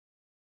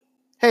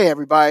Hey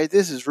everybody,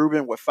 this is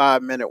Ruben with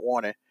 5 Minute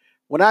Warning.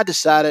 When I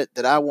decided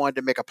that I wanted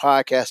to make a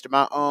podcast of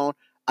my own,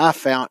 I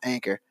found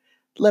Anchor.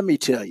 Let me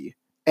tell you,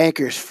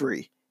 Anchor is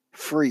free.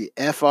 Free,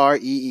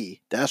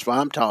 Free. That's what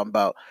I'm talking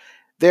about.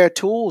 There are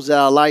tools that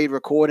allow you to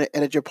record and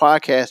edit your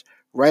podcast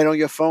right on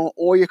your phone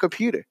or your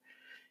computer.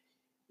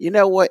 You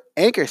know what?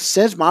 Anchor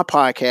sends my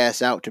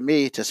podcast out to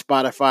me to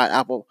Spotify,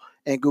 Apple,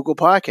 and Google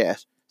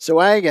Podcasts, so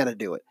I ain't got to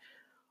do it.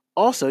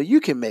 Also,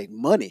 you can make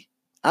money.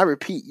 I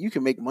repeat, you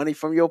can make money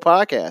from your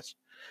podcast.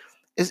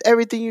 It's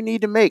everything you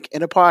need to make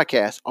in a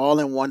podcast all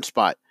in one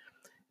spot.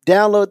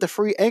 Download the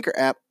free Anchor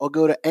app or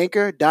go to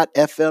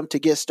anchor.fm to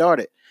get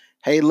started.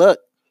 Hey, look,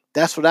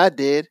 that's what I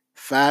did.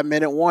 5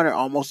 Minute Warning,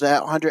 almost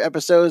 100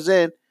 episodes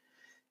in.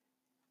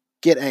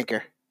 Get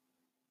Anchor.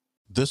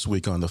 This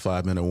week on the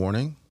 5 Minute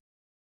Warning.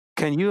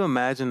 Can you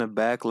imagine a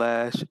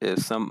backlash if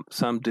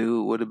some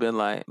dude would have been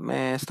like,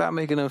 man, stop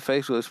making them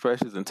facial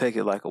expressions and take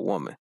it like a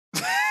woman?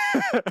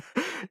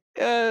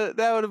 That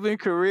would have been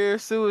career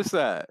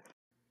suicide.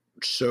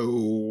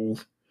 So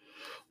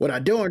what I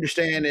don't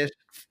understand is,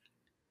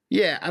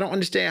 I don't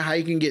understand how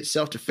you can get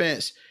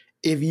self-defense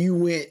if you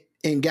went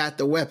and got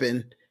the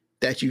weapon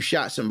that you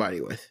shot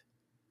somebody with.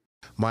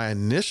 My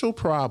initial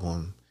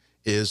problem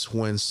is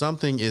when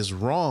something is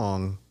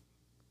wrong,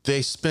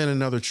 they spin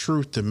another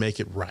truth to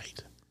make it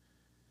right.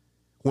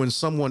 When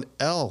someone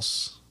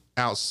else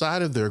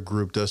outside of their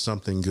group does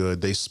something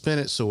good, they spin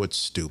it so it's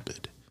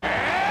stupid.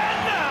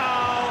 And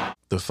now,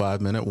 the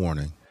 5 Minute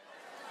Warning.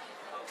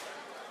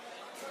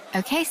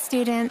 Okay,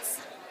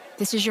 students,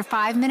 this is your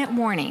 5-minute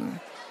warning.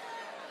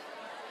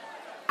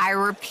 I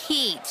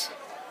repeat,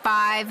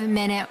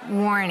 5-minute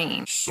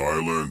warning.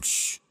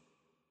 Silence.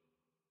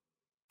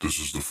 This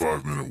is the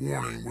 5 Minute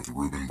Warning with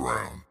Ruben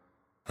Brown,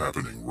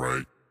 happening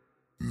right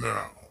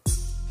now.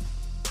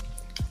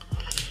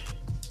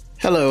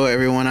 Hello,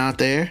 everyone out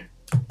there.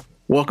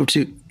 Welcome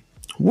to...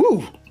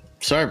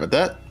 Sorry about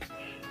that.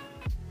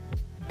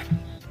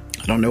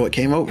 I don't know what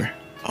came over.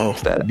 Oh,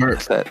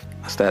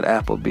 That's that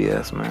Apple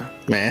BS, man.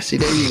 Man, see,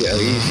 there you go.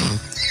 You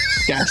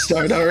got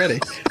started already.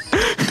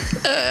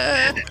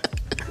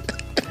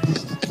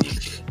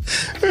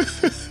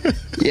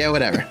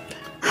 Whatever.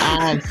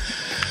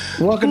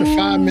 Welcome to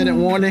 5 Minute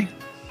Warning.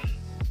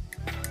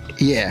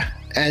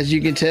 As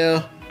you can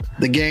tell,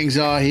 the gang's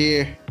all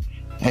here.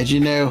 As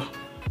you know,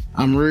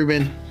 I'm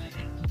Ruben.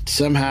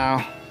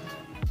 Somehow,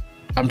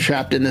 I'm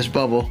trapped in this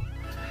bubble.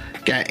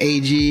 Got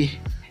AG.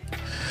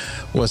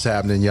 What's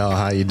happening, y'all?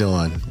 How you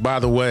doing? By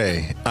the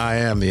way, I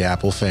am the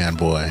Apple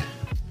fanboy.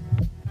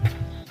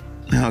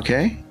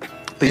 Okay.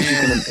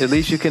 At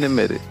least you can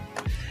admit it.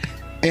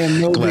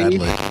 And nobody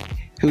Gladly.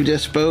 who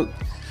just spoke.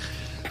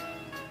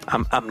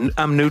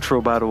 I'm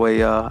neutral, by the way,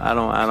 y'all. I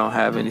don't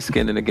have any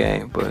skin in the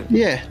game, but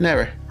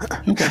Never.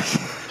 Okay.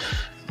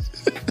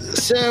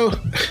 So,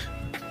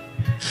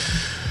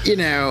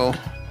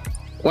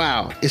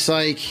 wow. It's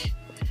like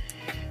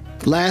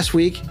last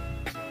week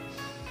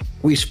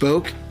we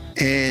spoke,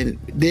 and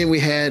then we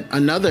had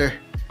another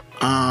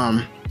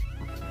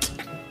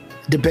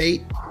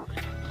debate,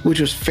 which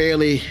was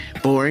fairly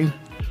boring.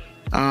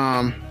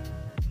 I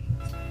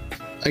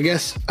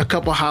guess a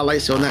couple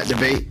highlights on that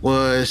debate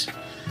was,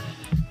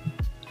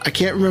 I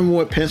can't remember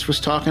what Pence was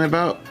talking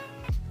about,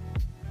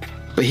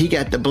 but he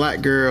got the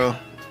black girl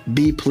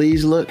be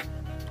pleased look.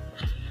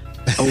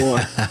 Or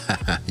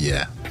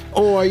Yeah.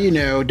 Or,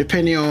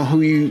 depending on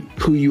who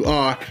you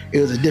are, it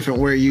was a different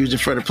word used in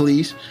front of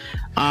please.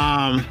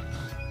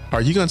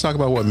 Are you going to talk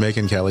about what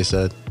Megyn Kelly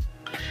said?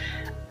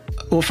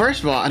 Well,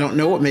 first of all, I don't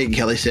know what Megyn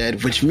Kelly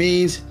said, which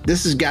means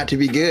this has got to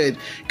be good,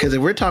 because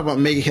if we're talking about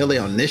Megyn Kelly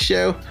on this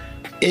show,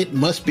 it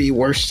must be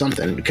worth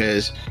something,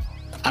 because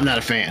I'm not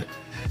a fan.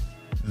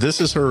 This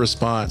is her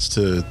response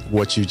to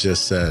what you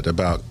just said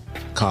about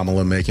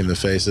Kamala making the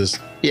faces.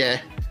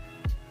 Yeah.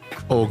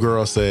 Old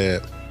girl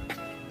said,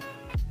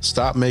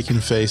 stop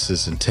making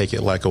faces and take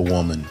it like a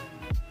woman.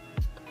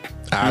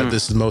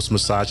 This is the most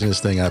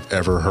misogynist thing I've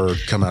ever heard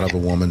come out of a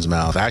woman's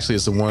mouth. Actually,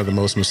 it's one of the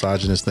most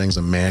misogynist things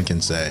a man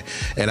can say.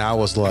 And I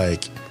was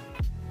like,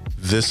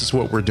 this is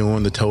what we're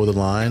doing to toe the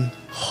line?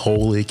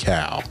 Holy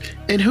cow.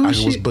 And I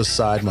was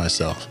beside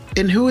myself.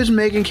 And who is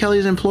Megyn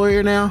Kelly's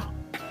employer now?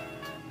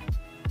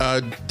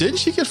 Didn't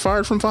she get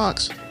fired from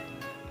Fox?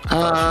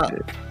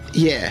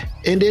 Yeah.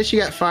 And then she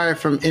got fired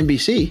from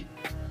NBC.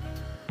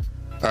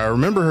 I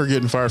remember her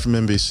getting fired from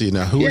NBC.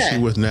 Now, who is she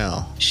with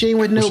now? She ain't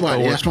with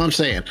nobody. That's what I'm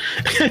saying.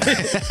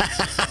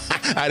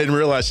 I didn't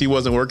realize she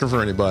wasn't working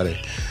for anybody.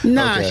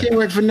 Nah, Okay. she ain't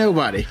working for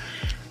nobody.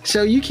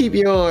 So you keep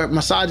your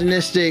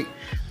misogynistic,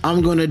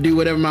 I'm going to do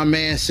whatever my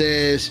man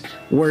says,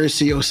 words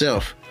to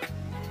yourself.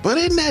 But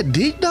isn't that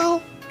deep,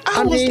 though?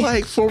 I was mean,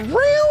 like, for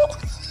real?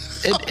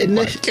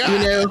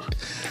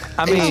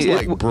 I mean,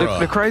 like,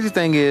 the crazy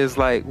thing is,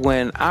 like,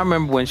 when I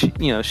remember when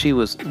she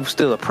was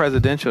still a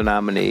presidential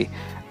nominee,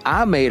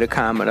 I made a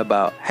comment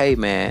about, hey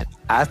man,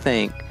 I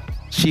think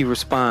she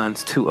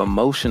responds too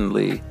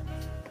emotionally,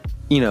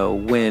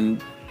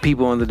 when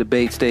people on the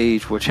debate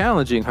stage were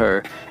challenging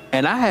her.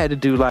 And I had to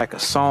do like a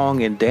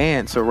song and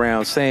dance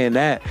around saying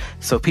that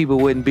so people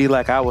wouldn't be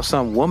like I was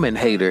some woman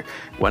hater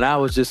when I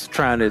was just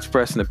trying to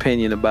express an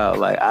opinion about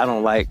like I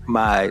don't like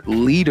my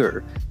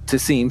leader to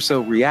seem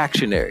so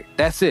reactionary.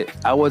 That's it.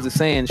 I wasn't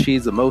saying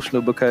she's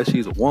emotional because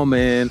she's a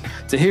woman.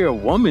 To hear a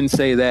woman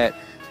say that,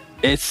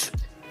 it's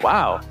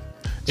wow.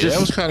 Yeah, that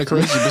was kind of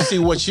crazy. But see,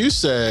 what you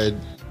said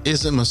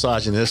isn't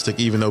misogynistic,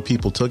 even though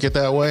people took it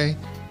that way.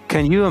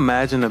 Can you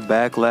imagine a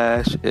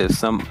backlash if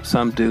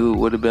some dude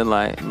would have been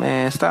like,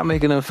 man, stop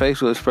making them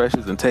facial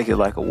expressions and take it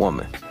like a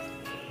woman?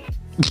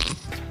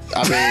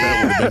 I mean,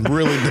 that would have been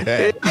really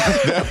bad.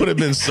 That would have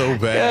been so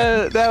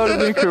bad. That would have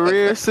been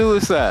career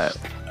suicide.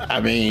 I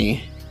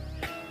mean,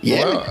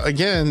 yeah. Well,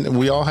 again,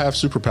 we all have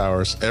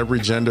superpowers. Every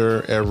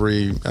gender,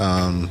 every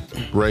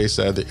race,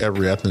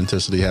 every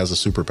ethnicity has a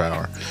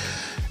superpower.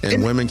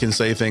 And women can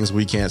say things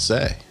we can't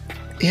say.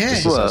 Yeah.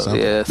 Well,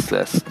 yes,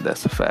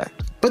 that's a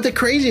fact. But the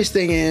craziest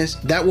thing is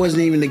that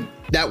wasn't even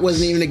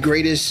the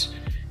greatest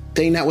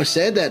thing that was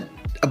said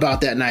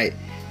about that night.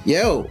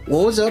 Yo,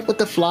 what was up with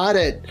the fly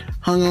that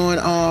hung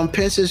on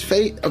Pence's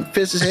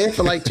head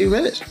for like 2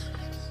 minutes,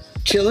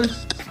 chilling?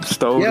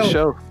 Stole the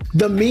show.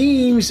 The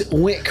memes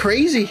went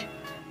crazy.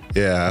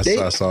 Yeah,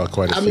 I saw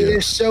quite a few. I mean,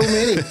 there's so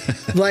many.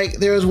 Like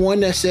there was one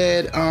that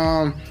said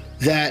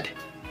that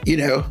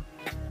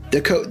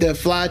the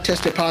fly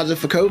tested positive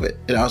for COVID,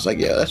 and I was like,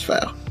 yeah, that's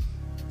foul.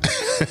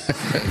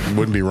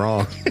 Wouldn't be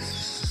wrong.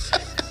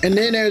 And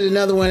then there's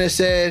another one that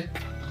said,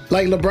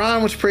 like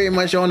LeBron was pretty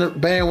much on the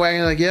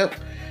bandwagon, like, yep,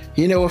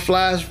 you know what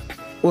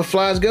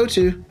flies go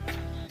to,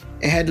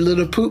 and had the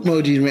little poop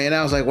emojis, man.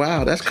 I was like,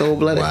 wow, that's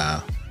cold-blooded.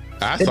 Wow.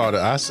 I thought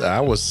I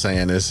was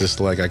saying it's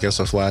just like I guess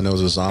a fly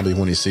knows a zombie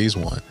when he sees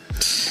one.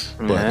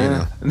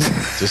 But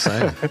just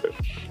saying.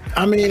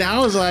 I mean, I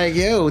was like,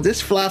 yo, this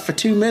fly for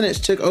 2 minutes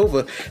took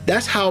over.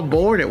 That's how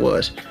bored it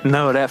was.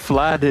 No, that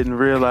fly didn't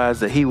realize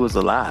that he was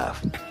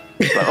alive.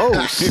 Like,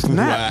 oh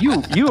snap!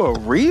 Wow. You are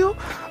real?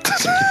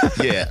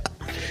 Yeah.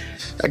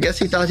 I guess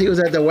he thought he was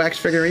at the wax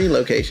figurine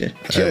location.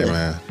 Hey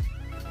man.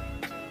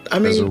 I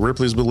mean, there's a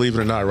Ripley's Believe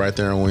It or Not right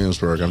there in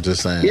Williamsburg. I'm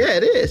just saying. Yeah,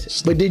 it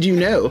is. But did you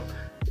know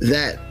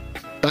that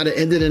by the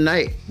end of the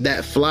night,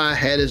 that fly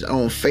had his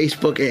own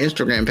Facebook and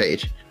Instagram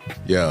page?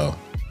 Yo,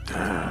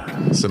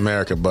 it's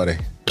America, buddy.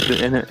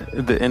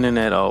 The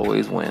internet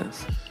always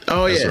wins.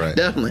 Oh That's yeah, right.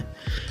 definitely.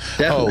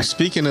 Oh,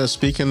 speaking of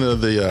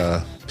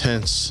the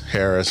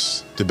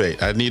Pence-Harris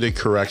debate, I need a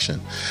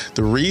correction.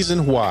 The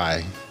reason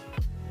why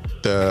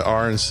the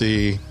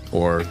RNC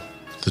or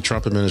the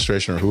Trump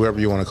administration or whoever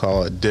you want to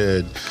call it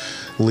did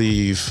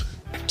leave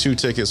 2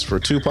 tickets for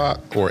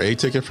Tupac or a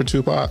ticket for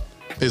Tupac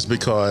is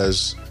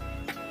because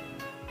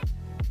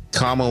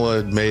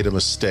Kamala made a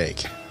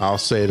mistake. I'll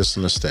say it's a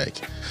mistake.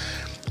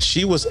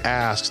 She was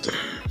asked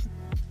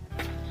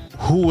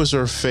who was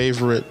her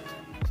favorite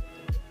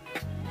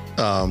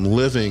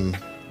living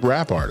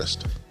rap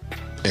artist,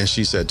 and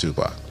she said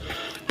Tupac.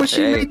 But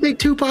she may think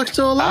Tupac's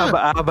still alive.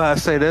 I'm about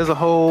to say there's a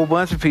whole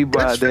bunch of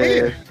people out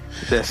there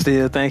that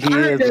still think he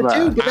is alive.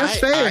 Too, but that's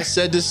fair. I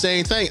said the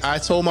same thing. I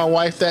told my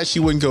wife that she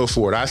wouldn't go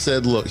for it. I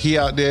said, look, he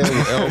out there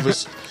with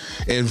Elvis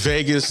in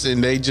Vegas,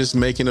 and they just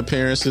making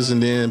appearances,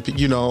 and then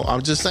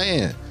I'm just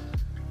saying.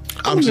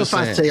 I don't know if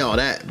I say all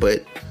that,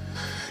 but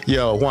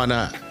yo, why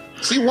not?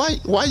 See,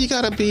 why you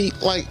gotta be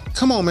like,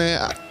 come on,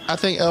 man. I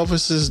think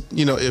Elvis is,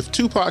 if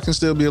Tupac can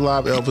still be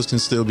alive, Elvis can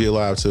still be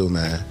alive too,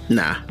 man.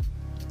 Nah.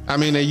 I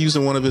mean, they're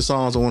using one of his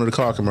songs on one of the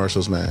car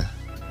commercials, man.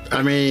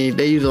 I mean,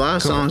 they use a lot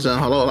of songs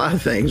on a lot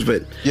of things,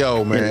 but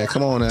yo, man,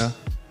 come on now.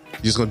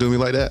 You just gonna do me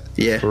like that?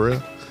 Yeah. For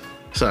real?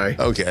 Sorry.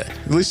 Okay.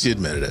 At least you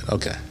admitted it.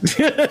 Okay.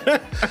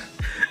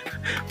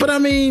 But I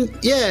mean,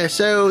 yeah,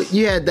 so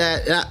you had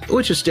that,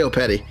 which was still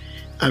petty.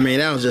 I mean,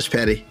 that was just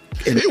petty.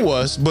 It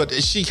was, but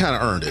she kind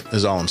of earned it,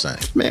 is all I'm saying.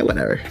 Man,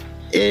 whatever.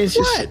 It's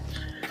what?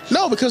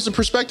 No, because the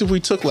perspective we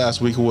took last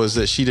week was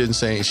that she didn't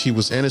say she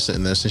was innocent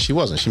in this, and she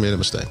wasn't. She made a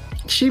mistake.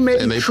 She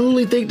made me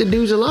truly think the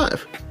dude's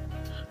alive.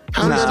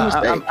 How is that a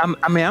mistake?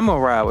 I'm gonna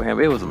ride with him.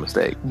 It was a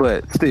mistake,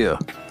 but still,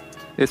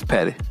 it's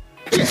petty.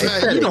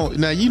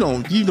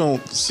 You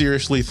don't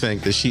seriously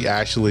think that she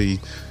actually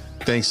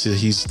thinks that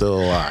he's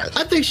still alive?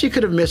 I think she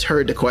could have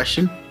misheard the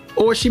question,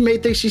 or she may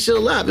think she's still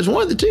alive. It's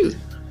one of the two.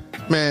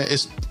 Man,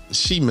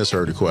 she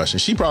misheard the question.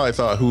 She probably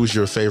thought, who's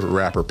your favorite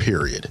rapper,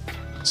 period.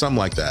 Something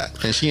like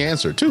that. And she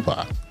answered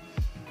Tupac.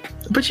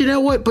 But you know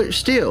what? But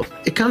still,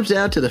 it comes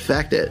down to the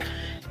fact that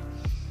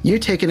you're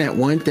taking that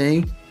one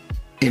thing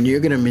and you're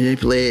going to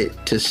manipulate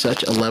it to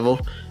such a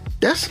level.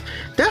 That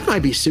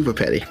might be super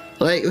petty.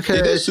 Like, because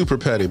it is super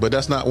petty, but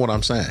that's not what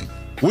I'm saying.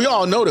 We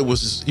all know it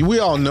was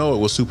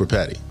super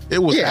petty. It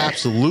was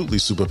absolutely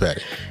super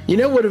petty. You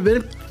know what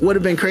would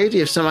have been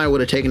crazy if somebody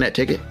would have taken that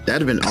ticket?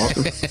 That'd have been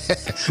awesome.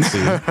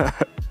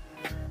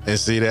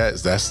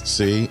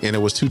 See, and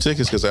it was 2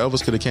 tickets because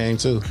Elvis could have came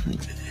too.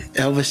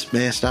 Elvis,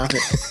 man, stop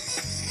it.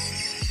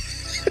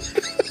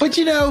 But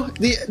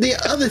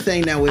the other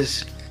thing that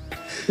was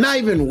not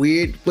even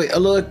weird, but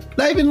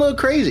not even a little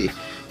crazy.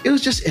 It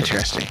was just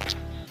interesting.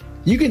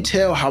 You can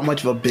tell how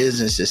much of a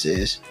business this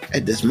is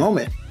at this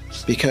moment.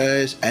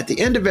 because at the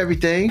end of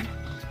everything,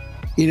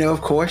 you know,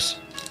 of course,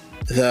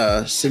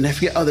 the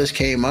significant others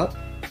came up,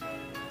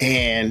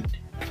 and,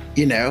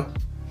 you know,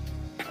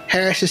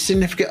 Harris's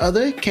significant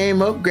other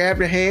came up, grabbed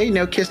her hand, you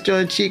know, kissed her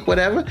on the cheek,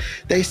 whatever.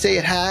 They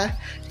said hi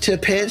to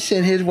Pence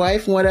and his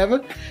wife,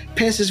 whatever.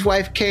 Pence's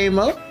wife came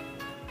up,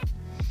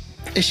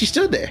 and she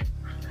stood there.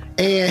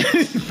 And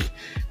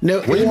no,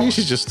 What do you mean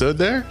she just stood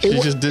there? She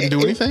just didn't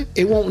do anything?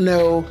 It won't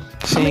know.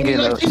 She ain't get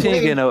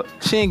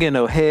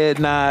no head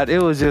nod.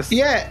 It was just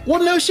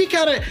Well, no, she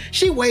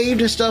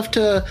waved and stuff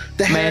to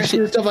the Harris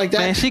and stuff like that.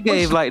 Man, she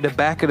gave like the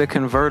back of the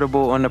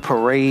convertible on the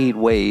parade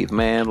wave,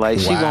 man. Like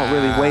she wasn't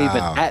really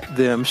waving at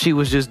them. She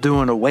was just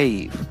doing a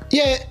wave.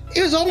 Yeah,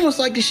 it was almost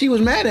like she was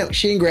mad at him.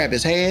 She didn't grab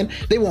his hand.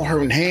 They weren't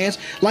holding hands.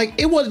 Like,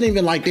 it wasn't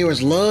even like there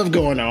was love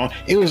going on.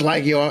 It was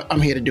like, yo, I'm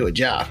here to do a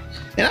job.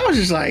 And I was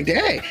just like,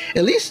 hey,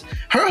 at least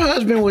her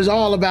husband was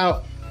all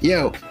about,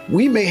 yo,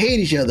 we may hate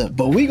each other,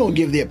 but we gonna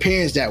give the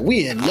appearance that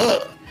we in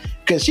love.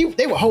 Because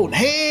they were holding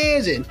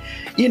hands, and,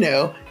 you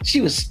know, she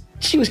was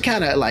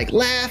kind of like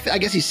laughing. I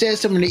guess he said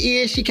something in the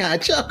ear. She kind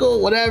of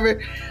chuckled, whatever.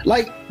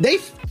 Like they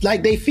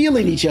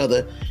feeling each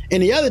other.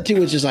 And the other two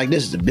was just like,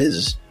 this is the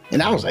business.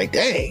 And I was like,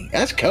 dang,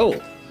 that's cool.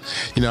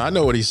 You know, I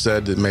know what he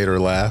said that made her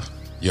laugh.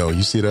 Yo,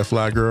 you see that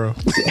fly girl?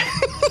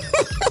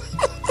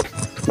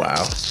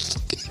 Wow.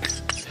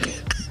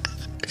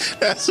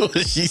 That's what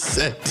she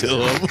said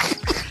to him.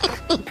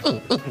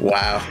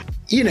 Wow.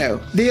 You know,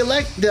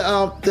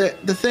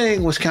 the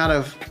thing was kind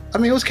of, I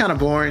mean, it was kind of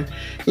boring.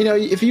 You know,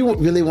 if you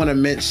really want to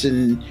mince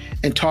and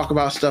talk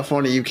about stuff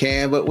on it, you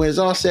can. But when it's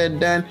all said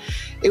and done,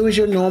 it was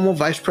your normal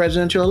vice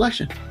presidential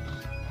election.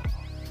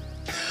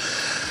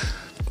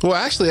 Well,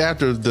 actually,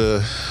 after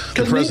the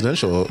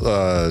presidential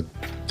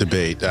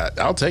debate,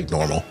 I'll take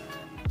normal.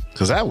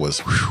 Because that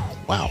was,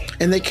 wow.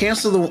 And they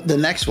canceled the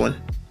next one.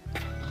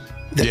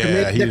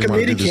 The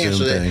committee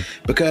canceled it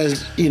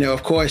because, you know,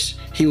 of course,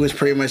 he was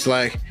pretty much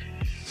like,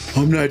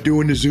 I'm not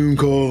doing the Zoom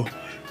call.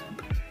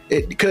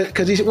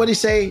 Because what'd he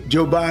say?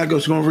 Joe Biden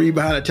goes going to read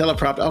behind a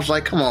teleprompter. I was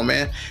like, come on,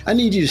 man. I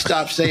need you to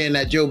stop saying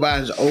that Joe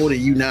Biden's old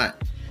and you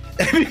not.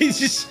 I mean,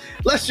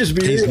 let's just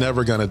be real. He's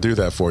never going to do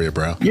that for you,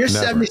 bro. He's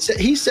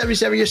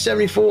 77, you're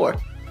 74.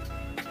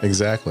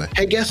 Exactly.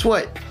 Hey, guess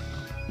what?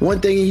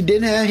 One thing he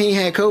didn't have, he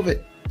had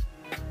COVID.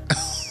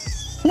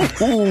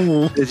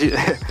 Did you?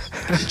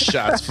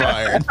 Shots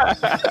fired.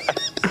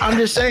 I'm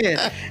just saying.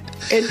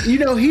 And, you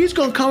know, he's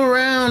going to come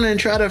around and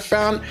try to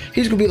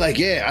he's going to be like,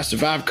 yeah, I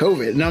survived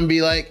COVID. And I'm going to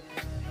be like,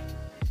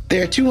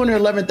 there are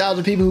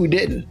 211,000 people who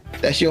didn't.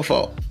 That's your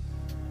fault.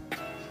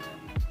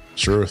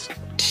 Truth.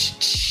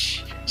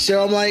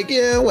 So I'm like,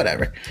 yeah,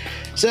 whatever.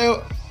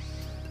 So,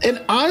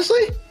 and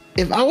honestly,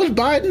 if I was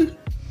Biden,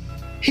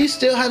 he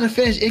still hasn't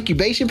finished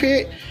incubation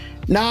period.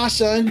 Nah,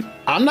 son,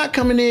 I'm not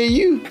coming near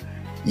you.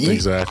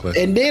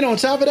 Exactly. And then on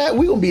top of that,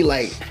 we're going to be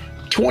like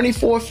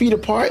 24 feet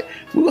apart.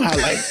 We're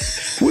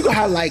gonna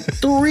have like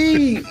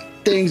 3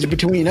 things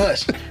between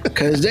us,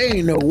 because there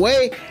ain't no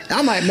way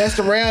I might mess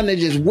around and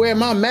just wear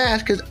my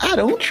mask because I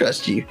don't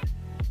trust you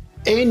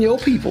and your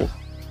people,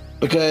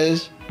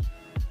 because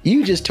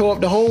you just tore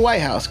up the whole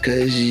White House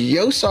because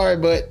sorry,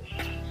 but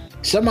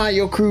somehow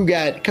your crew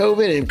got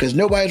COVID, and because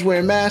nobody's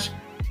wearing masks,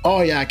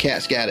 all y'all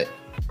cats got it.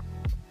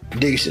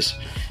 Deuces.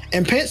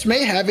 And Pence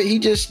may have it, he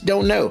just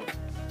don't know.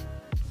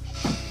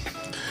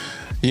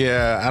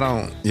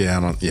 I'm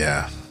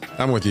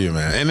with you,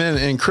 man.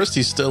 And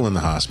Christie's still in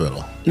the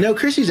hospital. No,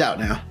 Christie's out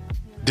now.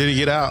 Did he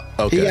get out?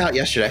 Okay. He out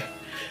yesterday.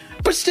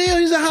 But still,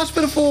 he's in the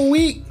hospital for a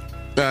week.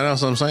 Yeah,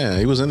 that's what I'm saying.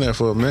 He was in there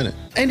for a minute.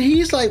 And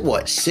he's like,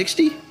 what,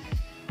 60?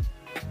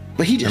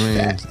 But he just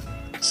fat.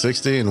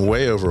 60 and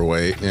way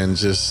overweight, and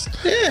just,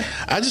 yeah.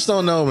 I just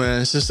don't know,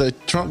 man. It's just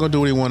that Trump gonna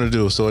do what he want to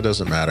do, so it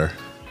doesn't matter.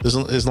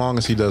 As long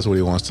as he does what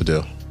he wants to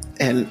do.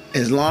 And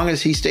as long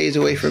as he stays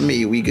away from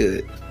me, we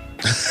good.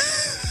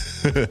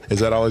 Is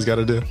that all he's got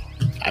to do?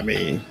 I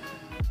mean,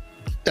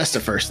 that's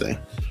the first thing.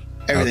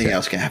 Everything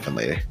else can happen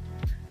later.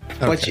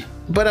 Okay.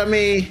 But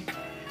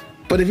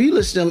if you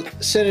listen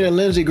to Senator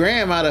Lindsey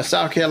Graham out of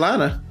South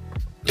Carolina,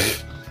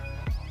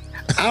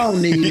 I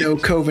don't need no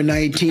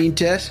COVID-19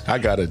 test. I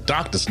got a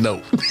doctor's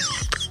note.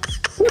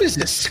 What is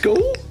this,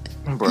 school?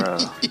 Bro,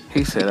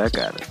 he said I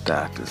got a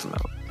doctor's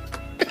note.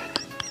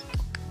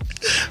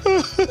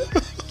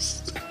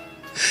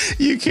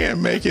 You can't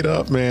make it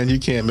up, man. You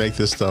can't make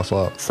this stuff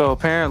up. So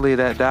apparently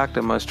that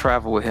doctor must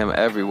travel with him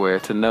everywhere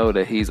to know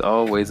that he's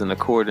always in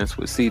accordance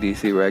with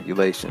CDC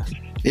regulations.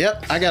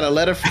 Yep, I got a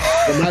letter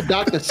from my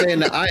doctor saying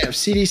that I am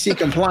CDC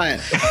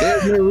compliant.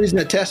 There's no reason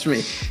to test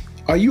me.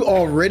 Are you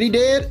already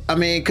dead? I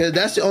mean, because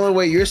that's the only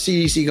way you're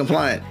CDC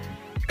compliant.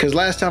 Because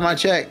last time I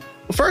checked,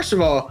 first of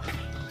all,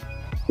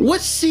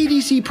 what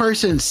CDC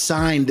person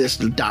signed this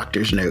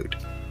doctor's note?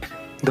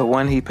 The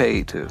one he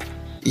paid to.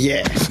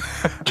 Yeah.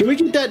 Can we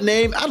get that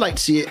name? I'd like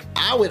to see it.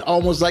 I would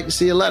almost like to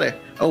see a letter.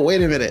 Oh,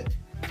 wait a minute.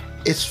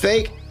 It's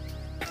fake?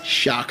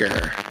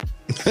 Shocker.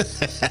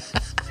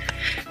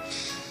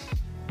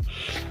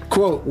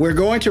 Quote, we're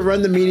going to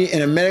run the meeting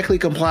in a medically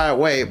compliant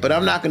way, but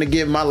I'm not going to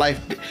live my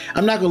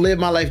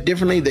life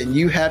differently than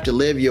you have to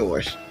live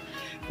yours.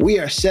 We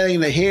are setting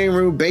the hearing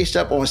room based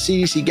up on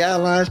CDC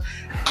guidelines.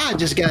 I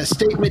just got a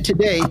statement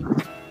today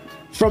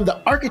from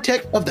the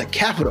architect of the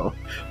Capitol,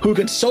 who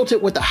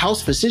consulted with the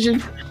House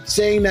physician,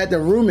 saying that the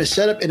room is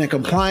set up in a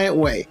compliant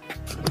way.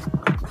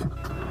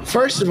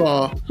 First of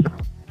all,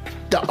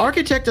 the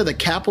architect of the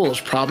Capitol is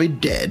probably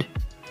dead.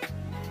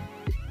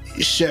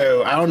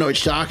 So I don't know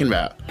what you're talking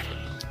about.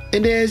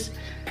 And it's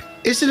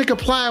in a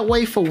compliant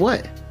way for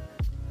what?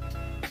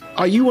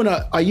 Are you in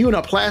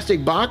a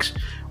plastic box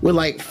with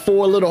like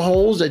 4 little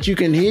holes that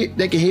can hear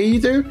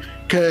you through?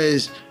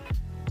 Because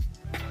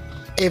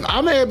if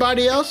I'm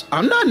everybody else,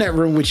 I'm not in that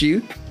room with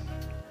you.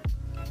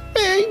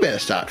 Man, you better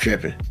stop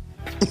tripping.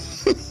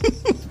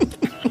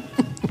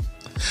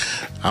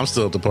 I'm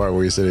still at the part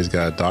where he said he's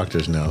got a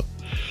doctor's note.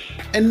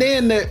 And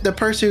then the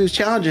person who's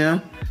challenging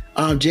him,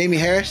 Jamie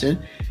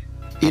Harrison,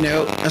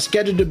 a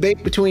scheduled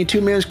debate between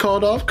 2 men is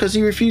called off because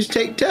he refused to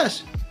take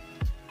tests.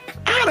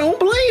 I don't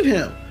blame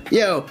him.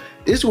 Yo,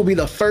 this will be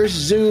the first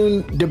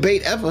Zoom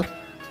debate ever.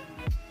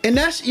 And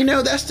that's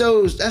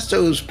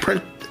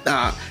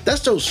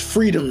those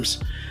freedoms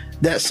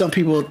that some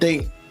people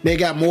think they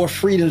got more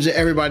freedoms than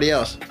everybody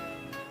else.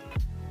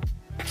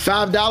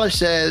 $5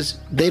 says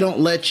they don't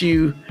let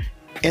you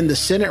in the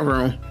Senate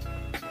room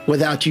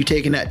without you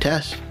taking that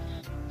test.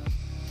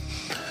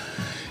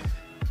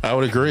 I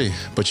would agree,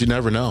 but you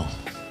never know.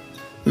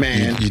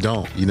 Man. You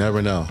don't. You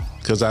never know.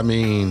 Because, I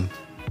mean,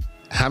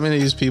 how many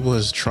of these people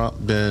has Trump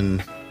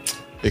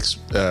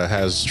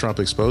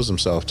exposed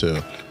himself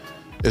to?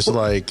 It's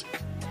like...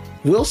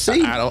 We'll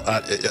see.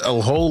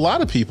 A whole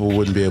lot of people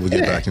wouldn't be able to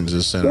get back into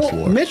the Senate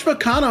floor. Mitch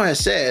McConnell has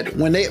said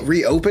when they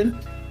reopen,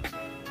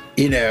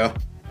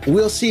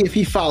 we'll see if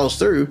he follows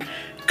through,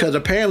 because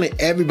apparently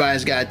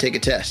everybody's got to take a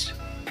test.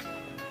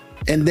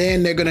 And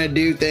then they're going to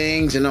do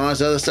things and all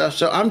this other stuff.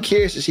 So I'm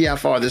curious to see how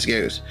far this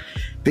goes.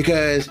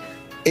 Because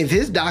if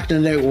his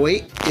doctor's note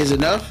weight is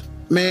enough,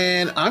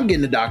 man, I'm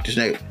getting a doctor's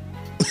note.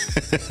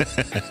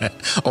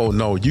 Oh,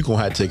 no, you're going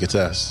to have to take a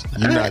test.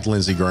 You're not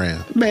Lindsey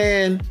Graham.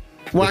 Man.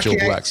 With your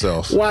black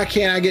self. Why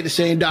can't I get the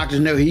same doctor's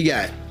note he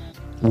got?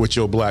 With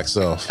your black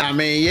self. I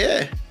mean,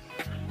 yeah.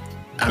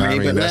 I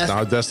mean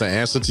that's the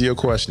answer to your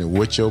question.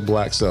 With your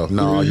black self.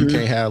 No, you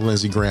can't have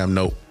Lindsey Graham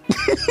note.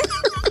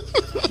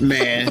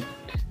 Man.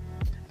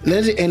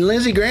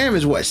 Lindsey Graham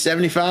is what,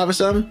 75 or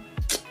something?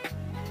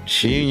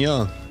 She ain't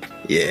young.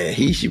 Yeah,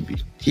 he should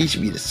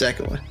be the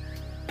second one.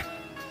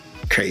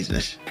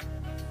 Craziness.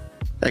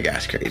 That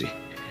guy's crazy.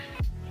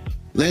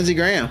 Lindsey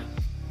Graham.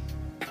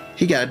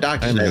 He got a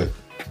doctor's note.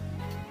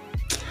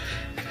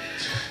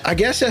 I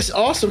guess that's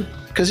awesome,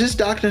 because his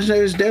doctor's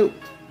note is dope.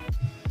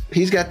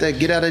 He's got the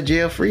get out of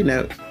jail free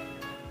note.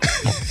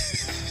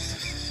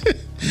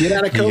 Get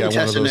out of COVID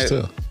testing note.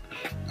 Too.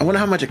 I wonder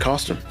how much it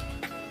cost him.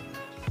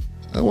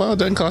 Well, it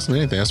doesn't cost him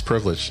anything. That's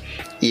privilege.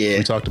 Yeah.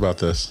 We talked about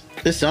this.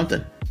 It's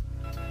something.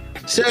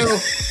 So,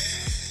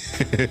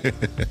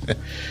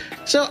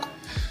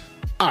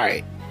 all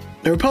right.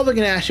 The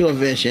Republican National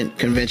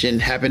Convention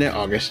happened in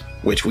August,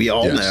 which we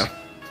all know.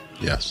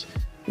 Yes.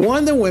 One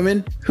of the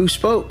women who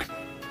spoke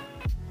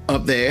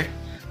up there,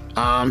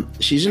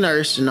 she's a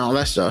nurse and all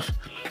that stuff,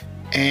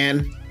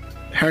 and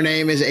her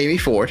name is Amy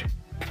Ford.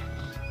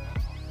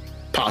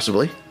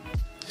 Possibly.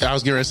 I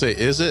was going to say,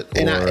 is it?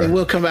 And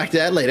we'll come back to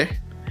that later.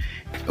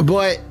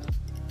 But,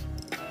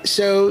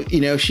 so,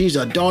 she's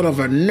a daughter of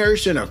a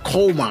nurse and a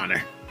coal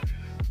miner.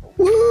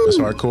 Woo! That's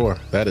hardcore.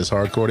 That is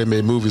hardcore. They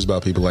made movies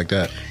about people like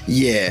that.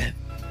 Yeah.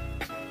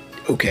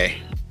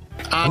 Okay.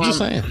 I'm just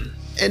saying.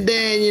 And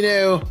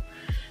then,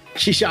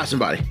 she shot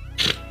somebody.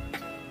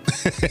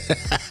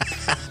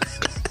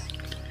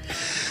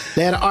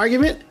 They had an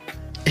argument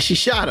and she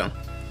shot him.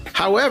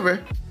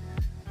 However,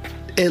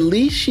 at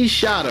least she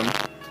shot him.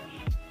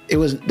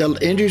 The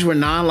injuries were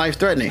non-life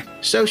threatening.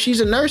 So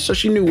she's a nurse, so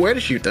she knew where to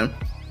shoot them.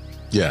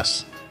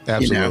 Yes,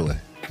 absolutely.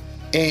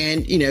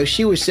 And,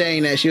 she was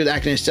saying that she was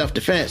acting in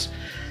self-defense,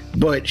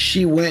 but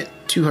she went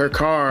to her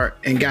car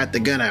and got the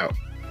gun out.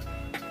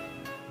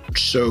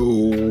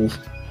 So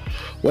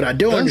what I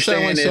don't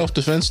understand is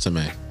self-defense to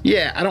me.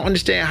 Yeah, I don't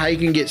understand how you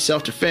can get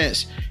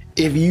self-defense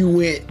if you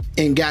went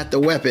and got the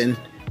weapon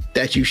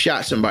that you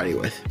shot somebody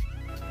with.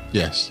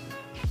 Yes.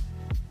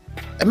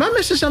 Am I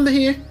missing something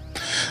here?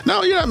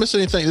 No, you're not missing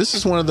anything. This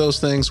is one of those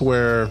things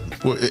where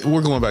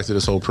we're going back to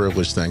this whole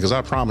privilege thing, because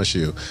I promise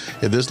you,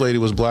 if this lady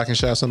was black and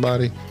shot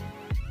somebody,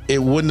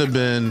 it wouldn't have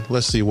been,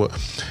 let's see what.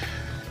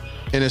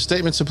 In a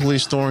statement to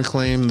police, Thorne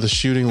claimed the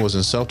shooting was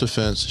in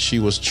self-defense. She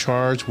was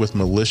charged with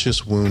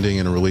malicious wounding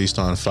and released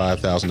on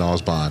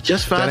 $5,000 bond.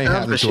 Just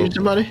 $5,000 for shooting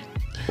somebody?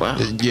 Wow.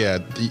 Yeah,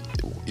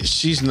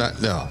 she's not.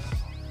 No.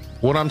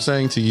 What I'm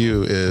saying to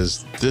you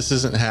is this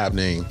isn't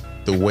happening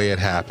the way it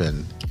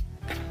happened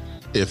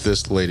if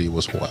this lady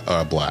was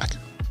black.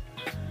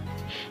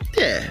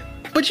 Yeah,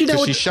 but she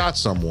shot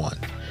someone.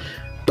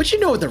 But you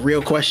know what the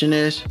real question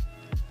is?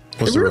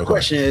 What's the real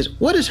question is,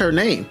 what is her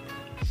name?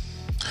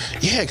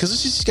 Yeah,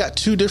 because she's got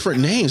 2 different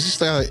names.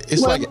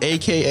 It's like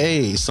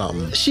AKA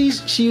something.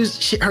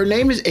 Her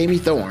name is Amy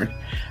Thorne,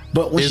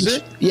 But when Is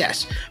it?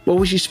 Yes. But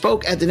when she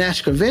spoke at the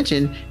national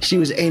convention, she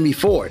was Amy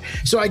Ford.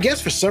 So I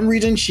guess for some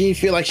reason she didn't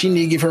feel like she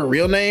needed to give her a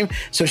real name.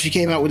 So she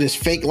came out with this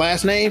fake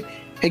last name.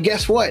 Hey,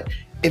 guess what?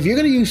 If you're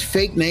going to use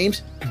fake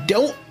names,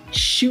 don't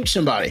shoot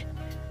somebody.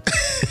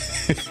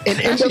 And end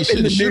Actually, you up in the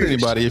shouldn't shoot news.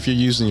 anybody if you're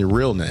using your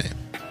real name.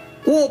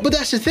 Well, but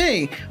that's the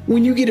thing.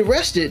 When you get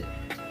arrested,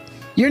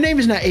 your name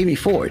is not Amy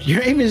Ford.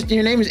 Your name is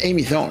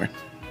Amy Thorne.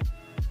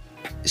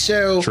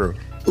 So, True.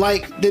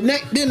 Like then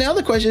the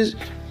other question is,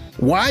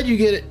 why'd you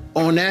get it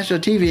on national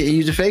TV and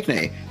use a fake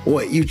name? Who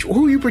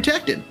are you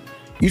protecting?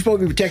 You supposed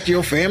to be protecting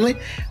your family,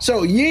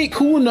 so you ain't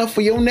cool enough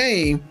for your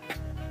name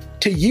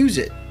to use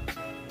it.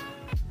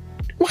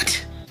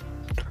 What?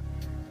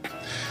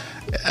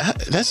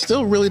 That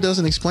still really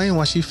doesn't explain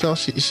why she felt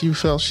she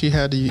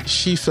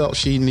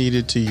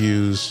needed to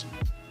use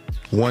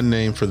one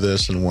name for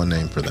this and one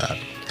name for that.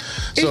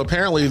 So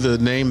apparently the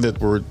name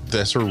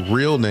that's her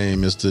real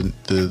name is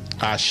the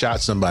I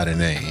shot somebody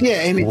name.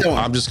 Yeah, Amy Thorne.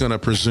 I'm just going to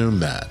presume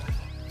that.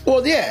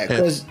 Well, yeah,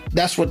 because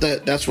that's what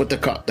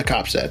the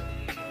cop said.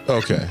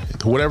 Okay,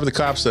 whatever the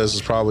cop says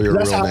is probably her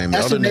real name.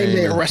 That's the name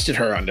they is- arrested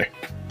her under.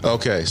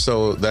 Okay,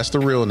 so that's the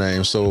real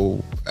name.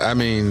 So I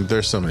mean,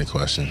 there's so many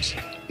questions.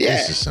 Yeah.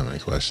 There's just so many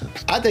questions.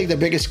 I think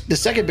the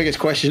second biggest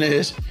question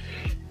is,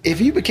 if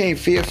you became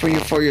fearful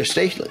for your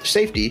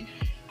safety,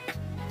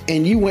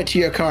 and you went to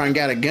your car and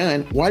got a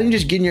gun, why didn't you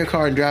just get in your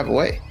car and drive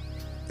away?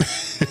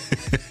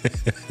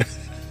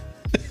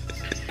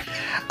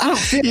 I don't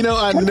feel.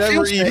 I don't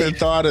never feel even safe.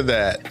 thought of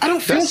that. I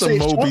don't feel That's some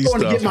safe. So I'm Moby going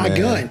stuff, to get my man.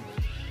 gun.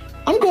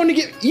 I'm going to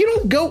get. You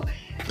don't go.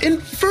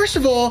 And first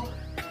of all,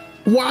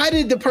 why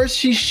did the person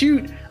she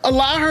shoot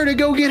allow her to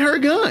go get her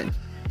gun?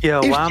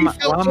 Yo, If why she am I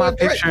felt so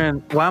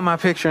threatened.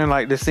 picturing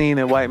like the scene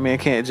in White Man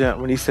Can't Jump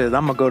when he says,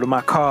 "I'm gonna go to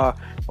my car.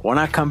 When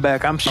I come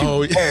back, I'm shooting."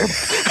 Oh, yeah.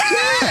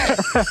 Yeah.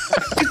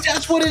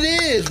 That's what it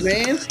is,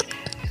 man.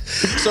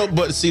 So,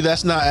 but see,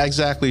 that's not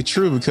exactly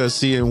true because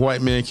see, in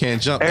White Man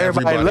Can't Jump,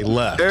 everybody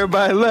left.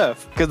 Everybody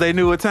left because they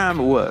knew what time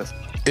it was.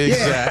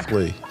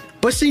 Exactly.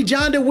 But see,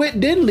 John DeWitt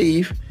did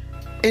leave,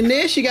 and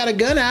then she got a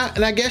gun out,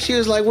 and I guess she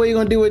was like, "What are you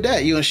gonna do with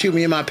that? You gonna shoot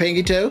me in my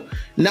pinky toe?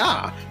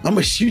 Nah, I'm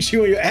gonna shoot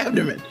you in your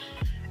abdomen."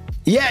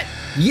 Yet,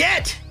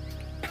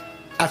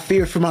 I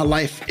feared for my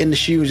life in the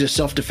shoes of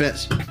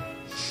self-defense.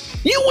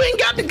 You ain't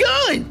got the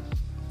gun.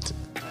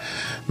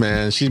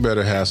 Man, she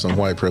better have some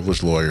white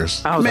privileged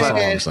lawyers. I was Man, about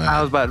That's all I'm saying.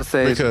 I was about to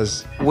say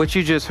Because- what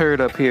you just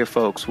heard up here,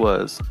 folks,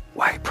 was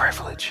white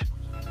privilege.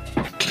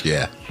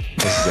 Yeah,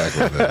 that's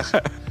exactly what it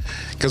is.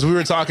 Because we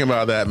were talking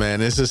about that, man.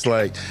 It's just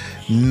like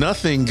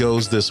nothing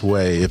goes this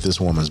way if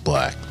this woman's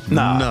black.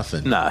 Nah,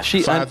 Nothing. nah,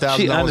 she under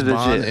 $5,000 the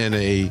bond jail. and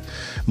a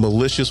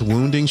malicious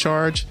wounding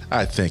charge.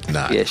 I think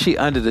not. Yeah, she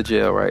under the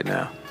jail right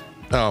now.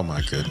 Oh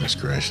my goodness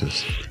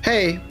gracious.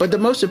 Hey, but the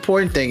most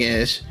important thing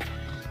is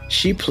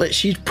she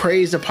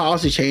praised the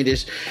policy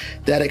changes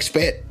that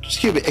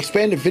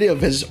expanded video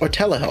visits or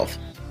telehealth.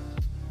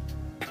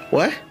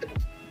 What?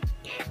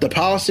 The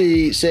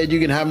policy said you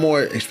can have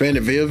more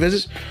expanded video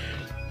visits.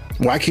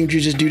 Why can't you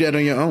just do that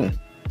on your own?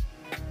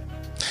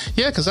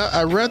 Yeah, because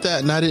I read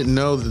that and I didn't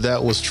know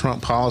that was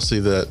Trump policy.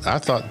 That I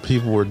thought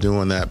people were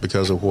doing that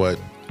because of what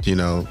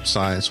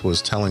science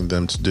was telling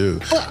them to do.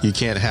 You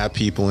can't have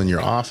people in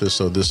your office,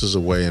 so this is a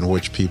way in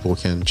which people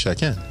can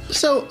check in.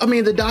 So, I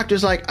mean, the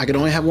doctor's like, I can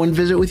only have one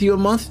visit with you a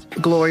month,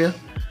 Gloria.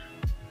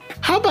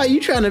 How about you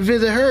trying to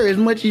visit her as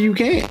much as you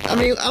can? I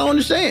mean, I don't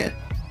understand.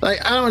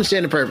 Like, I don't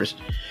understand the purpose.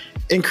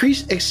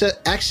 Increase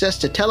access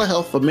to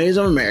telehealth for millions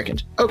of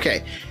Americans.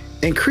 Okay.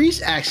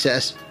 Increase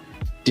access.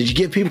 Did you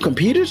give people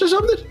computers or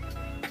something?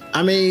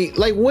 I mean,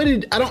 like,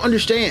 I don't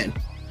understand.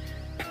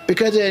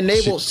 Because it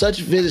enabled such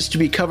visits to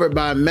be covered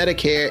by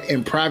Medicare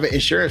and private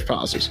insurance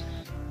policies.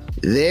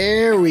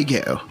 There we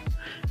go.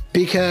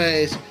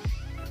 Because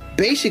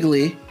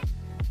basically,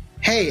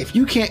 hey, if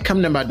you can't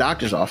come to my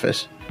doctor's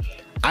office,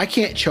 I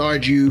can't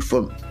charge you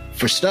for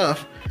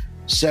stuff,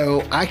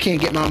 so I can't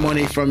get my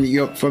money from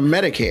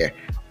Medicare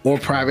or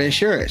private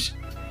insurance.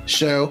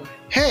 So,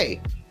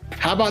 hey,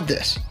 how about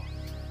this?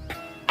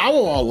 I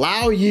will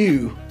allow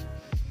you,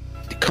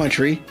 the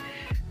country,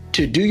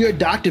 to do your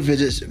doctor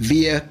visits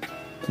via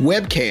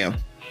webcam.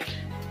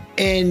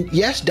 And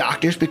yes,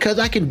 doctors, because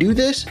you can do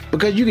this,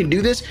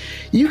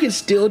 you can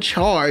still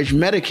charge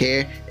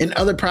Medicare and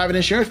other private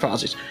insurance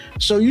policies.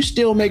 So you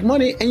still make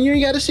money and you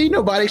ain't got to see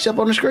nobody except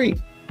on the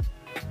screen.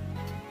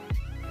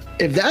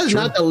 If that's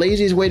not the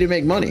laziest way to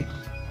make money.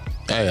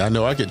 Hey, I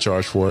know I get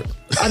charged for it.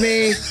 I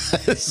mean,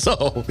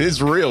 so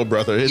it's real,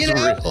 brother. It's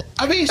real.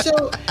 I mean,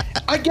 so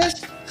I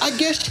guess,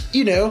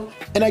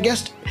 and I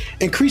guess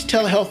increased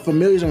telehealth for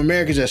millions of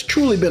Americans has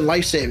truly been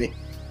life-saving.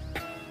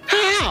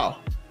 How?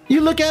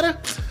 You look at her?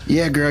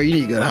 Yeah, girl, you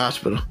need to go to the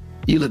hospital.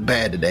 You look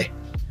bad today.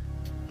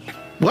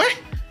 What?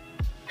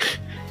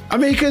 I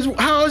mean, because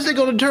how is it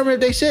going to determine if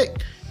they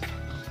sick?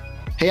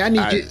 Hey, I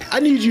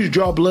need you to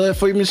draw blood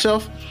for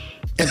yourself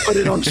and put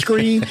it on the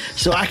screen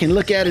so I can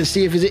look at it and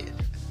see if it's.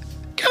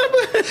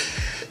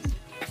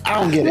 I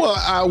don't get it. Well,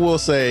 I will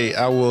say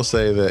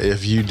that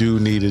if you do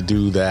need to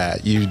do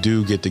that, you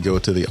do get to go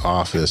to the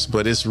office,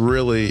 but it's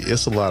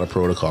a lot of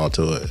protocol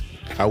to it.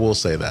 I will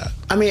say that.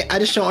 I mean, I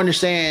just don't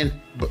understand.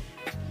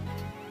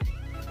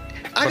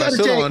 I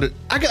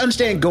can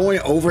understand going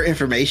over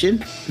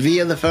information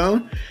via the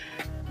phone,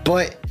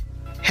 but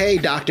hey,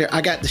 doctor,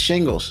 I got the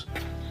shingles.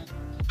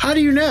 How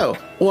do you know?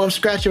 Well, I'm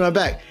scratching my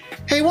back.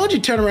 Hey, why don't you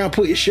turn around and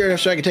put your shirt up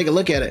so I can take a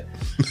look at it?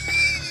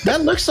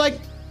 That looks like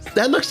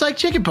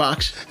chicken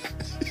pox.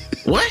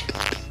 What?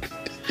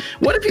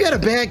 What if you had a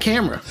bad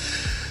camera?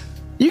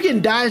 You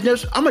getting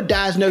diagnosed? I'm gonna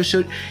diagnose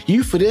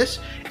you for this,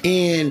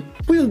 and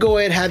we can go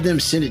ahead and have them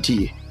send it to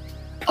you.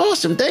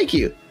 Awesome, thank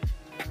you.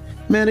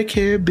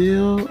 Medicare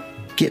bill,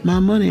 get my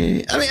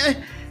money. I mean,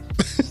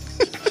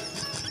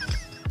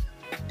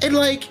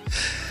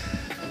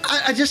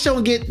 I just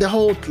don't get the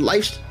whole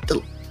life.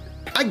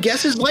 I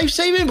guess it's life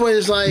saving, but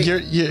it's like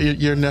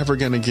you're never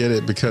gonna get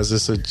it because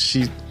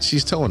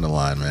she's towing the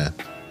line, man.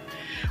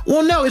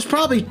 Well, no, it's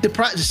probably the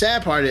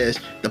sad part is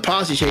the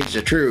policy changes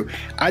are true.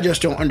 I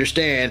just don't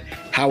understand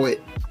how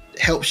it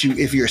helps you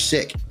if you're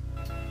sick.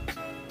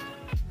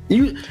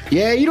 You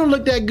don't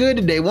look that good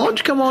today. Why don't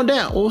you come on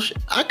down? Well,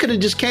 I could have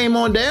just came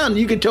on down.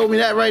 You could told me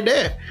that right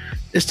there.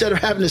 Instead of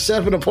having to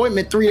set up an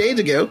appointment 3 days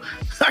ago,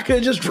 I could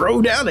have just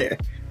drove down there.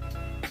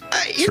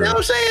 You know what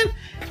I'm saying?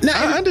 Now,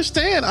 I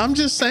understand. I'm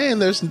just saying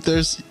there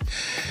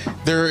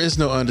is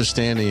no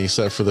understanding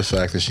except for the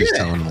fact that she's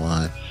towing the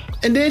line.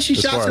 And then she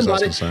shot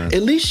somebody.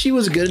 At least she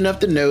was good enough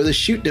to know to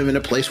shoot them in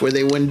a place where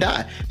they wouldn't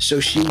die, so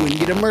she wouldn't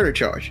get a murder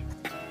charge.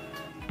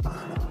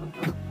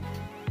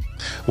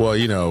 Well,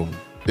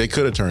 they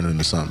could have turned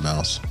into something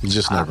else. You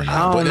just never know.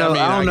 I don't know.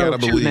 I gotta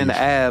believe shooting in the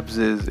abs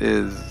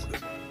is.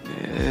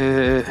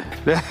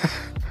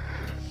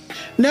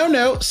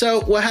 No.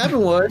 So what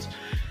happened was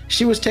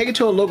she was taken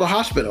to a local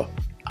hospital.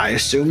 I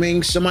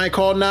assuming somebody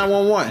called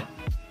 911.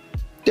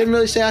 Didn't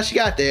really say how she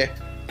got there.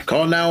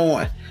 Called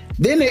 911.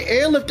 Then they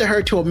airlifted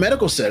her to a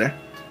medical center.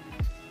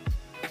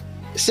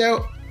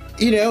 So,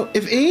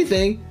 if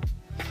anything,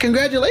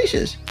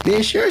 congratulations. The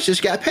insurance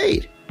just got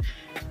paid.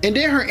 And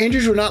then her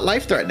injuries were not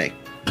life-threatening.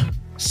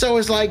 So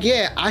it's like,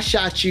 yeah, I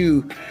shot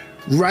you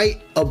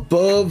right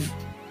below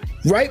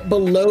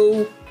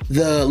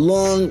the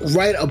lung,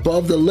 right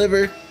above the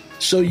liver,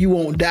 so you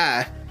won't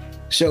die.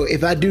 So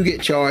if I do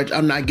get charged,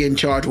 I'm not getting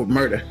charged with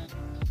murder.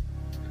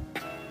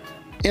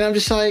 And I'm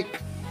just like,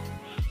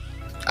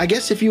 I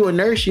guess if you're a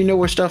nurse, you know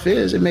where stuff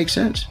is. It makes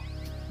sense.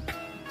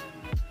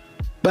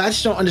 But I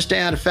just don't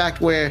understand the fact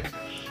where,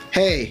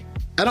 hey,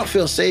 I don't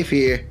feel safe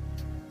here.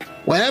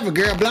 Whatever,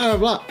 girl, blah, blah,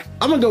 blah.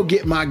 I'm going to go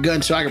get my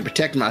gun so I can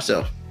protect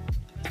myself.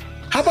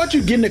 How about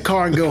you get in the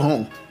car and go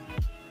home?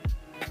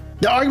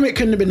 The argument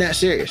couldn't have been that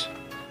serious.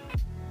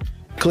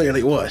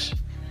 Clearly it was.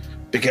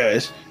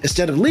 Because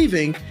instead of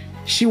leaving,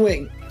 she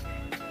went,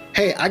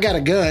 hey, I got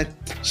a gun.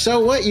 So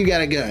what? You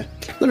got a gun.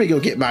 Let me go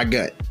get my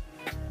gun.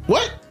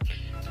 What?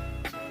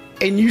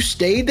 And you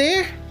stayed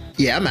there?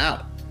 Yeah, I'm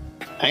out.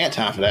 I ain't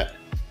got time for that.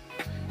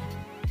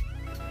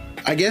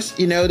 I guess,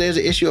 there's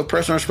an issue of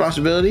personal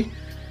responsibility,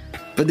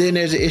 but then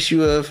there's an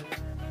issue of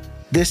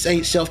this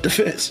ain't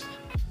self-defense.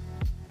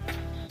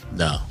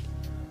 No.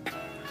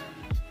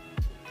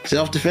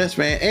 Self-defense,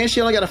 man. And she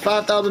only got a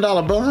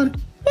 $5,000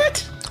 bond?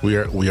 What? We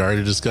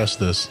already discussed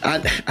this.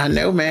 I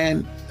know,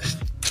 man.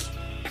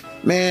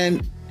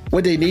 Man,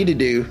 what they need to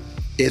do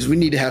is we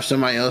need to have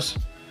somebody else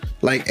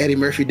like Eddie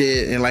Murphy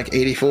did in like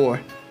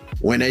 84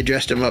 when they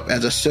dressed him up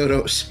as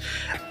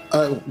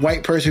a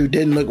white person who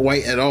didn't look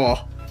white at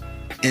all.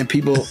 And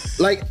people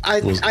like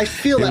I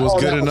feel like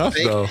all that was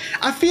fake. Though.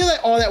 I feel like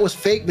all that was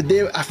fake, but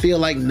then I feel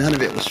like none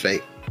of it was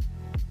fake.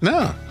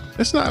 No,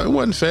 it's not. It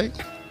wasn't fake.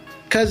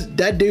 Because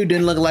that dude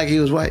didn't look like he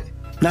was white.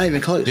 Not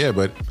even close. Yeah,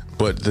 but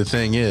the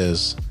thing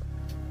is,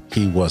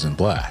 he wasn't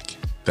black.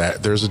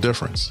 There's a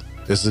difference.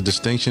 It's a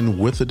distinction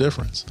with a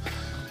difference.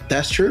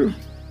 That's true.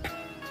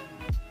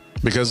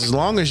 Because as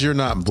long as you're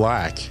not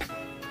black,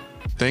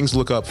 things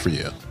look up for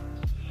you.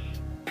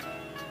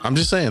 I'm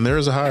just saying there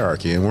is a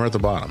hierarchy, and we're at the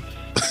bottom.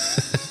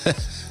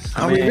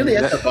 Are we really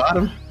at the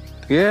bottom?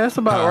 Yeah, that's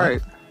about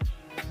right.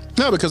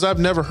 No, because I've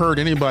never heard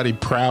anybody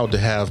proud to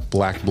have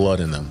black blood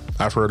in them.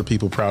 I've heard of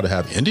people proud to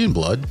have Indian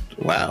blood.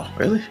 Wow,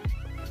 really?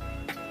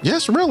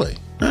 Yes, really.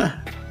 Huh.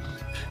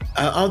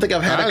 I don't think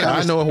I've had a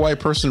conversation. I know a white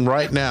person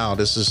right now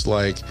that's just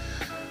like,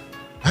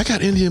 I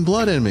got Indian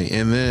blood in me.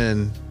 And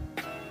then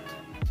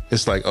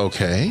it's like,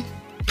 okay.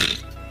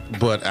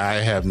 But I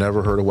have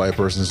never heard a white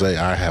person say,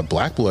 I have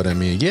black blood in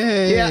me.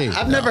 Yay. Yeah,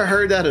 I've never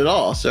heard that at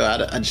all. So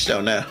I just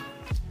don't know.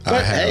 But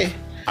I have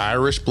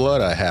Irish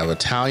blood. I have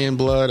Italian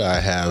blood. I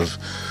have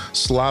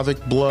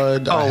Slavic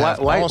blood. I have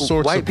all sorts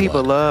of blood. White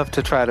people love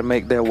to try to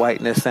make their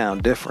whiteness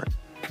sound different.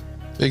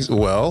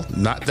 Well,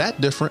 not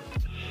that different.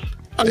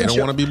 They don't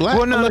want to be black.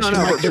 Well, no.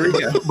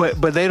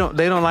 But they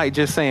don't like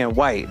just saying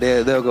white.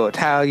 They'll go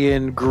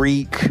Italian,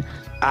 Greek,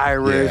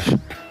 Irish.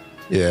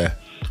 Yeah.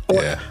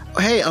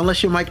 Hey,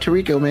 unless you're Mike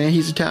Tirico, man,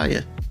 he's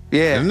Italian.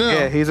 Yeah, No,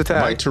 yeah, he's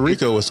Italian. Mike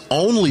Tirico is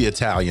only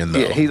Italian, though.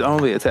 Yeah, he's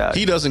only Italian.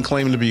 He doesn't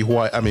claim to be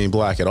white. I mean,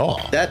 black at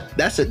all. That's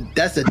the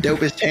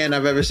dopest tan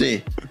I've ever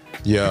seen.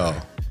 Yo,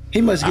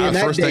 He must get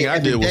that first day thing I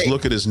did every was day.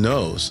 look at his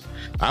nose.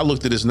 I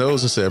looked at his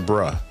nose and said,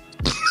 "Bruh."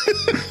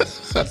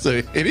 I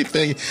said,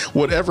 anything,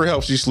 whatever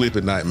helps you sleep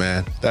at night,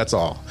 man. That's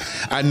all.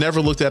 I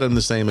never looked at him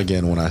the same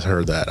again when I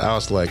heard that. I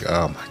was like,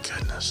 oh my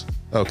goodness.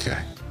 Okay.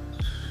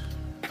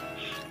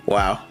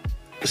 Wow.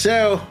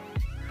 So,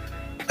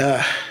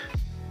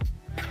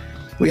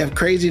 we have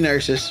crazy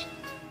nurses,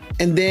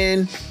 and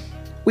then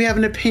we have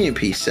an opinion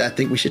piece that I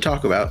think we should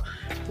talk about,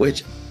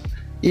 which,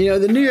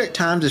 the New York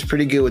Times is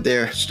pretty good with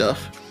their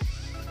stuff.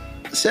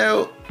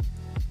 So,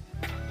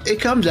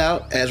 it comes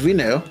out, as we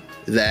know,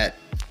 that,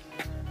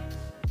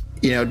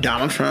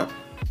 Donald Trump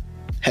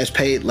has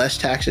paid less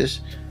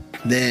taxes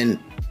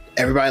than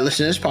everybody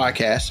listening to this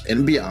podcast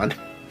and beyond.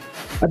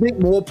 I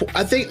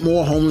think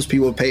more homeless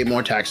people pay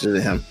more taxes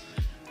than him.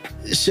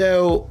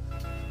 So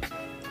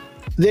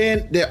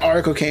then the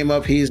article came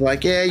up. He's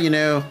like,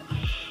 yeah,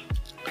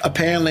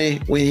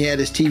 apparently when he had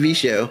his TV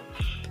show,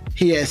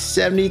 he has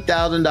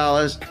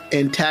 $70,000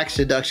 in tax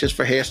deductions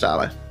for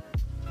hairstyling.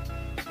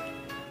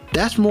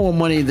 That's more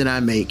money than I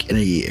make in a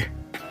year.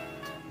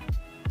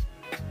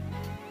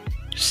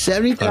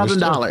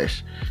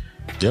 $70,000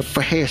 Yep.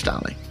 for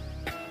hairstyling.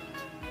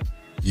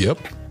 Yep.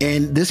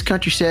 And this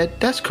country said,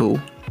 that's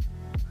cool.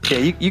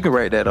 Yeah, you can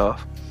write that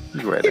off. You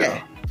can write that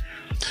Yeah. off.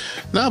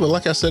 No, but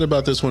like I said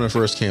about this when it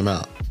first came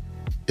out,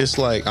 it's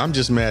like I'm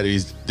just mad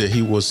that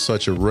he was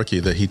such a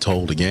rookie that he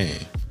told the game.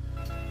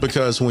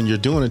 Because when you're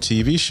doing a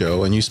TV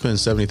show and you spend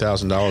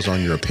 $70,000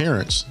 on your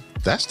appearance,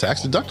 that's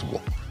tax deductible,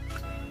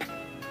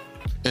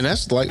 and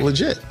that's like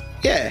legit.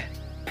 Yeah.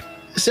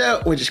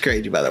 So, which is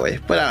crazy, by the way,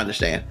 but I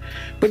understand.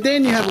 But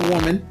then you have a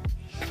woman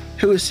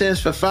who was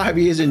sentenced for 5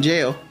 years in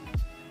jail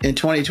in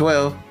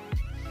 2012.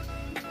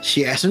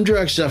 She had some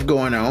drug stuff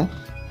going on.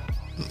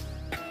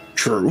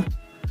 True.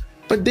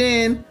 But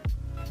then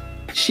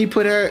she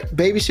put her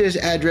babysitter's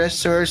address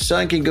so her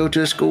son can go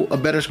to a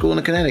better school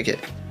in Connecticut.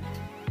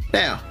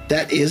 Now,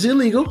 that is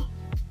illegal.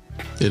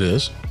 It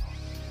is.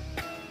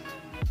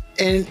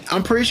 And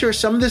I'm pretty sure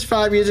some of this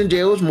 5 years in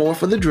jail was more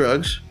for the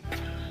drugs.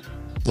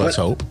 Let's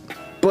hope.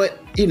 But,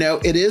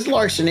 it is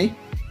larceny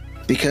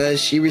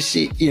because she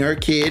received, her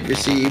kid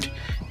received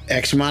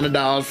X amount of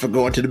dollars for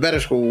going to the better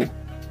school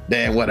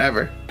than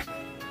whatever.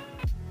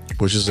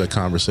 Which is a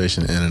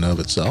conversation in and of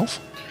itself.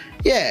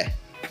 Yeah.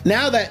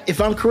 Now that, if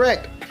I'm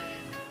correct,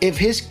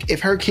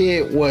 if her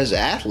kid was an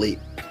athlete,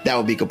 that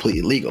would be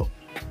completely legal.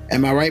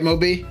 Am I right,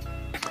 Moby?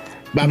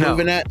 By No.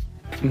 moving that?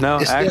 No,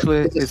 Is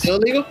actually, it still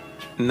legal?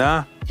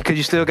 nah, because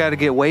you still got to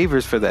get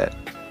waivers for that.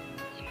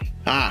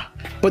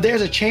 But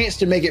there's a chance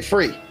to make it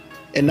free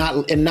and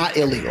not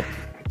illegal.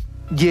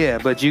 Yeah,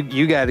 but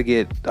you got to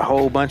get a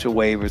whole bunch of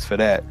waivers for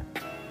that.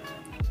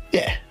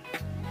 Yeah.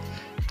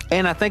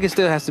 And I think it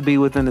still has to be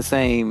within the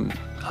same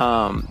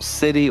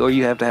city, or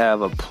you have to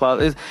have a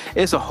plus.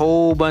 It's a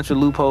whole bunch of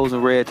loopholes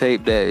and red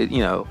tape that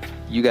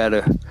you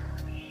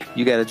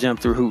gotta jump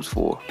through hoops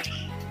for.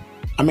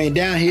 I mean,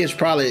 down here it's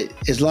probably,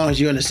 as long as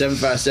you're in the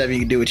 757, you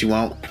can do what you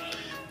want.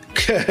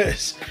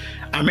 Because,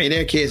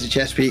 their kids at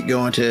Chesapeake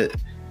going to,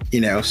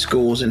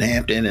 schools in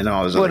Hampton and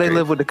all this. Well, other they crazy.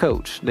 live with the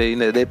coach.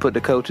 They put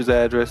the coach's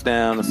address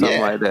down or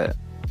something like that.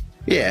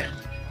 Yeah,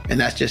 and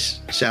that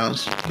just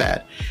sounds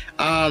bad.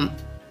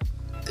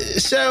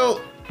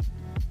 So,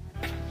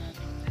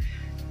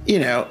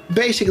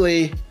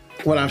 basically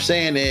what I'm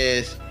saying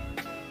is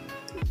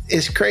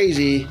it's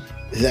crazy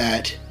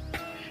that,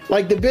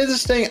 like, the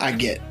business thing, I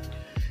get.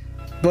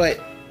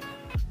 But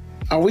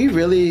are we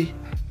really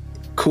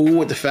cool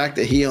with the fact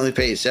that he only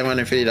paid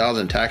 $750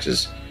 in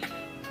taxes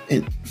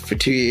for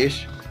 2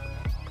 years?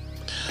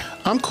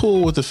 I'm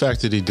cool with the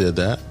fact that he did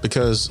that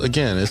because,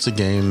 again, it's a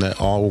game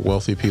that all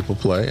wealthy people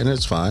play, and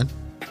it's fine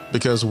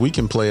because we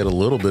can play it a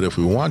little bit if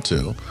we want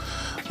to.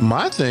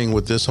 My thing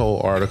with this whole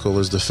article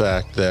is the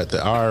fact that the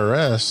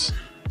IRS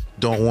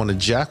don't want to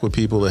jack with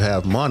people that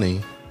have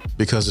money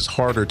because it's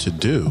harder to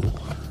do.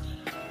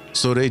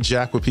 So they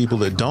jack with people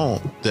that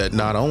don't, that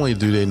not only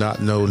do they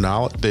not know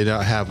knowledge, they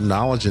don't have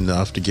knowledge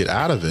enough to get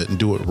out of it and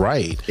do it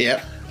right.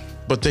 Yep.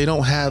 But they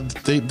don't have,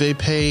 they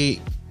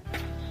pay,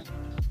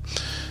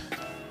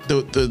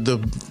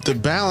 the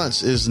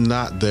balance is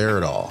not there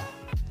at all.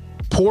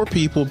 Poor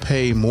people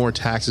pay more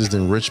taxes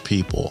than rich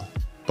people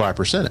by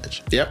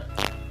percentage. Yep.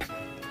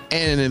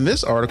 And in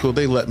this article,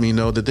 they let me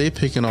know that they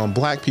picking on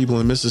black people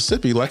in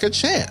Mississippi like a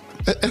champ.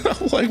 And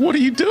I'm like, what are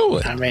you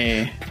doing?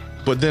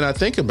 But then I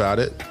think about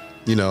it,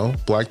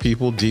 black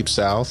people, deep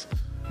South,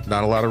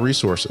 not a lot of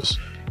resources.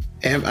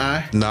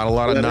 Not a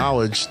lot of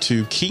knowledge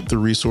to keep the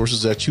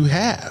resources that you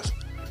have.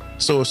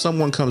 So if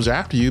someone comes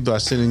after you by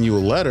sending you a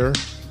letter,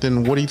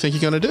 then what do you think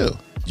you're going to do?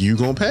 You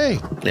going to pay.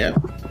 Yeah.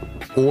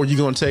 Or you're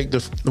going to take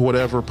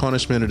whatever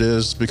punishment it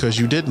is because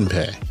you didn't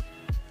pay.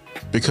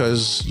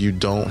 Because you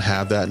don't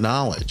have that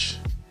knowledge.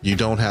 You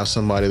don't have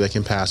somebody that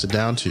can pass it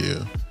down to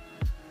you.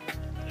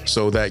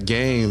 So that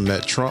game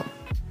that Trump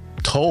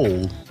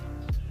told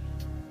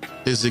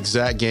is the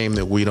exact game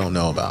that we don't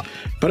know about.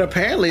 But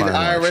apparently the By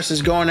and large. IRS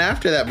is going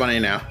after that money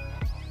now.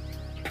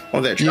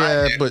 Well, they're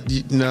trying.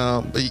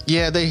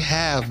 They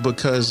have,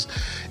 because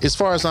as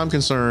far as I'm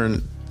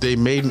concerned, they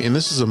made me, and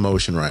this is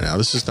emotion right now.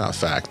 This is not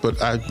fact, but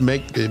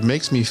it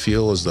makes me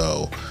feel as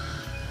though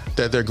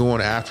that they're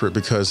going after it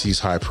because he's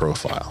high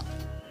profile.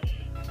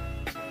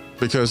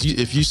 Because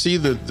if you see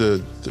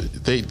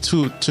they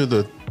to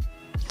the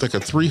like a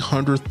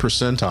 300th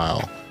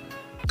percentile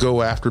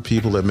go after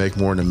people that make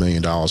more than $1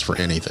 million for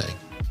anything.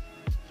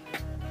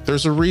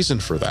 There's a reason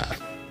for that.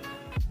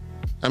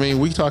 I mean,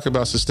 we talk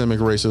about systemic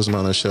racism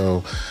on the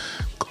show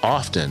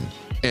often,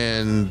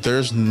 and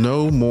there's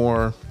no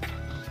more,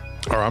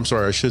 or I'm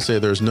sorry, I should say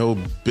there's no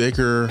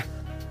bigger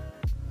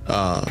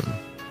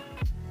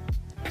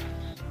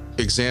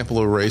example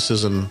of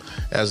racism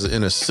as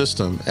in a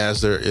system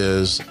as there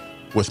is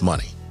with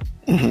money.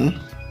 Mm-hmm.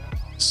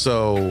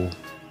 So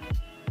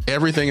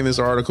everything in this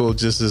article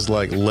just is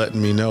like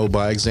letting me know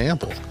by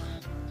example.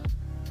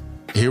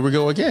 Here we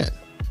go again.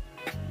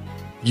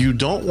 You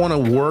don't want to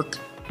work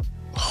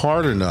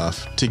hard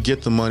enough to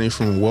get the money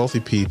from wealthy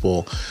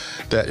people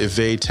that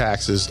evade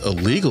taxes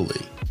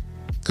illegally.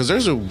 Because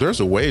there's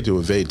a way to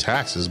evade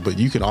taxes, but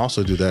you can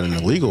also do that in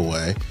a legal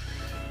way,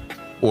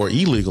 or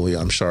illegally,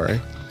 I'm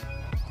sorry.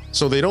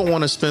 So they don't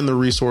want to spend the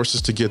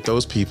resources to get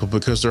those people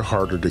because they're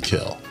harder to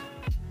kill.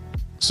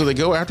 So they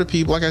go after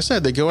people, like I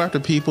said, they go after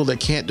people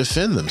that can't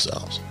defend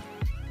themselves.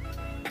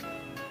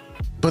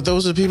 But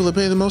those are the people that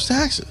pay the most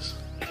taxes.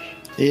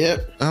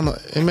 Yep. I'm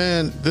like, hey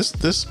man, this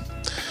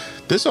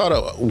ought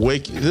to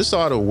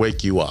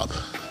wake you up.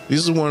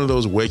 This is one of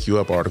those wake you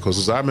up articles,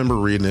 because I remember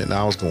reading it and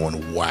I was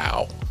going,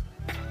 wow,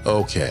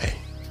 okay.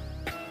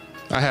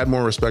 I had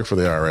more respect for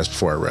the IRS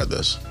before I read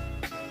this.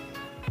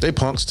 They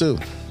punks too.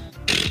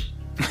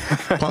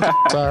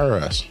 Punks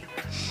IRS.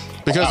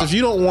 Because if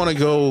you don't want to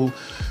go,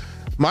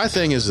 my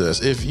thing is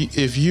this: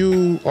 if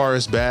you are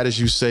as bad as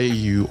you say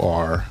you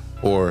are,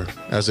 or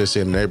as they say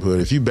in the neighborhood,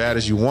 if you bad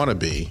as you want to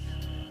be,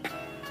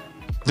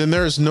 then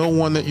there's no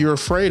one that you're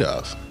afraid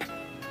of.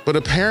 But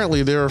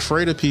apparently they're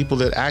afraid of people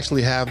that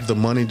actually have the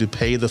money to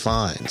pay the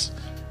fines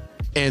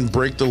and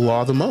break the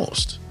law the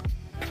most.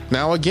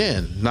 Now,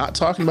 again, not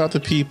talking about the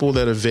people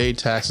that evade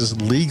taxes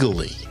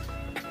legally.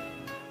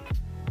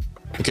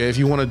 Okay, if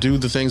you want to do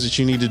the things that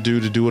you need to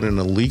do it in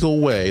a legal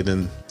way,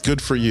 then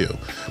good for you.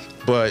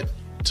 But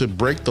to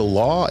break the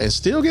law and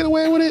still get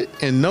away with it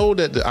and know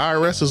that the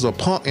IRS is a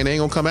punk and ain't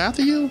gonna come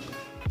after you,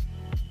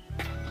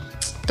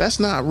 that's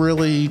not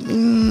really,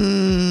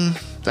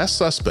 that's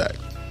suspect.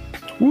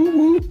 Woo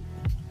woo.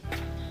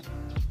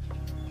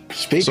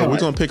 So we're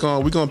gonna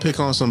pick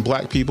on some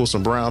black people,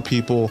 some brown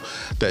people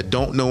that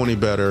don't know any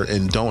better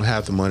and don't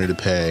have the money to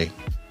pay,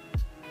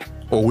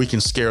 or we can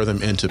scare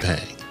them into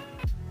paying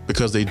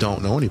because they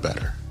don't know any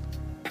better.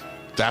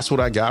 That's what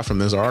I got from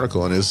this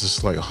article, and it's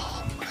just like,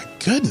 oh my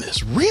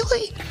goodness,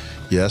 really?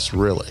 Yes,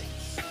 really.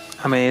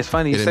 I mean, it's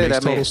funny you And it say makes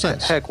that. I mean, total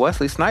sense. heck,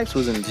 Wesley Snipes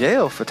was in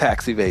jail for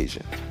tax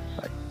evasion.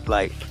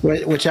 Like,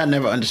 which I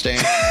never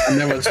understand. I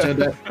never understood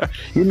that.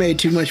 You made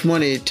too much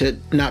money to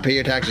not pay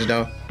your taxes,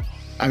 though.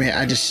 I mean,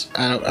 I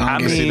don't I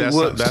get it.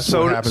 mean, That's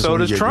what happens when you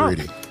does get Trump.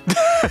 greedy.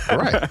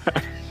 Right.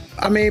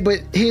 I mean, but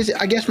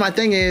I guess my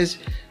thing is,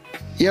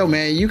 yo,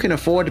 man, you can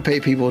afford to pay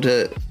people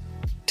to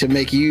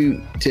make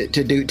you to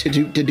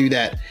do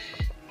that.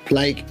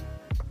 Like,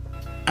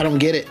 I don't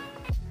get it.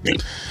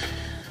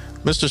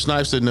 Mr.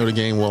 Snipes didn't know the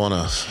game well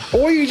enough,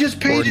 Or you just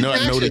paid or your not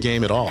taxes. know the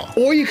game at all.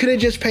 Or you could have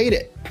just paid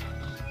it.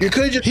 You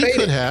could have just paid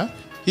it.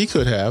 He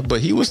could have,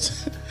 but he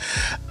was.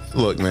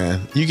 Look,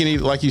 man, you can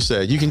either, like you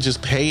said, you can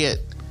just pay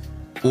it,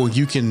 or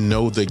you can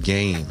know the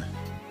game.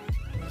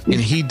 And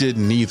he did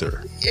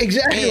neither.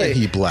 Exactly. And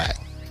he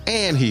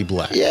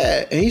black.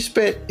 Yeah, and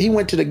he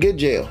went to the good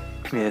jail.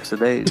 Yeah, so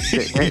they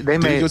Did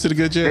made he go to the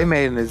good jail? They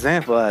made an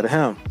example out of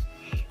him.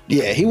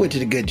 Yeah, he went to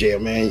the good jail,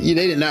 man.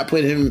 They did not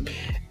put him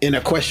in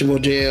a questionable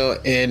jail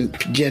in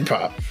Gen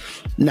Pop.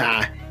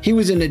 Nah, he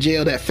was in the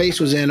jail that Face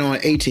was in on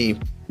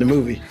A-Team, the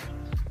movie.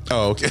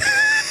 Oh, okay.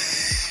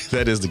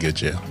 That is the good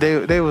jail.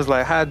 They was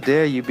like, how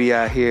dare you be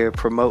out here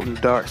promoting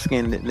dark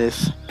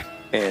skinnedness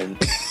and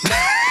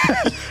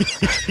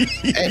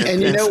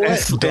and you know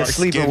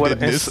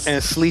what?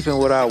 and sleeping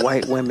with our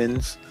white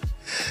women's.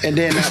 And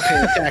then not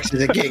paying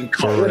taxes and getting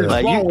caught. What is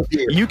Like wrong with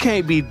you? you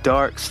can't be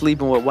dark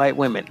sleeping with white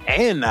women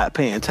and not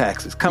paying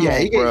taxes. Come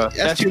on, bro.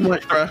 That's too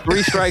much, bro.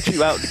 3 strikes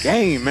you out the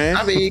game, man.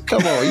 I mean,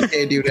 come on, you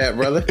can't do that,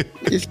 brother.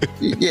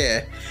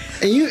 Yeah,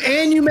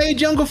 and you made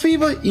Jungle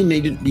Fever.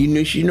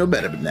 You should know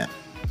better than that.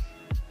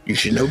 You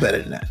should know better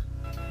than that.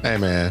 Hey,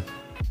 man,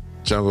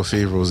 Jungle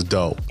Fever was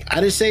dope.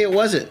 I didn't say it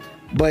wasn't,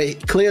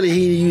 but clearly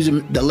he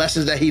used the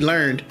lessons that he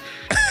learned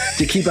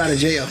to keep out of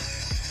jail.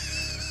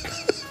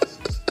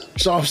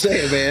 That's all I'm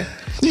saying, man.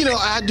 You know,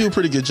 I do a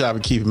pretty good job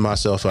of keeping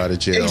myself out of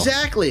jail.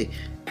 Exactly.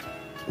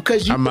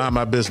 Because I mind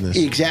my business.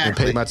 Exactly. And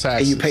pay my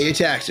taxes. And you pay your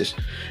taxes.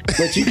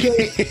 But you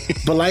can't,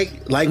 but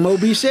like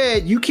Moby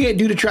said, you can't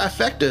do the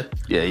trifecta.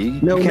 Yeah,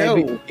 you No,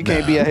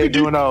 can't be out here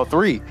doing all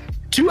 3.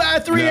 2 out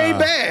of 3 ain't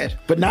bad,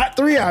 but not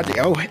 3 out of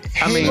 3. Oh,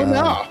 I mean,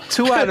 no.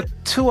 2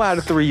 out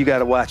of 3, you got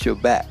to watch your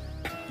back.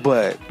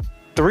 But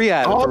 3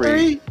 out All of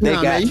 3, they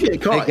Nah, got man, you.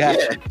 get caught. They got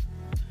Yeah. you.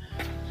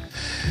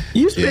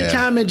 You spent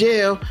time in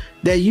jail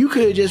that you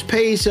could have just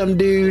paid some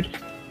dude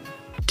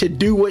to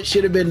do what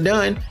should have been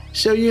done,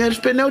 so you had to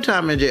spend no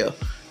time in jail.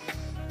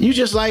 You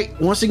just like,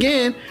 once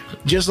again,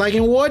 just like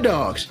in War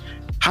Dogs.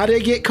 How they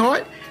get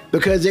caught?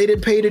 Because they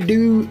didn't pay the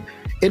dude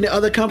in the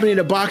other company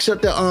to box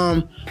up the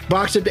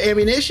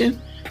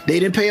ammunition. They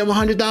didn't pay him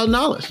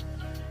 $100,000,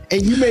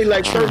 and you made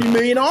like $30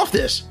 million off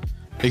this.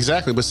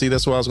 Exactly, but see,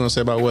 that's what I was going to say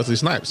about Wesley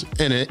Snipes.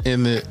 And at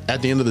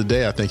the end of the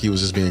day, I think he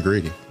was just being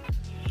greedy.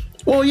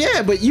 Well,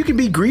 yeah, but you can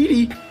be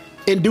greedy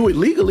and do it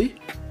legally.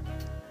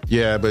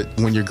 Yeah, but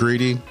when you're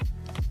greedy,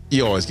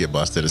 you always get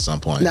busted at some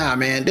point. Nah,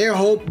 man, there are a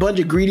whole bunch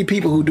of greedy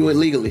people who do it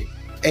legally,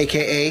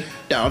 aka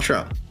Donald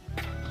Trump.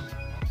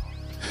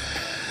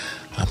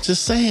 I'm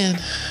just saying.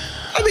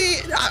 I mean,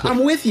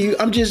 I'm with you.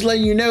 I'm just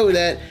letting you know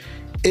that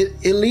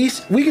at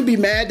least we can be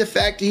mad the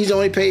fact that he's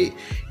only paid,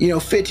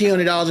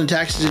 $1,500 in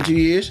taxes in 2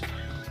 years.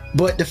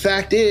 But the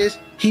fact is,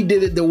 he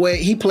did it the way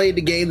he played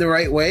the game the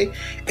right way,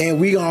 and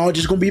we all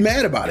just gonna be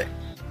mad about it.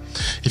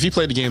 If he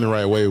played the game the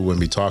right way, we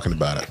wouldn't be talking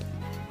about it.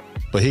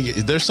 But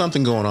there's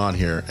something going on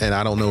here, and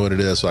I don't know what it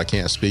is, so I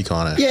can't speak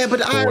on it. Yeah, but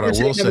what I will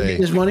never say, getting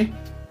his money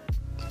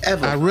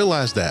ever. I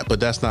realize that, but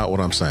that's not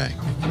what I'm saying.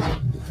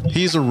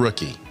 He's a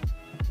rookie.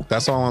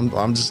 That's all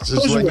I'm just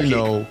letting you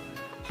know.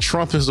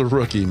 Trump is a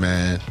rookie,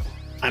 man.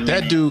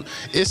 That dude,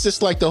 it's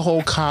just like the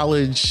whole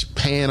college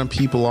paying them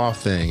people off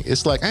thing.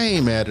 It's like, I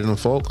ain't mad at them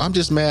folk. I'm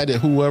just mad that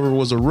whoever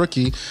was a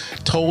rookie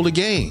told the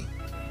game.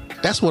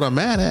 That's what I'm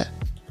mad at.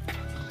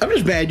 I'm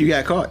just mad you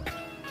got caught.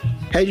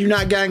 Had you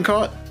not gotten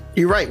caught,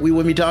 you're right. We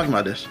wouldn't be talking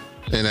about this.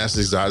 And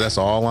that's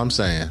all I'm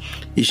saying.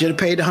 You should have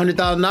paid the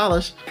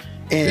 $100,000,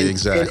 and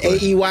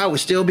AEY would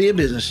still be a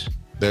business.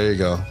 There you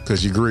go.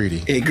 Because you're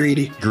greedy. Yeah,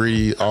 greedy.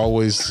 Greedy,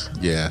 always,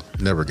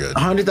 never good.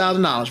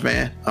 $100,000,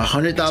 man.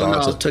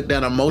 $100,000 took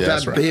down a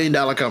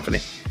multi-billion-dollar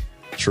company.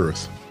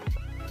 Truth.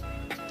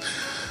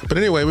 But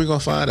anyway, we're going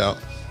to find out.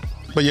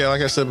 But yeah,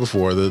 like I said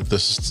before, the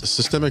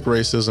systemic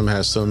racism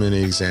has so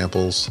many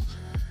examples.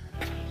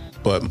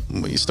 But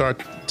when you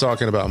start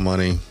talking about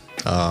money,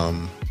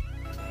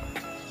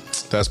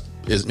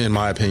 in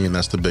my opinion,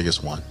 that's the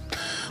biggest one.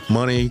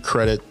 Money,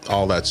 credit,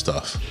 all that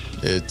stuff.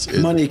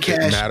 Money,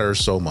 cash. It matters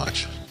so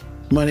much.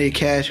 Money,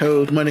 cash,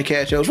 hoes. Money,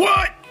 cash, hoes.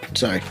 What?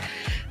 Sorry.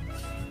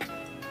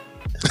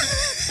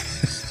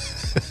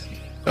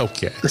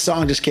 Okay. The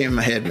song just came in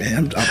my head,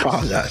 man. I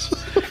apologize.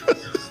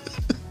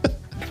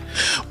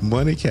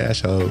 Money,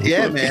 cash, hoes.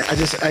 Yeah, man.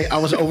 I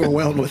was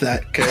overwhelmed with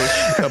that.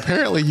 Cause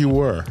Apparently you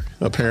were.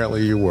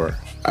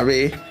 I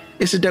mean,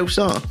 it's a dope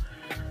song.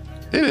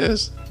 It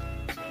is.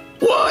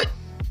 What?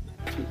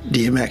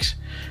 DMX.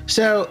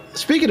 So,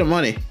 speaking of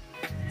money,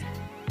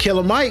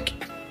 Killer Mike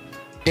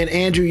and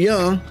Andrew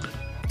Young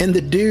and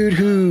the dude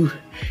who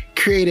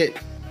created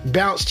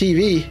Bounce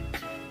TV,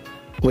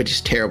 which is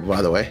terrible,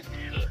 by the way.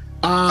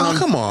 Oh,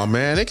 come on,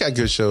 man. They got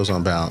good shows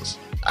on Bounce.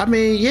 I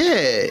mean,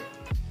 yeah,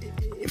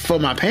 for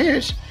my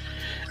parents.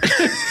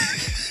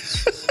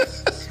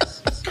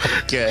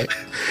 Okay.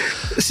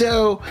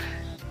 So,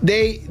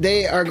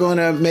 they are going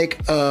to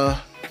make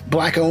a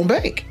black-owned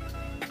bank.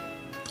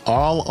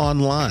 All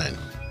online.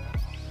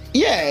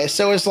 Yeah,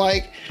 so it's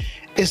like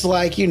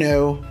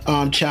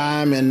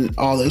Chime and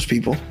all those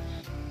people.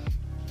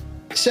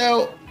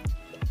 So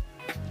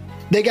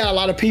they got a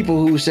lot of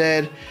people who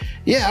said,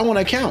 yeah, I want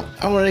an account,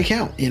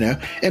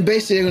 and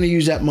basically they're going to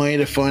use that money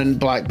to fund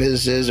black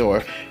businesses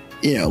or,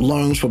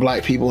 loans for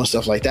black people and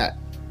stuff like that.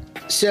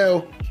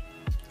 So,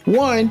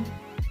 one,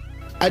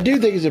 I do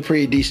think it's a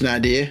pretty decent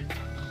idea.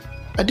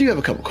 I do have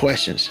a couple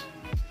questions.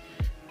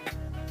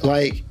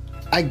 Like,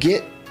 I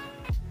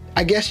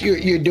guess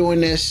you're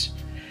doing this.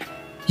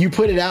 You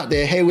put it out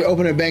there. Hey, we're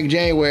opening a bank in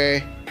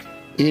January.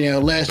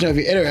 Let us know if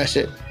you're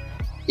interested.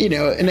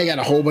 And they got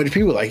a whole bunch of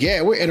people like,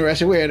 yeah, we're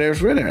interested. We're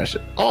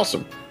interested.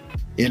 Awesome.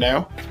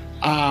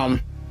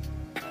 But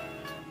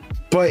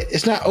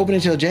it's not open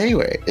until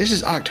January. This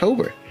is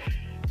October.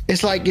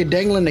 It's like you're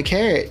dangling the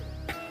carrot,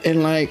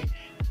 and like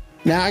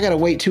now I gotta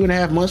wait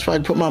 2.5 months before I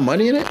can put my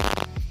money in it.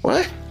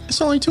 What? It's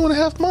only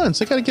 2.5 months.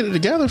 They got to get it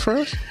together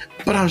first.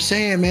 But I'm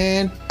saying,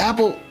 man,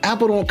 Apple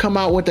don't come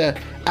out with the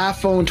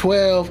iPhone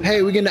 12.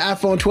 Hey, we're getting the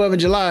iPhone 12 in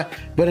July,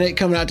 but it ain't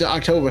coming out till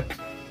October.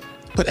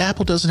 But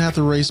Apple doesn't have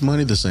to raise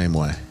money the same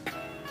way.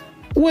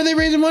 What are they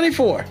raising money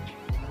for?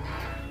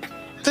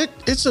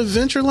 It's a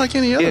venture like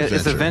any other venture.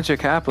 It's a venture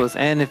capitalist.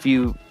 And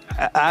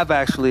I've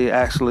actually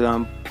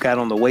got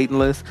on the waiting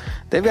list.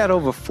 They've got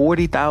over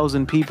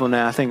 40,000 people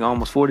now. I think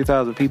almost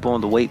 40,000 people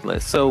on the wait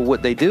list. So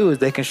what they do is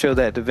they can show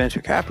that to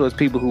venture capitalists,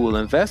 people who will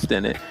invest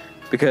in it,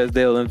 because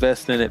they'll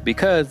invest in it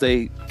because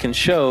they can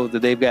show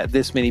that they've got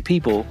this many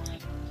people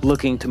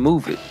looking to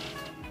move it.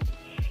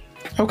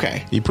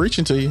 Okay. He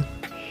preaching to you.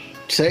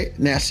 See,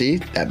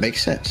 that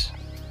makes sense.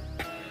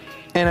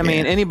 And I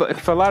mean, anybody,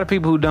 for a lot of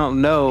people who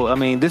don't know, I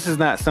mean, this is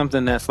not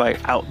something that's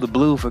like out the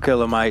blue for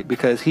Killer Mike,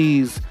 because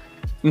he's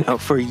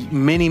for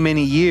many,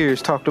 many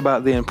years talked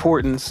about the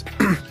importance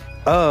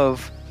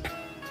of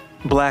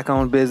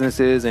Black-owned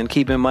businesses and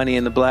keeping money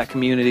in the Black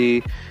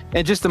community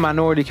and just the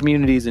minority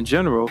communities in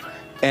general.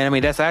 And I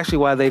mean, that's actually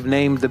why they've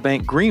named the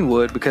bank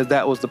Greenwood, because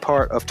that was the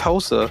part of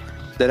Tulsa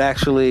that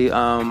actually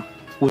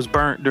was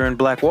burnt during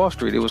Black Wall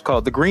Street. It was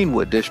called the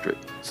Greenwood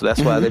District. So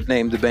that's why they've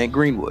named the bank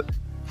Greenwood.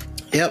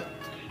 Yep.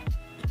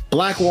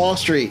 Black Wall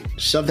Street,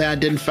 something I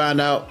didn't find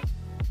out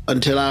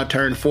until I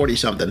turned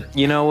 40-something.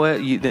 You know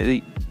what?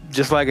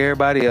 Just like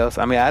everybody else.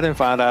 I mean, I didn't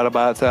find out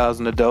about it until I was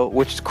an adult,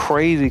 which is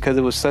crazy because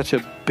it was such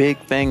a big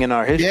thing in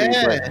our history.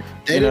 Yeah,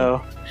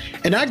 but,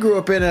 and I grew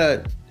up in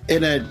a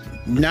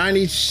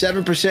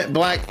 97%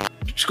 Black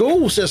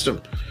school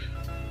system.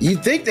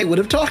 You'd think they would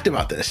have talked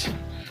about this.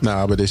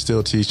 Nah, but they're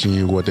still teaching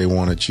you what they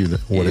wanted you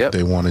to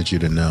they wanted you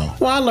to know.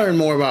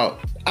 Well,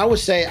 I would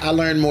say I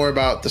learned more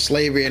about the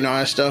slavery and all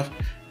that stuff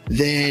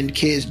than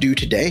kids do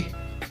today.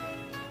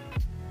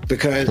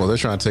 Because they're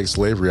trying to take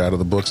slavery out of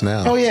the books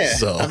now. Oh yeah.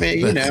 So, I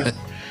mean,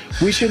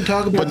 we shouldn't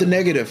talk about the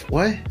negative.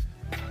 What?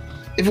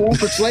 If it weren't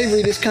for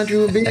slavery, this country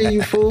would be,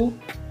 you fool.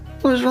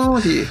 What's wrong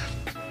with you?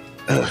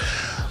 But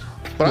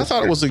I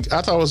thought it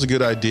was a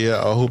good idea.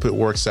 I hope it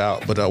works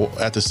out. But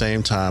at the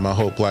same time, I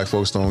hope Black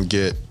folks don't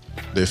get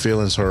their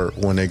feelings hurt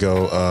when they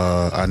go,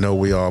 I know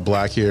we all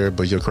Black here,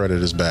 but your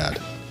credit is bad.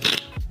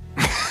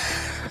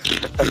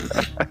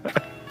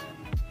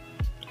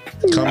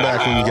 Come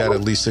back when you got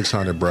at least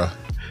 600, bruh.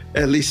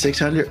 At least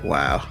 600?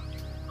 Wow.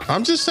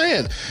 I'm just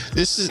saying,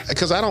 this is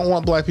because I don't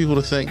want Black people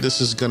to think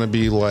this is going to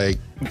be like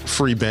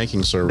free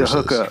banking services.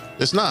 The hookup.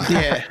 It's not.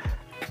 Yeah.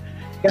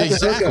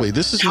 Exactly.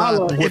 This is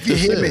not what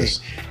this is.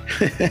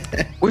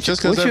 What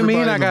you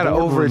mean I got to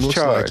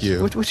overcharge?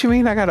 Like what you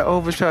mean I got to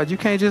overcharge? You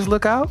can't just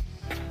look out?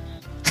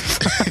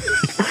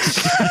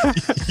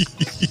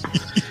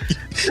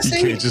 You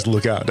can't just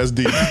look out. That's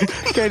deep.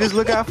 You can't just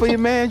look out for your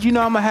man. You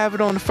know I'm going to have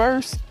it on the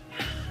first.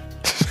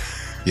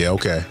 Yeah,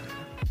 okay.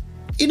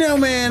 You know,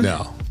 man.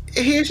 No.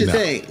 Here's the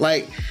thing.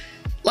 Like,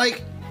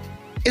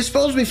 it's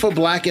supposed to be for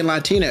Black and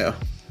Latino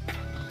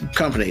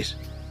companies.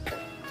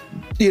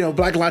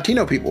 Black and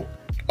Latino people.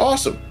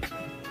 Awesome.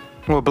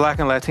 Well, Black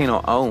and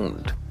Latino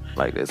owned.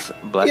 Like it's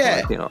Black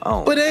and Latino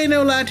owned. But there ain't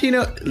no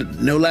Latino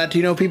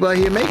people out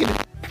here making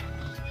it.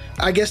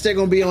 I guess they're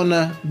going to be on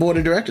the board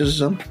of directors or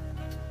something.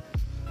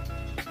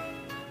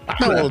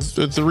 No,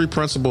 the three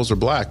principals are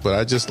Black,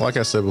 but like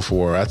I said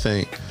before,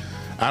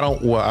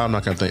 I'm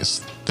not going to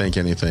think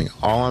anything.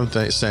 All I'm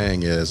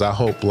saying is I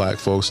hope Black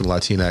folks and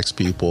Latinx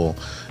people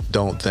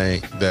don't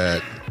think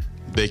that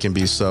they can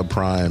be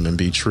subprime and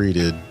be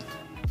treated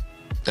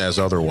as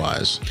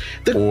otherwise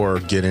or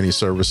get any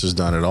services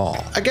done at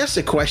all. I guess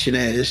the question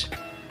is,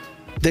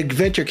 the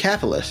venture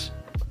capitalists,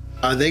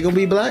 are they going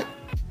to be Black?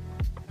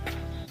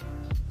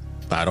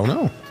 I don't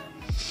know.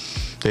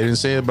 They didn't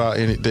say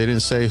They didn't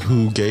say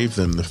who gave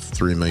them the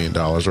 $3 million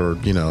or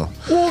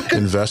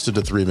invested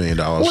the $3 million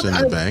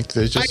in the bank.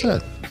 They just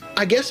said.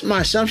 I guess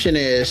my assumption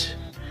is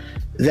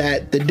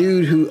that the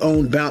dude who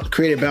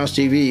created Bounce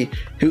TV,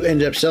 who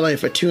ended up selling it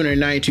for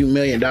 $292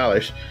 million.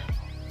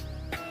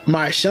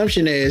 My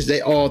assumption is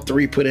they all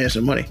three put in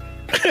some money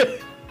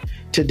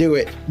to do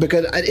it,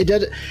 because it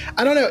doesn't.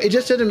 I don't know. It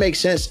just doesn't make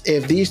sense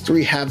if these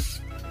three have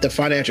the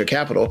financial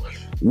capital.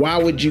 Why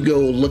would you go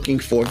looking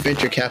for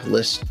venture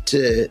capitalists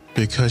to?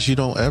 Because you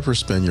don't ever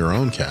spend your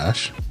own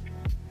cash.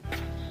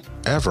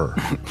 Ever.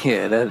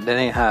 Yeah, that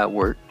ain't how it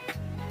works.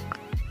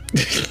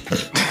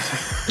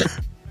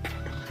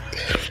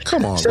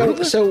 Come on.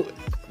 So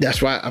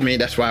that's why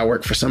I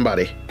work for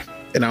somebody,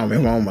 and I don't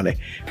make my own money.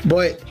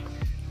 But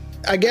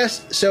I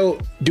guess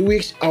so.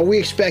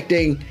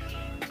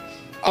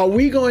 Are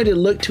we going to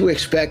look to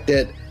expect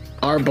that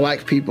our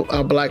black people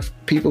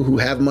who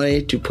have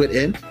money to put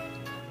in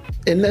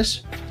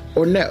this,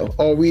 or no?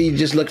 Or we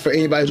just look for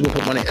anybody who's going to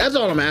put money? That's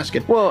all I'm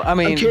asking. Well, I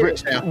mean,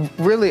 now.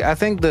 Really, I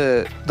think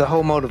the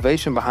whole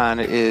motivation behind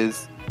it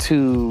is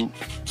to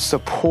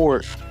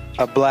support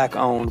a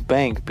Black-owned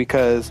bank,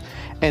 because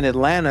in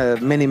Atlanta,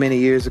 many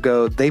years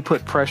ago, they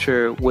put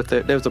pressure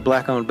there was a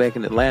Black-owned bank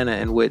in Atlanta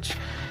in which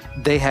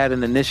they had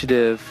an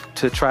initiative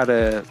to try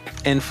to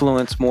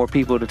influence more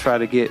people to try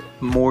to get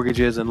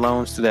mortgages and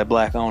loans to that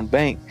Black-owned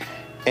bank.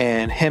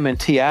 And him and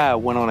T.I.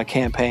 went on a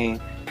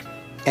campaign,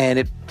 and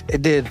it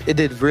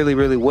did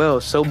really well,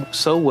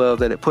 so well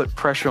that it put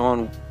pressure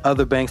on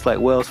other banks like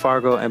Wells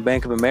Fargo and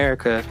Bank of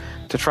America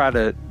to try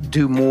to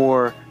do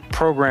more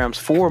programs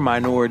for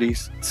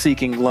minorities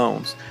seeking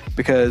loans,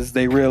 because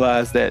they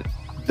realized that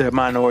the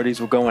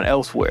minorities were going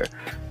elsewhere.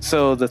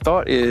 So the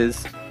thought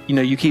is,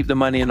 you keep the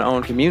money in the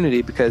own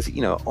community, because,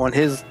 on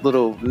his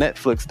little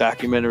Netflix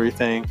documentary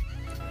thing,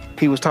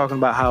 he was talking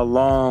about how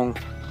long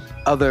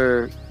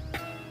other,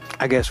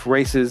 I guess,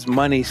 races'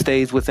 money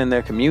stays within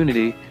their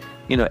community.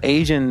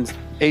 Asian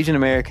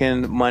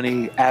American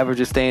money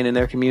averages staying in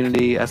their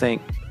community, I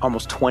think,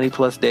 almost 20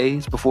 plus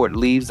days before it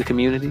leaves the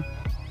community.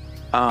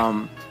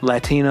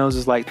 Latinos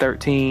is like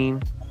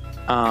 13.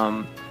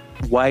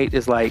 White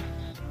is like,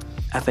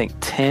 I think,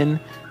 10.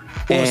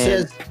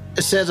 Well,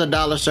 it says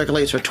 $1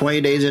 circulates for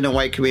 20 days in the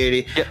white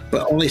community, Yep.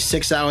 but only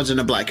 6 hours in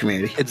the black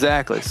community.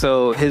 Exactly.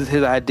 So his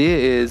idea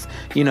is,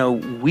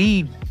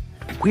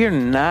 we're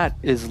not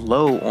as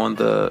low on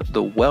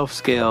the wealth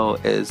scale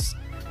as,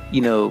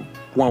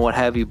 one would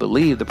have you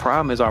believe. The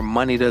problem is our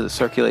money doesn't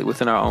circulate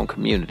within our own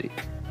community.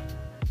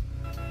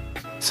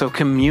 So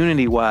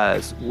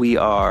community-wise, we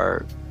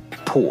are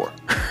poor.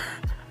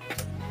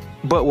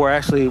 But we're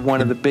actually one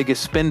of the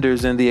biggest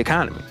spenders in the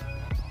economy.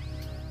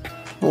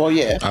 Well,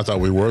 yeah. I thought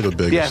we were the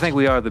biggest. Yeah, I think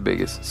we are the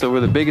biggest. So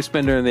we're the biggest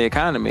spender in the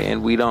economy,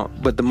 and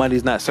but the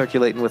money's not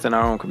circulating within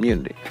our own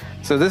community.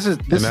 So this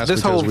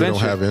whole we venture. don't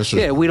have interest.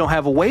 Yeah, we don't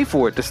have a way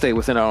for it to stay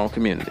within our own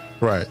community.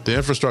 Right. The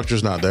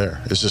infrastructure's not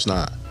there. It's just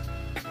not.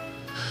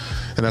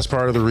 And that's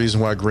part of the reason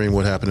why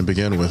Greenwood happened to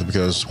begin with,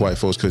 because white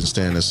folks couldn't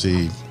stand to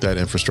see that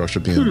infrastructure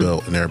being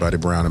built and everybody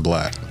brown and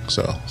black.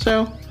 So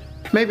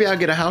Maybe I'll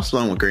get a house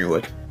loan with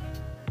Greenwood.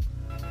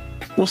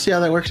 We'll see how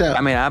that works out.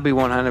 I mean, I'll be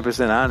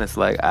 100% honest.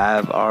 Like,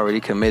 I've already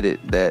committed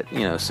that,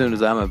 as soon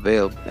as I'm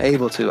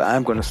able to,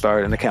 I'm going to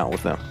start an account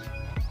with them.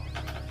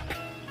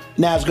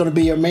 Now it's going to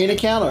be your main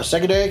account or a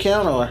secondary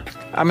account, or?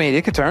 I mean,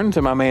 it could turn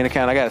into my main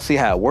account. I got to see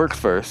how it works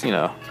first. You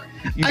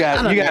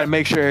got to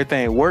make sure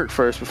everything works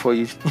first before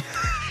you.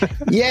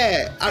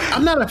 Yeah,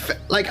 I'm not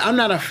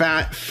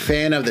a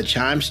fan of the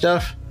Chime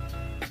stuff.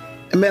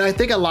 I mean, I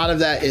think a lot of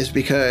that is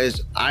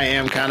because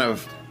I'm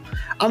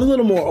a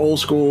little more old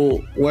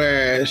school,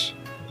 whereas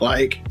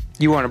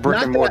you want a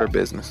brick and mortar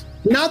business.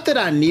 Not that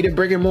I need a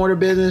brick and mortar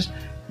business,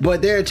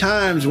 but there are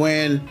times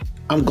when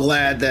I'm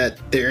glad that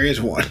there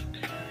is one.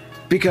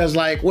 Because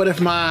what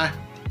if I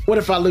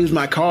lose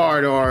my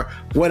card, or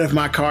what if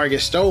my card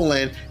gets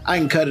stolen? I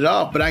can cut it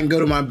off, but I can go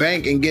to my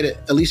bank and get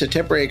at least a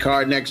temporary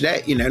card next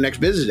day, next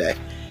business day.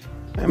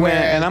 Man,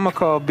 and I'm gonna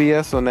call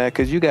BS on that,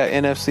 because you got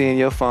NFC in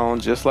your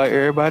phone just like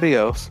everybody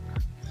else.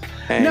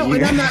 And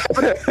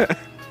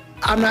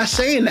I'm not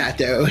saying that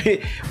though,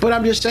 but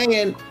I'm just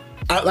saying,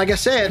 like I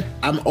said,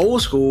 I'm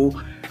old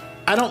school.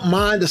 I don't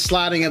mind the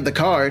sliding of the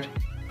card.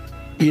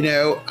 For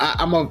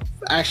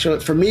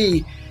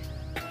me,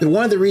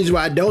 one of the reasons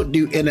why I don't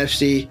do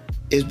NFC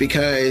is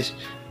because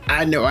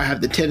I know I have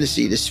the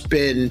tendency to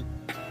spend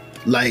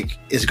like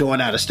it's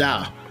going out of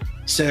style.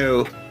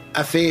 So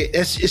I feel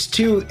it's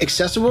too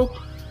accessible.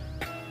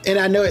 And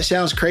I know it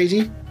sounds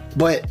crazy,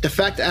 but the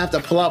fact that I have to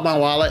pull out my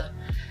wallet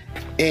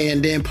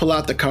and then pull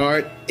out the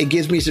card, it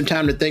gives me some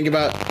time to think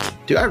about,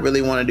 do I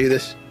really want to do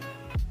this?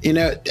 And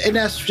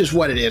that's just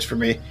what it is for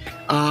me.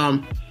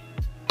 I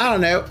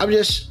don't know.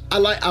 I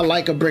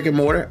like a brick and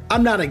mortar.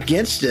 I'm not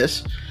against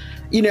this,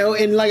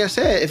 and like I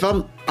said, if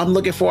I'm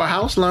looking for a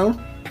house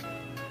loan,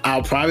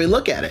 I'll probably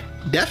look at it.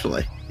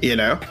 Definitely,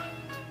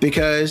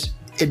 because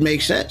it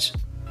makes sense.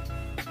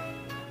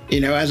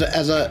 As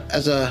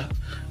a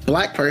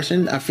black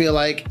person, I feel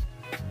like,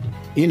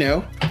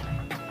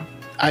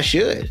 I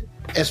should.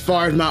 As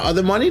far as my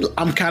other money,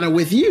 I'm kind of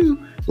with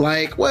you.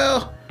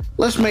 Well,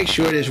 let's make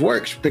sure this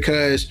works,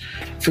 because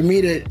for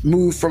me to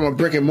move from a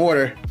brick and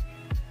mortar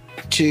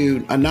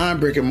to a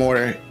non-brick and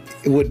mortar,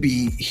 it would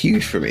be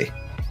huge for me.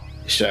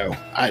 So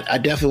I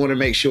definitely want to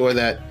make sure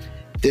that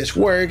this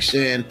works.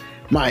 And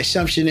my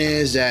assumption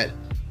is that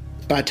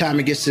by the time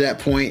it gets to that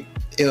point,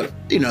 the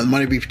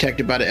money will be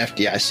protected by the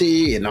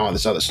FDIC and all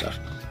this other stuff.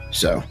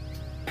 So,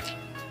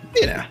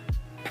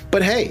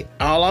 but hey,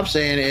 all I'm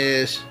saying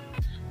is,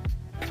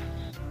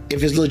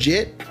 if it's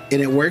legit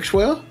and it works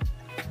well,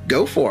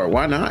 go for it.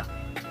 Why not?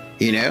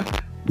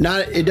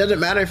 It doesn't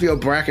matter if you're a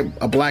black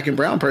and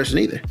brown person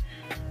either.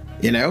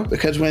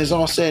 Because when it's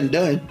all said and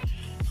done,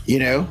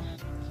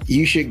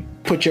 you should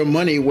put your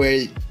money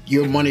where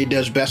your money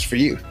does best for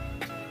you.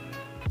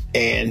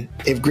 And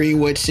if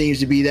Greenwood seems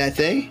to be that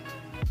thing,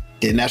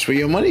 then that's where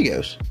your money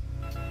goes.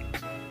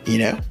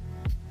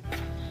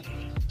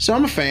 So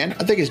I'm a fan.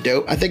 I think it's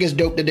dope. I think it's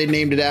dope that they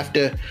named it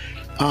after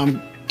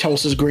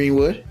Tulsa's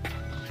Greenwood.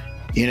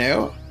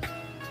 We'll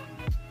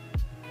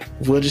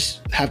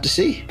just have to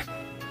see,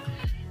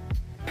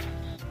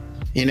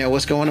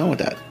 what's going on with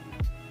that.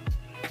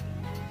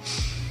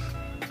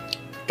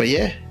 But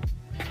yeah.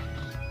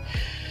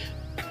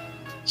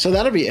 So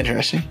that'll be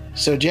interesting.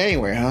 So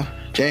January, huh?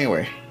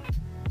 January.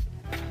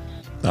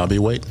 I'll be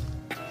waiting.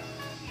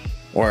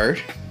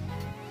 Word.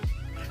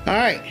 All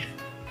right.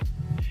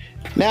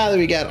 Now that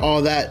we got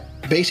all that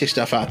basic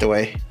stuff out the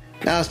way,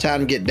 now it's time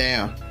to get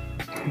down.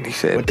 He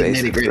said with the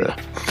basic nitty-gritty.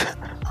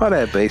 stuff. All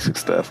that basic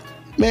stuff.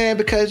 Man,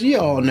 because you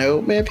all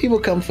know, man, people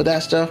come for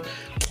that stuff.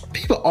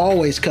 People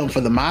always come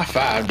for the My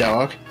 5,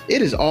 dog.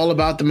 It is all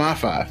about the My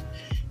 5.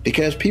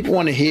 Because people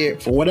want to hear,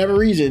 for whatever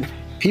reason,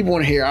 people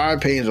want to hear our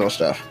opinions on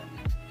stuff.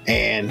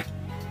 And,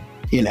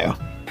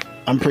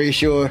 I'm pretty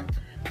sure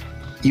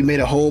you made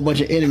a whole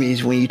bunch of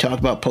enemies when you talk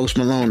about Post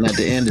Malone at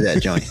the end of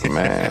that joint.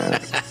 Man.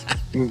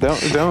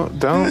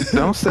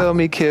 Don't sell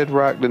me Kid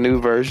Rock the new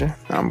version.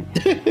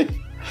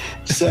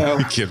 So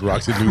Kid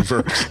Rock the new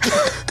version.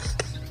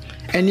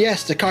 And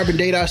yes, to carbon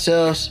date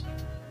ourselves,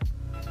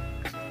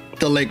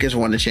 the Lakers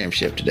won the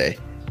championship today.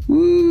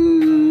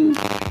 Woo!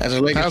 As a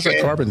Lakers How's fan,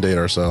 that carbon date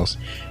ourselves?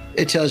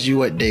 it tells you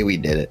what day we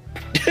did it.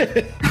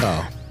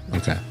 Oh,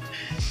 okay.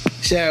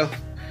 So,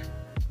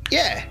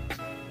 yeah.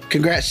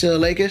 Congrats to the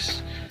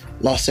Lakers.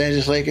 Los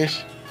Angeles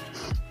Lakers.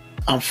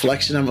 I'm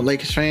flexing. I'm a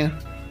Lakers fan.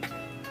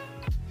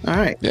 All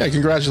right. Yeah,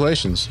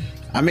 congratulations.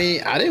 I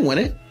mean, I didn't win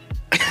it.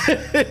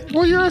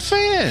 Well, you're a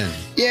fan.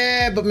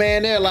 Yeah, but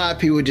man, there are a lot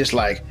of people just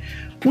like,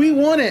 we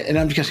won it. And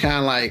I'm just kind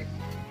of like,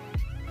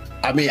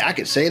 I mean, I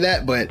could say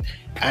that, but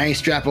I ain't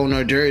strap on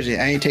no jersey.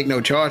 I ain't take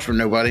no charge from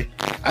nobody.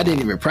 I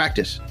didn't even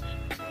practice.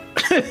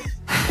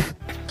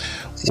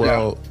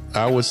 Well,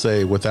 I would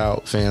say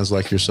without fans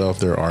like yourself,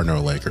 there are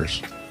no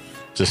Lakers.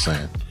 Just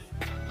saying.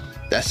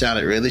 That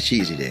sounded really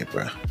cheesy there,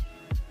 bro.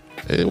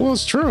 It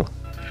was true.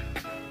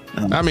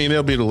 I mean,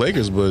 they'll be the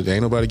Lakers, but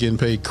ain't nobody getting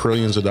paid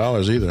trillions of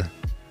dollars either.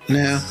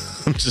 No.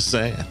 I'm just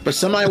saying. But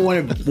somebody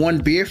wanted one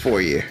beer for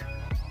a year.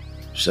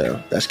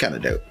 So that's kind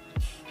of dope.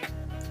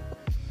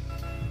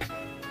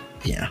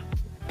 Yeah.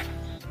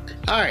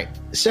 All right.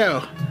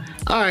 So,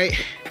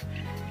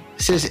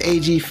 since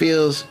AG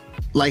feels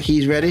like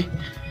he's ready,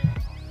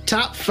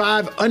 top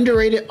 5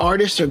 underrated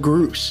artists or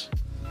groups.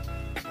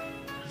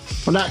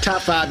 Well, not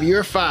top 5,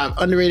 your 5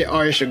 underrated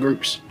artists or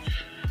groups.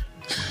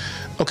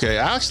 Okay,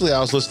 actually, I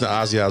was listening to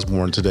Ozzy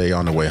Osbourne today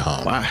on the way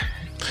home. Why?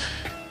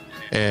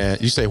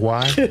 And you say,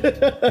 why?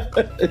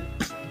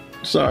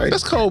 Sorry.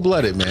 That's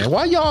cold-blooded, man.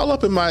 Why y'all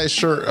up in my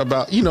shirt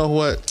about, you know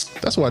what?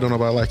 That's why I don't know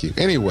about like you.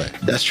 Anyway.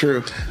 That's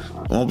true.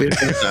 Won't be the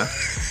first time.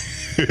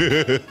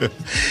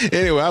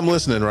 Anyway, I'm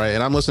listening, right?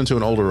 And I'm listening to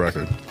an older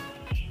record.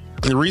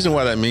 And the reason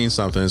why that means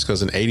something is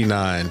because in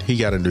 89, he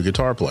got a new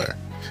guitar player.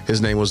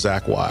 His name was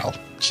Zakk Wylde.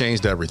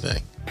 Changed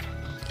everything.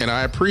 And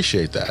I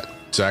appreciate that.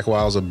 Zakk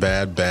Wylde's a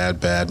bad, bad,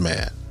 bad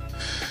man.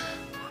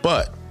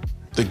 But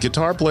the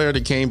guitar player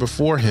that came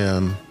before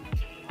him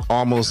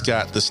almost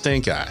got the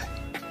stink eye.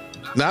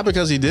 Not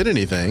because he did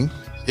anything.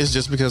 It's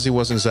just because he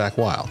wasn't Zakk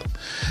Wylde.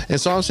 And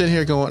so I'm sitting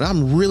here going,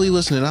 I'm really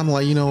listening. I'm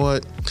like, you know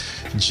what?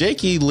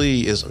 Jake E.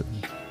 Lee is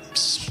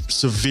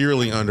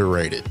severely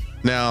underrated.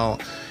 Now,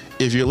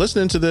 if you're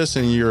listening to this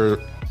and you're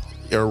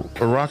a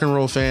rock and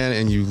roll fan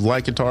and you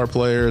like guitar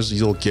players,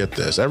 you'll get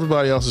this.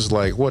 Everybody else is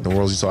like, what in the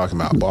world is he talking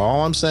about? But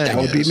all I'm saying That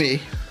would is, be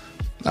me.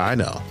 I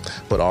know.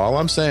 But all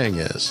I'm saying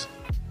is,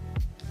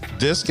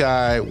 this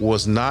guy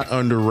was not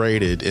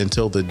underrated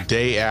until the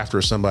day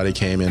after somebody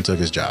came in and took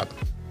his job.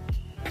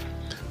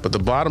 But the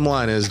bottom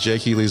line is,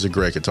 Jake E. Lee's a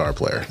great guitar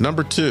player.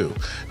 Number 2,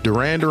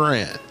 Duran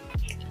Duran.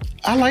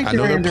 I like I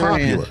know Duran they're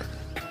Duran. popular.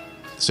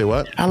 Say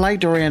what? I like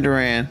Duran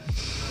Duran.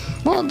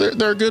 Well,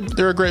 they're good.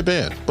 They're a great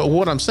band. But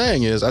what I'm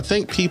saying is, I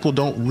think people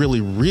don't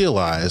really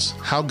realize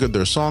how good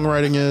their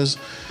songwriting is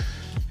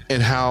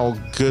and how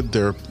good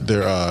their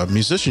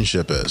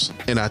musicianship is.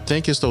 And I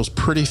think it's those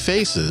pretty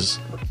faces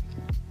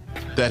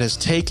that has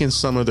taken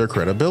some of their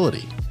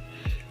credibility.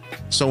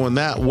 So in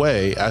that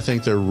way, I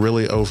think they're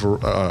really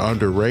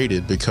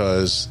underrated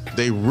because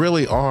they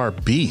really are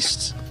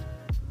beasts.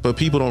 But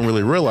people don't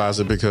really realize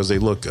it because they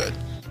look good.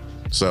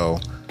 So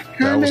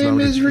Her that was name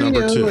is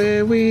number Rita, 2.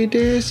 where we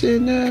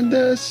dancing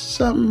under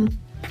something.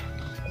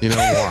 You know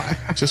why?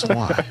 Just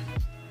why?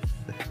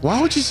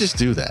 Why would you just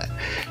do that?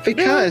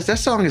 Because that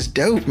song is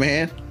dope,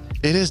 man.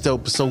 It is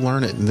dope, so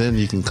learn it, and then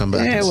you can come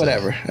back. Yeah, and say,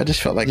 whatever. I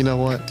just felt like you know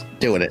what?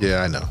 doing it.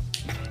 Yeah, I know.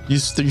 You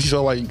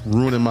felt like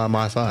ruining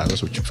my 5.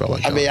 That's what you felt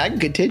like. I mean, I can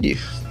continue.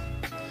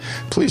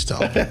 Please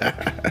don't.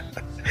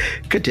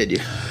 Continue.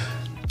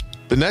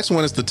 The next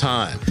one is The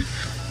Time.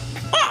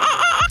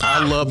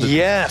 I love the.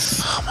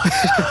 Yes. Oh my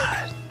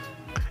god.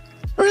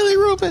 Really,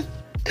 Ruben?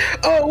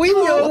 Oh, we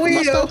know, my we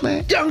know. stuff,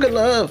 man. Younger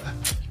Love.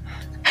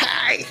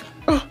 Hi.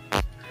 Oh.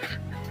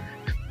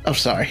 I'm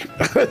sorry.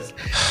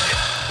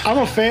 I'm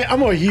a fan.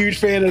 I'm a huge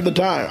fan of The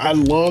Time. I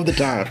love The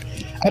Time.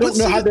 I don't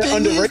know how they're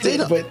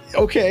underrated, but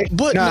okay.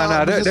 But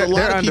No, because a lot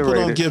they're of people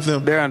underrated. don't give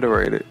them. They're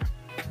underrated.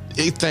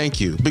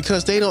 Thank you,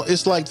 because they don't.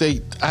 It's like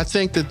I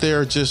think that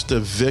they're just a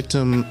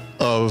victim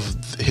of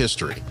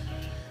history,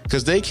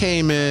 because they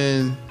came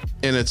in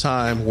a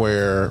time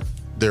where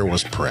there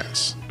was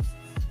Prince.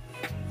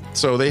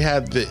 So they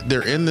had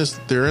they're in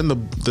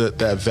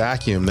that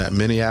vacuum, that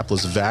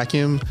Minneapolis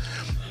vacuum,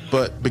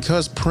 but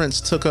because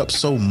Prince took up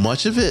so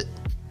much of it,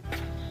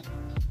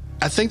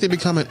 I think they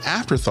become an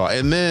afterthought.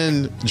 And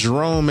then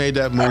Jerome made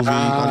that movie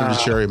Under the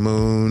Cherry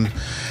Moon,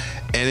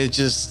 and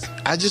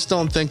I just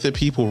don't think that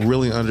people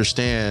really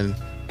understand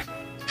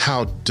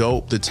how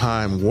dope The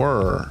Time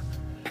were.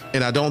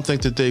 And I don't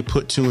think that they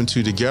put 2 and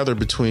 2 together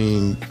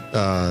between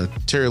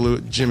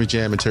Jimmy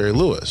Jam and Terry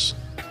Lewis,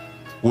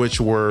 which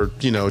were,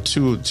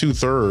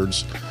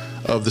 two-thirds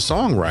of the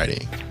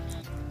songwriting.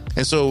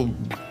 And so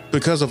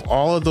because of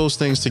all of those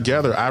things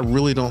together, I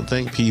really don't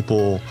think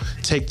people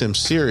take them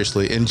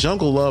seriously. And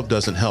Jungle Love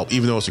doesn't help,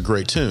 even though it's a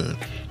great tune.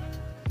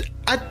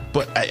 I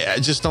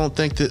just don't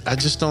think that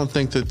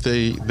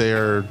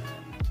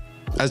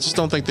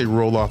they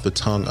roll off the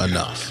tongue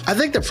enough. I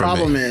think the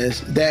problem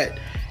is that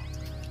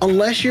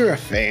unless you're a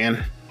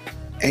fan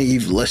and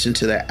you've listened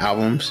to their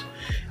albums,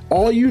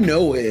 all you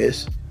know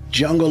is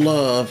Jungle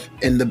Love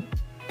and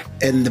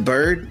the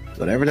Bird,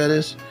 whatever that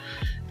is.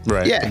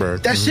 Right. Yeah, The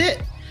Bird. that's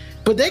it.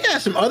 But they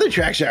got some other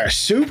tracks that are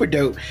super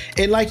dope.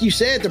 And like you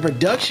said, the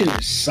production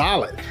is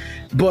solid.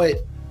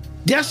 But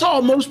that's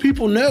all most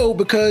people know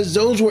because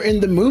those were in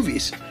the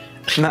movies.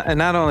 And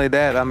not only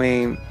that, I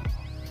mean,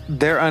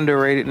 their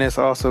underratedness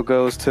also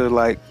goes to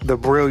like the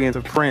brilliance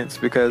of Prince,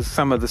 because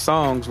some of the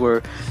songs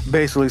were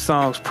basically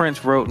songs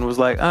Prince wrote and was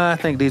like, I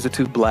think these are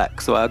too black,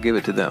 so I'll give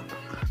it to them.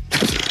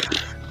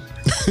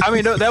 I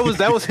mean,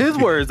 that was his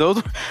words.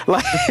 Those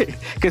like,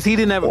 because he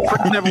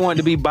Prince never wanted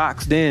to be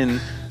boxed in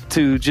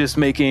to just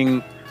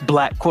making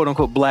black, quote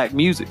unquote, black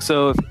music.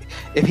 So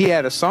if he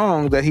had a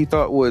song that he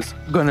thought was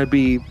gonna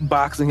be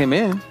boxing him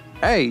in,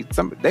 hey,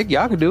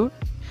 y'all can do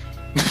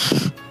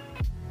it.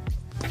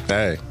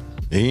 Hey,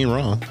 he ain't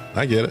wrong.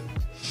 I get it.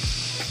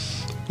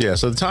 Yeah.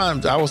 So the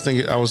time I was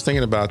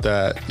thinking about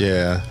that.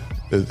 Yeah,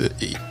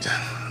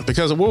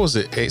 because what was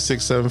it? 8,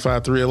 6, 7,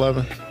 5, 3,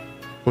 11.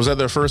 Was that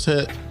their first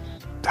hit?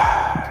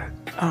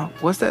 Oh,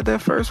 was that their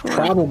first one?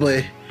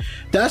 Probably.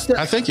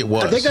 I think it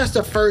was. I think that's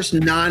the first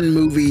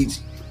non-movie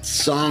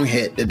song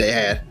hit that they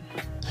had.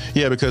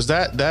 Yeah, because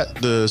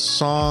the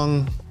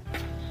song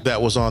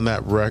that was on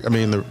that record. I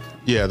mean,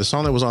 the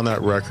song that was on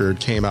that record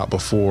came out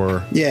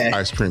before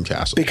Ice Cream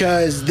Castle.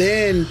 Because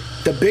then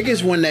the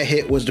biggest one that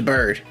hit was The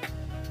Bird.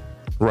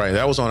 Right,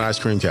 that was on Ice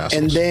Cream Castle.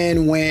 And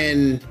then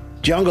when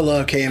Jungle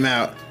Love came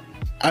out,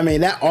 I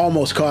mean, that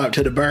almost caught up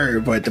to The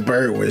Bird, but The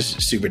Bird was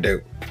super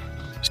dope.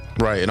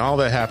 Right, and all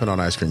that happened on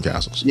Ice Cream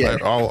Castles. Yeah,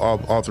 right?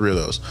 all three of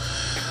those.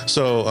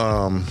 So,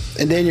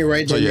 and then you're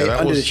right. So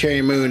Under the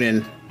Cherry Moon,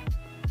 and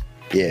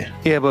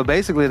yeah. But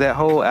basically, that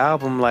whole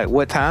album, like,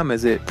 what time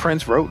is it?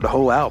 Prince wrote the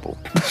whole album,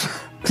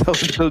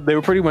 so they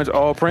were pretty much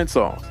all Prince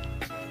songs.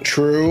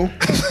 True.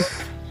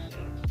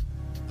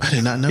 I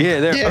did not know.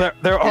 Yeah,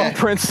 they're all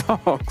Prince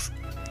songs.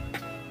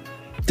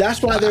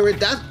 That's why they were.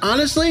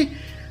 Honestly,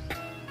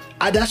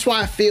 that's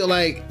why I feel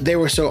like they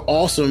were so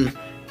awesome,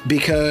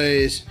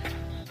 because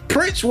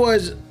Prince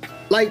was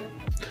like,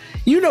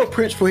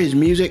 Prince for his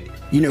music,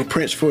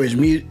 Prince for his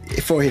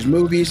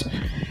movies,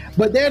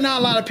 but there are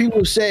not a lot of people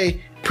who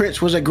say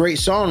Prince was a great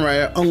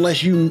songwriter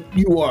unless you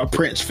are a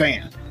Prince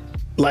fan.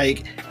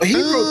 Like, he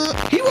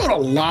wrote a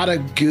lot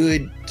of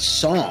good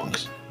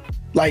songs,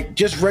 like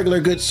just regular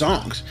good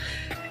songs.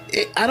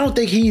 I don't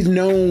think he's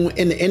known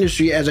in the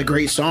industry as a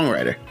great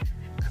songwriter.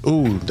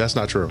 Ooh, that's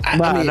not true.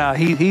 No,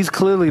 he's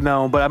clearly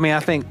known, but I mean, I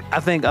think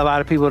a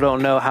lot of people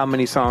don't know how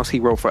many songs he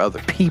wrote for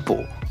other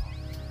people.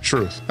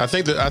 Truth. I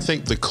think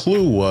the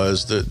clue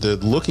was that the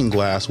Looking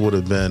Glass would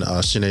have been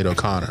Sinead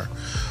O'Connor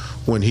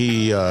when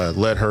he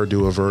let her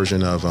do a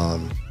version of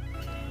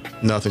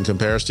Nothing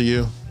Compares to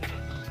You.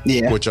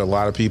 Yeah. Which a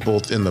lot of people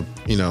a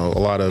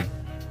lot of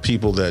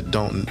people that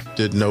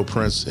didn't know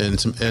Prince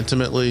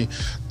intimately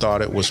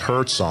thought it was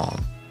her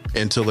song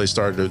until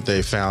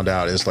they found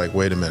out it's like,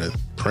 wait a minute,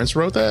 Prince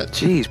wrote that?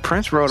 Jeez,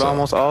 Prince wrote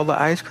almost all the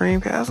Ice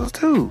Cream Castles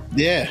too.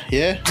 Yeah.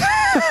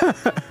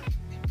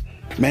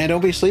 Man,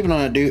 don't be sleeping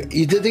on it, dude.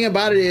 The thing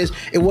about it is,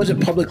 it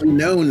wasn't publicly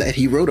known that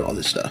he wrote all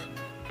this stuff.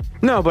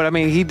 No, but I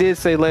mean, he did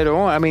say later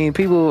on, I mean,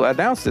 people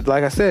announced it.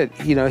 Like I said,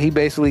 he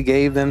basically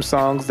gave them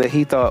songs that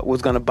he thought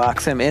was going to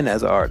box him in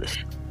as an artist.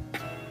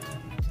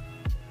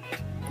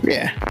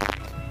 Yeah.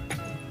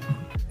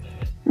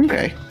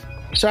 Okay.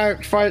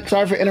 Sorry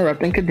for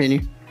interrupting.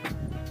 Continue.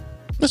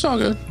 It's all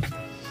good.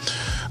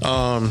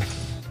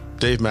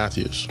 Dave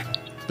Matthews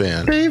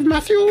Band. Dave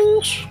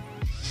Matthews.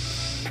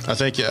 I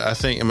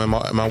think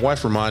my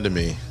wife reminded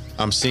me,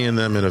 I'm seeing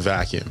them in a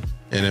vacuum,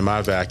 and in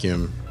my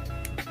vacuum,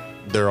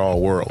 they're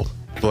all world.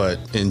 But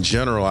in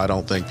general, I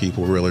don't think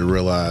people really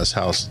realize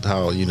how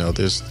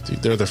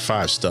they're the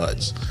 5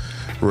 studs,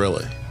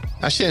 really.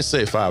 I shouldn't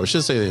say 5. I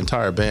should say the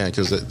entire band,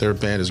 because their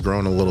band has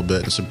grown a little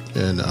bit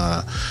and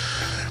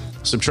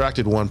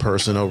subtracted one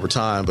person over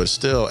time. But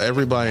still,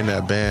 everybody in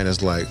that band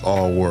is like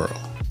all world,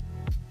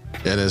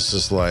 and it's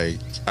just like,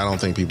 I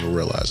don't think people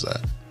realize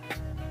that.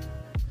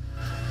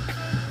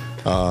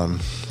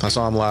 I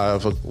saw him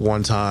live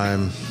one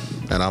time,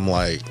 and I'm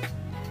like,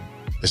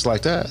 it's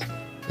like that.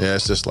 Yeah,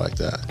 it's just like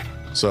that.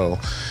 So,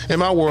 in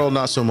my world,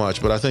 not so much,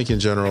 but I think in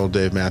general,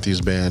 Dave Matthews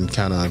Band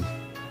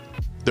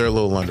they're a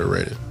little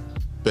underrated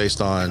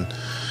based on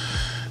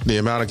the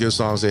amount of good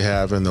songs they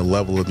have and the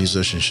level of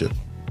musicianship.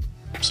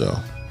 So,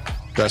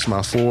 that's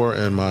my 4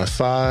 and my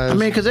 5. I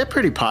mean, because they're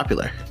pretty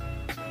popular.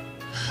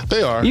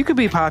 They are. You could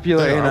be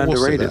popular and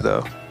underrated,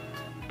 though.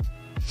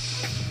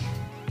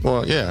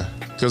 Well, yeah.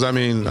 Because, I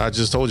mean, I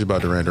just told you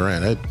about Duran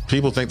Duran.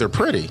 People think they're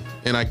pretty.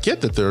 And I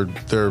get that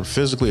they're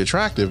physically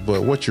attractive,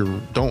 but what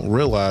you don't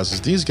realize is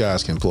these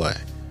guys can play.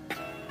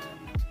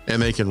 And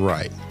they can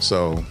write.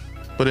 So,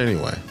 but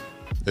anyway,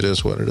 it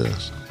is what it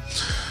is.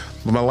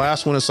 But my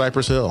last one is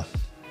Cypress Hill.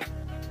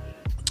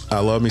 I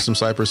love me some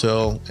Cypress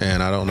Hill,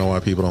 and I don't know why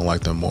people don't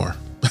like them more.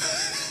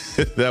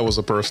 That was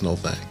a personal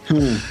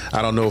thing.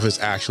 I don't know if it's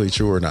actually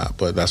true or not,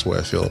 but that's the way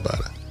I feel about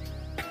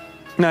it.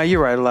 No,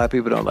 you're right. A lot of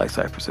people don't like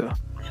Cypress Hill.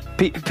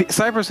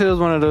 Cypress Hill is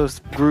one of those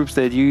groups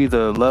that you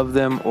either love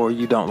them or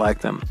you don't like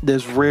them.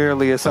 There's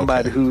rarely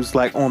somebody who's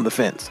like on the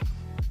fence.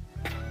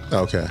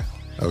 Okay.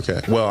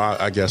 Well,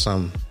 I guess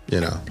I'm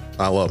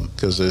I love them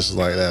because it's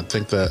like that. I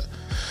think that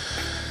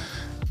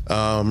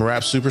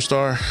Rap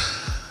Superstar,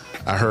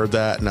 I heard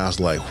that and I was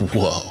like,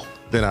 whoa.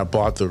 Then I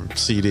bought the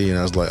CD and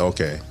I was like,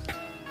 okay,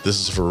 this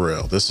is for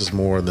real. This is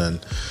more than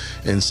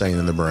Insane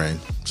in the Brain.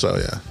 So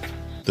yeah,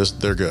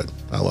 they're good.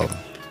 I love them.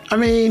 I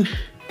mean,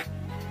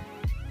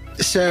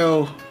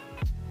 so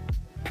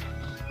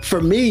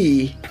for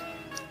me,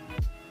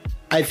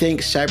 I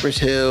think Cypress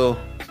Hill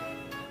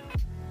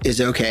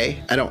is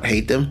okay. I don't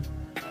hate them.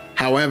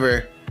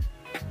 However,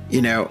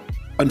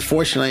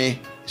 unfortunately,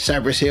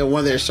 Cypress Hill, one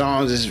of their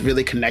songs is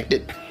really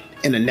connected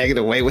in a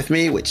negative way with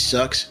me, which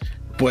sucks.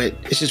 But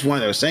it's just one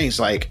of those things,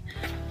 like,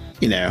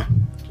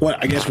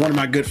 I guess one of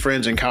my good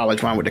friends in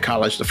college, when I went to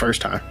college the first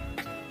time,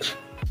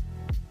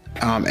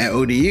 at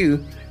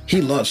ODU,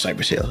 he loves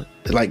Cypress Hill.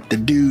 Like, the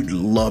dude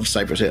loves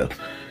Cypress Hill.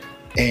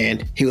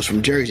 And he was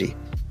from Jersey.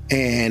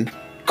 And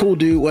cool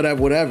dude,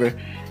 whatever.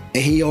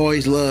 And he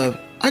always loved,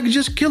 I could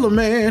just kill a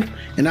man.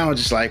 And I was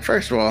just like,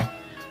 first of all,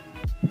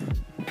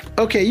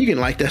 okay, you can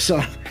like that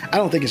song. I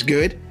don't think it's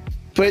good.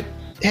 But,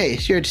 hey,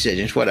 it's your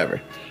decision.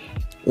 Whatever.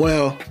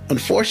 Well,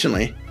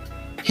 unfortunately,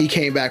 he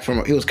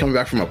was coming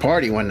back from a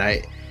party one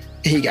night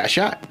and he got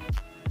shot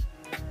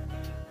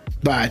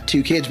by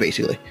two kids,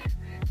 basically.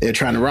 They were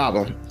trying to rob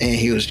him and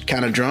he was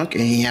kind of drunk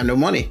and he had no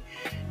money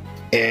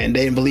and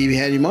they didn't believe he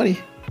had any money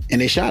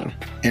and they shot him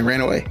and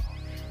ran away.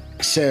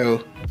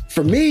 So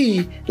for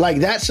me, like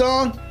that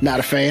song, not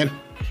a fan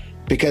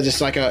because it's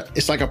like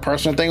a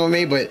personal thing with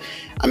me. But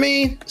I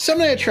mean,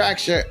 some of their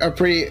tracks are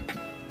pretty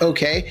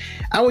okay.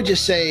 I would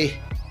just say,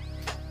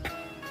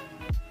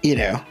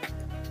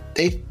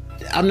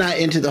 I'm not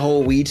into the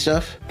whole weed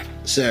stuff,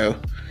 so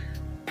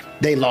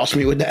they lost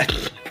me with that,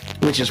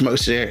 which is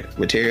most of their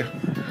material.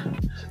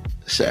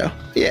 So,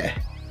 yeah.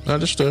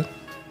 Understood.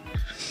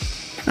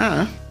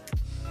 But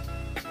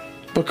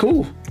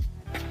cool.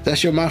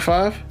 That's your My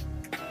 5?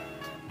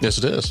 Yes,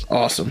 it is.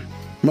 Awesome.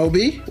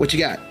 Moby, what you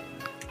got?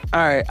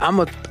 All right, I'm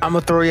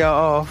gonna throw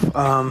y'all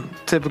off.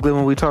 Typically,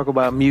 when we talk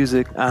about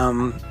music,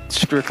 I'm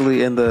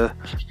strictly in the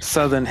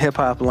southern hip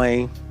hop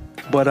lane,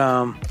 but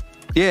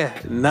yeah,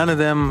 none of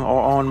them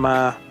are on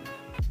my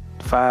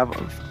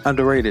 5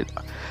 underrated.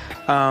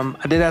 I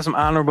did have some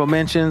honorable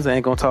mentions. I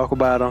ain't gonna talk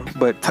about them,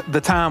 but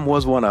The Time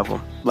was one of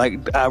them.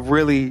 Like,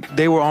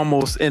 they were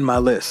almost in my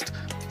list,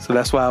 so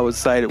that's why I was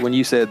excited when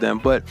you said them.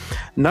 But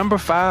number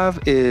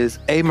 5 is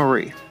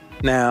Amerie.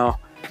 Now,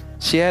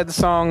 she had the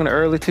song in the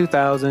early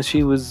 2000s.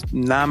 She was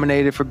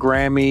nominated for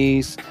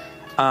Grammys.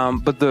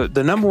 But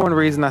the number one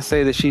reason I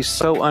say that she's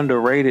so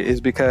underrated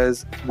is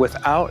because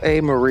without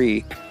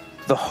Amerie,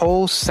 the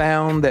whole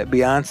sound that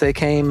Beyonce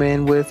came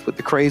in with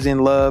the Crazy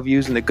in Love,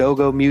 using the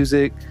go-go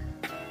music,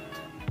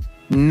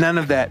 none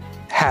of that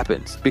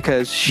happens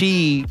because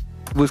she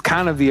was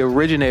kind of the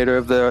originator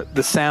of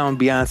the sound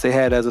Beyonce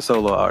had as a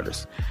solo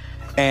artist.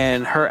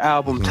 And her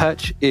album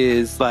Touch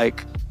is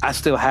like, I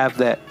still have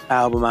that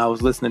album. I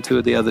was listening to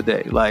it the other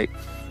day. Like,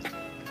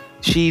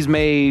 she's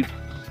made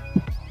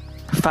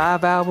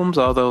 5 albums,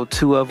 although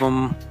 2 of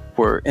them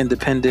were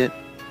independent.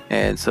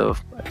 And so,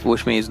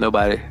 which means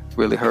nobody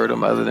really heard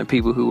them other than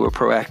people who were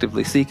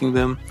proactively seeking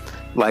them,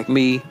 like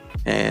me.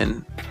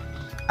 And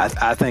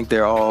I think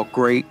they're all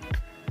great.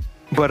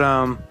 But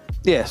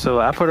yeah,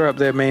 so I put her up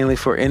there mainly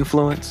for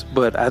influence,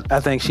 but I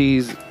think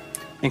she's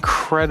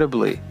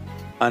incredibly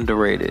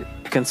underrated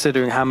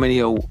considering how many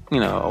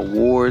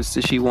awards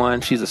that she won.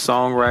 She's a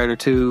songwriter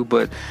too,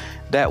 but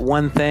that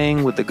One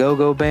Thing with the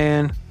Go-Go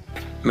Band,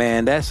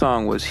 man, that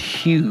song was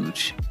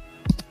huge.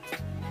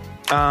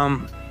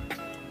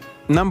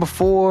 Number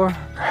 4,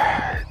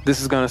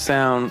 this is gonna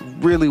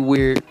sound really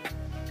weird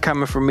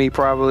coming from me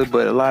probably,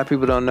 but a lot of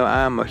people don't know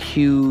I'm a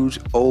huge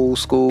old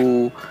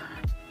school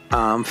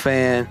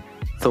fan.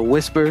 The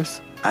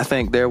Whispers, I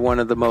think they're one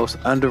of the most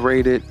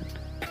underrated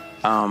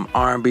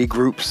R&B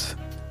groups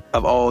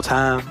of all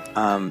time.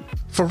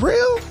 For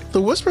real?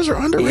 The Whispers are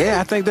underrated?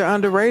 Yeah, I think they're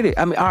underrated.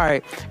 I mean, all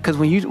right, because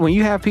when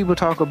you have people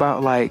talk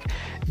about like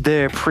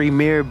their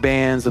premier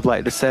bands of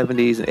like the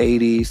 70s and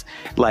 80s,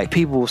 like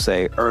people will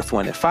say Earth,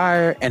 Wind &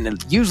 Fire, and then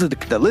usually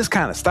the list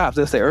kind of stops.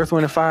 They'll say Earth,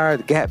 Wind & Fire,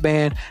 the Gap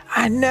Band.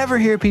 I never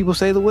hear people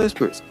say the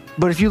Whispers.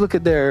 But if you look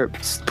at their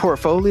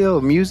portfolio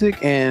of music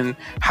and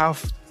how,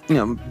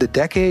 the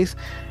decades,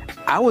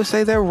 I would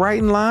say they're right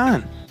in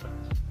line.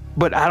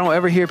 But I don't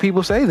ever hear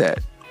people say that.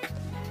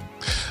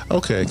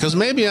 Okay, because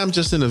maybe I'm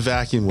just in a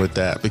vacuum with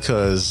that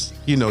because,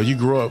 you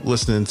grew up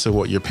listening to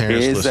what your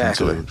parents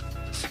listened to.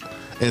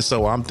 And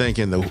so I'm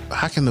thinking,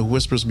 how can the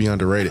Whispers be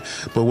underrated?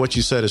 But what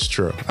you said is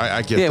true.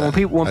 I get that. Yeah,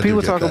 when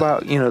people talk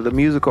about, the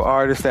musical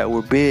artists that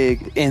were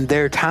big in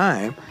their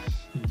time,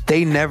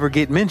 they never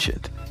get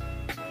mentioned.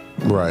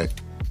 Right.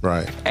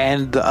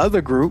 And the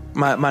other group,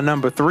 my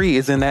number 3,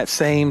 is in that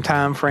same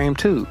time frame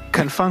too.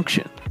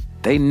 Confunction.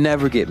 They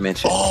never get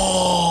mentioned.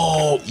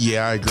 Oh,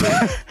 yeah, I agree.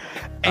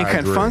 And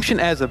Confunction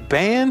as a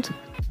band,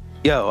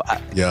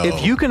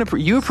 if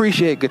you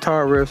appreciate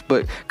guitar riffs,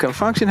 but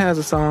Confunction has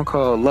a song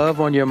called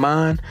Love on Your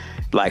Mind.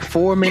 like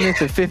 4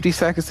 minutes and 50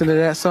 seconds into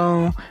that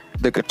song,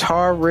 the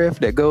guitar riff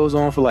that goes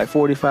on for like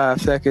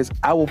 45 seconds,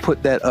 I will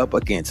put that up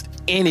against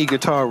any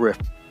guitar riff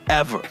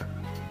ever.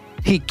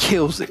 He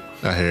kills it.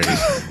 I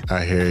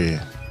hear you.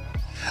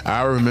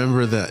 I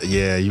remember that.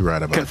 Yeah, you're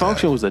right about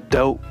Confunction that. was a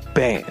dope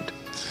band.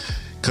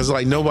 Because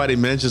like nobody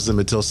mentions them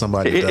until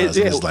somebody does.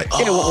 And it's like,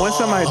 oh. When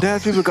somebody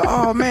does, people go,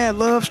 "Oh man,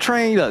 Love's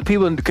Train." Like,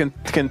 people can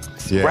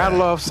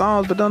rattle off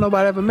songs, but don't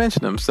nobody ever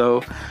mention them.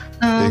 So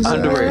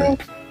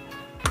underrated.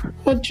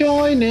 Well,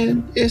 join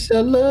in. It's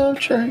a love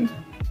train.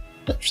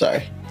 I'm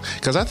sorry.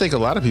 Because I think a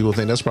lot of people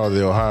think that's probably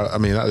the Ohio. I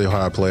mean, not the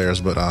Ohio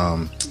Players, but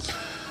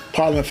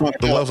Parliament Funkadelic.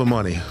 The Love of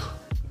Money.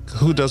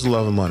 Who does The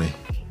Love of Money?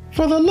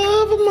 For the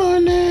love of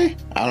money.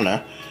 I don't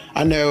know.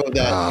 I know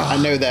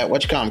that.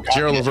 What you call him?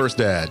 Gerald Levert's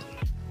dad.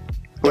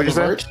 What you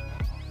say?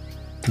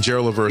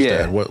 Gerald Levert's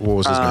dad. What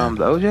was his name?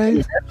 The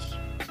OJ.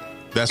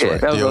 That's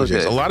right. That the was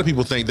OJs. OJ. A lot of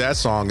people think that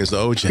song is the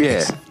OJs.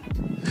 Yeah.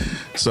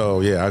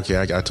 So yeah, okay,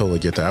 I totally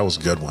get that. That was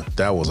a good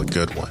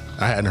one.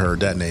 I hadn't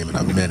heard that name in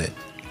a minute.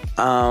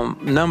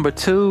 Number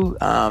 2,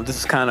 this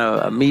is kind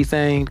of a me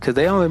thing because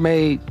they only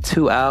made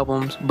 2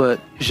 albums, but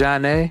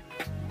Zhané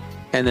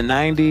in the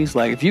 90s,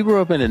 like if you grew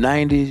up in the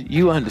 90s,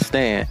 you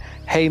understand.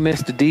 Hey,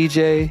 Mr.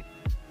 DJ.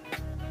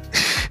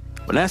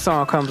 When that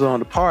song comes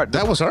on,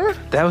 that was her?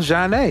 That was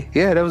Zhané.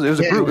 Yeah, it was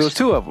a group. It was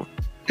 2 of them.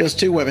 It was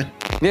 2 women.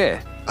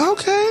 Yeah.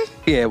 Okay.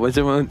 Yeah,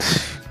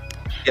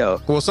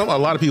 yo. Well, a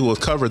lot of people have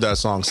covered that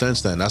song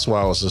since then. That's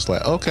why I was just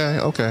like,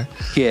 okay.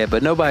 Yeah,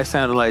 but nobody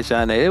sounded like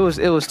Zhané.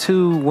 It was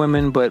 2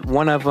 women, but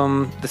one of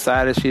them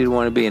decided she didn't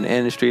want to be in the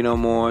industry no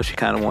more. She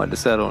kind of wanted to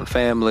settle in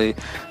family.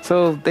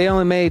 So they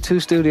only made 2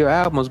 studio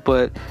albums,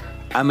 but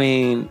I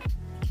mean,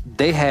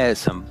 they had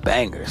some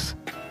bangers.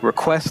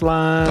 Request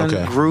Line,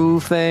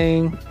 Groove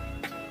Thing,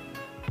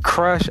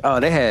 Crush. Oh,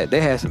 they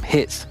had some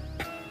hits.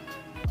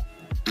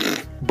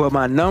 But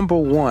my number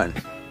 1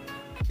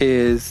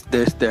 is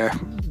they're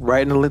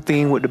right in the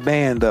theme with the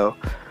band though.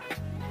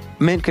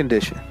 Mint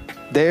Condition.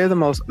 They're the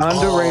most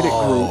underrated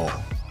group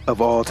of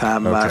all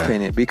time in my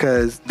opinion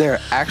because they're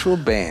an actual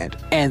band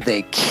and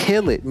they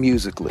kill it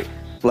musically.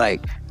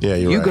 Like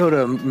you go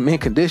to a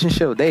Mint Condition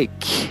show, they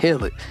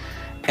kill it.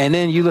 And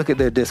then you look at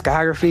their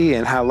discography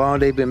and how long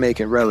they've been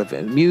making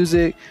relevant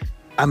music.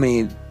 I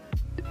mean,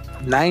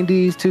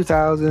 90s,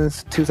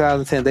 2000s,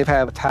 2010, they've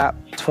had a top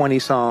 20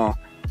 song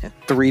in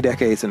 3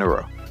 decades in a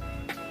row.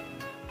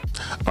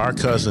 Our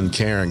cousin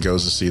Karen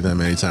goes to see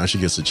them anytime she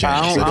gets a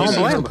chance.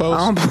 I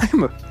don't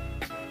blame her.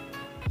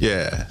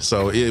 Yeah.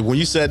 So when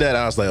you said that,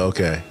 I was like,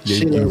 okay. Yeah,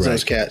 she loves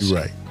those cats.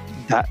 You're right.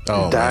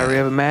 Diary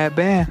of a Mad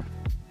Band.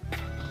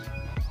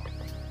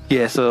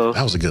 Yeah, so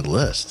that was a good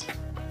list.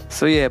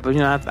 So yeah, but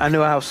I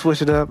knew I would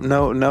switch it up.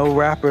 No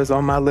rappers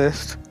on my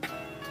list.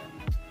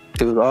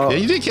 It was all. Yeah,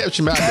 you did catch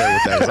him out there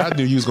with that. 'Cause I thought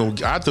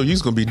you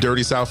was gonna be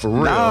Dirty South for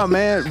real. Nah,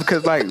 man,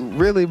 because like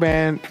really,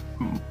 man,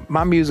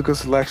 my musical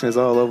selection is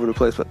all over the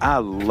place. But I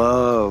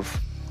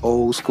love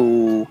old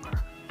school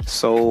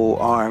soul,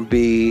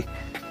 R&B.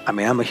 I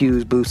mean, I'm a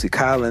huge Bootsy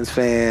Collins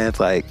fan.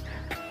 Like,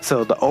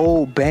 so the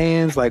old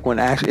bands, like when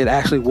it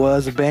actually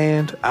was a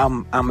band, I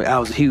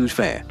was a huge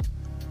fan.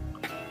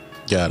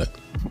 Got it.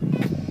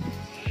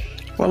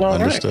 Well, all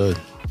understood.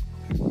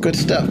 Right. Good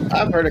stuff.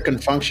 I've heard of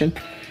Confunction.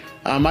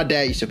 My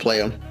dad used to play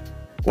them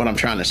when I'm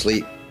trying to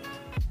sleep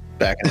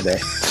back in the day.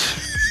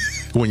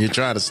 When you're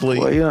trying to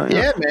sleep? Well,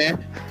 yeah,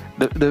 man.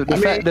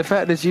 The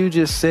fact that you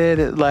just said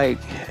it, like,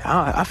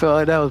 I felt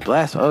like that was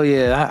blasphemy. Oh,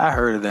 yeah, I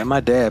heard of that. My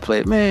dad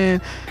played.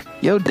 Man,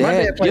 your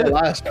dad played a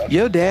lot of stuff.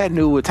 Your dad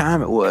knew what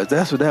time it was.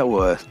 That's what that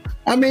was.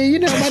 I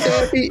mean, my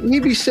dad,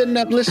 he'd be sitting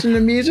up listening to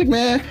music,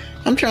 man.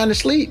 I'm trying to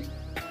sleep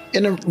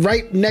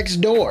right next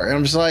door. And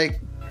I'm just like,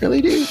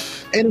 really, dude?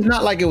 And it's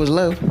not like it was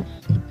low.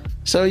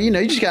 So, you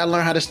just got to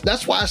learn how to...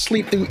 That's why I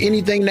sleep through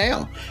anything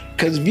now.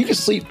 Because if you can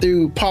sleep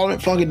through Parliament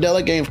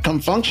Funkadelic and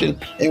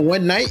Confunction in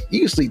one night,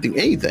 you can sleep through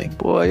anything.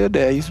 Boy, your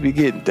dad used to be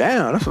getting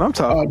down. That's what I'm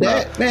talking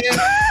about. Man.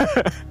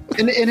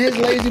 and his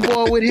lazy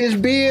boy with his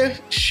beer,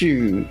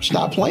 shoot,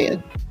 stop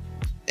playing.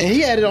 And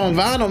he had it on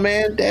vinyl,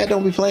 man. Dad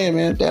don't be playing,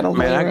 man. Dad don't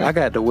play around. I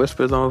got the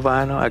Whispers on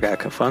vinyl. I got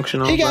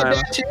Confunction on vinyl. He got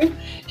that, too.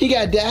 He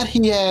got that.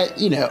 He had,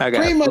 I got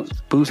pretty much...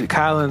 Bootsy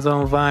Collins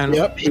on vinyl.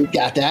 Yep, he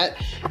got that.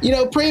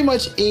 Pretty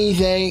much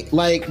anything,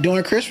 like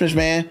during Christmas,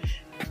 man.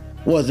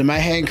 Was the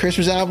Manhattan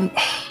Christmas album?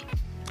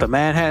 The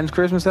Manhattan's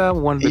Christmas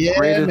album? One of the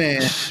greatest.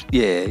 Man.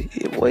 Yeah.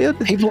 Well,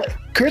 he played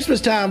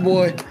Christmas time,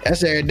 boy.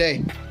 That's every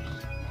day.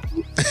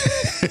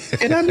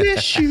 And I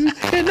miss you,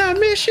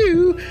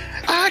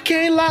 I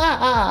can't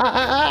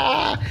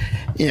lie.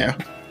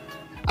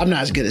 I'm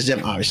not as good as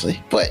them,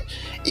 obviously, but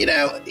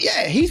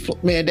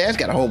Dad's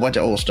got a whole bunch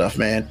of old stuff,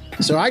 man.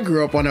 So I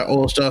grew up on that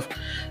old stuff,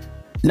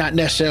 not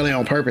necessarily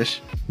on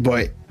purpose,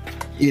 but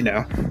it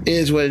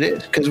is what it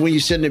is. Because when you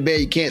sit in the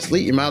bed, you can't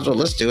sleep, you might as well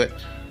listen to it.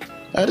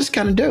 That's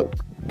kind of dope,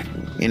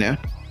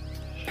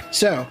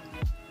 So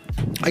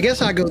I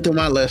guess I'll go through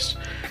my list,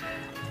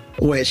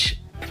 which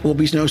will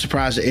be no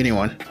surprise to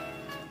anyone.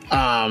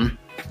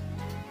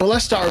 But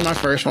let's start with my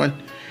first one.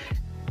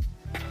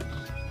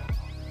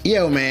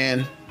 Yo,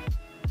 man.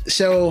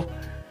 So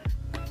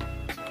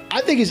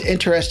I think it's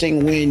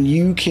interesting when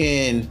you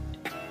can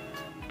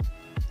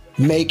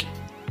make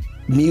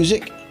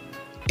music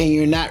and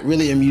you're not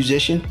really a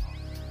musician.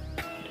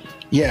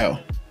 Yo,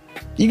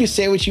 you can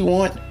say what you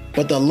want,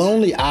 but The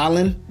Lonely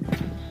Island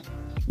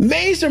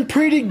made some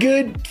pretty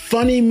good,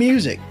 funny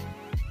music.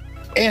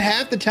 And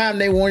half the time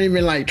they weren't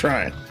even like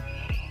trying.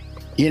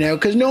 You know,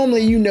 because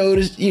normally you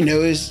notice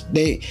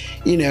they,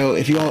 you know,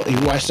 if you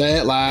watch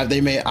that live,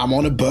 they made I'm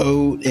on a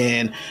Boat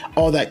and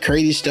all that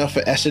crazy stuff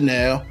for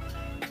SNL.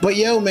 But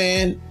yo,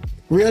 man,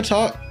 real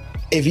talk,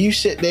 if you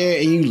sit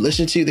there and you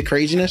listen to the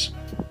craziness,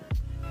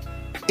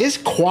 it's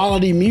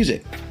quality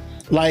music.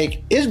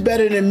 Like, it's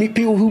better than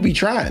people who be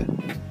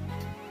trying.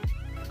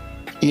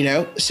 You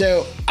know,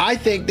 so I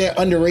think they're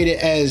underrated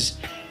as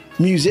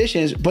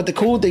musicians, but the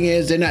cool thing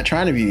is they're not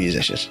trying to be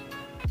musicians.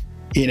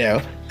 You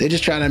know, they're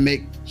just trying to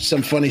make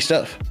some funny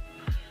stuff.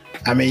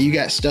 I mean, you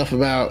got stuff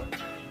about,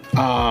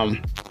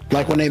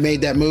 like when they made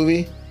that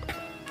movie,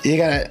 you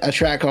got a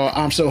track called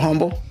I'm So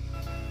Humble,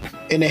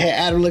 and they had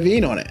Adam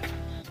Levine on it.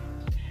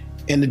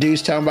 And the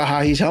dude's talking about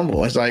how he's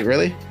humble. It's like,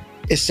 really?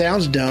 It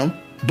sounds dumb,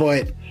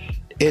 but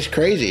it's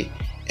crazy.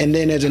 And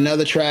then there's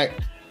another track,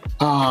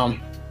 Turn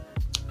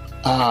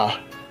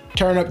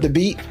Up the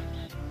Beat,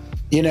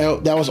 you know,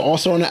 that was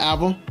also on the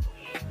album,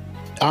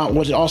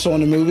 was also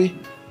on the movie.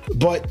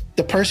 But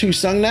the person who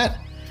sung that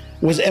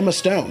was Emma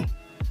Stone,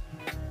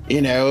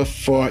 you know,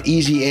 for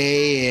Easy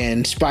A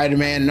and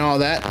Spider-Man and all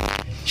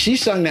that. She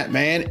sung that,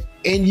 man,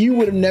 and you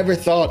would have never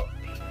thought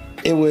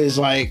it was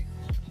like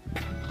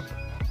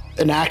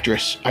an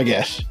actress, I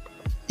guess.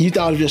 You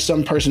thought it was just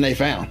some person they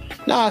found.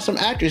 Nah, some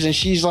actress, and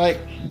she's like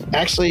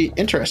actually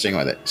interesting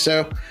with it.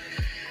 So,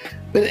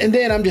 and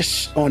then I'm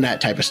just on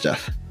that type of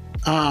stuff.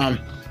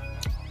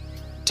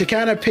 To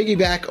kind of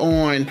piggyback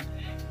on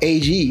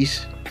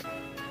AG's,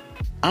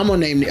 I'm gonna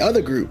name the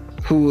other group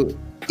who,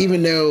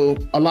 even though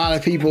a lot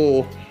of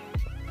people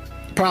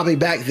probably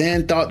back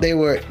then thought they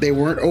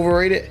weren't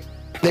overrated,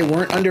 they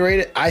weren't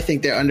underrated. I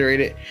think they're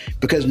underrated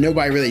because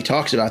nobody really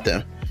talks about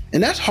them,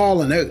 and that's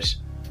Hall & Oates.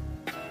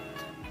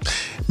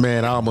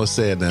 Man, I almost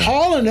said that.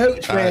 Hall &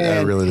 Oates, man,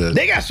 I really did.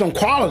 They got some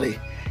quality,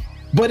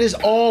 but it's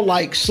all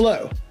like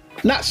slow.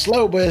 Not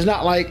slow, but they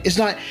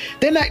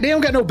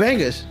don't got no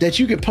bangers that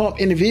you can pump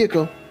in the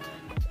vehicle,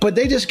 but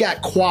they just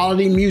got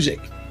quality music.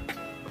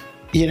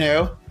 You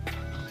know,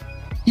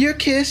 your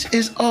kiss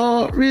is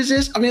all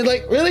resist. I mean,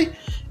 like, really?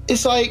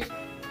 It's like,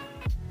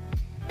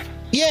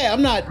 yeah,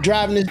 I'm not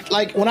driving it.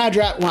 Like, when I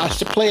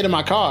play it in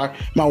my car,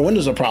 my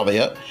windows are probably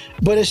up,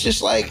 but it's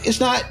just like,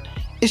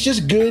 it's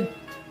just good,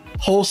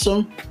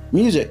 wholesome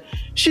music.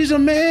 She's a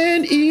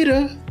man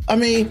eater. I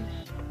mean,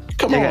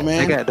 come on,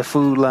 man. They got the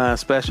Food Line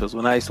specials.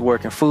 When I used to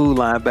work in Food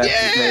Line back in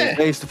the day,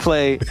 they used to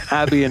play,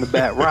 I'd be in the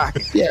back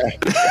rocking. Yeah.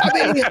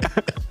 I mean,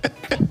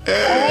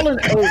 Hall &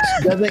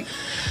 Oates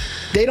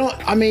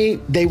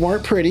they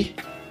weren't pretty,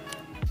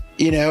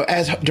 you know,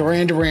 as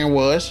Duran Duran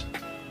was.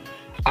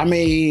 I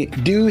mean,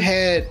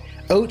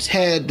 Oates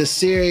had the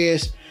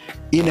serious,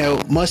 you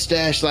know,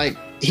 mustache like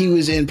he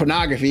was in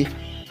pornography,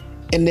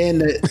 and then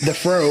the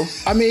fro.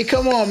 I mean,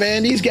 come on,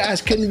 man. These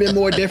guys couldn't have been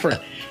more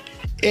different.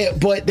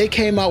 But they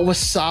came out with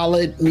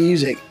solid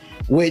music,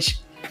 which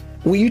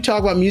when you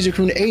talk about music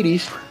from the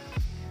 80s,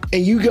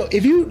 and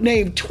if you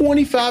name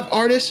 25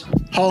 artists,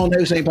 Hall &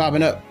 Oates ain't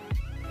popping up.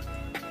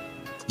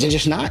 They're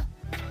just not.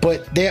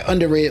 But they're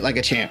underrated like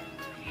a champ.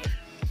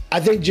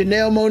 I think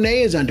Janelle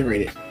Monáe is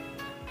underrated.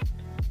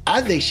 I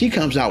think she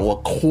comes out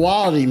with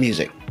quality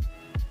music.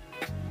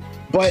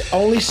 But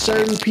only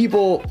certain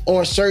people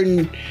or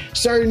certain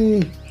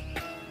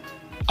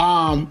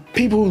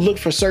people who look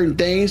for certain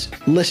things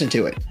listen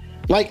to it.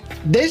 Like,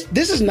 this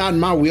is not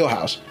in my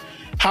wheelhouse.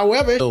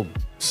 However,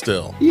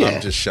 still, yeah. I'm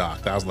just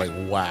shocked. I was like,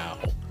 wow.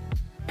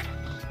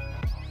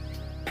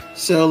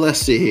 So let's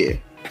see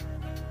here.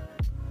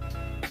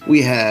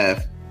 We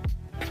have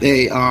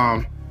it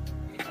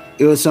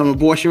was some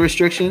abortion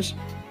restrictions,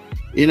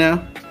 you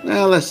know.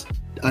 Well, let's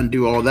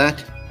undo all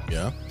that.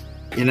 Yeah.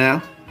 You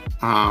know,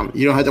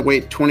 you don't have to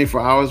wait 24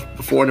 hours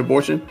before an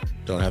abortion.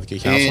 Don't have to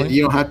get counseling. And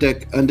you don't have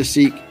to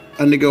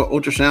undergo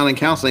ultrasound and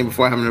counseling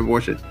before having an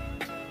abortion.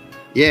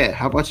 Yeah,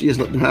 how about you just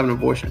let them have an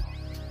abortion?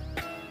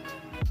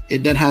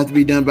 It doesn't have to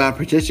be done by a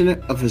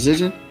practitioner, a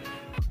physician,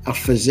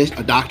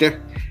 a doctor,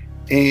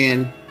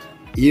 and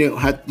you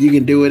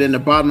can do it in the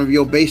bottom of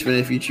your basement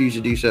if you choose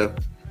to do so.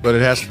 But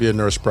it has to be a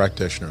nurse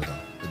practitioner, though.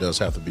 It does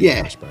have to be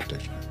a nurse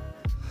practitioner.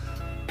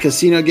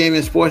 Casino gaming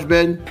and sports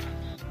betting.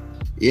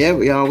 Yeah,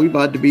 we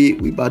about to be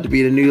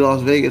the new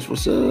Las Vegas.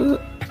 What's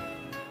up?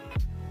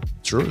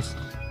 Truth.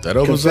 That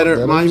opens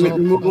Confederate up. monument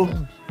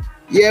removal.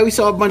 Yeah, we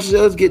saw a bunch of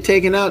those get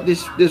taken out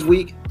this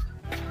week.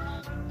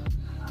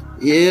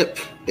 Yep,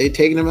 they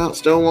taking them out.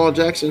 Stonewall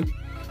Jackson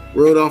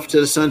rode off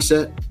to the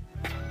sunset,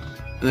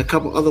 and a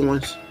couple other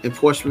ones in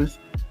Portsmouth.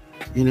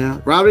 You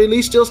know, Robert E.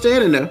 Lee's still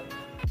standing though.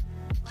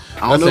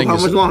 I don't know how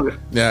much longer.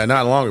 Yeah,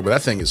 not longer, but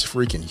that thing is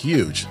freaking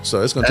huge.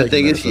 So it's going to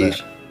take a minute for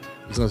that.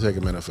 It's going to take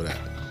a minute for that.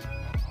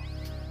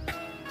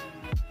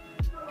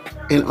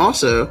 And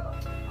also,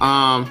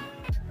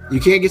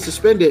 you can't get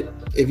suspended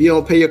if you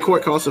don't pay your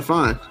court costs or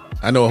fine.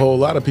 I know a whole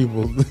lot of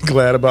people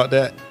glad about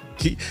that.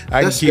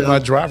 I can keep my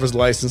driver's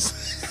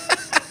license.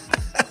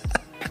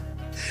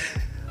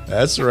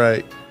 That's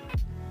right.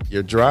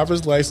 Your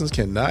driver's license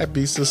cannot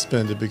be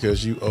suspended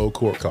because you owe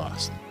court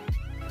costs.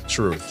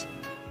 Truth.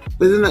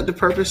 Isn't that the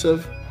purpose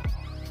of?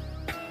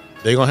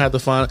 They're going to have to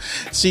find.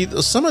 See,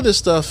 some of this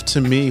stuff to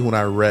me, when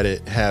I read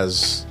it,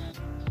 has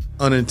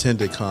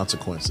unintended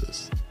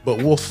consequences.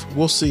 But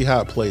we'll see how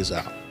it plays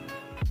out.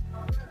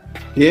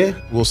 Yeah,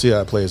 we'll see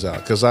how it plays out.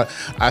 Because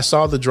I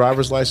saw the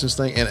driver's license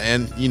thing,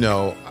 and you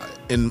know,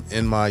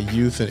 in my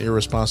youth and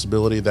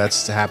irresponsibility,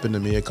 that's happened to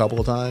me a couple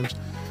of times.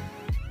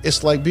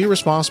 It's like, be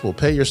responsible,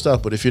 pay your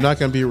stuff. But if you're not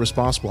going to be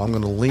responsible, I'm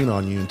going to lean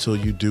on you until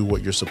you do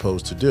what you're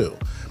supposed to do.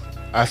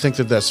 I think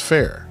that that's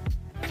fair.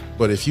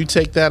 But if you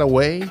take that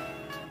away,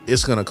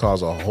 it's going to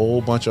cause a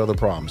whole bunch of other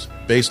problems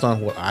based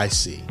on what I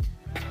see.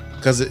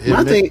 Because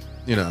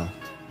you know.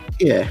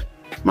 Yeah.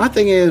 My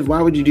thing is,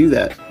 why would you do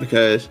that?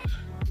 Because,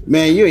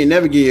 man, you ain't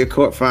never get your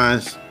court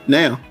fines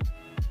now.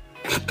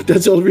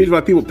 That's the only reason why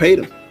people paid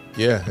them.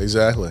 Yeah,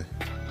 exactly.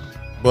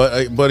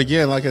 But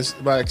again, like I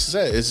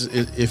said,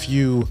 if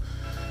you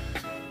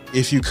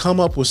come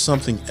up with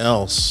something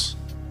else,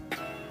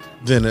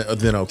 then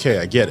okay,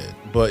 I get it.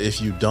 But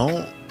if you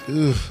don't,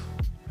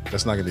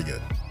 that's not gonna be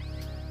good.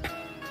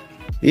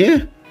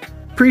 Yeah,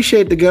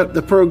 appreciate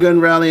the pro gun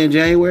rally in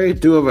January.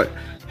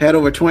 Had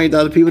over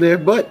 20,000 people there.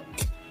 But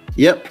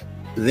yep,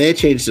 they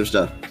changed some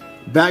stuff.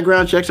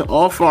 Background checks on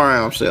all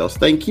firearm sales.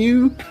 Thank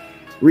you.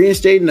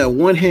 Reinstating a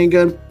one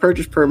handgun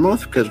purchase per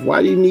month, because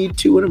why do you need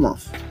two in a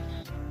month?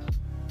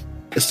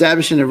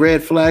 Establishing a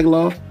red flag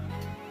law,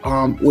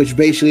 which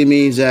basically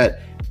means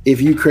that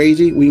if you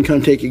crazy, we can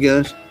come take your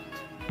guns.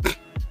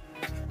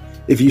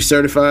 If you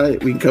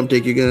certified, we can come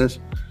take your guns.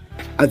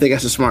 I think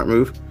that's a smart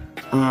move.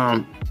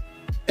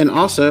 And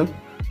also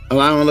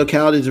allowing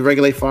localities to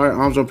regulate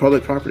firearms on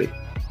public property.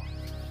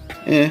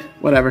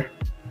 Whatever.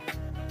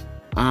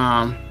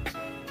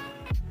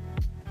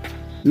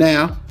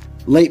 Now,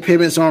 late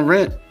payments on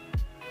rent.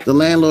 The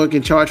landlord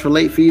can charge for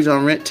late fees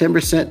on rent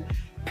 10%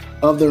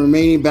 of the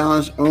remaining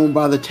balance owned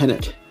by the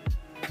tenant.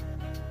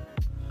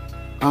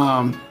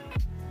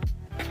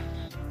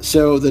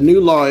 So the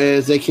new law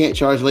is they can't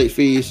charge late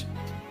fees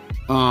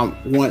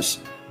once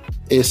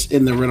it's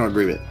in the rental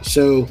agreement.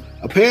 So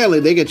apparently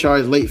they can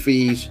charge late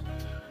fees,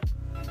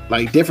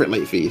 like different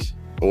late fees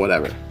or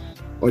whatever,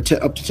 or up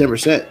to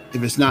 10%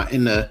 if it's not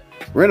in the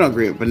rental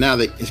agreement. But now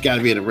it's got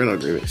to be in the rental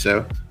agreement.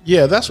 So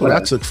yeah, that's what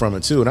I took from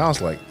it too, and I was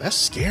like, that's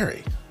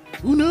scary.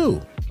 Who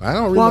knew? I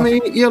don't. Well, I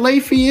mean, your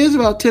late fee is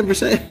about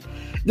 10%.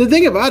 The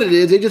thing about it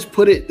is they just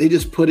put it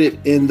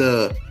in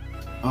the.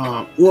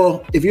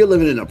 Well, if you're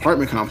living in an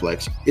apartment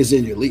complex, it's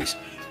in your lease.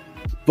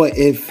 But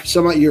if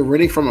you're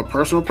renting from a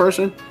personal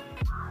person,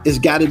 it's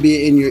got to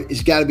be in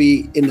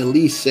the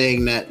lease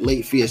saying that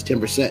late fee is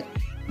 10%.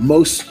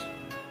 Most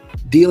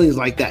dealings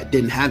like that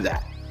didn't have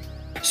that.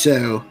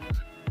 So,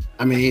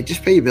 I mean,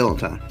 just pay your bill on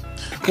time.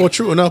 Well,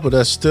 true enough, but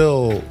that's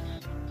still,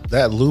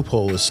 that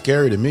loophole is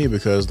scary to me,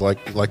 because my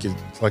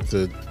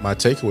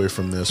takeaway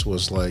from this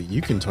was like,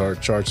 you can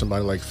charge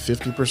somebody like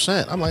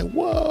 50%. I'm like,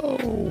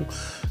 whoa.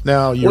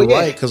 Now you're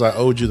right, because I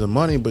owed you the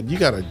money, but you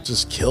gotta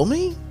just kill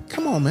me?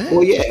 Come on, man.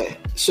 Well, yeah.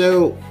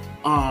 So,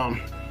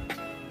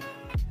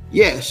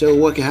 so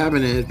what can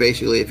happen is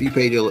basically if you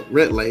paid your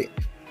rent late,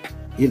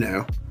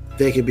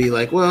 they could be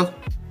like, well,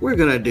 we're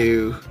gonna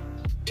do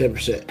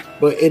 10%.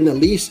 But in the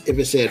lease, if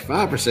it said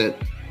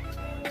 5%,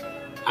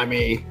 I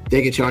mean,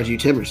 they could charge you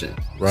 10%.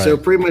 Right. So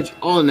pretty much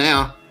all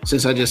now,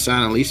 since I just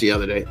signed a lease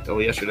yesterday,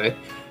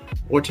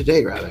 or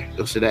today rather, it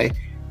was today.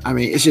 I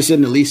mean, it's just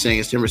in the lease saying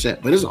it's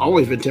 10%, but it's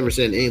always been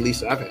 10% in any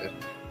lease I've had.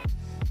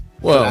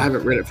 Well, but I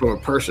haven't read it from a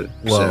person.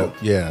 Well,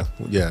 yeah,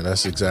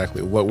 that's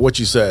exactly what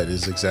you said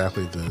is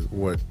exactly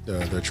what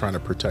they're trying to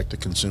protect the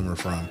consumer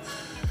from,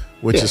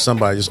 which is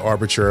somebody just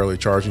arbitrarily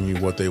charging you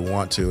what they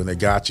want to, and they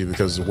got you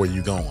because of where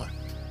you're going.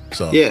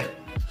 So yeah,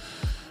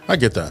 I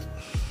get that.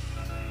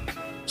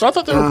 So I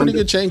thought they were pretty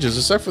good changes,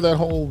 except for that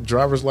whole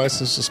driver's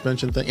license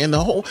suspension thing. And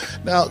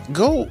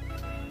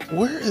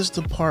where is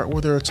the part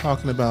where they're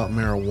talking about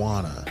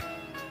marijuana?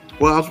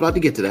 Well, I was about to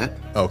get to that.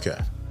 Okay.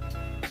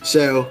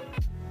 So,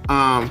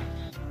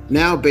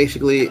 now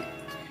basically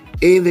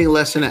anything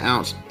less than an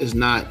ounce is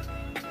not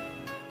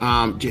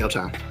jail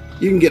time.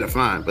 You can get a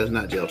fine, but it's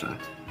not jail time.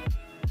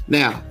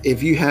 Now,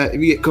 if you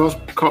get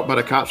caught by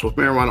the cops with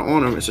marijuana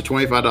on them, it's a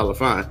 $25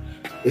 fine.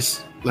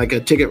 It's like a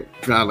ticket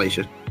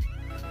violation.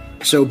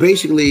 So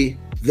basically,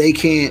 they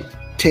can't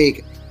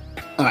take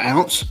an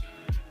ounce.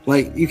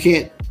 Like you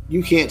can't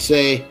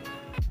say,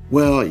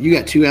 well, you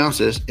got 2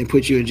 ounces and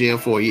put you in jail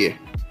for a year.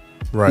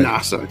 Right. Nah,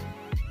 son.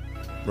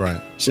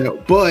 Right.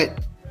 So,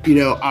 but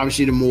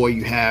obviously, the more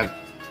you have,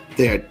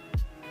 there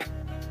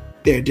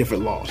are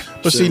different laws.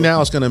 But see, now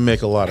it's going to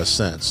make a lot of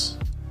sense,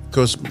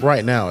 because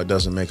right now it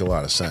doesn't make a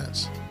lot of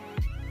sense.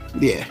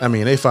 Yeah. I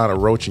mean, they found a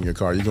roach in your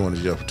car, you're going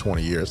to jail for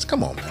 20 years.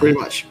 Come on, man. Pretty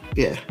much.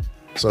 Yeah.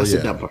 So that's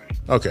the dumb part.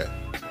 Okay.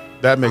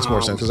 That makes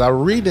more sense, because I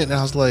read it and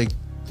I was like,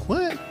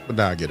 what? But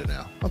now I get it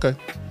now. Okay.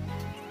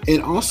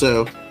 And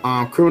also,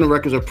 criminal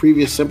records of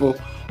previous simple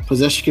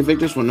possession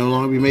convictions will no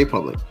longer be made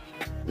public.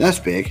 That's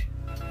big.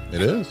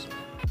 It is.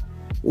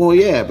 Well,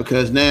 yeah,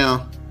 because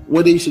now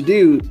what they used to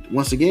do,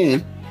 once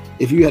again,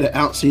 if you had an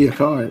ounce in your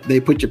car,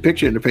 they put your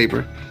picture in the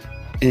paper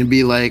and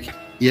be like,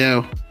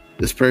 yo,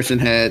 this person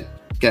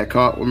got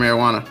caught with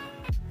marijuana.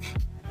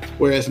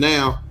 Whereas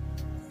now,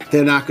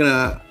 they're not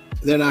gonna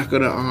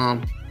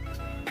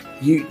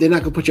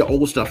put your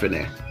old stuff in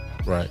there.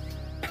 Right.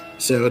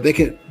 So they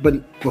can,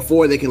 but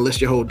before they can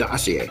list your whole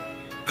dossier.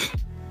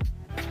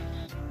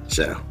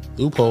 So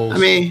loopholes. I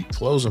mean,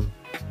 close them.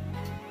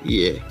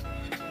 Yeah.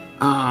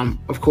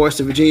 Of course,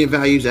 the Virginia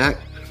Values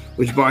Act,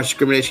 which bars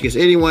discrimination against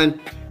anyone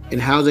in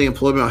housing,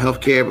 employment, or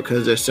health care because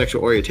of their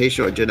sexual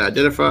orientation or gender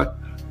identifier.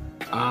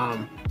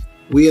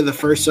 We are the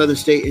first southern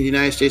state in the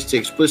United States to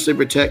explicitly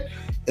protect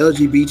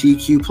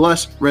LGBTQ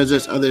plus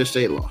residents under the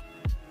state law.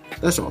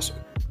 That's awesome.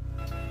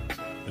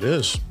 It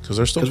is, because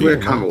they're still people. We're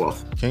a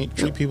Commonwealth. Can't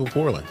treat people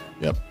poorly.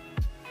 Yep.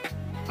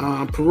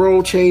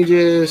 Parole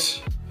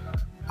changes.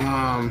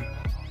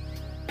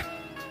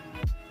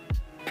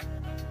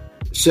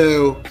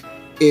 So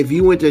if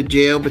you went to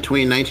jail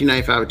between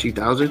 1995 and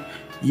 2000,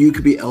 you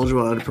could be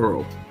eligible under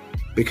parole.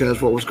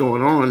 Because what was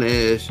going on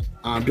is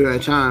during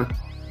that time,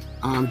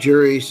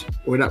 juries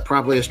were not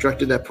properly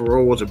instructed that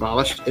parole was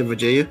abolished in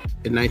Virginia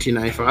in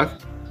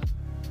 1995.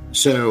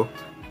 So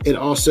it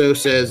also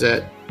says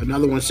that,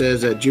 another one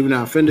says that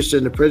juvenile offenders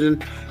sent to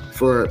prison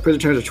for prison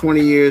terms of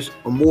 20 years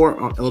or more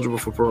are eligible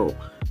for parole.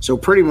 So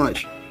pretty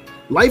much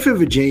life in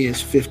Virginia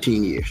is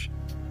 15 years.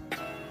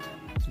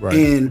 Right.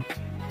 And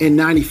in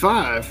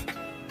 95,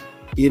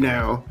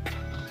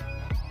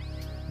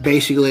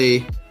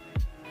 basically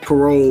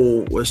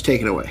parole was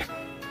taken away.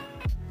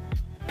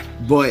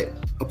 But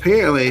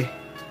apparently,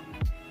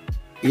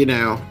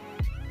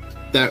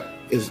 that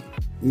is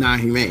not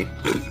humane,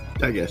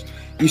 I guess.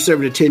 You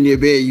serve a 10-year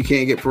bid, you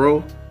can't get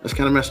parole. That's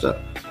kind of messed up.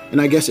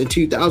 And I guess in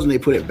 2000, they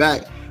put it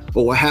back.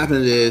 But what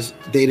happened is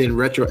they didn't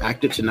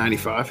retroact it to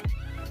 95.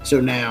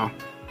 So now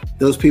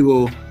those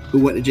people who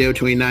went to jail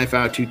between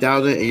 95 and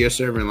 2000 and you're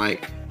serving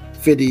like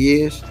 50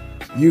 years,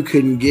 you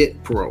couldn't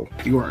get parole.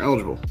 You weren't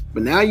eligible.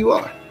 But now you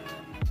are.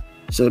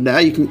 So now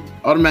you can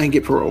automatically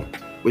get parole,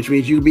 which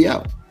means you'll be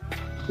out.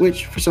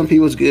 Which for some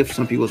people is good, for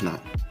some people is not.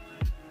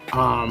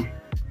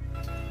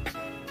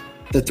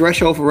 The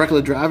threshold for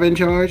reckless driving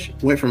charge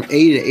went from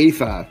 80 to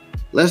 85.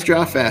 Let's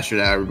drive faster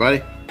now,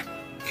 everybody.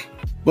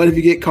 But if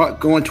you get caught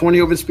going 20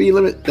 over the speed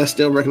limit, that's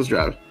still reckless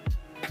driving.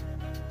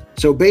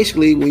 So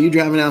basically, when you're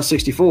driving down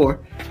 64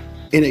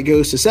 and it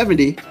goes to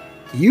 70,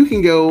 you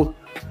can go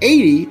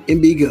 80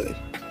 and be good.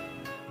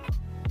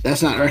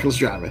 That's not reckless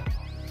driving.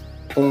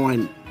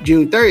 On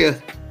June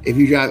 30th, if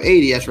you drive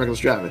 80, that's reckless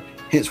driving.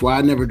 Hence why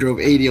I never drove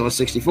 80 on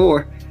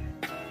 64,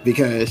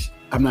 because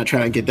I'm not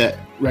trying to get that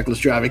reckless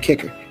driving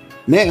kicker.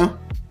 Now,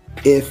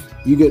 if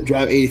you could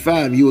drive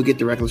 85, you will get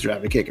the reckless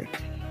driving kicker.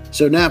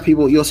 So now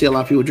you'll see a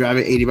lot of people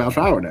driving 80 miles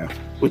per hour now,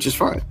 which is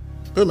fine.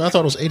 I thought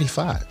it was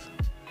 85.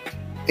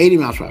 80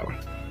 miles per hour.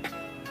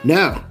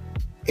 No,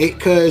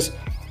 because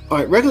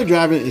regular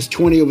driving is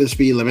 20 over the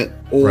speed limit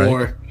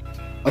or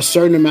a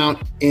certain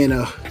amount in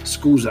a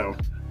school zone.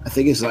 I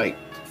think it's like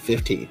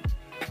 15.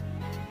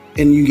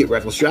 And you get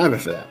reckless driving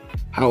for that.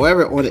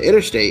 However, on the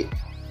interstate,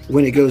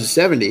 when it goes to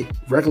 70,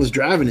 reckless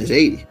driving is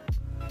 80.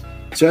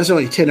 So that's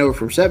only 10 over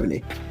from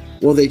 70.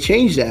 Well, they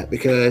changed that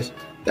because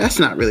that's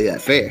not really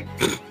that fair.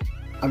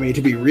 I mean,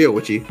 to be real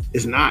with you,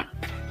 it's not.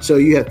 So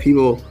you have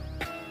people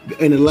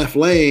in the left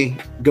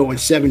lane going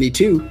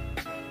 72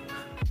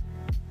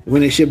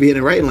 when they should be in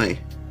the right lane.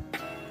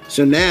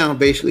 So now,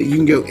 basically, you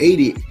can go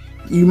 80.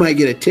 You might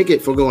get a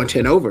ticket for going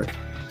 10 over,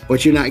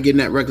 but you're not getting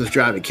that reckless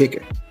driving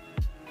kicker.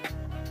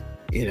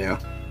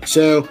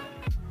 So,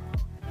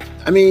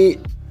 I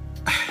mean,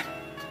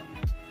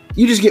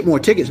 you just get more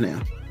tickets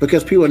now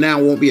because people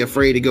now won't be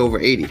afraid to go over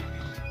 80.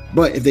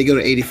 But if they go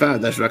to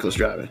 85, that's reckless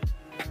driving.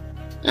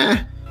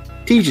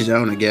 Teach his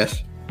own, I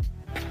guess.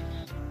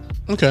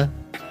 Okay.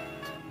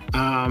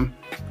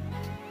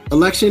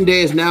 Election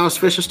Day is now a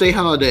special state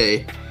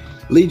holiday.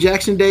 Lee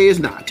Jackson Day is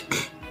not.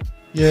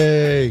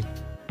 Yay.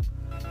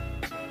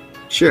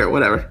 Sure,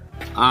 whatever.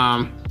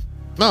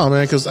 No,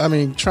 man, because,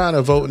 trying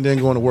to vote and then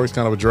going to work is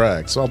kind of a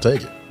drag, so I'll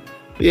take it.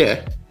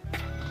 Yeah.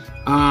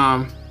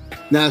 Now,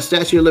 the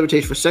statute of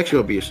limitations for sexual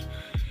abuse.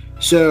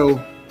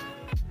 So,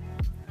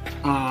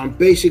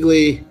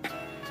 basically,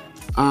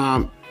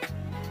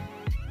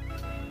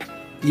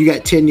 you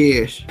got 10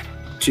 years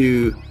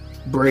to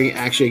bring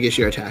action against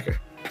your attacker.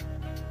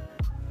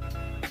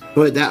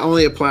 But that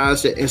only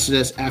applies to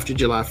incidents after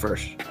July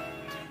 1st.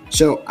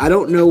 So I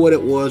don't know what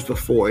it was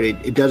before.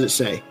 It doesn't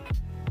say.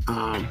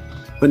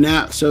 But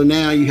now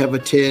you have a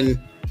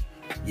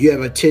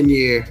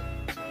 10-year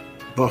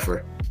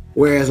buffer.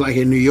 Whereas like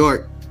in New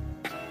York,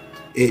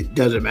 it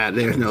doesn't matter.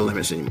 There's no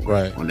limits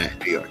anymore on that in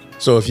New York.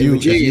 So if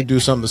you do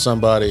something to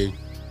somebody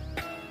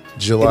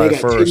July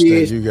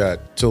 1st, then you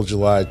got till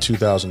July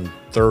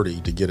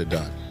 2030 to get it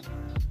done.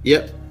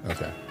 Yep.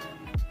 Okay.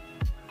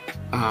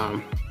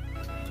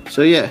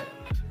 So yeah.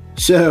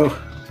 So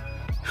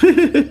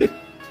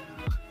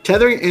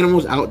Tethering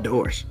animals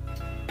outdoors.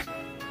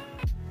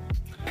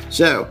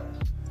 So,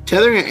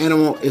 tethering an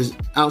animal is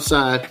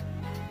outside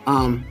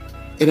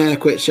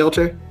inadequate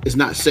shelter is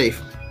not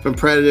safe from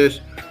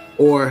predators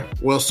or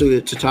well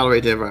suited to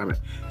tolerate the environment.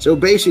 So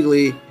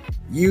basically,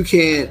 you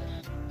can't,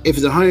 if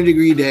it's a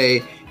 100-degree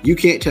day, you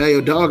can't tie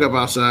your dog up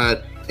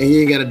outside and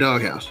you ain't got a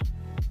doghouse.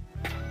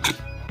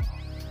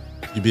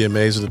 You'd be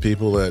amazed at the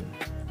people that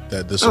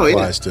this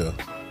applies to.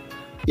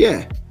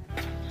 Yeah.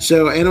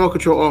 So an animal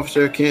control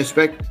officer can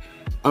inspect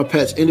a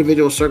pet's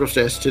individual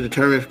circumstances to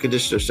determine if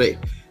conditions are safe.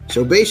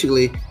 So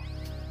basically,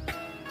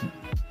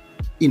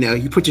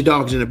 you put your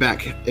dogs in the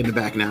back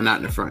now, not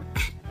in the front.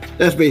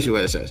 That's basically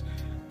what it says.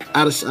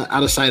 Out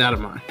of sight, out of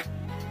mind.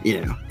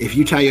 If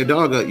you tie your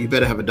dog up, you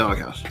better have a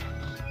doghouse.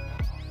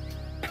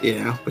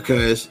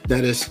 Because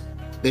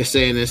they're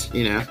saying this,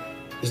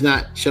 it's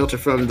not shelter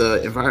from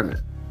the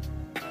environment.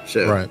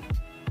 So, right.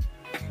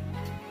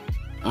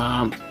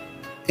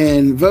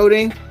 And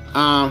voting,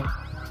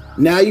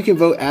 now you can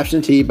vote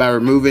absentee by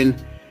removing,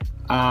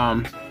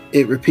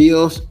 it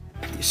repeals.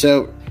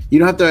 So you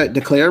don't have to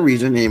declare a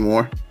reason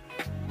anymore.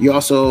 You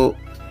also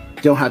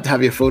don't have to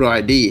have your photo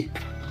ID,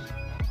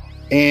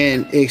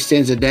 and it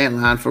extends the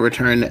deadline for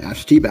returning the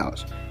absentee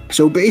ballots.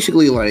 So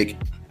basically, like,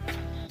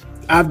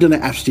 I've done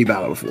an absentee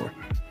ballot before.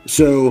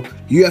 So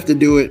you have to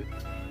do it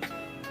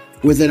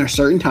within a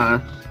certain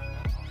time,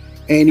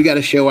 and you got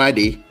to show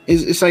ID.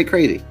 It's like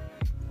crazy.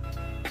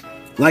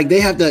 Like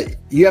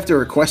you have to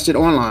request it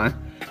online,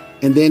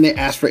 and then they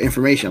ask for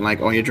information like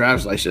on your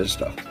driver's license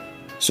and stuff.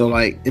 So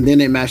like, and then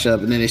they match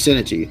up, and then they send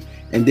it to you,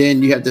 and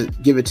then you have to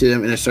give it to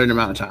them in a certain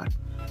amount of time,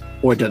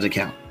 or it doesn't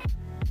count.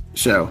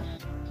 So,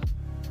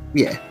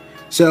 yeah.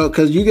 So,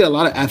 because you get a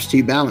lot of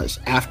absentee ballots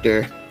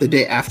after the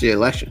day after the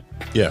election.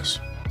 Yes.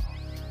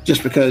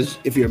 Just because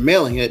if you're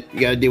mailing it,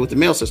 you got to deal with the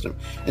mail system.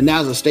 And now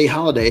as a state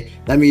holiday,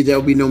 that means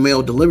there'll be no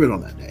mail delivered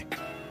on that day,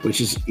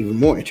 which is even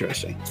more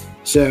interesting.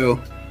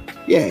 So,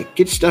 yeah, get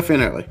your stuff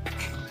in early.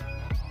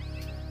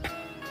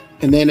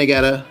 And then they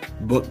got a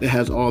book that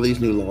has all these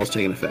new laws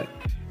taking effect.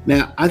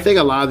 Now, I think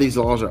a lot of these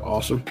laws are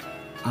awesome.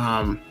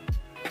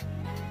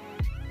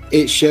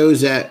 It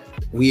shows that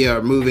we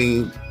are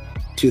moving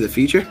to the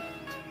future,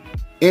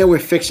 and we're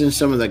fixing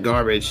some of the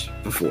garbage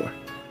before.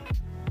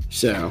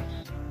 So,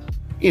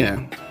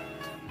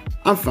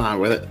 I'm fine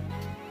with it.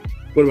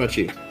 What about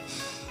you?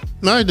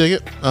 No, I dig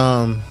it.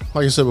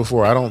 Like I said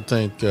before, I don't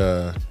think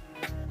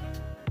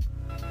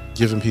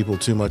giving people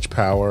too much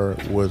power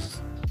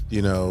with,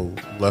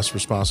 less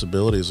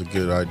responsibility is a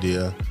good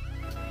idea.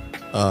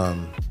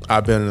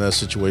 I've been in that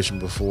situation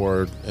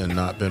before and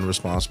not been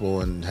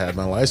responsible and had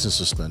my license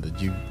suspended.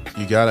 You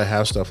got to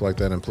have stuff like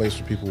that in place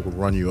where people will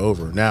run you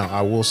over. Now,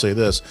 I will say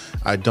this.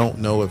 I don't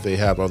know if they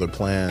have other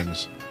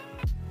plans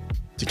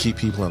to keep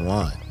people in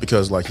line,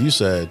 because like you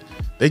said,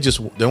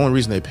 the only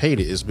reason they paid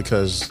it is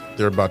because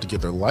they're about to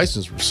get their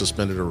license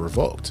suspended or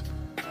revoked.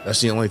 That's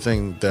the only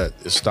thing that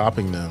is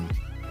stopping them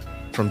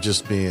from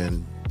just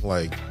being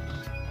like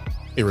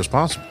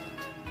irresponsible.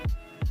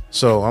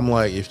 So I'm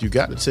like, if you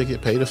got the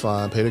ticket, pay the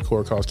fine, pay the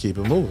court cost, keep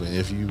it moving.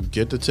 If you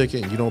get the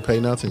ticket and you don't pay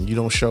nothing, you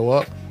don't show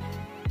up,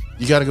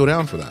 you got to go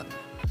down for that.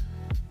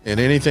 And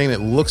anything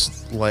that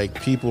looks like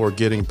people are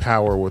getting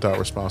power without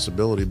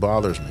responsibility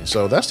bothers me.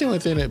 So that's the only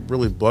thing that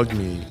really bugged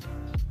me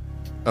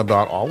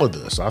about all of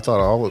this. I thought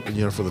all of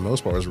it, for the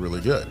most part, was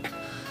really good.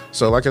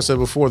 So like I said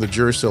before, the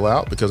jury's still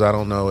out because I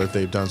don't know if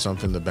they've done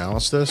something to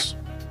balance this.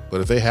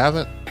 But if they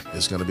haven't,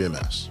 it's going to be a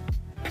mess.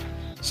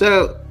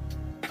 So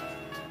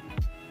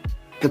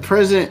the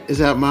president is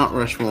at Mount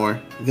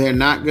Rushmore. They're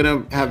not going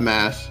to have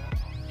masks.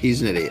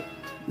 He's an idiot.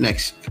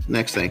 Next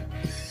thing.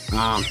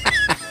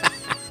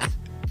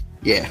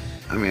 Yeah.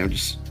 I mean,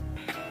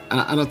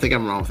 I don't think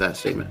I'm wrong with that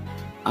statement.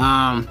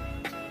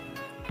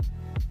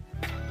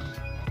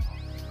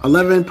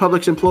 11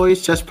 Publix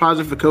employees test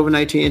positive for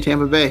COVID-19 in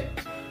Tampa Bay.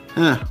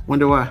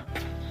 Wonder why.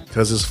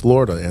 Because it's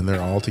Florida and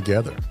they're all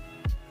together.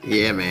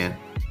 Yeah, man.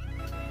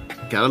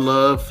 Gotta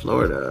love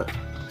Florida.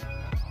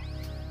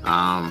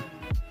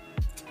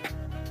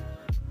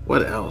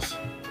 What else?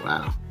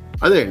 Wow.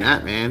 Other than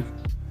that, man,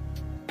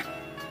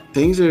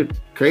 things are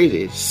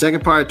crazy.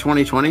 Second part of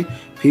 2020,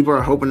 people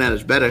are hoping that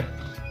it's better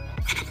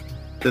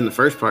than the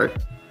first part.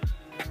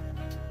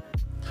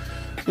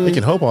 They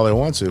can hope all they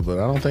want to, but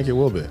I don't think it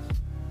will be.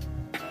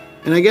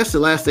 And I guess the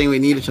last thing we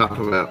need to talk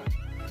about,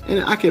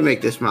 and I can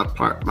make this my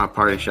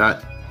parting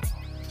shot.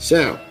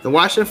 So the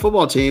Washington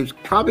football team's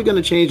probably going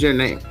to change their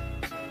name.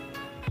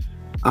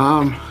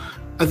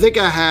 I think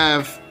I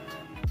have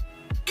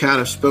kind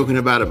of spoken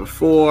about it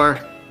before.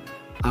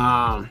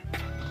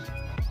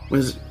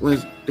 Was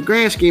the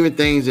grand scheme of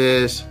things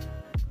is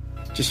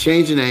just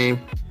change the name,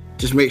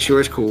 just make sure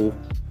it's cool,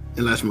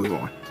 and let's move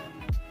on.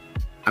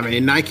 I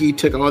mean, Nike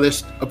took all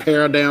this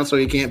apparel down so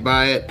you can't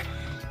buy it.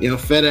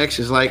 FedEx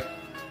is like,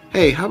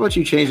 hey, how about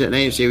you change that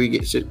name?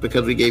 Say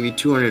because we gave you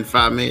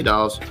 $205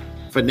 million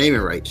for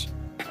naming rights.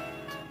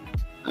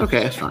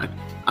 Okay, that's fine.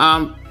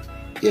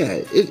 Yeah,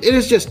 it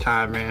is just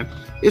time, man.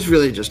 It's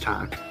really just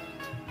time.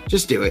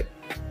 Just do it.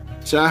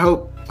 So I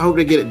hope I hope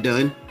they get it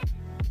done.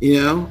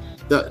 You know,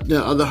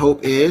 the other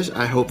hope is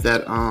I hope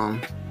that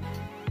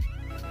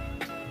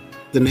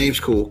the name's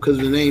cool, because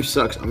if the name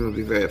sucks, I'm gonna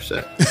be very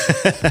upset.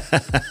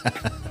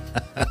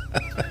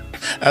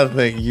 I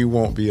think you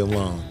won't be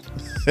alone,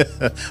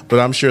 but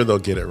I'm sure they'll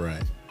get it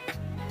right.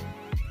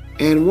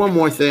 And one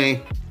more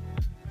thing,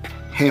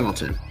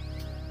 Hamilton.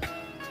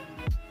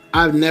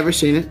 I've never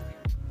seen it.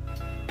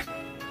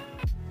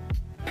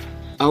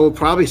 I will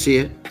probably see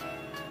it.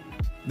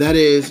 That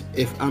is,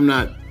 if I'm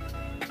not,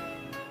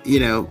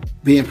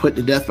 being put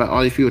to death by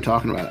all these people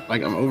talking about it.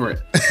 Like, I'm over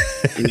it.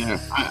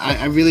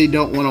 I really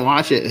don't want to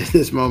watch it at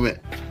this moment,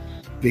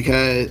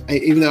 because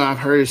even though I've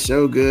heard it's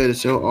so good, it's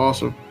so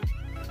awesome,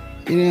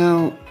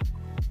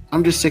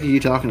 I'm just sick of you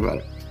talking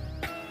about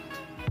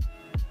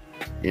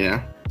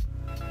it.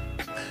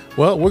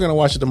 Well, we're gonna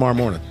watch it tomorrow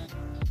morning.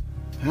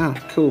 Oh,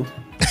 cool.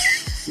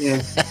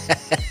 Yeah.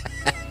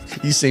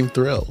 You seem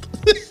thrilled.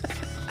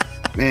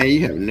 Man,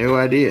 you have no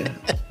idea.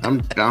 I'm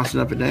bouncing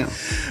up and down.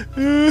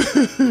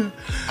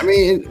 I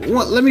mean,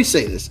 let me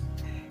say this.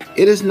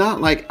 It is not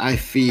like I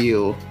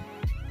feel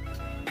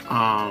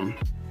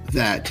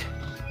that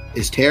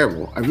it's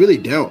terrible. I really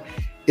don't.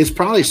 It's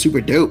probably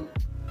super dope.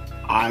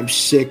 I'm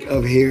sick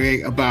of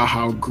hearing about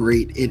how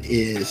great it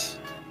is.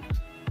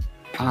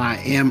 I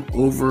am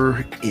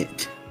over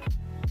it.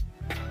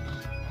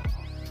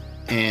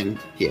 And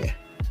yeah,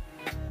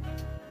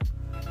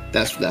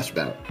 that's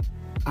about it.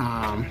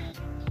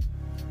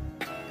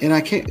 And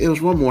it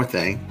was one more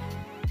thing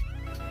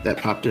that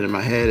popped into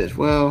my head as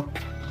well.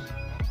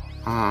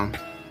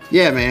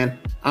 Yeah, man.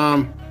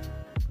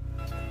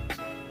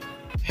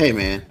 Hey,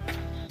 man,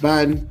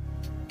 Biden,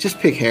 just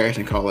pick Harris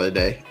and call it a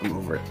day. I'm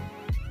over it.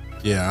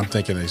 Yeah, I'm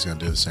thinking he's going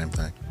to do the same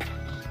thing.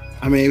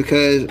 I mean,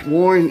 because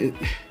Warren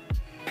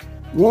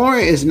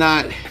is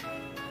not.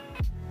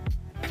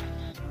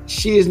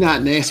 She is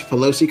not Nancy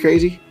Pelosi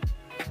crazy.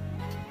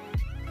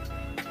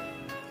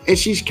 And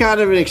she's kind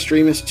of an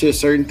extremist to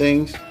certain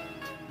things.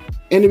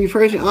 And to be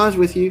perfectly honest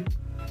with you,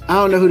 I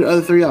don't know who the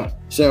other three are.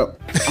 So,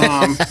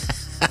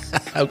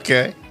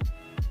 okay.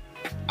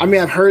 I mean,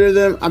 I've heard of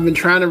them. I've been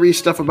trying to read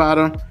stuff about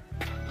them.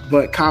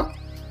 But,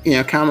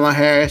 Kamala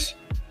Harris,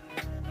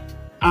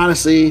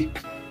 honestly,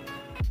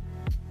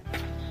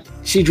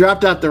 she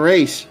dropped out the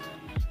race.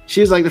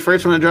 She was like the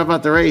first one to drop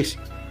out the race.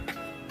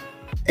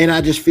 And I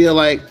just feel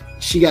like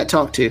she got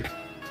talked to.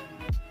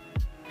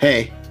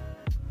 Hey,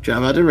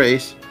 drop out the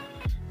race.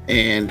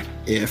 And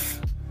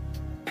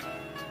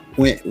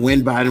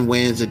when Biden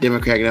wins a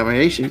Democratic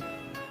nomination,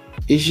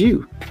 it's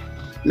you.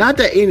 Not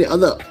that any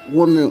other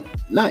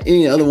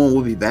one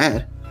would be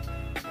bad.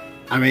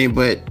 I mean,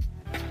 but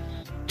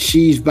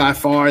she's by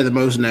far the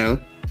most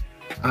known.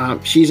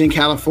 She's in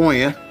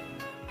California,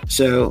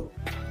 so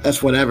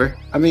that's whatever.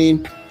 I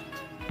mean,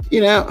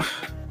 yeah.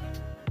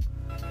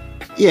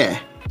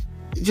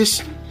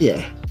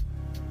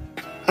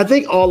 I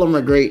think all of them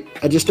are great.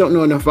 I just don't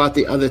know enough about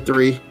the other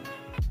three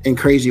and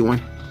crazy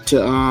one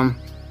to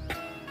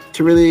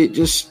really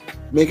just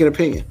make an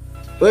opinion.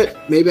 But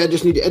maybe I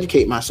just need to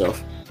educate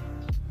myself.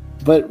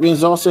 But when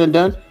it's all said and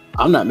done,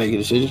 I'm not making a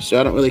decision, so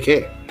I don't really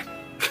care.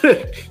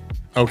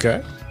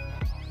 Okay.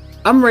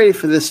 I'm ready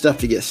for this stuff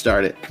to get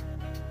started,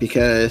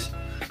 because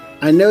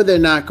I know they're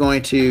not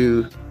going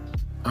to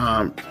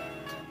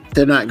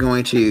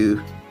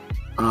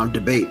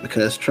debate,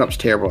 because Trump's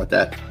terrible at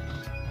that.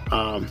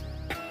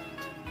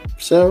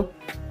 So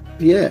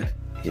yeah,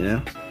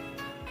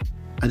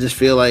 I just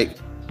feel like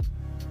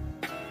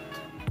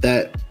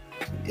that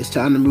it's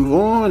time to move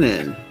on,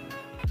 and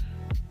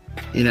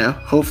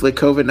hopefully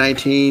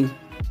COVID-19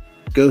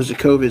 goes to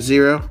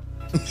COVID-0.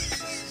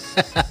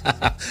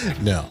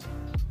 No.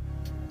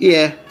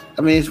 Yeah,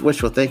 I mean, it's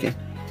wishful thinking,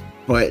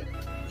 but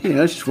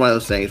it's just one of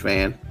those things,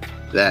 man,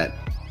 that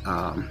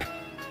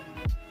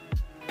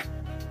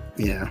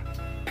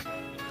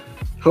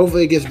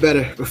hopefully it gets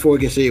better before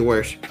it gets any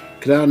worse,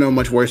 because I don't know how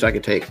much worse I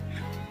could take.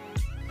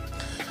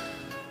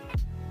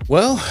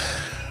 Well,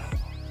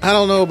 I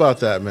don't know about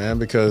that, man,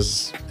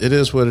 because it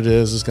is what it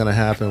is. It's going to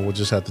happen. We'll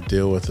just have to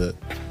deal with it.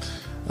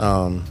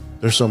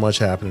 There's so much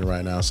happening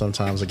right now.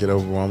 Sometimes I get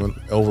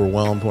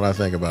overwhelmed when I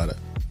think about it.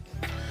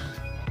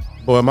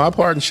 Boy, my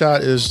parting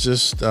shot is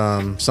just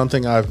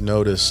something I've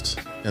noticed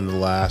in the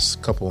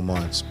last couple of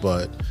months,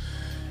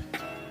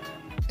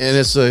 and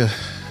it's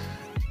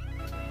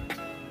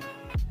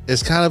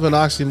kind of an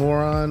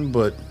oxymoron,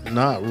 but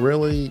not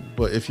really.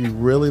 But if you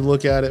really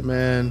look at it,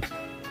 man,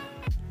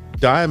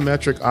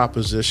 diametric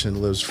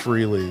opposition lives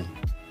freely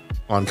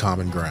on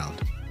common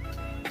ground.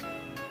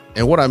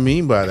 And what I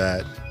mean by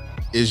that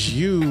is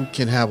you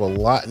can have a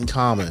lot in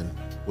common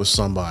with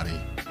somebody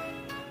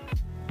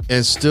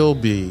and still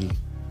be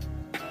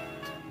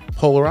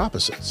polar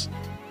opposites.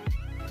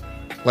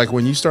 Like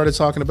when you started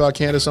talking about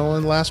Candace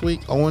Owens last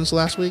week,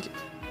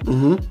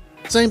 Mm-hmm.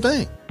 Same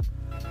thing.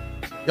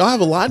 Y'all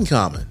have a lot in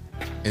common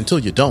until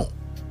you don't.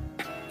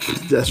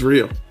 That's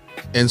real.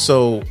 And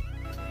so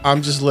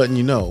I'm just letting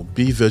you know,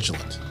 be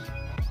vigilant.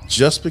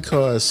 Just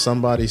because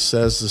somebody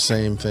says the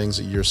same things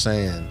that you're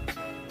saying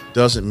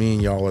doesn't mean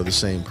y'all are the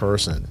same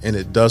person. And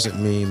it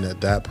doesn't mean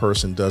that that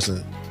person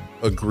doesn't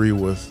agree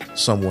with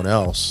someone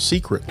else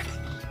secretly.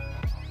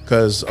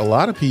 Because a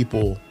lot of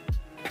people,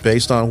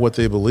 based on what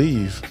they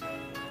believe,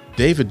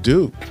 David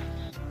Duke,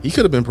 he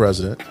could have been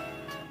president.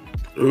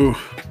 Ooh.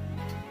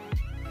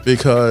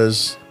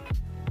 Because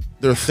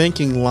their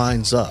thinking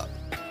lines up.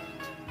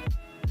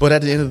 But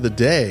at the end of the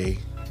day,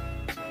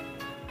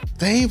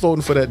 they ain't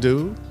voting for that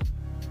dude.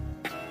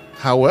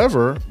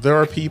 However, there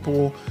are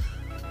people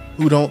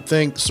who don't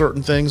think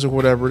certain things or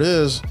whatever it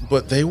is,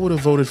 but they would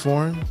have voted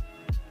for him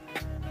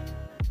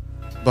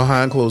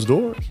behind closed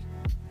doors.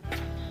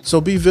 So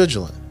be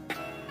vigilant.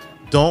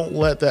 Don't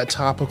let that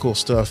topical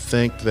stuff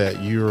think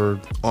that you're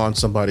on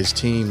somebody's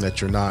team that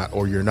you're not,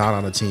 or you're not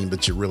on a team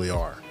that you really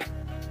are.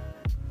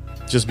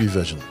 Just be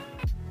vigilant.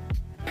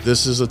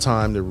 This is a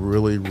time to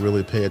really,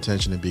 really pay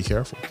attention and be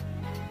careful.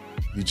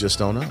 You just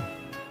don't know.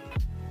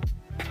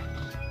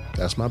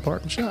 That's my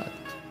parting shot.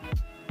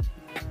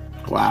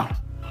 Wow.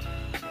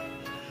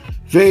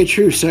 Very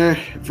true, sir.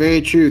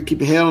 Very true. Keep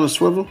your head on the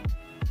swivel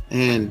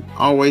and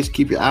always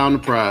keep your eye on the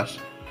prize.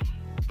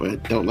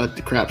 But don't let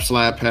the crap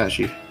slide past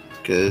you,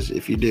 because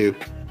if you do,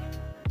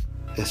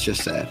 it's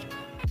just sad.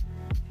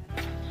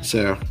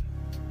 So,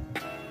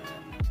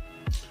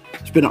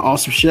 it's been an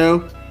awesome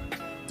show.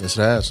 Yes,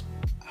 it has.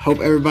 Hope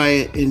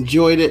everybody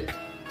enjoyed it.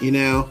 You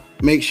know,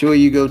 make sure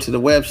you go to the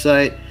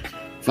website,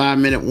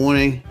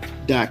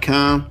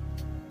 5minutewarning.com.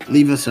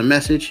 Leave us a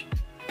message.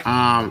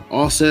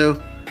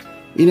 Also,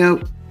 you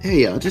know,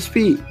 hey, y'all, just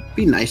be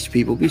nice to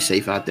people. Be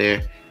safe out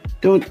there.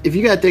 If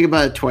you gotta think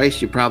about it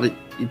twice, you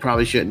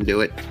probably shouldn't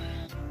do it.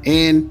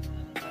 And,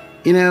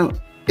 you know,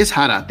 it's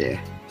hot out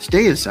there.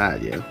 Stay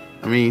inside, yo.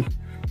 I mean,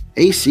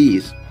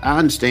 ACs. I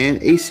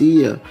understand.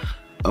 AC,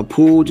 a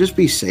pool. Just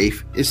be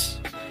safe.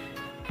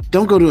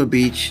 Don't go to a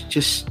beach.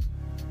 Just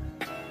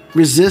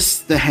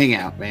resist the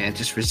hangout, man.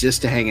 Just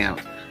resist the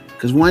hangout.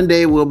 Because one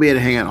day we'll be able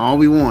to hang out all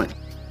we want.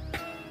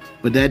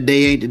 But that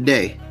day ain't the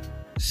day.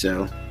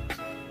 So,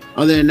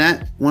 other than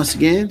that, once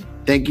again,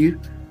 thank you.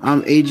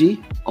 I'm AG.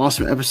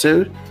 Awesome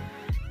episode.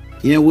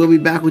 You know, we'll be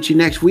back with you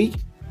next week.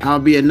 I'll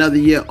be another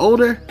year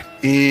older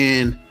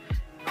and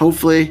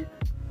hopefully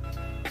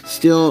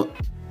still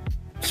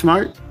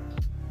smart.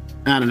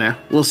 I don't know.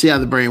 We'll see how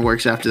the brain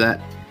works after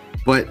that.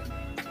 But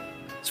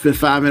it's been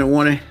 5 Minute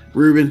Warning.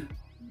 Ruben,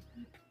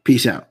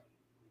 peace out.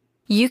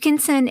 You can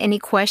send any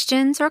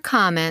questions or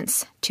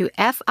comments to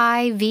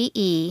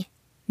FIVE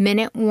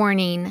Minute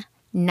Warning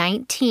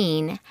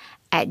 19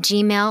 at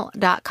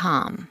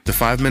gmail.com. The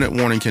 5 Minute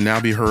Warning can now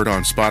be heard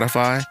on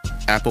Spotify,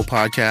 Apple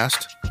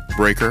Podcast,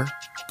 Breaker,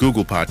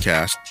 Google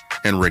Podcast,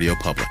 and Radio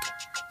Public.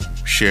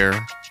 Share,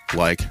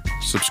 like,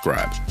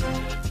 subscribe.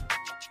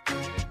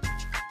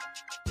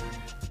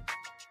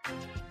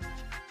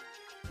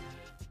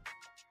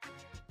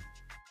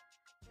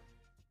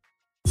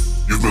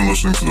 You've been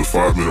listening to the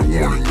 5 Minute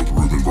Warning with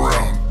Ruben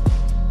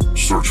Brown.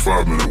 Search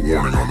 5 Minute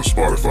Warning on the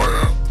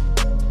Spotify app.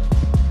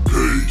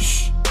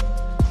 Peace.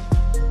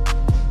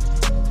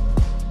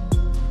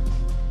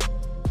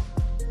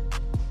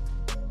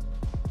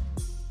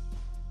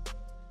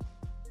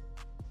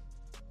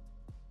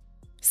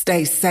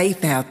 Stay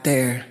safe out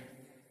there.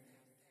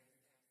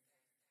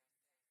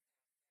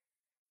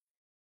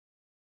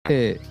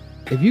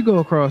 If you go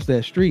across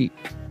that street,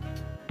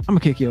 I'm gonna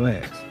kick your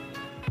ass.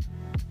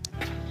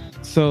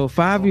 So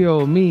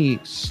 5-year-old me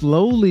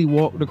slowly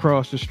walked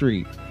across the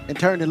street And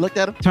turned and looked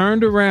at him.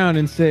 turned around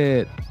and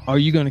said, "Are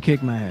you gonna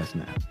kick my ass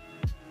now?"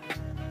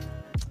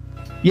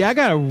 Yeah, I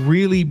got a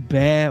really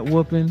bad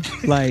whooping,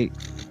 like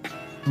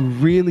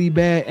really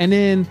bad. And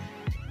then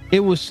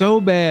it was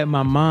so bad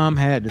my mom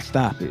had to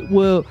stop it.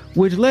 Well,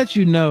 which lets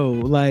you know,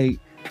 like,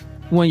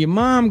 when your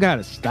mom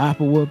gotta stop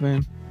a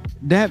whooping,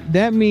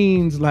 that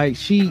means like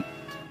she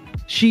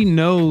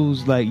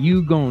knows like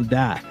you gonna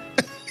die.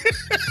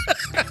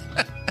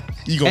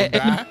 You gonna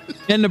die?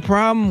 And the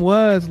problem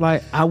was,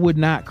 like, I would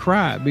not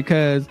cry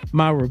because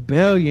my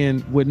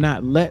rebellion would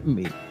not let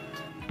me.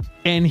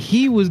 And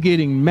he was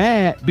getting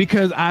mad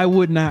because I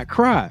would not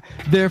cry.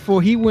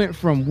 Therefore, he went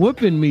from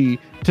whooping me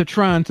to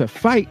trying to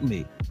fight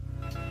me.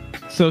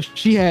 So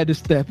she had to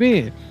step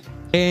in.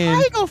 And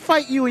How you gonna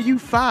fight you and you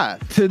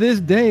 5? to this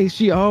day,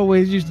 she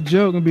always used to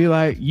joke and be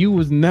like, "You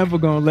was never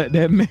gonna let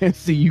that man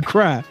see you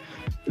cry."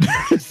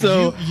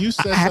 So you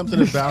said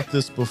something about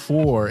this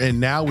before, and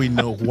now we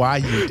know why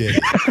you did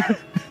it.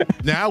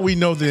 Now we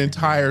know the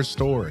entire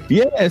story.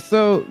 yeah,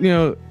 so you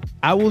know,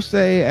 I will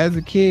say as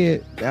a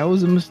kid, that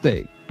was a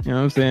mistake. You know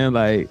what I'm saying?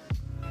 Like,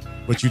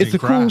 But you it's didn't a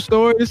cry. cool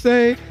story to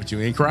say, But you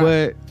ain't cry.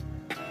 but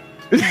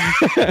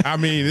I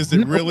mean, is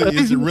it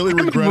really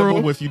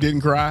regrettable if you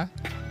didn't cry?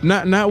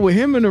 not with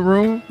him in the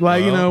room.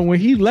 Like, you know, when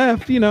he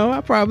left, you know,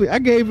 I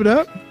gave it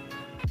up.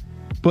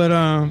 But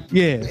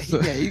yeah,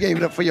 so, Yeah, you gave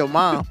it up for your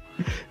mom.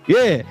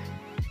 yeah.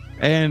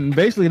 And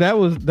basically that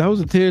was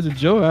a tears of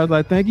joy. I was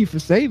like, thank you for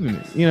saving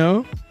it. You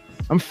know,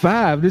 I'm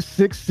 5. This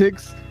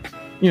 6'6",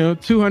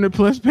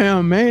 200+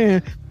 pound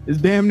man is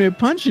damn near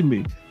punching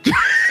me.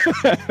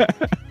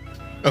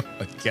 Oh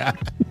my God.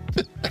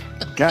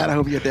 God, I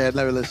hope your dad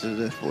never listens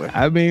to this, boy.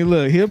 I mean,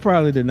 look, he'll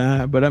probably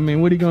deny, but I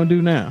mean, what are you gonna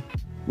do now?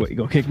 What, you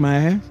gonna kick my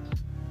ass?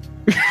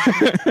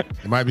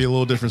 It might be a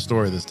little different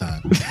story this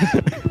time.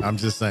 I'm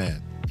just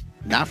saying.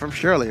 Not from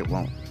Shirley, it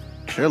won't.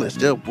 Shirley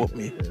still whooped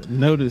me.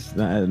 Notice,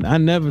 I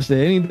never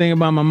said anything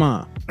about my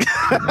mom.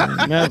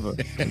 Never.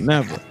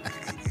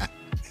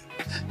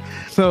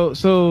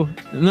 So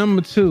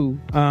number 2,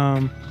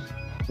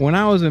 when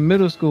I was in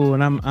middle school,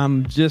 and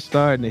I'm just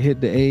starting to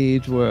hit the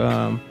age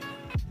where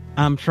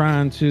I'm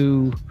trying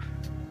to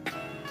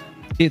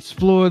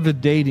explore the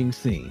dating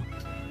scene.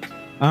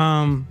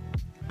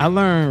 I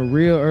learned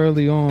real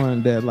early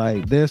on that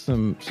like there's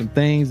some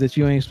things that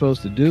you ain't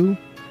supposed to do,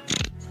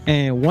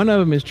 and one of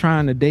them is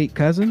trying to date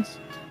cousins.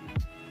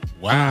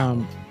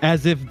 Wow.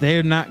 As if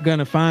they're not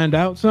gonna find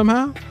out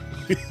somehow.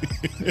 You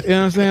know what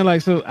I'm saying?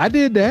 Like, so I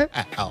did that.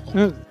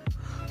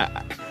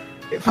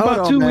 For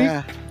about 2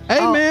 weeks.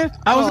 Hey man,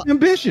 I was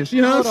ambitious.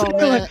 You know what I'm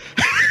saying?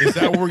 Is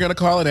that what we're gonna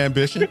call it?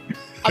 Ambition?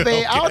 I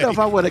mean, I don't know if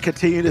I want to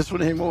continue this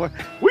one anymore.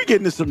 We're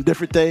getting to some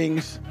different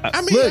things.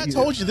 I mean, I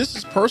told you this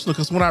is personal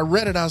because when I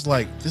read it, I was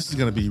like, this is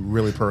gonna be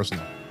really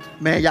personal.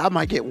 Man, y'all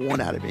might get one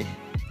out of me.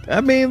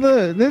 I mean,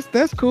 look,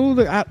 that's cool.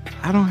 Look, I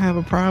don't have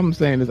a problem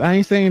saying this. I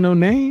ain't saying no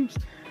names,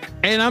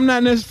 and I'm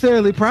not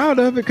necessarily proud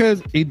of it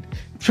because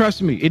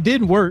trust me, it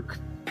didn't work.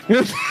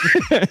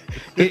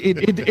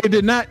 it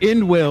did not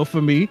end well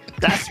for me.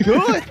 That's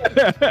good.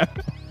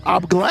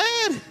 I'm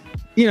glad.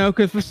 You know,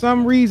 because for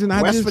some reason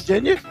West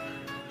Virginia.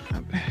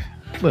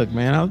 Look,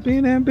 man, I was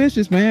being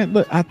ambitious, man.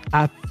 Look,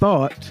 I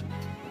thought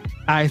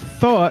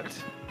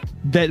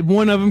that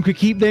one of them could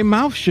keep their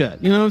mouth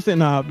shut. You know what I'm saying?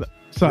 No,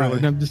 sorry,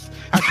 Really? I'm just.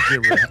 I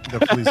should get rid of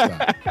the police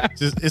stop.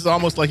 It's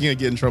almost like you're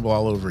gonna get in trouble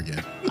all over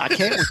again. I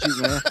can't with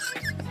you, man.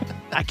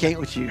 I can't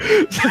with you.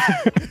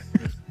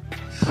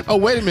 Oh,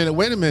 wait a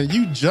minute.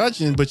 You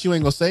judging, but you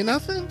ain't gonna say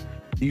nothing?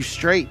 You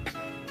straight.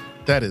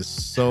 That is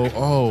so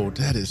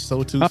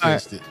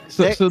two-fisted.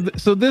 Right.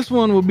 So this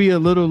one will be a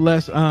little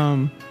less.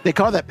 They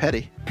call that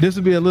petty. This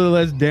will be a little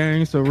less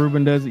daring. So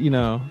Ruben does,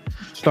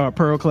 start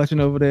pearl clutching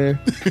over there.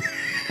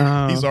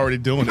 He's already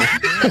doing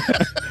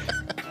it.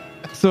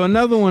 So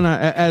another one,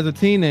 as a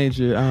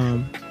teenager,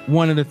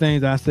 one of the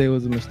things I say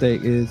was a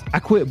mistake is I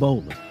quit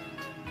bowling.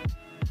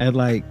 At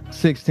like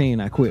 16,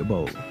 I quit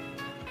bowling.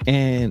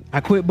 And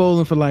I quit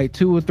bowling for like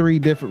 2 or 3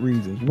 different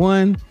reasons.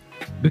 One,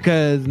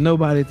 because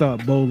nobody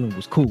thought bowling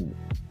was cool.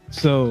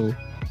 So,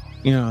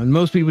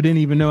 most people didn't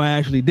even know I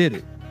actually did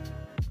it.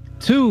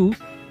 2,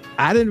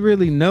 I didn't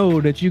really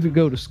know that you could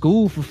go to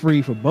school for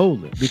free for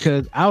bowling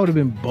because I would have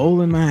been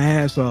bowling my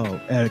ass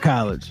off at a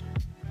college.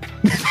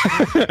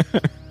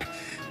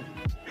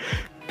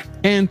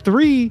 And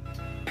 3,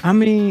 I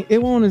mean,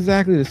 it wasn't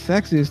exactly the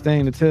sexiest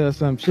thing to tell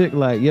some chick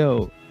like,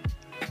 yo,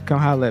 come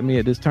holler at me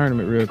at this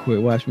tournament real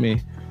quick. Watch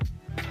me,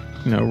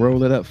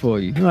 roll it up for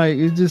you. Like,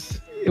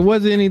 it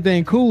wasn't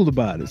anything cool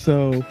about it.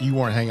 So you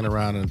weren't hanging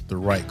around with the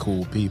right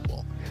cool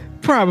people.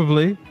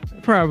 Probably.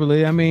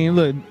 I mean,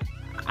 look,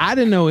 I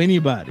didn't know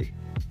anybody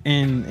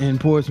in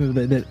Portsmouth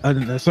that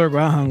the circle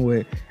I hung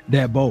with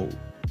that bowled.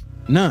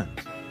 None.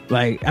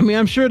 Like, I mean,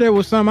 I'm sure there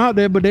was some out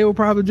there, but they were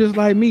probably just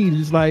like me,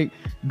 just like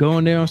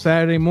going there on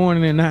Saturday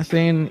morning and not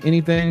saying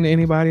anything to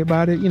anybody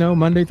about it,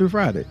 Monday through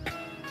Friday.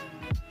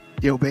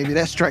 Yo, baby,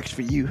 that strikes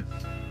for you.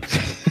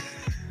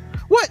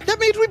 What? That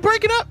means we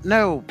breaking up?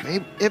 No,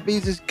 babe. It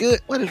means it's good.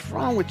 What is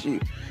wrong with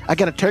you? I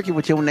got a turkey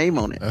with your name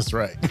on it. That's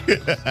right.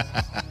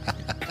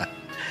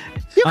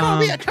 You call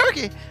me a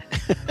turkey?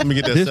 Let me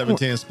get that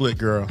 7-10 split,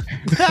 girl.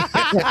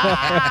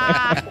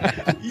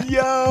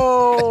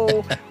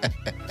 Yo.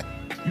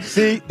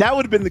 See, that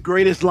would have been the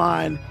greatest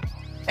line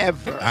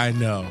ever. I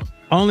know.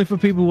 Only for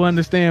people who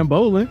understand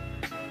bowling.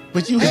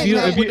 But if you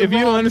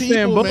don't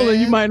understand people, bowling, man,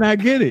 you might not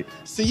get it.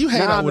 See, you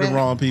hang out with the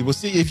wrong people.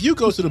 See, if you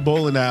go to the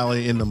bowling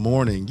alley in the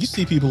morning, you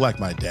see people like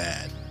my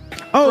dad.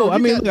 Oh, bro, I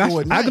mean,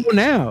 look, I go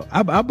now.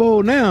 I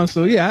bowl now,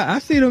 so yeah, I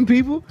see them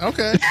people.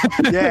 Okay.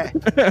 Yeah.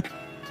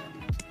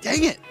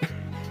 Dang it.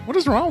 What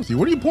is wrong with you?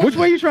 What are you pointing? Which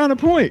way are you trying to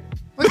point?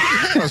 Like you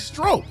had a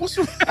stroke. What's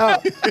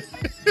wrong?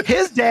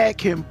 His dad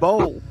can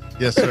bowl.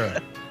 Yes, sir.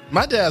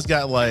 My dad's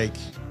got like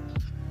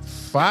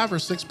 5 or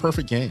 6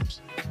 perfect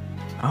games.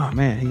 Oh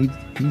man,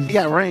 he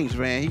got rings,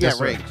 man. He got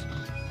rings.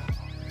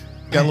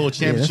 Got a little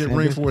championship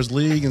ring for his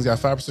league, and he's got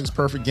 5 or 6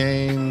 perfect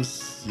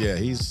games. Yeah,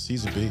 he's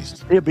a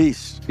beast. He's a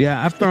beast.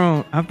 Yeah, I've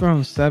thrown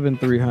 7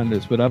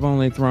 300s, but I've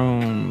only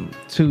thrown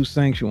 2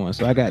 sanctioned ones,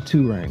 so I got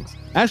 2 rings.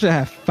 Actually, I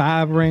have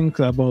 5 rings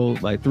because I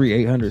bowled like 3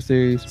 800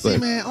 series. See, but,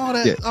 man, all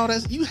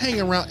that you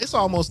hang around. It's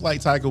almost like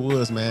Tiger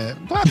Woods, man.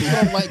 A lot of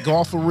people don't like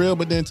golf for real,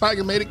 but then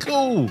Tiger made it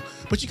cool.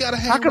 But you got to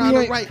hang around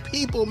the right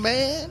people,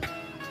 man.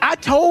 I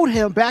told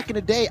him back in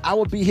the day I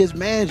would be his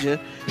manager,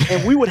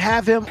 and we would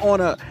have him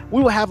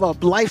we would have a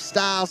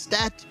lifestyle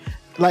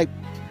like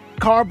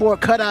cardboard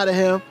cutout of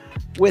him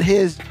with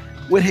his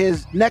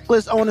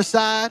necklace on the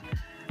side.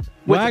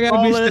 With I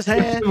gotta be in his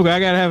hand. I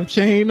gotta have a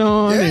chain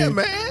on. Yeah,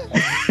 man.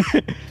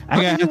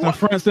 I gotta have some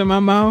fronts in my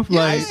mouth. Yeah,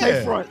 like I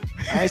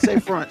ain't say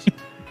fronts.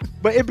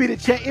 But it'd be the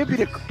chain.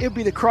 It'd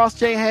be the cross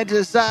chain hand to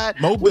the side.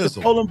 Mo with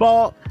the bowling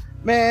ball.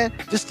 Man,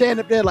 just stand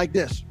up there like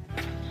this.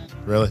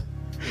 Really?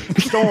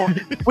 Storm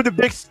with the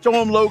big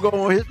Storm logo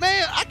on his.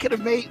 Man, I could have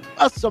made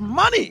us some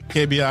money.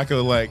 K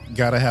Bianco like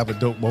gotta have a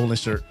dope bowling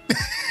shirt.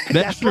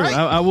 That's true. right.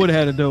 I would have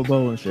had a dope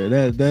bowling shirt.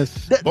 The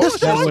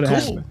Storm would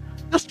have cool. happened.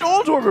 The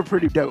Storms were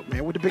pretty dope,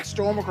 man, with the big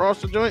storm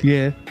across the joint.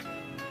 Yeah.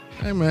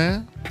 Hey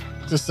man,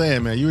 just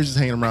saying, man, you were just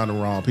hanging around the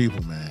wrong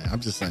people, man. I'm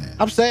just saying.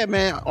 I'm saying,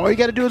 man, all you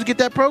got to do is get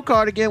that pro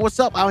card again. What's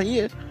up out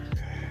here?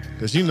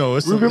 Because you know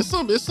it's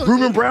some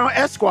Ruben Brown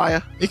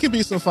Esquire. It could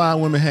be some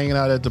fine women hanging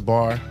out at the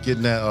bar,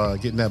 getting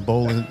that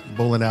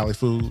bowling alley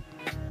food.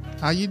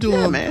 How you doing,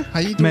 Yeah, man. How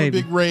you doing,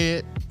 Maybe. Big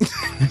Red?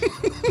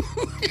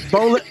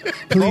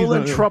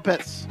 Bowling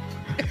trumpets.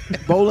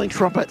 Bowling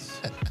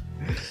trumpets.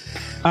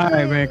 All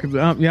right, man, because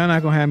y'all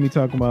not going to have me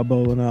talking about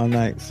bowling all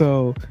night.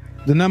 So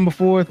the number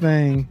 4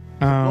 thing,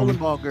 Bowling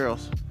ball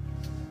girls.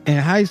 in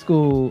high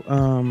school,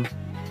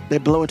 They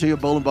blow into your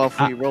bowling ball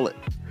before you roll it.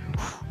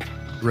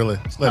 Really?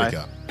 Let it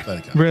go.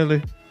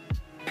 really,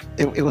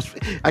 It was.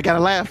 I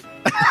gotta laugh.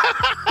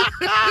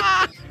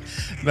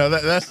 No,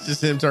 that's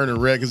just him turning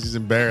red because he's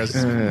embarrassed.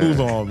 Move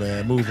on,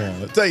 man. Move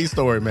on. Tell your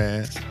story,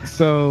 man.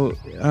 so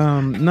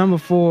number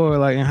 4,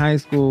 like in high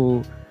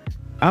school,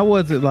 I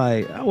wasn't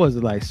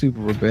like super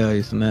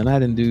rebellious and then I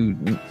didn't do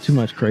too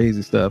much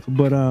crazy stuff.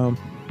 But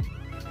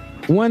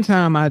one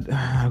time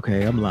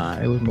I'm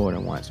lying. It was more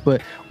than once.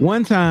 But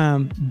one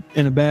time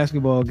in a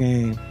basketball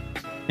game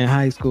in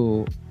high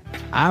school,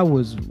 I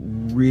was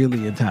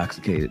really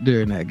intoxicated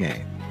during that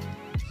game.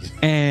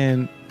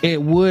 And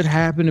it would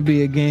happen to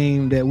be a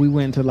game that we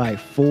went to like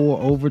 4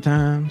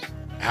 overtimes.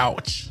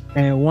 Ouch.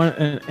 And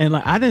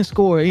like I didn't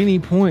score any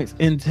points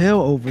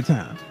until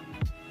overtime.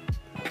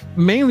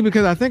 Mainly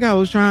because I think I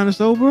was trying to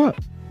sober up.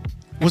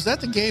 Was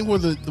that the game where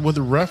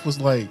the ref was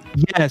like,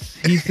 Yes,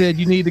 he said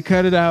you need to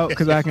cut it out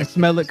because I can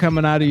smell it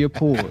coming out of your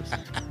pores.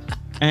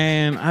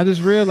 And I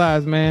just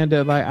realized, man,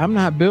 that like I'm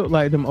not built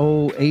like them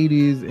old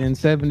 80s and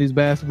 70s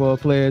basketball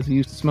players who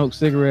used to smoke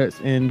cigarettes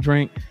and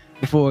drink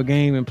before a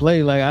game and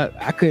play. Like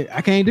I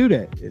can't do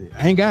that.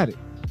 I ain't got it.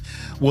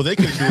 well, they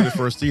couldn't do it at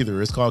first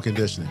either. It's called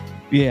conditioning.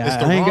 Yeah, It's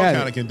the I ain't wrong got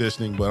kind it. of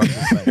conditioning, but I'm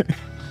just saying.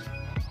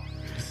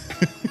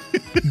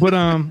 But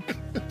all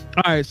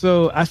right,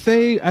 so I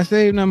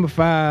saved number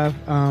 5.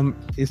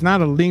 It's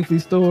not a lengthy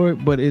story,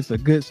 but it's a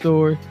good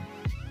story.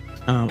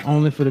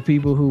 Only for the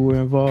people who were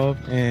involved,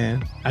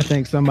 and I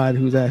think somebody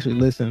who's actually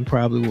listening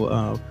probably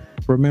will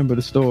remember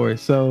the story.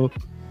 So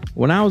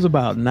when I was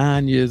about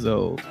 9 years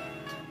old,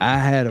 I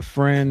had a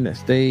friend that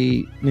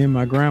stayed near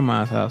my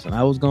grandma's house, and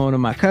I was going to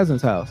my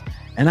cousin's house,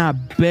 and I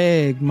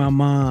begged my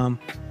mom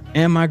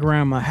and my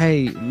grandma,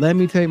 hey, let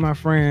me take my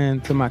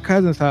friend to my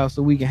cousin's house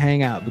so we can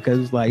hang out, because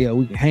it's like,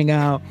 we can hang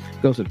out,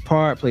 go to the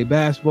park, play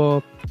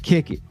basketball,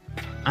 kick it.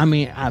 I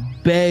mean, I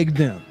begged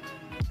them.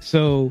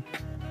 So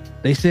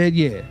they said,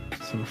 yeah.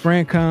 So my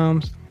friend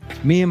comes,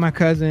 me and my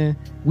cousin,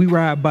 we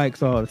ride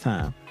bikes all the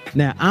time.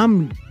 Now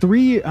I'm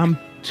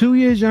 2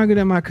 years younger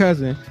than my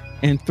cousin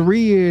and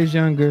 3 years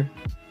younger.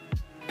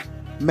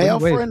 Male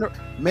Wait. friend or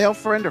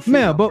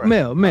female? Male, but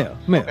friend? male.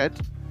 Okay,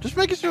 just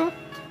making sure.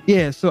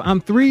 Yeah, so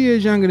I'm 3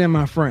 years younger than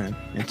my friend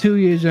and 2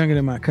 years younger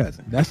than my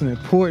cousin. That's an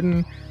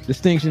important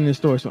distinction in this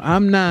story. So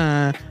I'm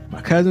 9,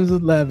 my cousin's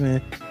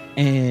 11,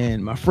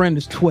 and my friend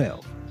is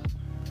 12.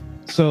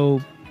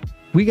 So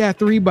we got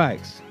 3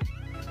 bikes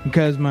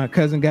because my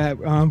cousin got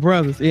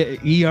brothers.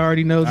 He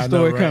already knows the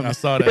story coming. I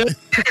saw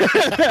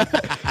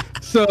that.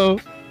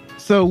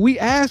 So we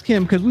asked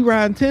him, because we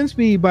riding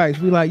 10-speed bikes.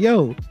 We like,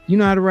 yo, you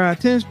know how to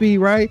ride 10-speed,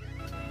 right?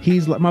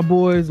 He's like, my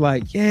boy's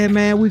like, yeah,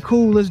 man, we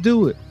cool. Let's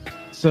do it.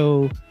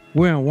 So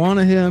we're in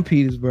Walnut Hill in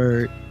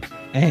Petersburg,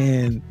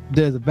 and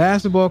there's a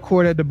basketball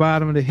court at the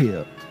bottom of the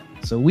hill.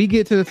 So we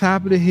get to the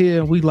top of the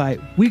hill, and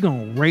we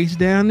gonna race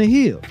down the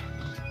hill.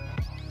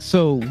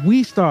 So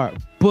we start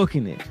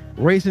booking it,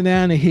 racing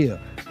down the hill.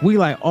 We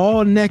like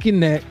all neck and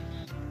neck,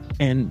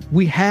 and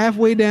we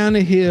halfway down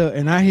the hill,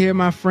 and I hear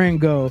my friend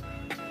go,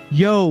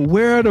 yo,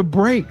 where are the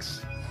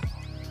brakes?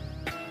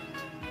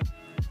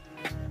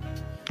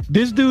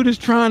 This dude is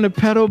trying to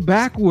pedal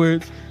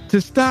backwards to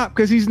stop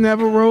because he's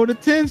never rode a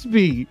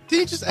 10-speed. Did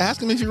you just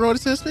ask him if you rode a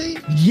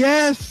 10-speed?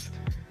 Yes.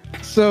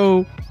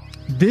 So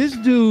this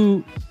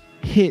dude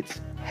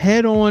hits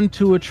head on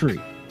to a tree.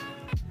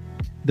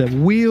 The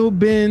wheel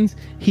bends.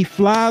 He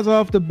flies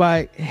off the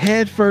bike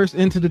head first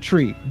into the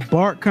tree.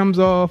 Bark comes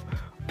off.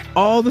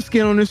 All the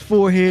skin on his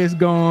forehead is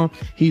gone.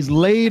 He's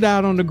laid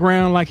out on the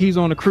ground like he's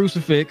on a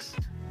crucifix.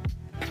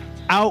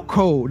 Out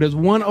cold. There's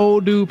one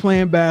old dude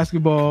playing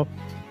basketball.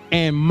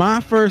 And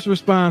my first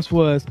response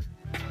was,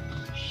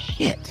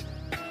 shit,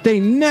 they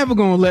never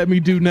gonna let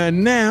me do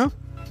nothing now.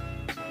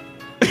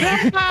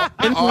 And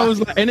I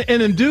was like, and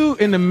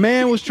the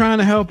man was trying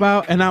to help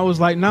out, and I was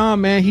like, nah,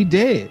 man, he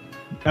dead.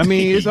 I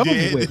mean, it's over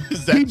with.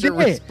 Is that He your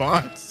dead.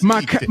 response?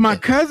 My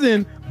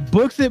cousin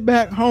books it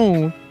back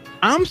home.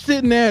 I'm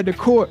sitting there at the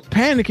court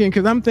panicking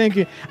because I'm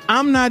thinking,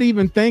 I'm not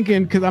even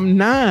thinking, because I'm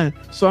 9,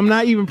 so I'm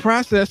not even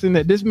processing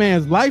that this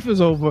man's life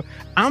is over.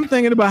 I'm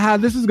thinking about how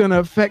this is going to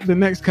affect the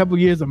next couple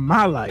years of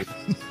my life.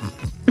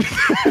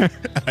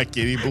 I can't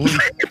even believe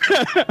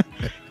it.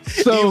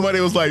 So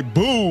Everybody was like,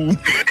 boom.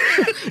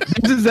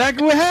 that's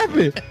exactly what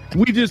happened.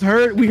 We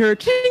heard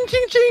ching,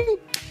 ching, ching.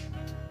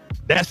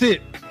 That's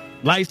it.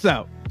 Lights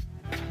out.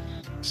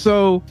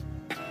 So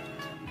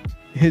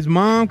his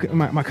mom,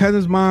 my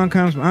cousin's mom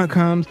comes, my aunt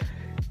comes.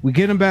 We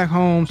get him back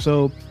home.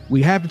 So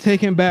we have to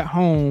take him back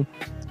home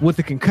with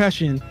a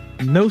concussion,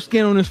 no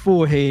skin on his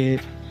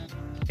forehead.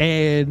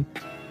 And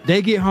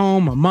they get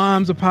home. My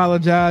mom's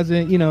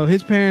apologizing. You know,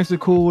 his parents are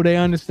cool. They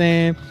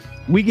understand.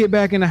 We get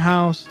back in the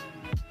house.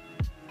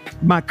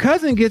 My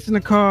cousin gets in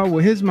the car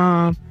with his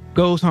mom,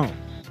 goes home.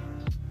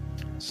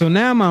 So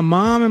now my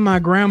mom and my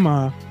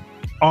grandma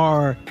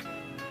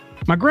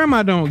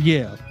don't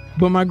yell,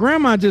 but my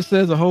grandma just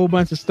says a whole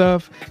bunch of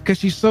stuff because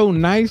she's so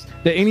nice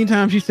that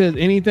anytime she says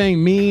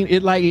anything mean,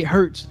 it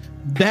hurts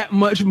that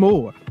much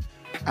more.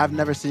 I've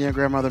never seen your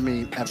grandmother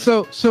mean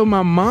ever. So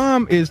my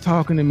mom is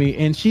talking to me,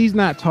 and she's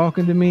not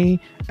talking to me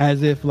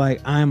as if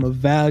like I'm a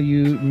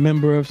valued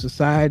member of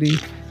society.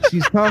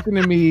 She's talking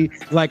to me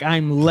like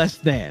I'm less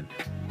than.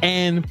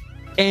 And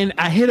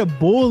I hit a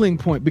boiling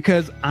point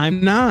because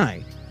I'm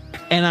 9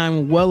 and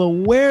I'm well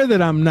aware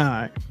that I'm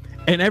 9.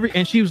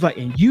 And she was like,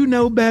 and you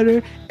know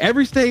better.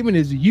 Every statement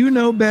is you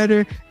know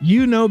better.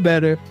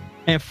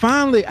 And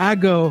finally I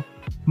go,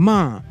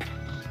 Mom,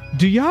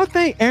 do y'all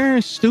think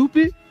Aaron's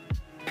stupid?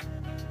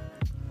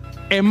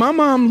 And my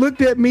mom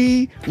looked at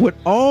me with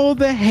all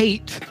the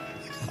hate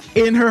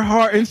in her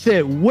heart and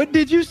said, what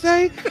did you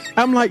say?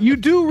 I'm like, you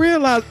do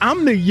realize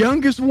I'm the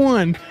youngest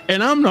one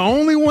and I'm the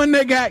only one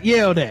that got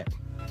yelled at.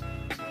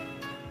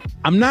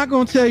 I'm not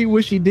going to tell you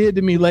what she did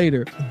to me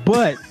later,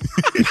 but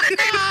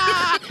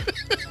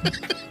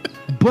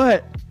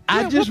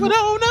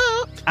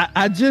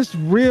I just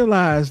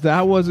realized that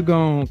I wasn't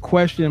going to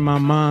question my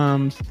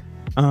mom's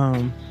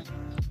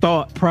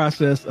thought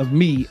process of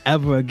me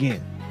ever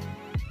again.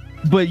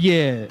 But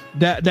yeah,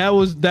 that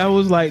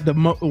was like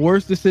the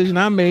worst decision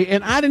I made,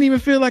 and I didn't even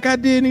feel like I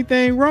did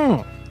anything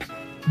wrong.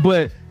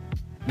 But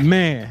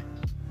man,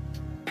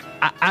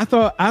 I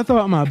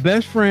thought my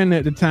best friend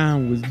at the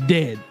time was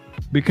dead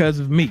because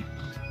of me.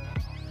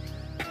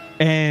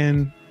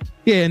 And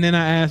yeah, and then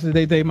I asked if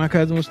they think my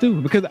cousin was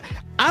stupid because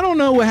I don't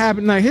know what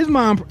happened. Like his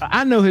mom,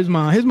 I know his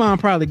mom. His mom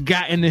probably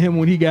got into him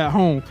when he got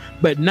home.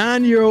 But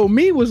 9-year-old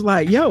me was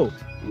like, "Yo,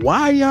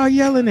 why are y'all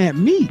yelling at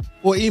me?"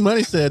 Well, E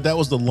Money said that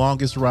was the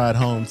longest ride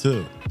home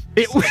too.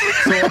 So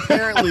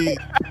apparently,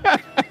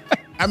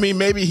 I mean,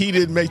 maybe he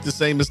didn't make the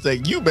same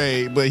mistake you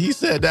made, but he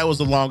said that was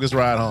the longest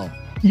ride home.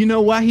 You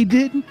know why he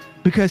didn't?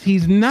 Because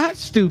he's not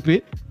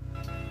stupid.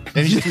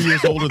 And he's 2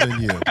 years older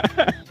than you.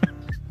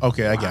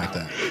 Okay, I got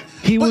that.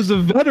 He was a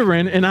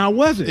veteran and I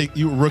wasn't.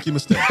 You rookie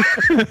mistake.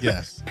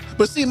 Yes.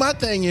 But see, my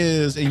thing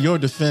is, in your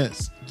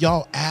defense,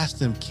 y'all asked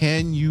him,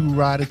 can you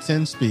ride a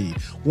 10-speed?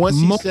 Once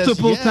he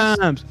multiple says yes,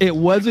 times. It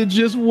wasn't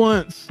just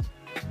once.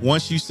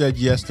 Once you said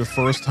yes the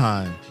first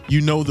time,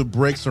 you know the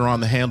brakes are on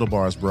the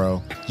handlebars,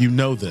 bro. You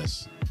know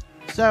this.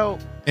 So,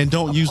 and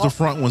don't use the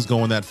front ones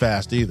going that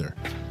fast either.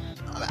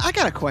 I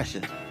got a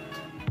question.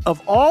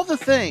 Of all the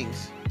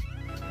things,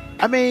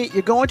 I mean,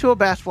 you're going to a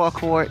basketball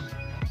court,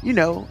 you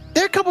know,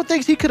 there are a couple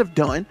things he could have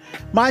done.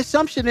 My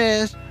assumption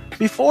is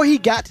before he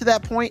got to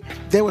that point,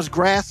 there was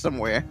grass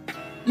somewhere.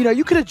 You know,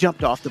 you could have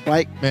jumped off the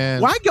bike.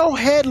 Man, why go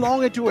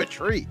headlong into a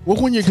tree?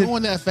 Well, when you're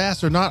going that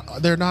fast,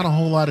 there are not a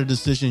whole lot of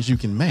decisions you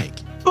can make.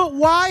 But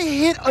why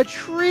hit a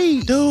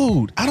tree?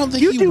 Dude, I don't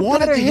think he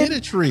wanted to hit a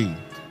tree.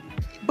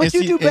 But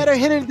you do better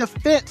hitting the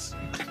fence.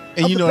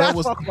 And you know, that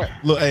was,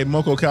 look, hey,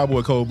 Moko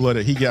Cowboy Cold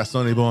Blooded, he got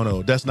Sonny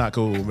Bono. That's not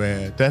cool,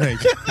 man. That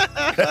ain't,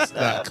 that's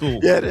not cool.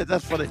 Yeah,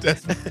 that's funny.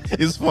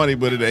 It's funny,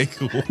 but it ain't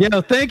cool.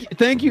 Yo,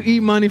 thank you, E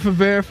Money, for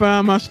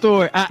verifying my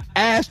story. I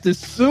asked as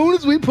soon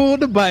as we pulled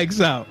the bikes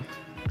out,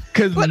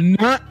 because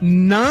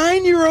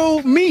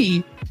 9-year-old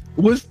me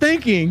was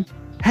thinking,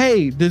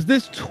 hey, does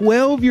this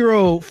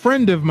 12-year-old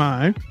friend of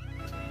mine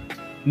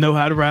know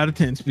how to ride a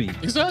 10-speed?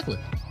 Exactly.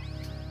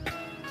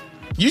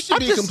 You should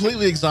be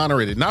completely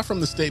exonerated, not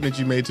from the statement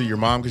you made to your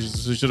mom,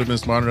 because you should have been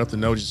smart enough to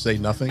know to say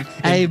nothing.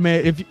 Hey,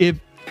 man, if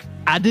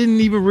I didn't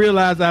even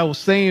realize I was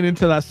saying it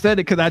until I said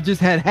it, because I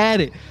just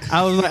had it.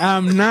 I was like,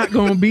 I'm not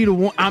going to be the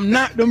one. I'm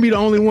not going to be the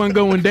only one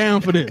going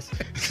down for this.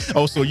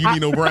 Oh, so you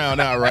Nino Brown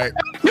now, right?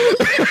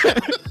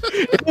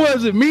 It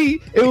wasn't me.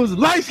 It was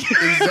light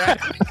skin.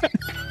 Exactly.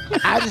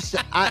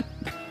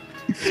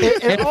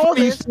 And all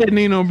you said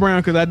Nino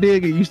Brown, because I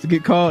did used to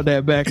get called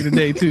that back in the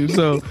day too.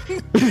 So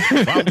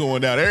if I'm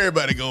going down,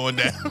 everybody going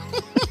down.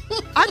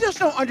 I just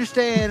don't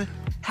understand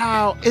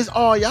how it's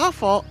all y'all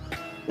fault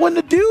when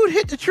the dude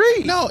hit the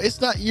tree. No, it's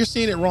not. You're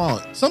seeing it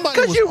wrong. Somebody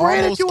was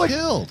almost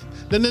killed.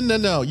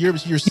 No. You're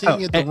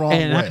seeing it the wrong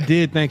way. And I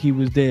did think he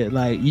was dead.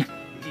 Like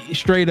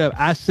straight up,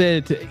 I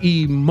said it to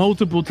E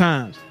multiple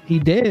times. He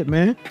dead,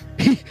 man.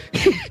 He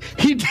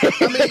dead.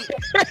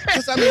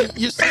 I mean,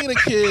 you're seeing a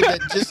kid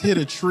that just hit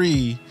a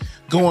tree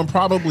going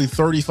probably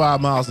 35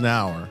 miles an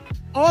hour.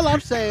 All I'm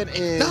saying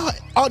is no.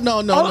 All Wait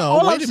I'm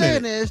a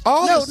saying minute. is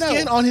all the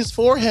skin on his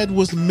forehead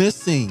was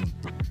missing.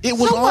 It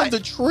was on the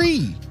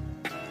tree.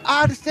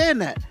 I understand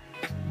that.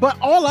 But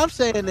all I'm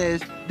saying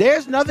is,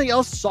 there's nothing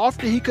else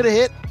softer he could have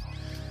hit.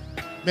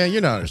 Man,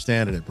 you're not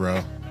understanding it,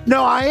 bro.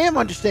 No, I am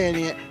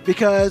understanding it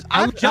because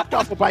I've jumped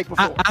off a bike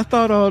before. I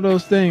thought all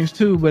those things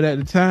too, but at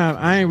the time,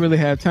 I ain't really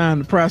had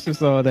time to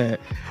process all that.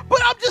 But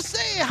I'm just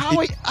saying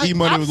how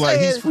E-Money was like,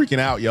 he's freaking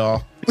out,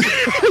 y'all.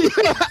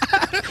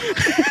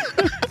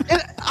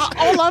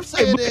 All I'm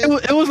saying is,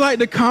 it was like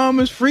the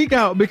calmest freak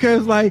out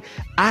because like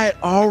I had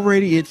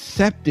already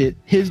accepted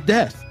his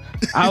death.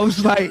 I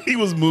was like, he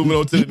was moving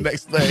on to the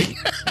next thing.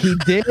 He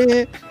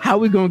did. How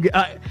we gonna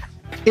get?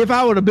 If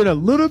I would have been a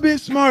little bit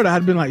smarter,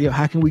 I'd been like, yo,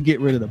 how can we get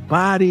rid of the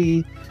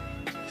body?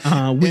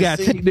 We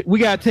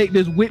gotta take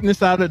this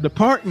witness out of the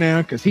park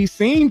now because he's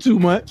seen too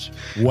much.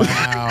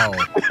 Wow.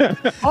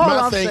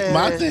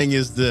 My thing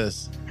is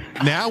this.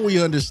 Now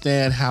we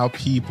understand how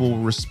people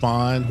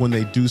respond when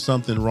they do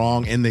something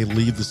wrong and they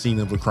leave the scene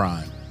of a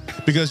crime.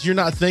 Because you're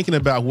not thinking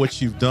about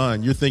what you've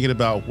done. You're thinking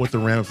about what the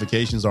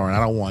ramifications are, and I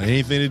don't want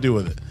anything to do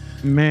with it.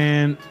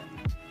 Man,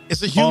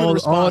 it's a human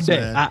response, all day.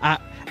 man.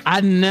 I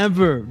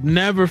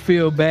never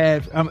feel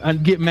bad. I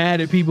get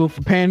mad at people for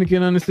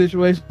panicking on a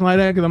situation like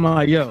that because I'm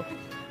like, yo,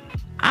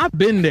 I've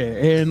been there.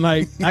 And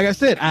like I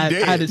said,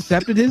 I'd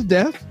accepted his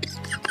death.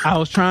 I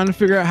was trying to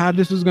figure out how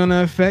this was going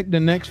to affect the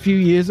next few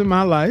years of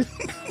my life.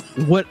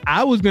 What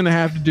I was going to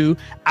have to do,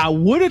 I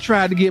would have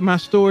tried to get my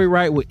story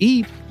right with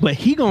E, but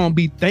he going to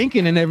be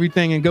thinking and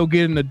everything and go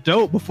get an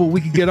adult before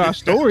we could get our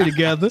story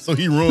together. So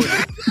he ruined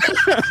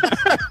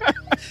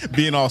it.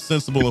 Being all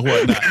sensible and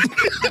whatnot.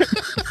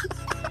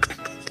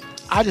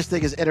 I just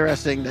think it's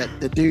interesting that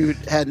the dude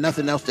had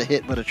nothing else to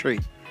hit but a tree.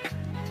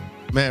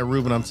 Man,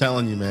 Ruben, I'm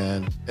telling you,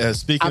 man. I'm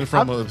sorry for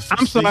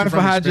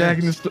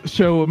hijacking the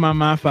show with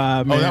my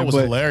 5, man. Oh, that was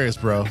hilarious,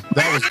 bro.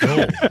 That was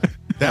gold.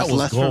 That was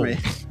less gold. for me.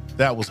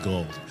 That was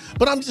gold.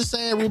 But I'm just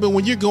saying, Ruben,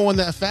 when you're going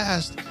that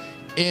fast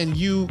and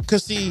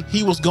because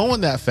he was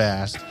going that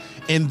fast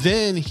and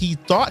then he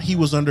thought he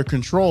was under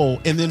control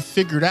and then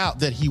figured out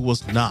that he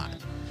was not.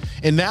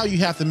 And now you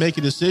have to make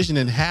a decision,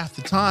 and half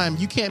the time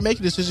you can't make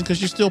a decision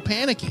because you're still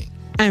panicking.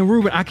 And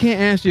Ruben, I can't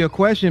answer your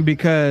question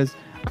because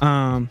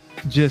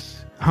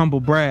just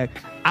humble brag,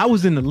 I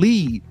was in the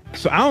lead.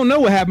 So I don't know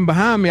what happened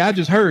behind me. I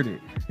just heard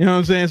it. You know what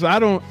I'm saying? So I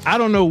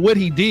don't know what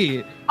he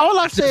did. All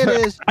I'm saying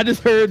is I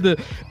just heard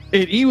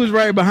and he was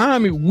right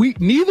behind me.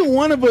 Neither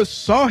one of us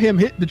saw him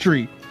hit the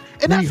tree.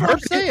 And that's what I'm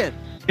saying.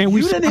 And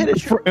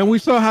we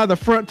saw how the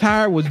front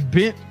tire was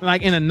bent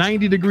like in a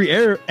 90-degree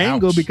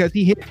angle because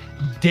he hit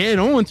dead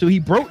on till he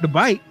broke the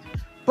bike.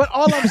 But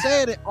all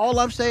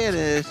I'm saying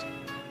is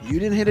you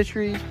didn't hit a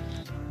tree.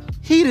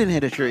 He didn't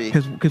hit a tree.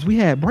 Because we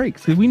had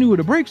brakes. Because we knew where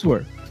the brakes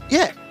were.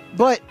 Yeah.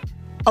 But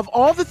of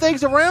all the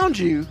things around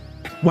you,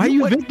 why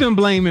you victim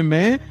blaming,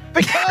 man?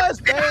 Because,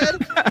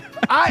 man,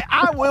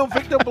 I will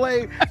victim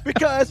blame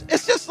because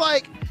it's just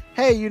like,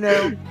 hey, you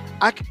know,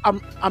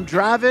 I'm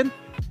driving.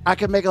 I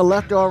can make a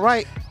left or a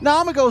right. Now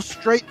I'm gonna go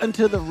straight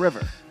into the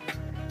river.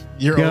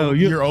 You're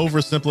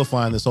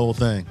oversimplifying this whole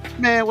thing.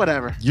 Man,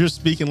 whatever. You're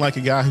speaking like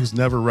a guy who's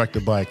never wrecked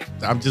a bike.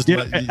 I'm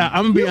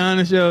gonna be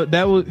honest, yo.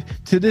 That was,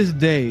 to this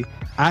day,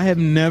 I have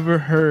never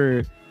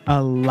heard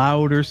a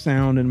louder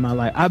sound in my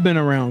life. I've been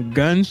around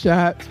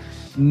gunshots.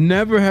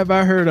 Never have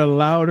I heard a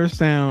louder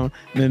sound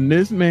than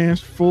this man's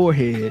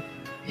forehead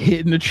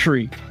hitting a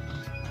tree.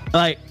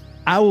 Like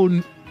I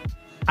will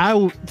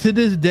to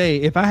this day,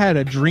 if I had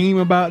a dream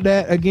about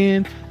that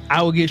again,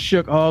 I would get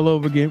shook all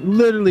over again.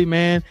 Literally,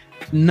 man,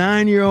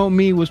 9-year-old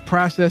me was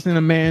processing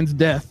a man's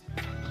death.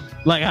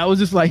 Like I was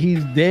just like,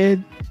 he's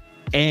dead,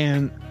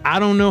 and I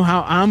don't know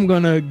how I'm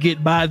gonna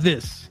get by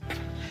this.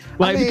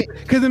 Like,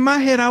 because in my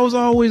head, I was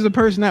always the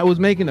person that was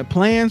making the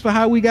plans for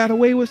how we got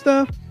away with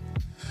stuff.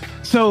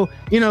 So,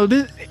 you know,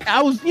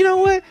 you know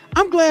what?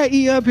 I'm glad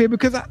E up here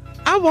because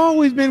I've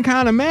always been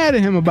kind of mad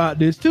at him about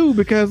this too,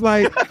 because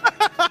like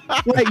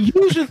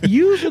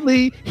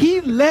usually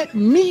he let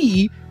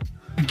me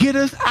get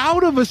us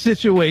out of a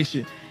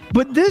situation.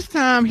 But this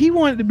time he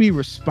wanted to be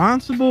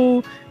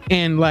responsible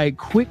and like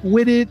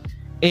quick-witted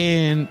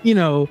and, you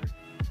know,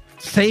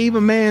 save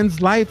a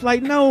man's life.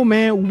 Like, no,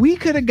 man, we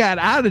could have got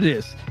out of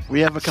this. We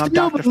have become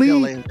Dr. Phil,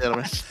 ladies and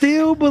gentlemen. I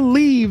still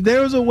believe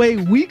there was a way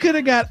we could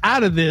have got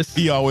out of this.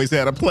 He always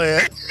had a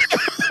plan.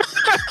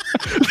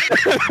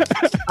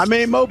 I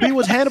mean, Moby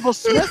was Hannibal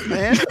Smith,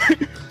 man.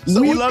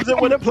 So he loves it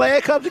when a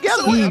plan comes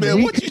together.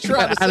 Man, what you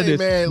trying to say,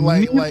 man?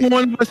 Like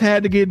one of us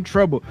had to get in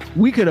trouble.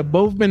 We could have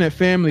both been at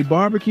family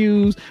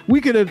barbecues.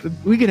 We could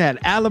have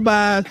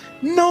alibis.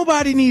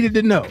 Nobody needed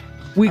to know.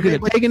 We could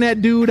have taken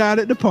that dude out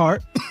at the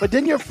park. But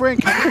didn't your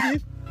friend come with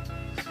you?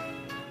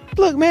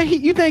 Look, man,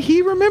 you think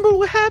he remembered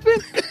what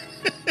happened?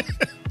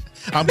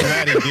 I'm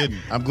glad he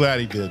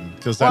didn't.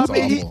 Because that's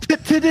awful.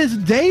 To this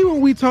day,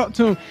 when we talk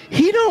to him,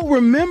 he don't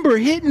remember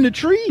hitting the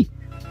tree.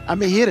 I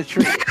mean, he hit a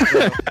tree.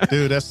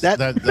 Dude, that's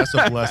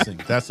a blessing.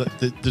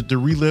 To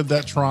relive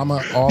that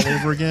trauma all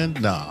over again?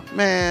 Nah.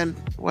 Man,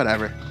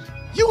 whatever.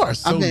 You are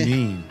so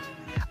mean.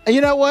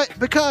 You know what?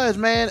 Because,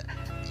 man,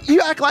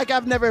 you act like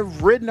I've never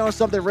ridden on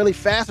something really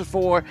fast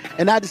before,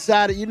 and I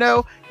decided,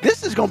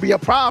 this is going to be a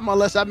problem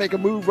unless I make a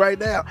move right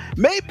now.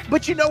 Maybe,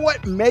 but you know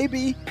what?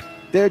 Maybe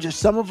there are just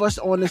some of us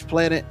on this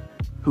planet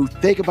who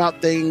think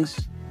about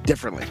things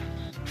differently.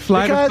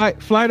 Flight or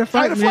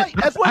fight, man.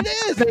 That's what it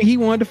is. He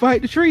wanted to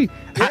fight the tree.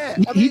 Yeah,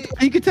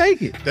 he could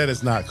take it. That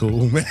is not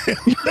cool, man.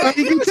 You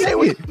can say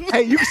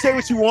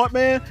what you want,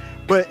 man.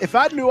 But if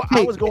I knew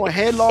I was going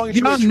headlong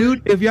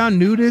into if y'all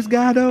knew this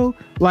guy though,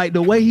 like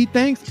the way he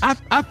thinks,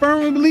 I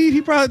firmly believe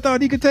he probably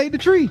thought he could take the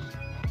tree.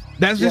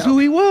 That's just who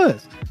he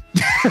was.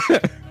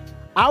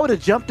 I would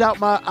have jumped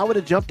out off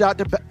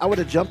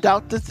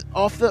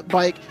the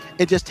bike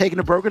and just taken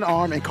a broken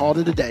arm and called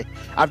it a day.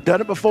 I've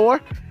done it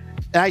before,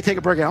 and I ain't take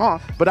a broken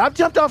arm, but I've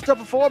jumped off stuff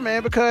before,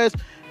 man, because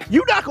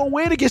you're not gonna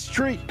win against the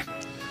tree,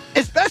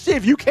 especially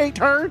if you can't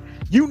turn.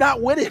 You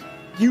not winning.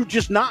 You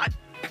just not.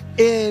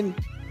 And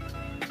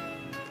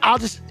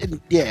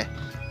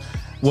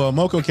Well,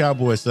 Moco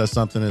Cowboy says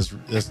something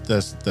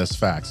that's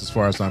facts as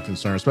far as I'm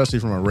concerned, especially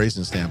from a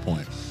racing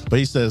standpoint. But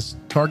he says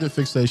target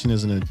fixation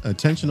is an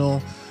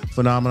intentional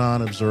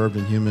phenomenon observed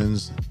in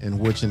humans in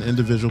which an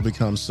individual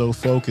becomes so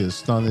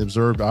focused on the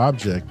observed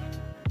object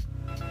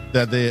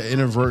that they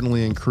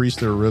inadvertently increase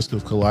their risk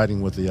of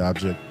colliding with the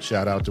object.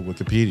 Shout out to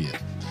Wikipedia.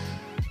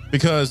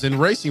 Because in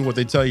racing, what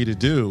they tell you to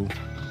do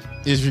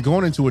is if you're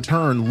going into a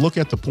turn, look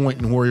at the point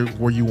and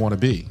where you want to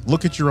be.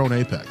 Look at your own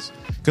apex.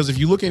 Because if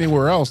you look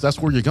anywhere else, that's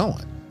where you're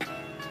going.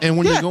 And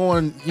when you're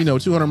going,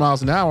 200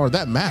 miles an hour,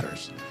 that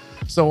matters.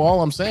 So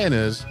all I'm saying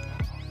is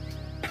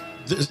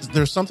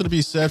there's something to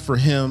be said for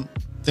him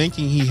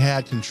thinking he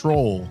had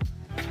control,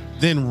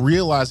 then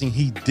realizing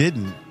he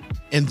didn't,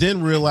 and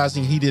then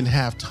realizing he didn't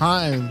have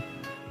time,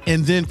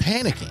 and then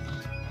panicking.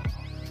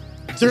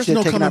 There's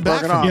no coming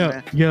back from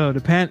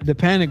it. The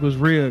panic was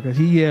real because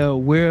he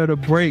yelled, "Where are the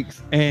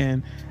brakes?"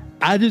 And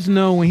I just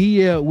know when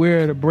he yelled,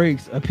 "Where are the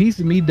brakes?" a piece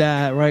of me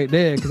died right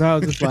there because I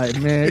was just like,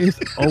 man, it's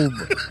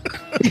over.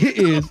 It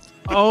is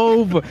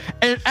over.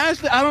 And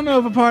actually, I don't know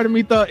if a part of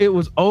me thought it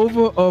was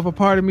over or if a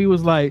part of me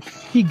was like,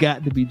 he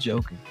got to be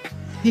joking.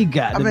 He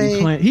got to be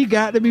playing. He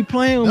got to be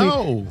playing with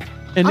me.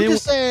 And I'm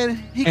just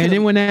saying. And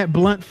then when that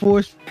blunt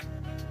force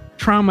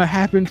trauma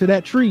happened to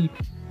that tree,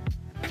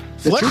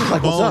 flexing the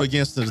bone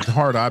against the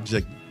hard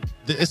object,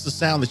 it's a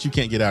sound that you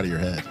can't get out of your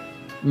head,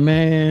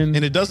 man.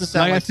 And it doesn't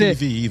sound like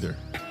TV either.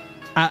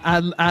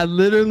 I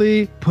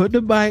literally put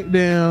the bike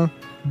down,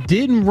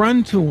 didn't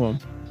run to him,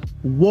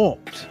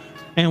 walked,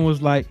 and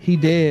was like, "He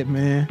dead,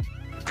 man.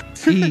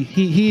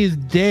 He is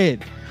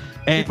dead."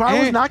 And he probably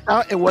was knocked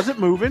out and wasn't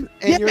moving,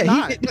 and you're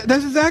not.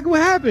 That's exactly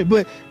what happened.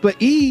 But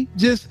he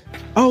just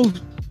I'm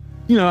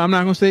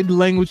not gonna say the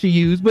language he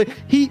used, but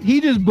he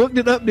just booked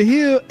it up the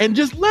hill and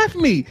just left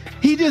me.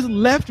 He just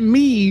left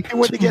me and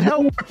went to get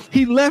help.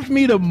 He left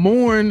me to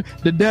mourn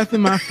the death of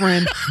my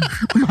friend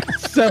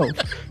myself.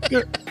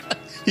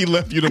 He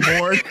left you to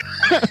mourn.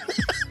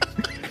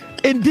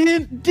 And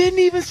then didn't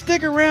even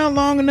stick around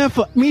long enough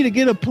for me to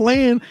get a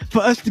plan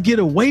for us to get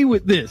away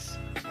with this.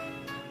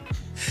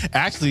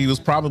 Actually, he was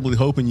probably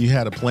hoping you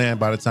had a plan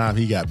by the time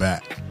he got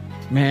back.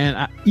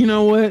 Man, you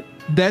know what?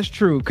 That's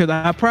true. Because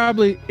I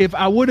probably, if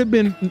I wouldn't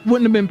have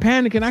been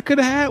panicking, I could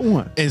have had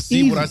one. And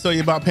see what I tell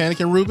you about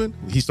panicking, Ruben?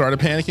 He started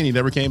panicking. He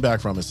never came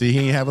back from it. See, he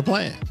didn't have a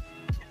plan.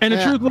 And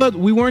the truth was,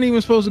 we weren't even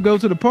supposed to go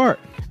to the park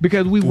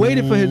because we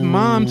waited for his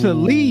mom to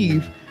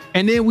leave.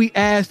 And then we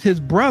asked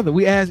his brother.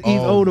 We asked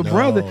Eve's older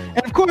brother.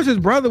 And of course, his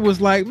brother was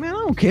like, "Man, I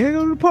don't care.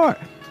 Go to the park."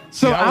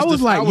 So see,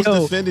 I was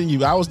defending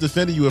you. I was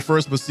defending you at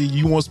first, but see,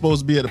 you weren't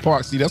supposed to be at the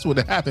park. See, that's what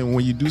happened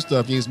when you do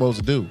stuff you ain't supposed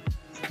to do.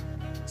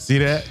 See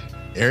that?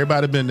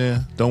 Everybody been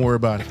there. Don't worry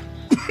about it.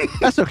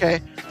 That's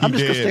okay. I'm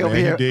just gonna stay over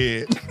here.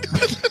 He did.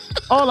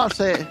 All I'm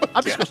saying,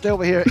 I'm just gonna stay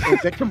over here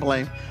and victim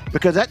blame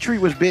because that tree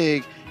was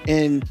big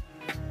and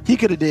he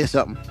could have did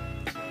something.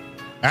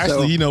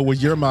 Actually,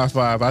 with your My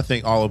Five, I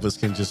think all of us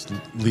can just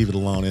leave it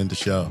alone and end the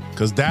show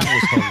because that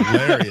was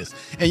hilarious.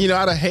 And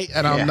I'd hate,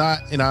 and I'm not,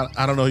 and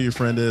I don't know who your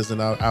friend is,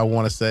 and I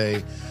want to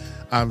say,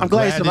 I'm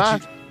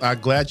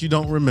glad you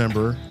don't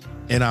remember,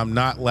 and I'm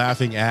not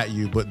laughing at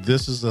you, but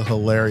this is a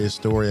hilarious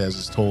story as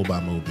it's told by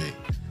Moby.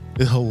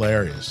 It's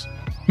hilarious.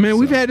 Man,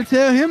 we've had to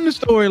tell him the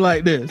story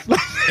like this.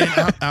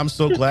 And I'm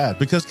so glad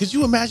because could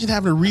you imagine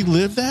having to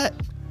relive that,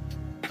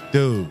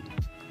 dude?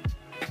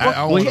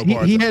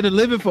 He had to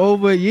live it for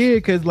over a year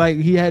because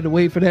he had to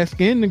wait for that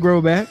skin to grow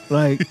back.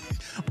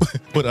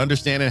 But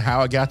understanding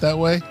how it got that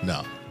way,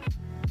 no.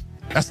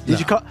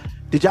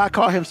 Did y'all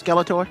call him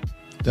Skeletor?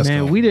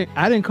 Man,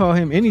 I didn't call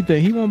him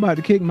anything. He wasn't about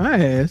to kick my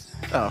ass.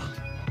 Oh,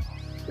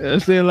 I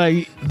said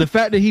the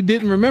fact that he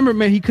didn't remember,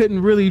 man, he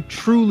couldn't really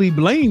truly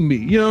blame me.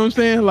 You know what I'm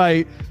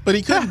saying? But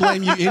he couldn't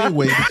blame you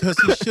anyway because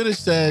he should have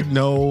said,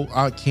 "No,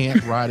 I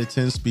can't ride at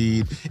 10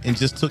 speed," and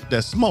just took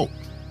that smoke.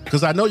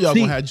 Because I know y'all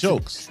gonna have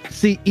jokes.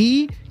 See,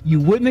 you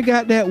wouldn't have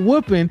got that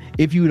whooping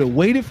if you'd have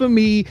waited for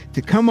me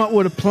to come up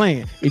with a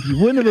plan. If you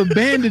wouldn't have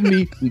abandoned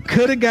me, we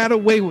could have got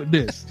away with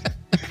this.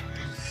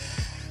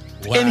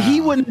 Wow. And he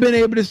wouldn't have been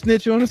able to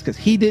snitch on us because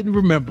he didn't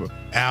remember.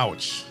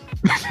 Ouch.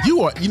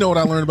 You know what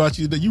I learned about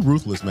you? That you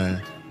ruthless,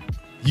 man.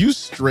 You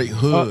straight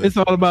hood. It's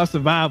all about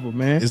survival,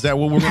 man. Is that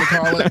what we're gonna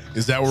call it?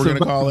 Is that what we're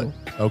gonna call it?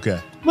 Okay.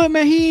 Look,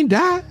 man, he ain't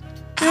died.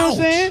 You know what I'm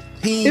saying?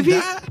 He ain't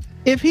died.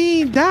 If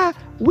he ain't died,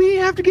 we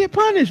didn't have to get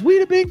punished. We'd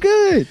have been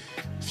good.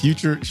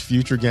 Future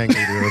gang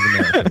leader of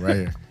America, right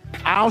here.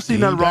 I don't see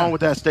nothing wrong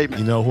with that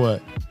statement. You know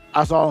what?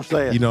 That's all I'm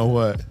saying. You know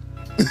what?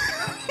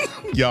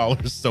 Y'all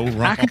are so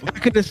wrong. I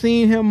could have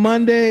seen him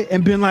Monday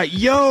and been like,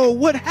 "Yo,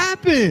 what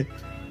happened?"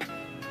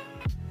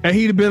 And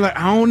he'd have been like,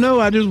 "I don't know.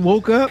 I just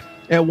woke up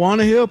at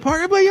Warner Hill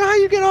Park." But yo, how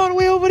you get all the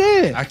way over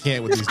there? I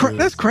can't with these dudes.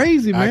 That's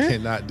crazy, man. I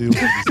cannot do with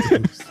these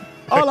dudes.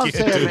 All I'm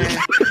saying, man.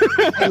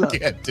 I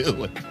can't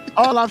do it.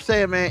 All I'm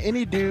saying, man.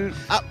 Any dude,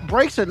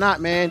 brakes or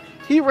not, man.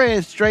 He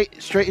ran straight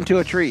into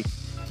a tree.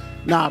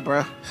 Nah,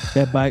 bro.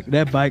 That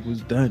bike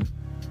was done.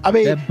 I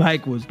mean, that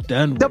bike was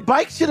done. The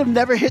bike should have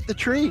never hit the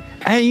tree.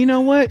 Hey, you know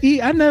what?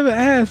 I never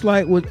asked.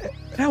 Like,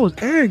 that was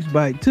Eric's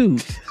bike too,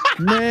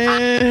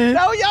 man?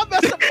 No, y'all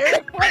messed up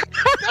Eric's bike.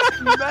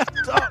 That's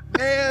messed up,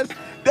 man.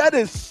 That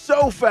is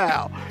so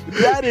foul.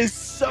 That is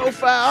so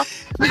foul.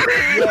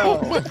 Yo.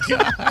 Oh my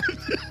god.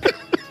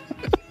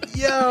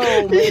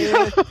 Yo,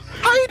 man.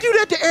 How you do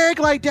that to Eric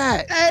like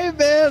that? Hey,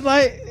 man,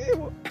 like,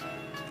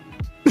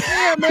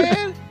 yeah,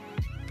 man.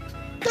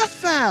 That's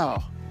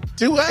foul.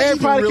 Dude,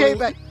 everybody came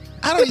back.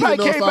 I don't even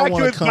know if I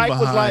want to come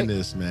behind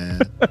this, man.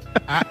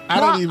 I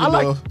don't even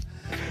know.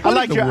 I'd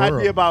like your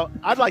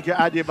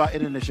idea about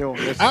ending the show on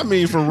this. I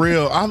mean, for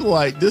real, I'm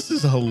like, this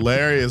is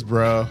hilarious,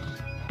 bro.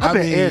 I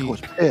bet Eric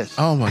was pissed.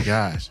 Oh my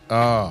gosh.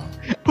 Oh.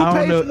 Who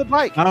paid for the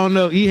bike? I don't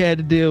know. He had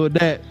to deal with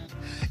that.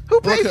 Who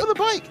paid for the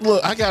bike?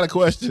 Look, I got a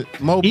question.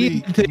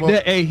 Moby.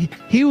 Hey,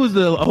 he was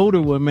the older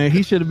one, man.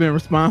 He should have been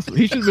responsible.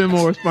 He should have been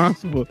more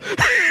responsible.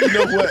 You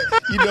know what?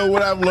 You know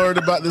what I've learned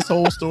about this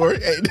whole story?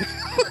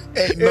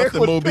 Ain't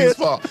nothing Moby's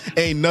fault.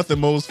 Ain't nothing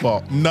Mo's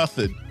fault.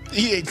 Nothing.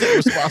 He ain't taking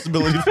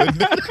responsibility for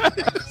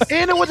nothing.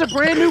 And it was a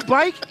brand new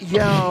bike?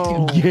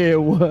 Yo. Yeah,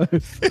 it was.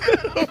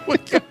 Oh my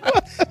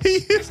God. He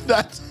is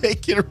not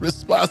taking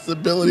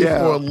responsibility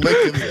for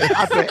licking it.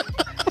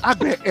 I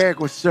bet Eric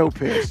was so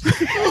pissed.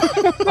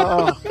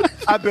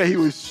 I bet he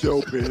was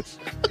so pissed.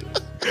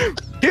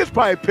 He was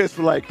probably pissed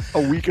for like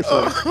a week or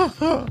so.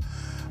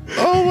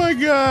 Oh my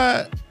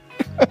God.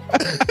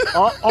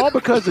 all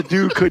because the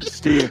dude couldn't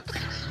steer.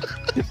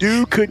 The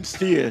dude couldn't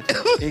steer,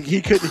 and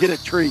he couldn't hit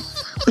a tree.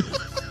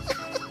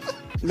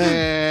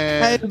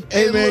 Man,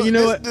 hey man, look, you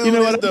know what? You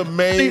know what? The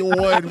main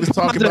one was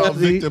talking about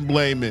victim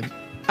blaming.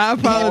 I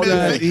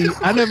apologize.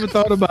 I never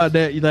thought about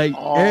that. Like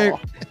Eric,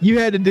 you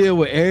had to deal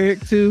with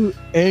Eric too,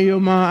 and your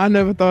mom. I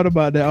never thought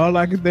about that. All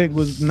I could think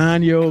was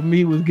 9-year-old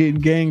me was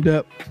getting ganged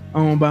up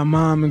on by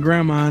mom and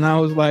grandma, and I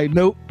was like,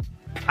 nope,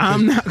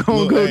 I'm not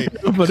gonna go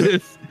down for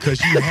this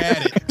because you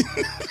had it.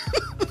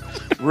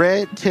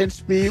 Red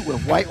 10-speed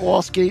with white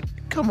wall skate.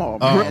 Come on,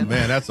 man. Oh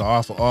man, that's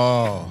awful.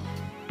 Oh,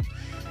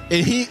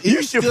 and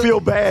you should feel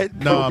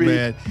bad. No,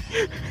 man.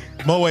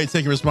 Mo ain't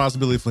taking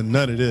responsibility for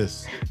none of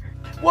this.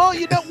 Well,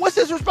 you know what's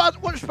his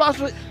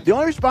responsibility? The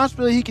only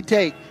responsibility he can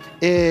take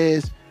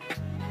is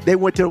they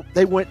went to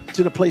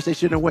the place they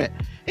shouldn't have went.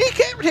 He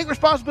can't take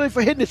responsibility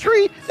for hitting the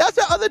tree. That's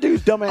the other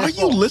dude's dumbass. Are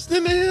you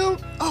listening to him?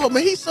 Oh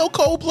man, he's so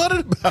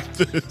cold-blooded about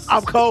this.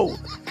 I'm cold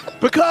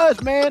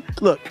because, man,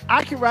 look,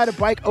 I can ride a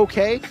bike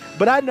okay,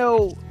 but I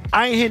know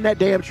I ain't hitting that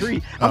damn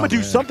tree. I'm gonna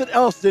do something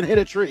else than hit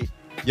a tree.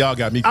 Y'all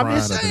got me crying. I'm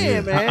just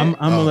saying, man.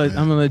 I'm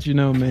gonna let you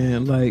know,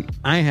 man. Like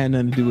I ain't had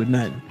nothing to do with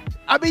nothing.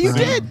 I mean, you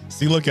did.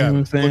 See, look at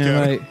him. Look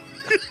at him.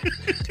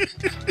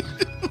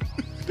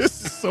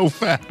 This is so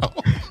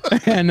foul. I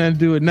had nothing to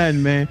do with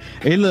nothing, man.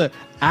 Hey, look,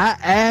 I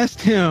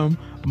asked him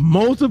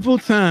multiple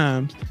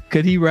times,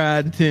 could he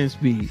ride the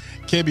 10-speed?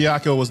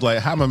 Kebiako was like,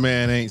 how my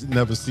man ain't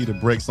never see the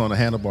brakes on the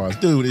handlebars.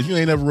 Dude, if you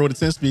ain't never rode a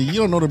 10-speed, you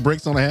don't know the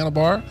brakes on the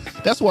handlebar.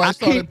 That's why I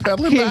started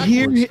pedaling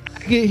backwards. I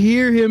can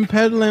hear him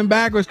pedaling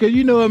backwards because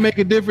you know it make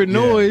a different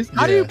noise.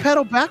 How do you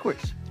pedal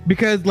backwards?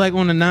 Because like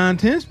on the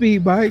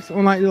 9-10-speed bikes,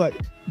 on like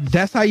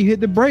that's how you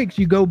hit the brakes.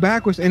 You go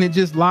backwards and it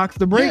just locks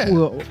the brake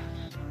wheel.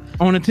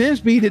 On a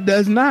 10-speed, it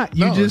does not.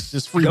 You just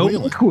freewheeling.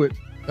 Go backward.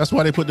 That's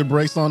why they put the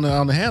brakes on the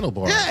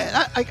handlebar.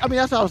 Yeah, I mean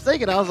that's what I was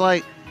thinking. I was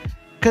like,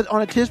 because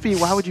on a 10-speed,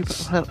 why would you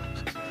pedal?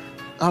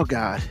 Oh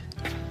God.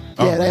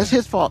 Yeah, that's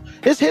his fault.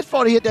 It's his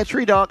fault he hit that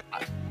tree, dog.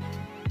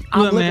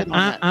 Look, man,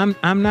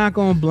 I'm not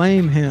gonna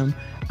blame him.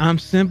 I'm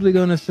simply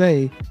gonna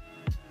say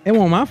it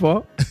wasn't my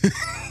fault.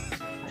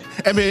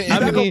 I mean,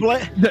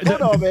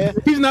 hold on, man.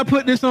 He's not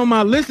putting this on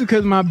my list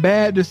because my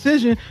bad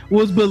decision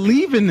was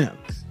believing them.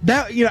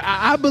 That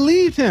I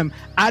believed him.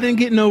 I didn't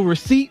get no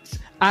receipts.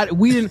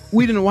 We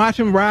didn't watch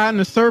him ride in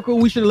a circle.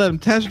 We should have let him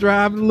test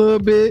drive it a little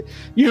bit.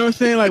 You know what I'm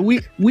saying? Like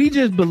we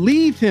just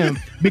believed him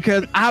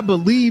because I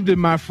believed in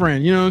my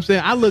friend. You know what I'm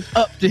saying? I looked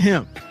up to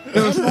him. You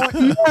know what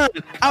I'm saying?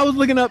 I was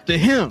looking up to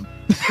him.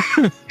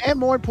 And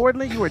more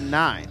importantly, you were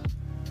 9.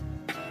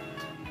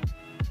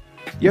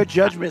 Your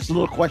judgment's a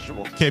little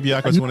questionable.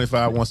 KBIACO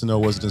 25 wants to know,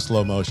 was it in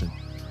slow motion?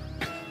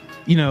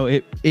 You know,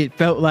 it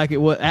felt like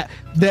it was at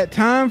that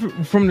time.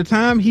 From the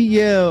time he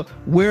yelled,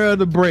 "Where are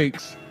the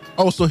brakes?"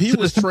 Oh, so he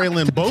was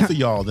trailing both of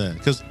y'all then,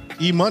 because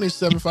E-Money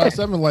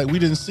 757 like we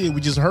didn't see it,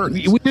 we just heard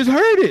it. We just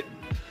heard it.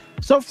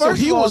 So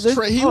first he of all,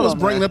 was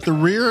bringing up the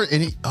rear,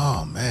 and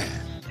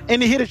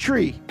and he hit a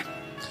tree.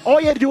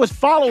 All you had to do was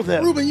follow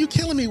them. Ruben, you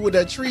killing me with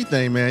that tree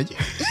thing, man.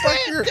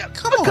 It's like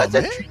come on,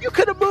 man. You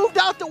could have moved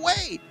out the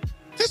way.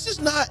 This is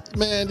not,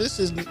 man. This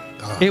is.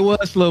 It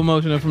was slow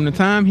motion. From the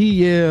time he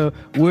yelled,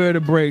 "Where are the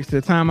brakes?"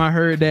 to the time I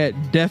heard that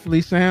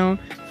deathly sound,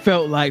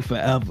 felt like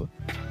forever.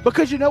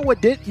 Because you know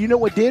what did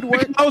work?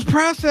 Because I was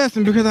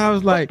processing because I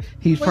was like,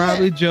 he's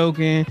probably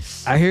joking.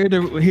 I hear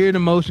the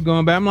motion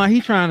going back. I'm like,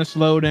 he's trying to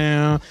slow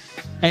down.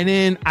 And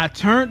then I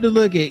turned to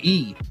look at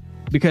E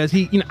because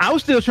I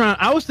was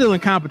still in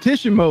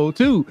competition mode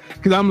too.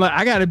 Because I'm like,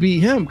 I gotta beat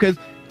him because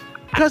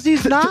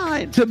he's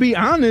 9. To be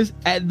honest,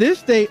 at this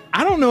state,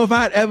 I don't know if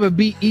I'd ever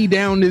beat E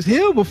down this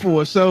hill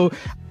before. So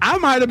I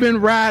might have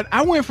been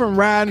I went from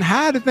riding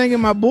high to thinking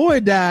my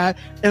boy died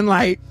in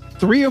like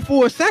 3 or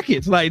 4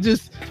 seconds. Like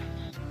just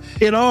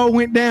it all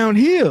went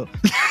downhill.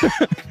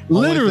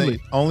 Literally.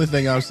 Only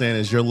thing I'm saying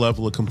is your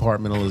level of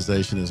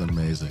compartmentalization is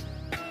amazing.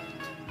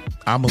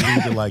 I'm gonna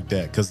leave it like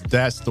that because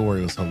that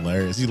story was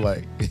hilarious. He's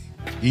like,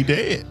 he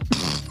dead.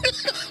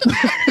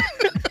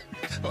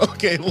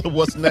 Okay,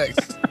 what's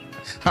next?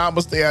 How I'm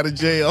gonna stay out of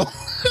jail?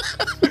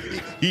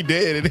 He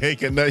dead. It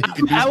ain't got nothing he can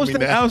do to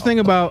me now. I was thinking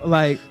about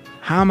like,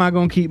 how am I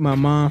gonna keep my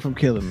mom from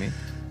killing me?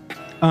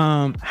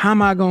 How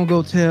am I gonna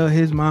go tell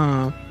his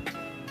mom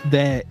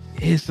that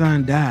his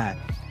son died?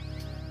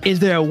 Is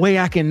there a way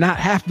I can not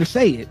have to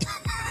say it?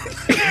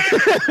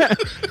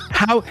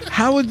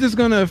 How is this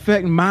going to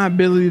affect my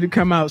ability to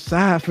come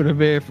outside for the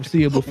very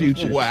foreseeable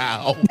future?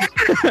 Wow.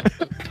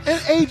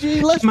 And AG,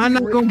 am I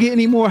not going to get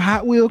any more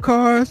Hot Wheel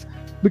cars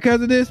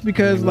because of this?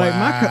 Because like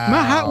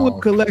my Hot Wheel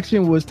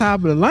collection was top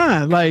of the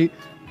line. Like,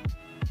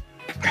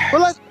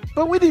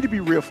 but we need to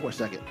be real for a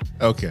second.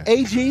 Okay.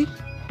 AG,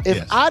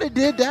 if I'd have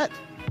did that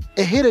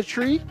and hit a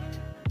tree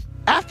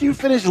after you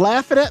finished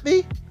laughing at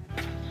me,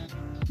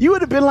 you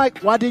would have been like,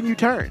 why didn't you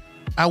turn?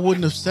 I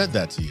wouldn't have said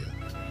that to you.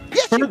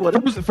 Yes, you would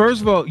have.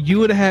 First of all, you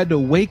would have had to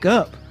wake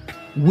up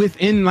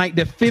within like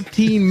the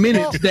 15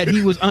 minutes that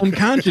he was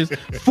unconscious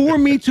for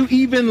me to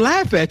even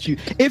laugh at you.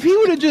 If he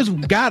would have just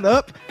got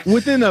up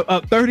within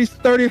a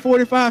 30 or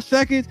 45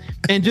 seconds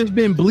and just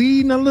been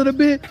bleeding a little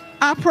bit,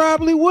 I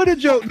probably would have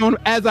joked on him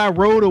as I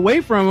rode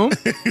away from him.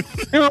 You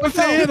know what I'm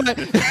saying? Like,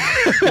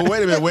 well,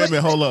 wait a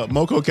minute, hold up.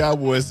 Moco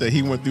Cowboy said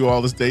he went through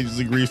all the stages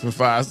of grief in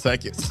 5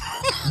 seconds.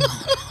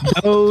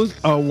 Those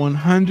are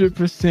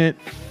 100%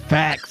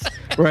 facts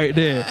right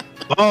there.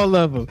 All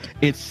of them.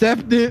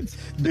 Acceptance.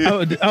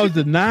 I was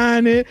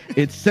denying it.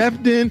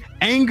 Accepting,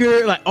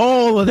 anger, like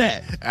all of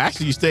that.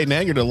 Actually, you stayed in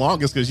anger the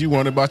longest because you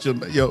worried about your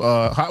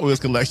Hot Wheels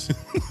collection.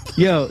 For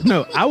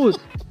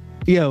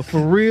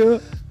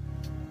real.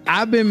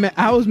 I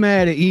was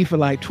mad at E for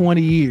like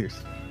 20 years.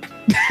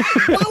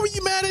 Why were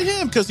you mad at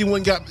him? Because he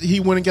went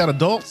and got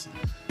adults?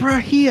 Bro,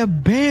 he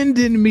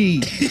abandoned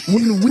me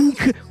when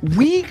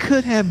we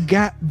could have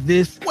got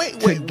this.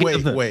 Wait.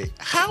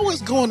 How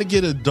is going to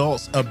get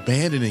adults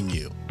abandoning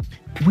you?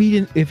 We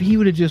didn't. If he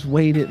would have just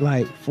waited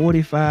like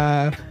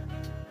 45,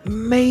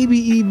 maybe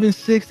even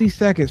 60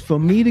 seconds for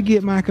me to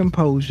get my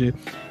composure,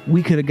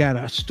 we could have got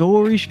our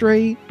story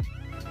straight.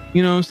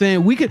 You know what I'm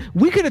saying? We could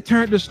have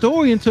turned the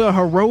story into a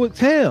heroic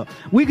tale.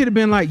 We could have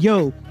been like,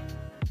 yo,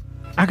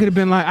 I could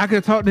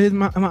have talked to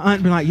my aunt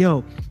and been like,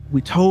 yo, we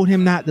told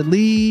him not to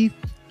leave.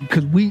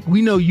 Because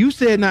we know you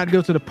said not to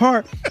go to the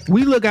park.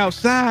 We look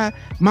outside.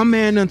 My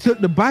man done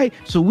took the bike.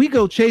 So we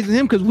go chasing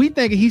him because we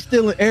thinking he's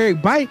stealing Eric's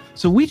bike.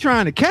 So we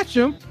trying to catch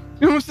him.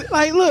 You know what I'm saying?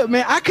 Like, look,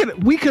 man,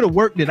 we could have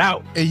worked it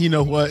out. And you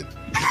know what?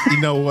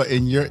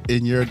 In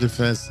your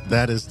defense,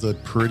 that's a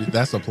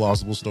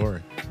plausible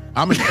story.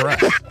 I'm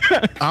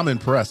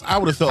impressed. I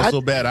would have felt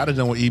so bad. I'd have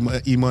done what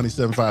E-Money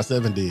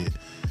 757 did.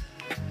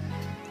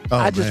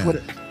 I'd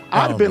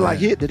have been like,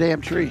 hit the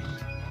damn tree.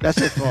 That's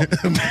his fault.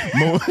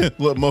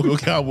 Look, Moco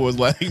Cowboy was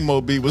like,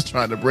 Mo B was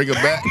trying to bring him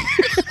back.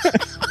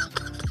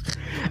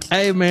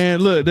 Hey man,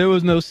 look, there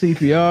was no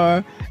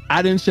CPR.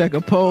 I didn't check a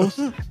pulse.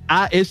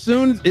 As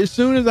soon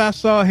as I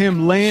saw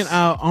him laying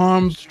out,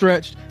 arms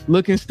stretched,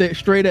 looking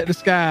straight at the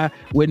sky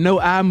with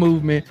no eye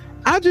movement,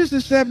 I just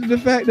accepted the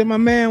fact that my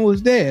man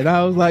was dead.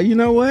 I was like, you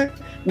know what?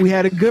 We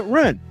had a good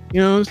run.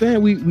 You know what I'm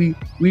saying? We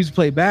used to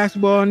play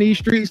basketball in these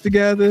streets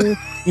together.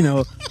 You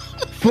know,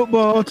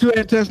 football too.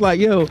 And just like,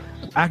 yo,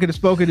 I could have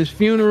spoken at his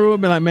funeral,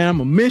 been like, man, I'm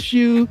gonna miss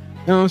you. You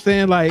know what I'm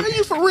saying? Like, are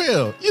you for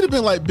real? You'd have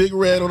been like Big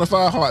Red on the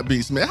 5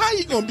 Heartbeats, man. How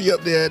you gonna be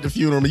up there at the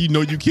funeral and you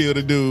know you killed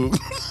a dude?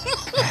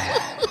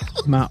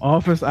 My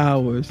office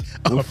hours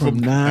were from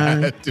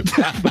 9 to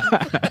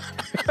 5.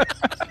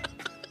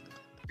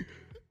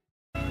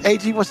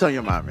 AG, what's on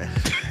your mind, man?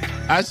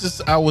 I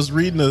was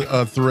reading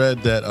a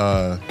thread that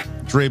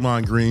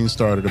Draymond Green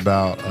started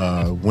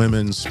about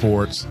women's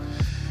sports,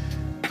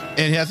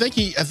 and I think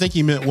he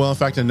meant well. In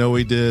fact, I know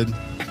he did.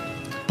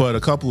 But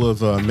a couple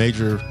of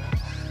major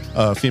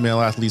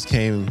female athletes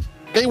came.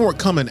 They weren't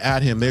coming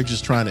at him. They're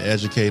just trying to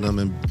educate him.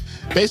 And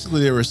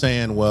basically they were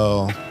saying,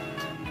 well,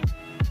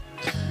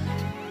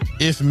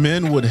 if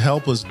men would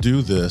help us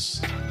do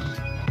this,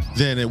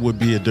 then it would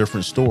be a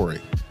different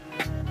story.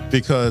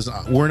 Because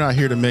we're not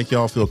here to make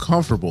y'all feel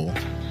comfortable.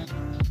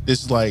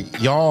 It's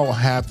like y'all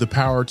have the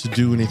power to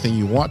do anything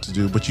you want to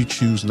do, but you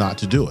choose not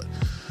to do it.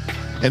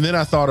 And then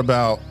I thought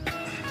about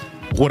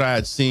what I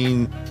had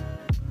seen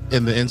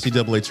in the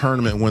NCAA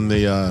tournament when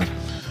the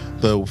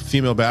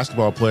female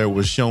basketball player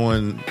was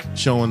showing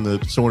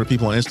the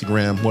people on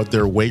Instagram what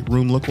their weight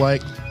room looked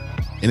like,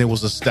 and it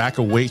was a stack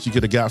of weights you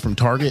could have got from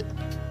Target.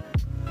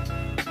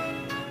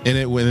 And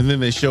then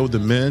they showed the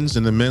men's,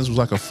 and the men's was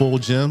like a full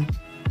gym,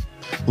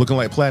 looking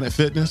like Planet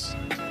Fitness.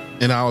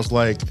 And I was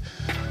like,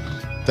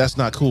 that's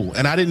not cool.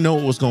 And I didn't know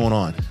what was going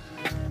on.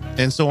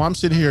 And so I'm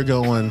sitting here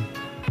going,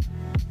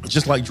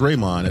 just like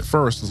Draymond at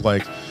first, was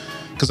like,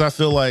 because I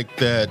feel like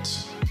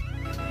that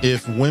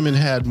if women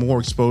had more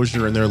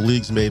exposure and their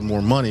leagues made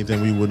more money,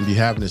 then we wouldn't be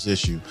having this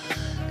issue.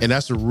 And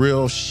that's a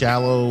real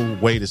shallow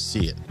way to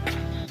see it,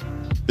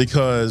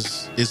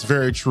 because it's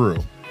very true.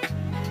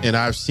 And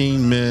I've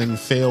seen men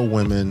fail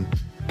women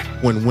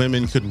when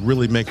women could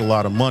really make a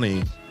lot of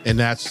money. And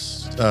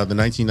that's the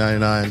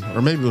 1999,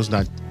 or maybe it was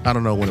not, I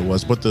don't know when it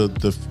was, but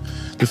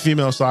the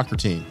female soccer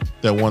team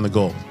that won the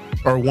gold,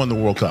 or won the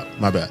World Cup,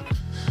 my bad.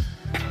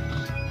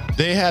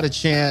 They had a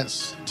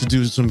chance to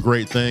do some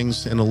great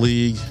things in the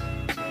league,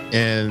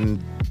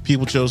 and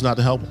people chose not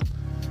to help them.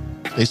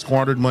 They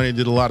squandered money,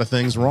 did a lot of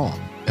things wrong.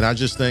 And I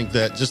just think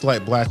that, just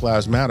like Black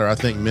Lives Matter, I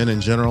think men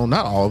in general,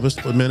 not all of us,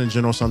 but men in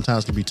general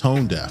sometimes can be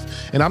tone deaf.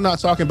 And I'm not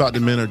talking about the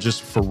men that are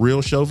just for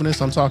real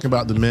chauvinists. I'm talking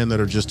about the men that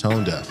are just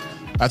tone deaf.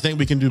 I think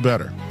we can do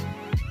better.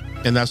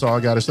 And that's all I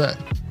got to say.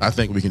 I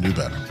think we can do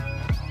better.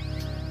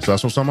 So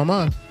that's what's on my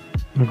mind.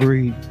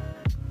 Agreed.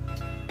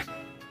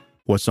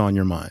 What's on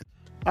your mind?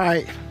 All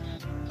right.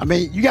 I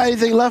mean, you got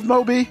anything left,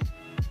 Moby?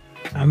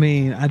 I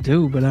mean, I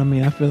do, but I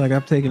mean, I feel like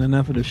I've taken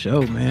enough of the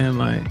show, man.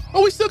 Like,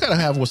 oh, we still got to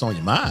have what's on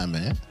your mind,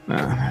 man.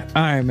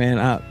 All right,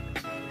 man.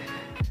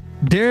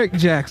 Derek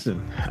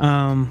Jackson.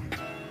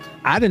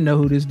 I didn't know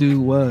who this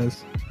dude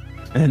was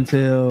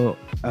until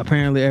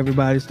apparently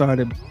everybody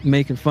started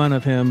making fun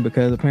of him,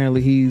 because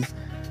apparently he's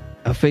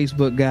a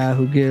Facebook guy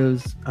who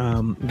gives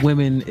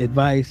women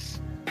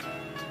advice.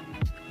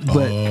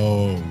 But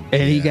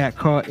he got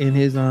caught in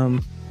his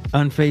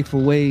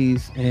unfaithful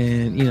ways,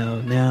 and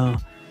now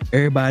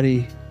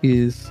everybody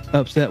is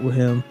upset with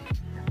him.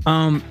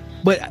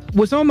 But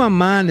what's on my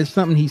mind is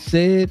something he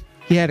said.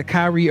 He had a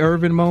Kyrie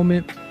Irving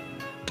moment,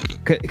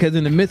 because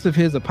in the midst of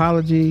his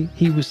apology,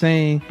 he was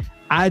saying,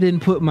 I didn't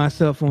put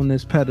myself on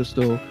this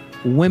pedestal,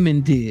 women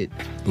did.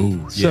 Ooh,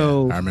 yeah,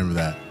 so I remember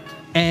that.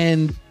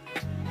 And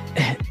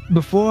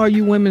before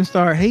you women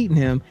start hating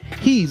him,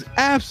 he's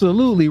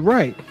absolutely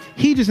right.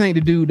 He just ain't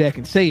the dude that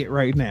can say it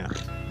right now.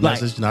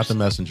 Message, not the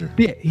messenger.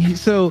 Yeah,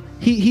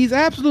 he's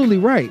absolutely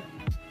right.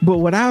 But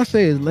what I'll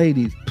say is,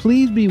 ladies,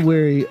 please be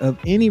wary of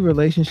any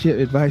relationship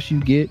advice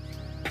you get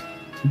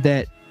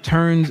that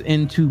turns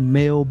into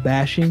male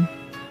bashing.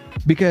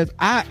 Because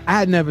I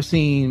had never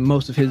seen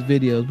most of his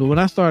videos, but when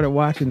I started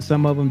watching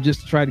some of them just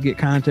to try to get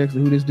context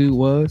of who this dude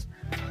was,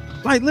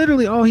 like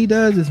literally all he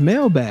does is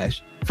male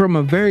bash from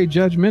a very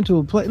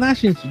judgmental place. Not, I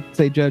shouldn't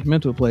say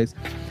judgmental place,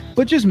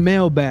 but just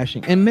male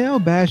bashing. And male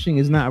bashing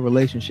is not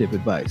relationship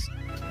advice.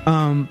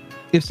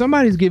 If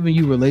somebody's giving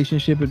you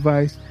relationship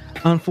advice,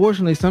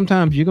 unfortunately,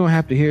 sometimes you're going to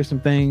have to hear some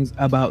things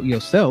about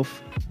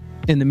yourself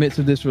in the midst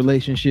of this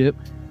relationship,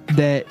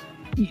 that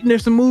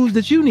there's some moves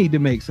that you need to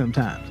make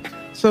sometimes.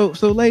 So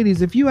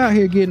ladies, if you out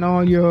here getting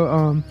all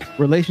your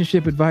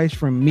relationship advice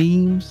from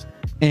memes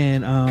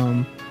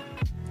and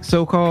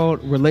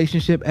so-called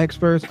relationship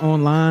experts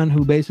online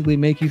who basically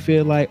make you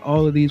feel like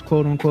all of these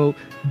quote-unquote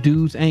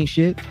dudes ain't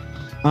shit,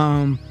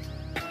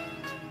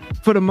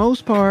 for the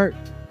most part,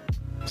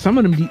 some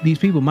of them, these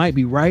people might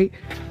be right,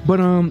 but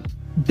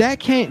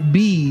that can't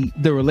be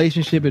the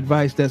relationship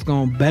advice that's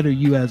going to better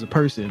you as a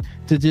person,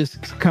 to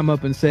just come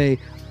up and say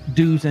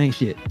dudes ain't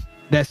shit.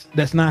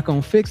 That's not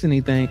going to fix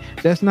anything.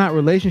 That's not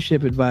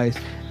relationship advice.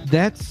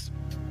 That's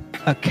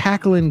a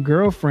cackling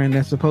girlfriend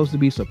that's supposed to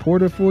be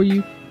supportive for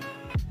you.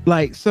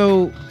 Like,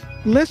 so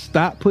let's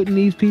stop putting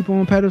these people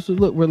on pedestals.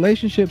 Look,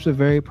 relationships are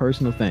very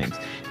personal things.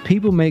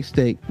 People make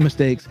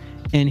mistakes,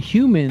 and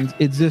humans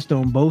exist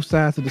on both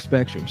sides of the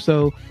spectrum.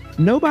 So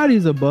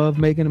nobody's above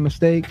making a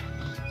mistake.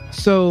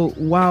 So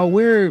while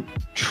we're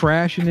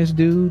trashing this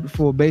dude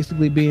for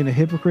basically being a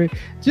hypocrite,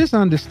 just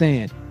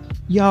understand,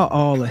 y'all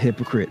all are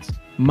hypocrites,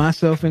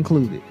 myself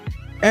included.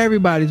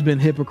 Everybody's been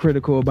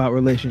hypocritical about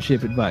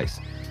relationship advice.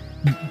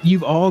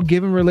 You've all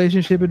given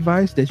relationship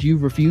advice that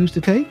you've refused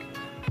to take,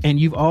 and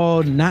you've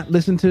all not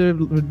listened to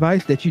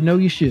advice that you know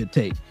you should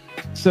take.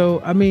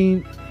 So, I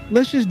mean,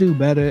 let's just do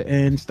better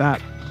and stop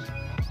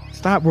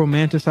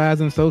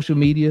romanticizing social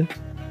media.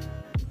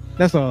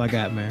 That's all I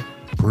got, man.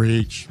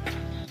 Preach.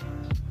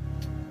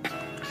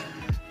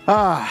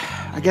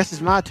 I guess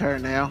it's my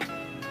turn now.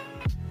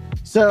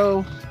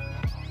 So,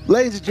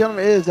 ladies and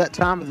gentlemen, it is that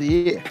time of the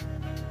year.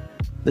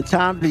 The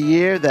time of the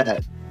year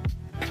that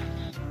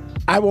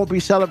I won't be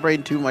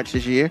celebrating too much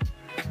this year.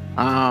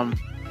 Not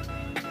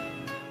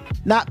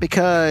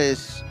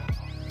because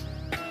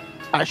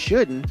I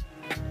shouldn't.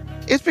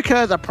 It's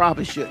because I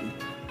probably shouldn't.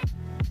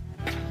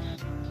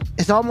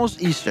 It's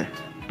almost Easter.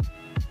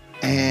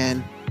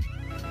 And,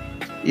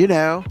 you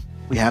know,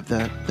 we have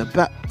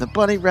the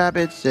bunny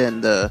rabbits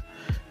and the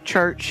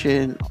church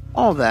and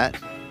all that.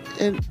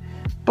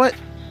 But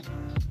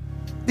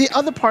the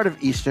other part of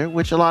Easter,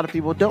 which a lot of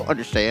people don't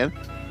understand,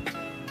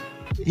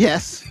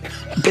 yes,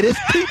 it is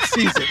peep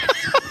season.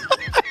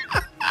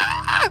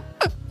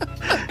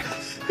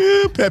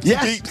 Pepsi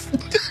Yes. Peeps.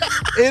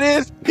 It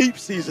is peep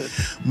season.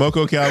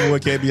 Moco Cowboy,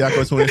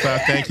 KBIACO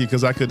 25. Thank you,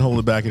 because I couldn't hold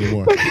it back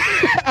anymore.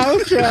 I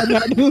was trying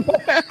not to do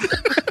that.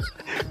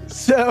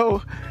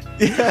 So,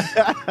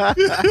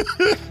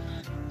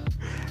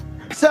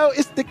 so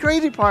it's the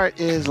crazy part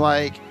is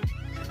like,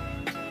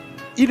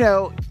 you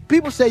know,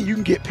 people say you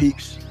can get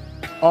peeps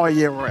all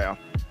year round.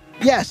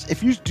 Yes,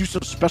 if you do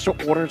some special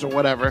orders or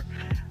whatever,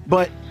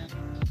 but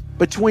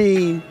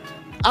between,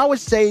 I would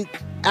say,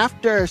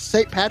 after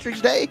St.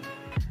 Patrick's Day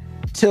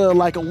to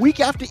like a week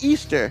after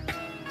Easter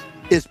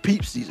is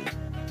peep season.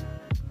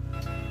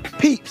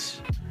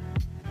 Peeps,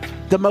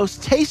 the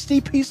most tasty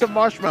piece of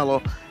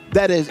marshmallow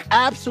that is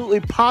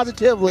absolutely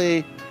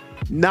positively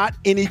not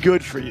any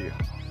good for you,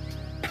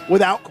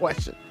 without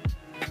question.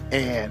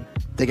 And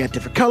they got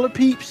different color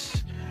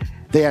peeps.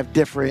 They have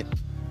different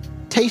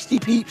tasty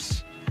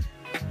peeps.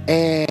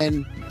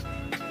 And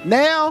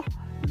now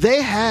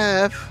they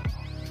have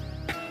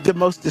the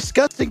most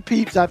disgusting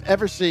peeps I've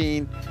ever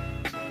seen,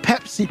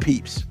 Pepsi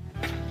Peeps.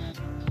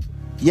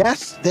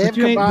 Yes, they have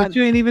combined. But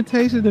you ain't even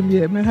tasted them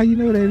yet, man. How you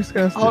know they're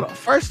disgusting? Hold on.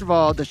 First of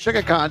all, the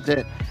sugar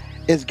content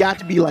has got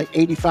to be like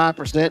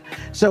 85%.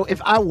 So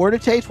if I were to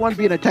taste one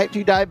being a type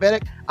 2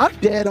 diabetic, I'm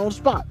dead on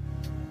spot.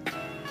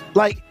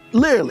 Like,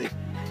 literally.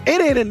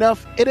 It ain't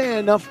enough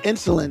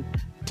insulin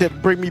to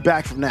bring me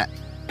back from that.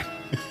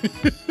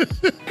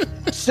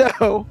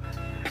 So,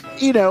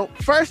 you know,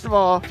 first of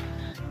all,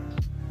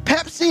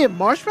 Pepsi and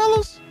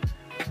marshmallows?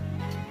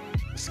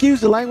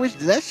 Excuse the language,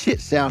 that shit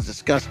sounds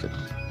disgusting.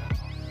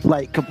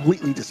 Like,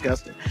 completely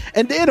disgusting.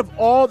 And then of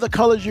all the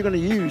colors you're going to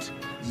use,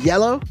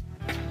 yellow?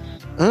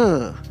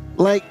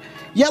 Like,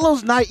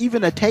 yellow's not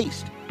even a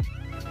taste.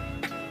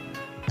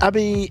 I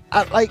mean,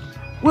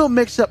 we'll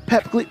mix up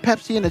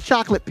Pepsi and the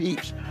chocolate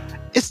peeps.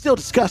 It's still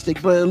disgusting,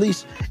 but at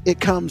least it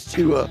comes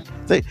to a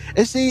thing.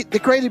 And see, the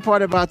crazy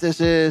part about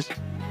this is,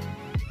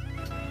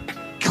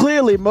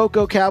 clearly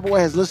Moco Cowboy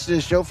has listened to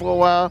this show for a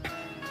while,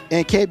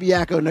 and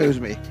KBIACO knows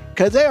me.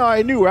 Because they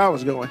already knew where I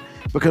was going.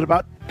 Because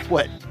about,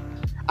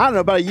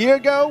 about a year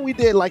ago, we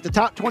did like the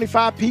top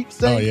 25 peeps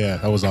thing. Oh, yeah,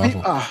 that was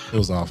awful. It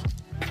was awful.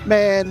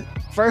 Man,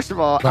 first of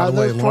all, by the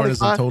way, Lauren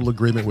is in total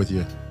agreement with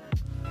you.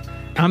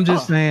 I'm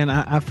just saying,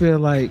 I feel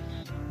like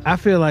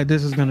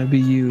this is gonna be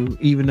you,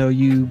 even though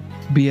you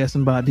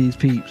BSing about these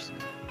peeps.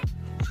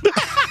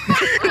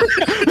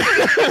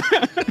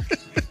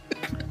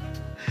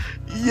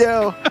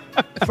 Yo,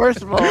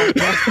 first of all,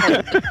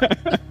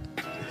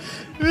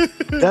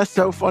 that's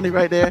so funny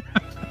right there.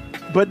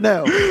 But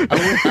no,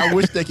 I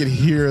wish they could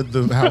hear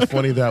how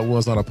funny that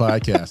was on a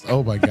podcast.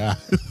 Oh my god!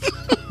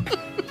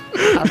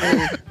 I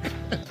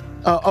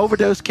mean,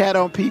 overdose cat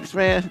on peeps,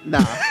 man.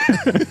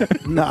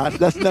 Nah,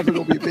 that's never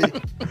gonna be me.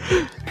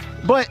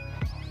 But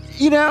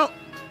you know,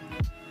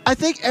 I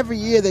think every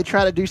year they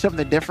try to do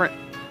something different,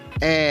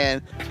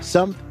 and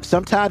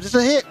sometimes it's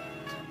a hit.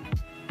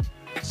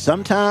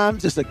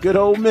 Sometimes it's a good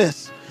old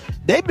miss.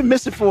 They've been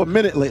missing for a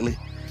minute lately.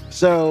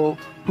 So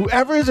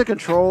whoever is in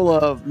control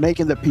of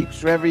making the peeps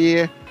for every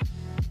year,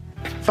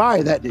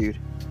 fire that dude.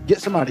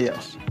 Get somebody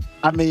else.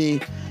 I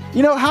mean,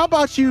 you know, how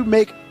about you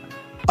make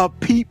a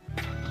peep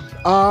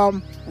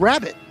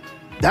rabbit?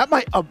 That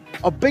might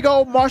a big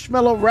old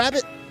marshmallow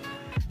rabbit.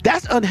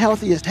 That's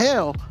unhealthy as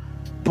hell,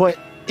 but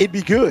it'd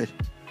be good.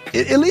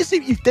 At least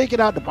if you think it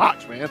out the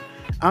box, man.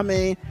 I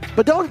mean,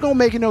 but don't go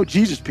making no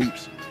Jesus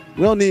peeps.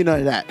 We don't need none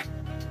of that,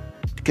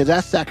 because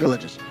that's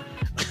sacrilegious.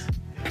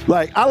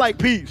 Like, I like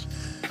peeps,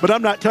 but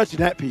I'm not touching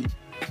that peep.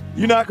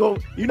 You're not gonna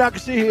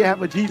sit here and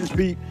have a Jesus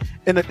peep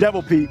and a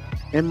devil peep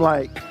and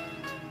like,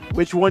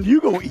 which one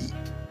you gonna eat?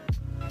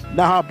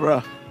 Nah,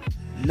 bruh,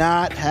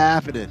 not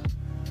happening.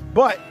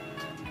 But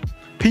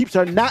peeps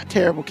are not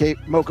terrible,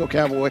 Moco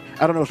Cowboy.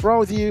 I don't know what's wrong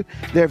with you.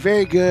 They're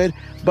very good,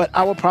 but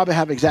I will probably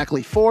have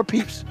exactly 4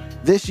 peeps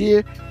this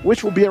year,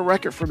 which will be a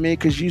record for me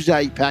because usually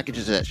I eat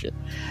packages of that shit.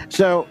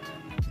 So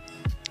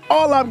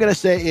all I'm gonna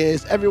say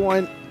is,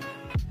 everyone,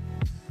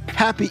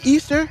 happy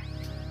Easter.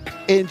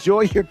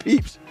 Enjoy your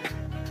peeps.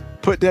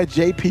 Put that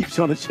J peeps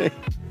on a chain.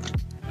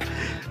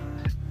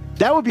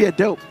 That would be a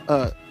dope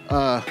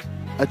a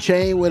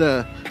chain with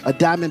a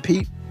diamond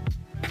peep.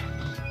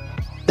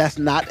 That's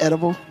not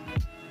edible.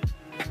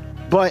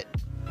 But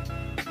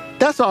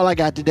that's all I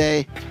got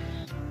today.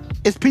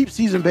 It's peep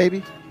season,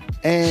 baby.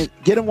 And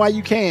get them while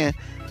you can,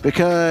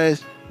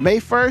 because May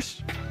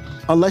 1st,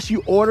 unless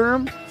you order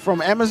them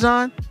from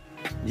Amazon,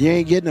 you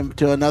ain't getting them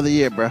till another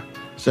year, bro.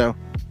 So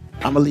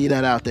I'm going to leave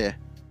that out there.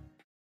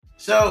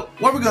 So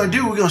what we're going to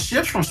do, we're going to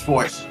shift from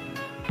sports.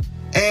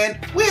 And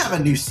we have a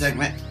new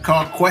segment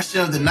called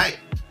Question of the Night.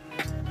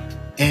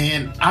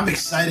 And I'm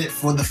excited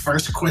for the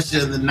first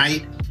question of the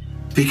night.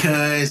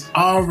 because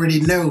I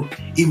already know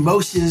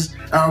emotions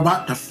are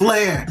about to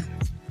flare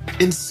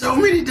in so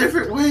many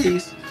different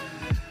ways.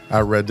 I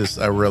read this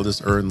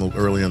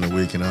early in the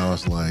week, and I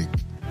was like,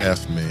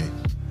 "F me."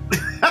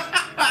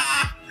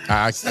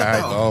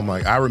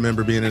 I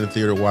remember being in the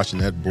theater watching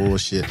that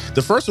bullshit.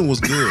 The first one was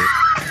good.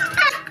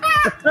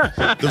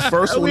 The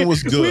first one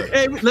was good.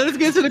 Hey, let us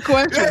get to the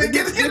question. Hey,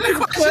 get to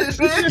the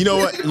question. You know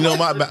what? You know,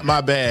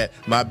 my bad.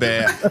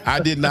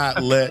 I did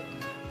not let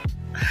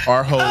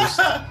our host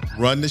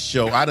run the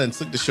show. I done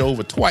took the show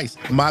over twice.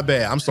 My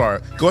bad. I'm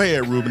sorry. Go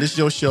ahead, Ruben. This is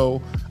your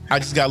show. I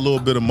just got a little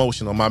bit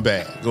emotional. My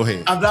bad. Go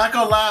ahead. I'm not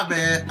gonna lie,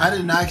 man. I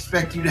did not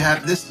expect you to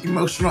have this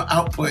emotional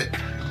output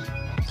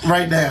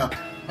right now.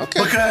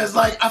 Okay. Because,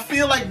 like, I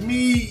feel like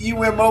me,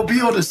 you, and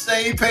Mobile on the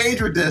same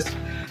page with this.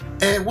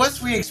 And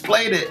once we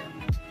explain it,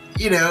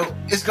 you know,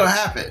 it's gonna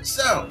happen.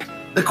 So,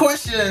 the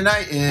question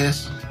tonight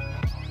is,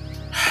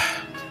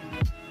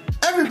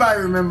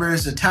 everybody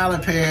remembers the Tyler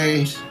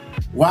Perry's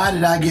Why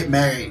Did I Get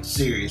Married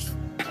series.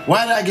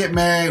 Why did I get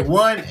married?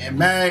 1, and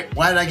married.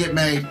 Why did I get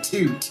married?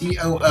 2,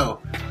 TOO.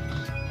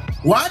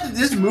 Why do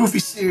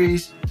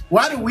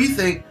we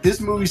think this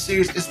movie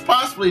series is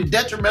possibly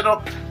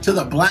detrimental to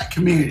the black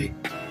community?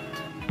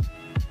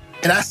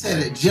 And I said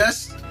it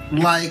just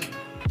like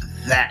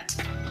that.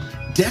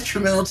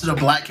 Detrimental to the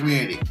black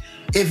community.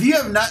 If you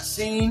have not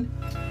seen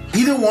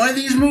either one of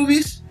these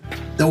movies,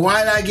 the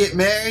Why Did I Get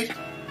Married,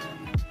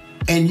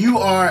 and you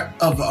are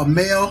of a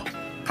male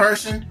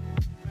person,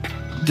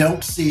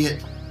 don't see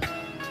it.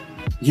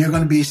 You're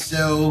going to be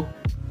so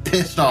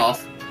pissed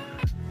off.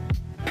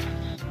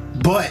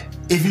 But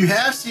if you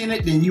have seen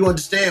it, then you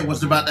understand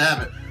what's about to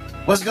happen.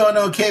 What's going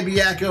on, KB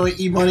Yakko and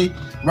E-Money?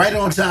 Right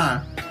on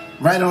time.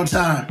 Right on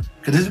time.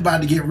 Because this is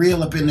about to get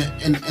real up in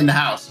the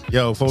house.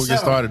 Yo, before we get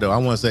started, though, I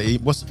want to say,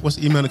 what's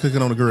E-Money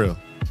cooking on the grill?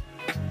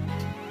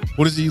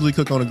 What does he usually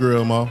cook on the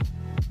grill, Mo?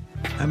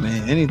 I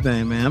mean,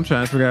 anything, man. I'm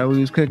trying to figure out what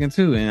he was cooking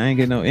too, and I ain't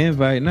getting no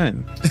invite,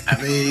 nothing.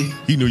 I mean...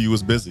 He knew you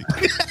was busy.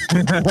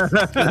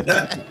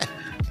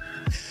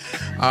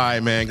 All right,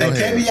 man, go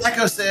ahead. KB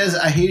Yakko says,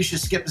 I hear you should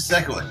skip the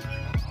second one.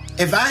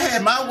 If I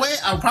had my way,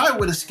 I probably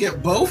would have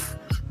skipped both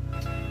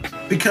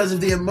because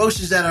of the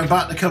emotions that are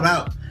about to come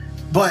out.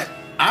 But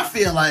I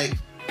feel like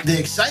the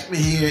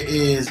excitement here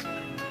is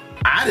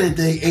I didn't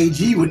think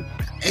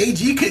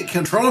AG could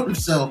control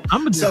himself.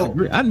 I'm gonna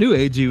disagree. I knew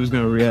AG was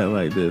gonna react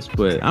like this,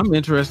 but I'm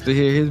interested to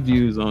hear his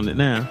views on it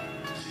now.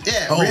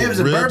 Yeah, ribs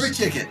and bourbon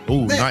chicken.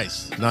 Oh,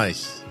 nice.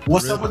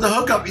 What's up with the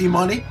hookup,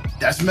 E-Money?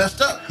 That's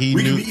messed up. We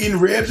could be eating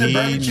ribs and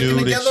bourbon chicken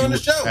together on the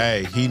show.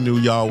 Hey, he knew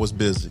y'all was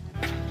busy.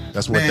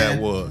 That's what that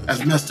was.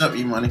 That's messed up,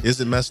 E-Money. Is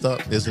it messed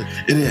up? Is it?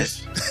 It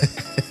is.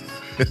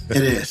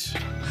 It is.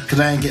 Because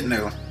I ain't getting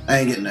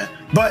there.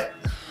 But,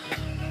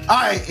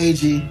 all right,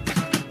 AG.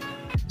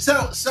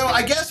 So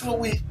I guess what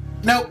we...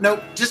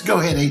 Nope. Just go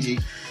ahead, AG.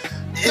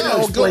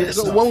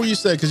 What were you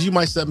saying? Because you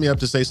might set me up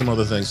to say some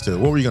other things, too.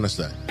 What were you going to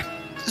say?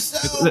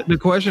 So, the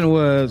question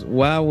was,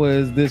 why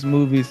was this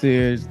movie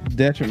series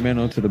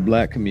detrimental to the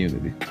black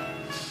community?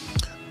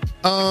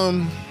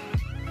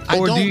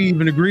 Or do you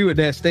even agree with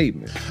that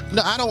statement?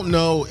 No, I don't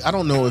know. I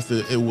don't know if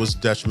it was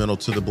detrimental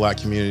to the black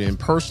community. And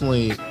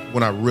personally,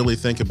 when I really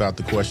think about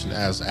the question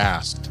as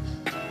asked,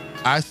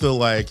 I feel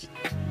like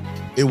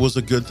it was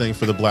a good thing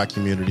for the black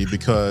community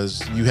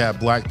because you have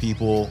black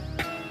people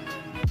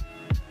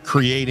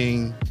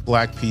creating,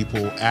 black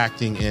people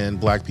acting in,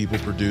 black people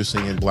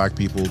producing, and black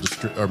people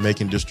are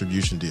making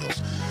distribution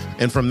deals.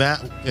 And from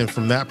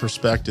that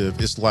perspective,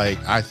 it's like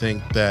I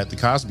think that the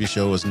Cosby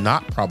Show is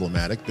not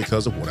problematic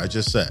because of what I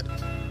just said.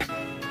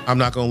 I'm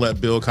not going to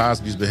let Bill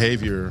Cosby's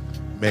behavior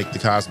make the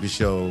Cosby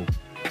Show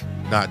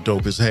not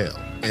dope as hell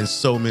at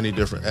so many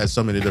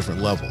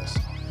different levels.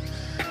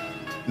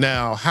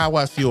 Now, how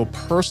I feel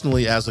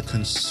personally as a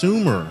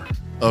consumer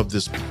of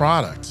this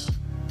product,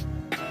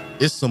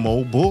 it's some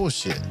old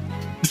bullshit.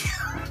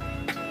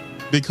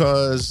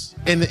 Because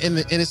and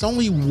it's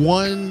only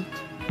one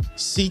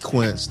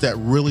sequence that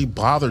really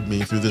bothered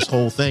me through this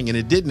whole thing, and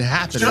it didn't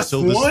happen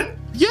until this. One?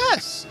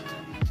 Yes,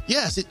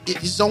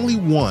 it's only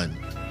one.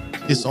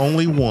 It's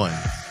only one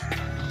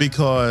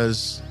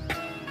because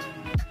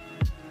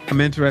I'm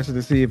interested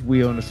to see if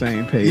we on the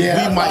same page.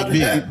 Yeah,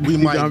 we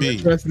might I'm be.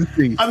 interested to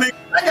see. I mean,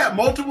 I got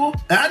multiple,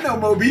 and I know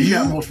Moby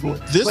got multiple.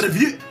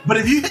 But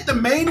if you hit the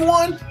main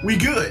one, we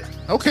good.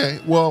 Okay.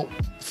 Well,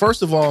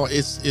 first of all,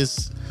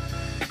 it's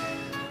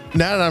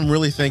now that I'm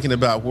really thinking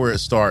about where it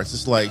starts,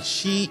 it's like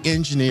she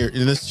engineered,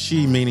 and this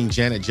she meaning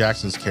Janet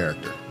Jackson's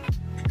character.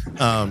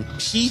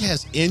 She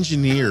has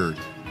engineered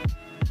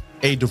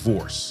a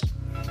divorce.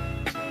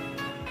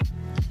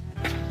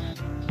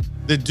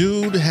 The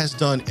dude has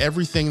done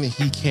everything that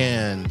he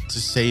can to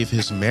save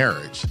his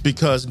marriage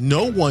because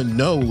no one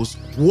knows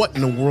what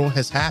in the world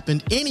has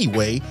happened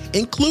anyway,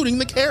 including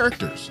the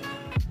characters.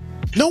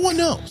 No one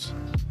knows.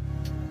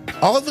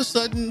 All of a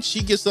sudden,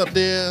 she gets up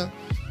there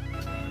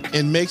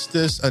and makes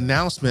this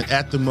announcement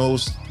at the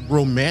most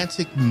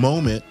romantic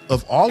moment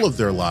of all of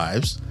their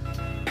lives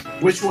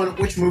Which one?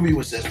 Which movie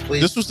was this?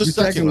 Please. This was the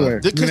second one.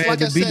 Because,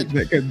 like I said,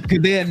 because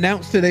they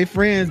announced to their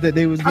friends that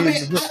they was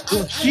getting.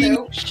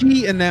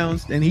 She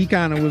announced, and he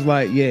kind of was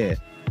like, "Yeah,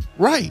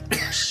 right."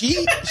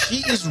 She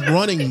is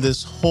running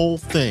this whole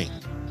thing.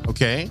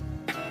 Okay.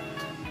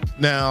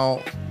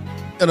 Now,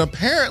 and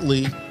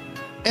apparently,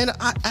 and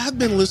I've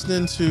been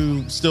listening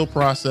to Still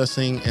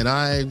Processing, and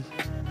I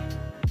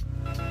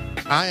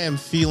am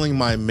feeling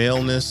my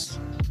maleness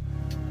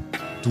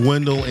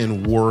dwindle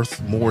in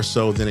worth more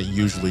so than it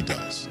usually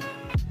does.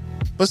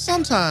 But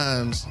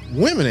sometimes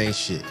women ain't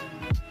shit.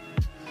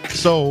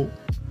 So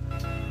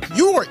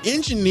you are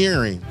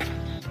engineering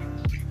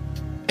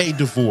a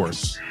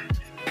divorce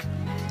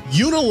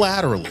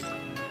unilaterally.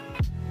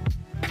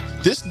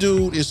 This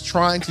dude is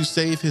trying to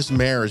save his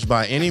marriage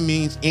by any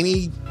means,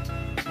 any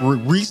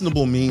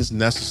reasonable means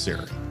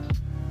necessary.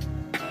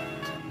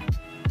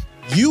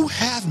 You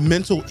have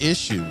mental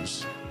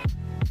issues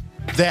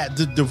that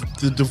the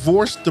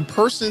divorce, the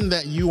person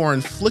that you are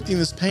inflicting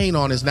this pain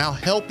on is now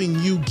helping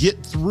you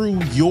get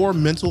through your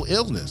mental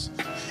illness.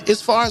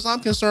 As far as I'm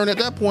concerned, at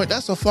that point,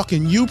 that's a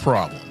fucking you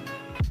problem.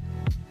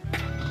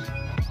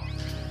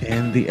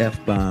 And the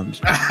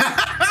F-bombs.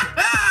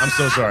 I'm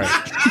so sorry.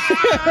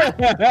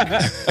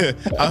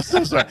 I'm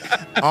so sorry.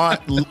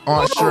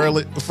 Aunt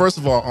Shirley, first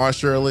of all, Aunt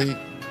Shirley,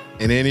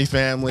 in any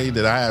family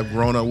that I have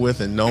grown up with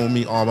and known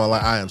me all my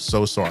life, I am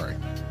so sorry.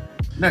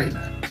 No, you're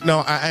not. No,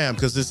 I am,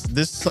 because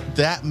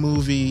that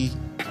movie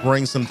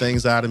brings some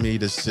things out of me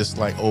that's just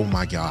like, oh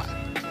my God.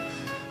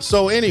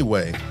 So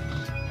anyway,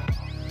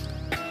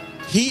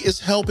 he is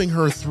helping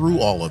her through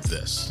all of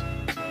this.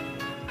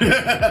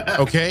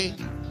 Okay?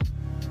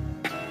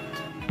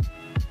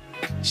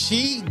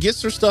 She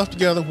gets her stuff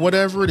together,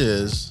 whatever it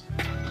is.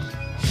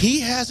 He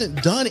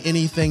hasn't done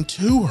anything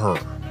to her.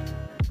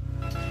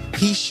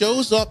 He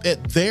shows up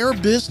at their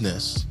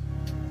business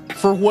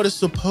for what is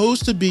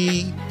supposed to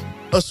be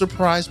a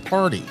surprise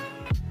party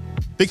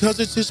because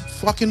it's his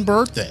fucking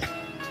birthday.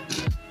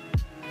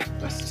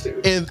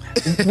 And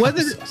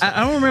was it? I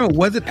don't remember.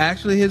 Was it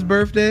actually his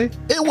birthday?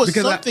 It was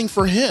because something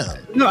for him.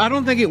 No, I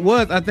don't think it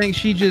was. I think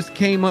she just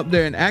came up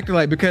there and acted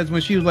like, because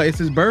when she was like, "It's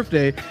his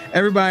birthday,"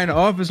 everybody in the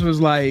office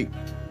was like,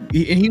 and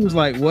he was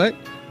like, "What?"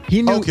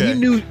 He knew. Okay. He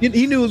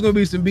knew it was gonna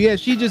be some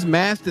BS. She just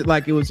masked it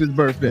like it was his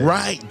birthday.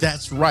 Right.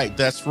 That's right.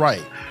 That's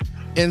right.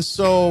 And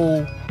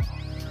so,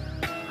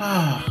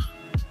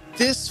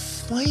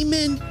 this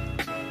flaming.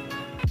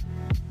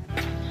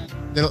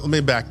 Let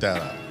me back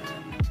that up.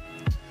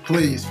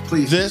 Please.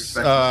 This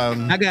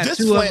I got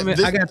two of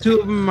them. I got two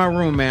of them in my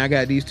room, man. I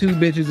got these two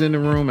bitches in the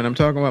room, and I'm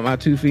talking about my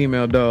two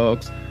female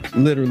dogs,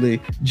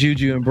 literally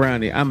Juju and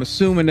Brownie. I'm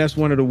assuming that's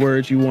one of the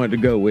words you wanted to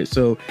go with.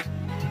 So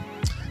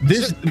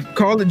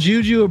call it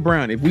Juju or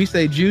Brownie. If we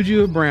say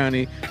Juju or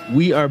Brownie,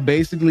 we are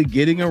basically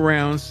getting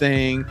around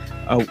saying,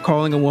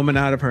 calling a woman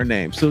out of her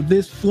name. So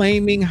this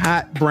flaming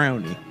hot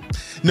Brownie.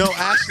 No,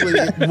 actually,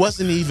 it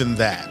wasn't even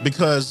that,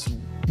 because.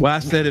 Well, I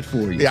said it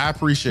for you. Yeah, I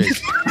appreciate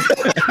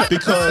it.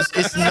 Because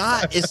it's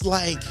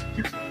like,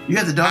 you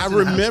got the dog. I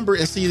remember,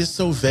 and see, it's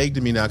so vague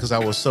to me now because I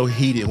was so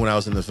heated when I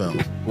was in the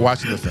film,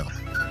 watching the film.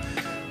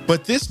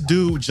 But this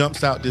dude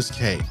jumps out this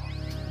cave,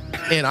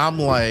 and I'm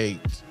like,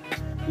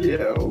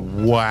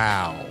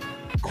 wow.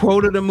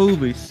 Quote of the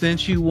movie: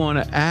 "Since you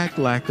want to act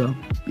like a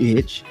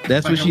bitch,"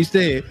 that's like what she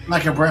said.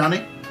 Like a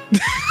brownie.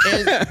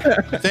 And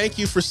thank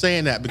you for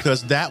saying that,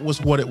 because that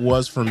was what it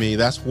was for me.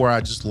 That's where I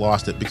just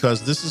lost it,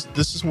 because this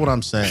is what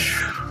I'm saying.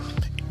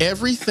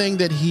 Everything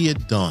that he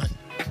had done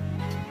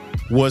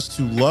was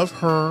to love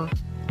her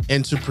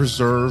and to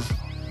preserve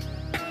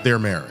their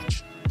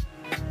marriage.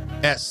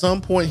 At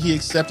some point, he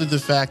accepted the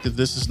fact that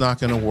this is not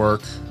going to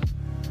work,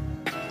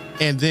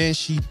 and then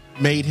she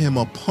made him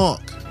a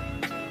punk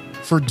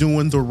for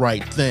doing the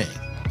right thing,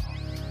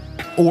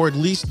 or at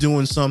least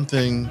doing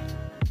something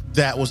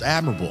that was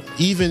admirable,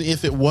 even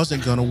if it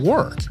wasn't gonna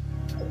work.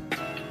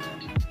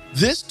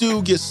 This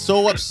dude gets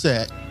so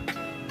upset,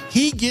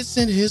 he gets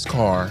in his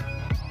car,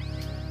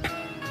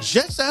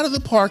 jets out of the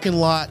parking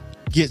lot,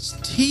 gets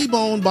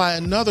T-boned by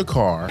another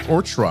car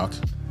or truck,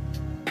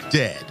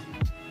 dead.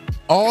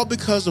 All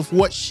because of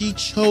what she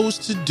chose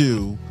to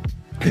do,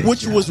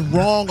 which was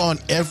wrong on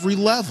every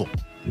level.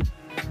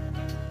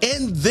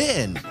 And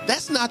then,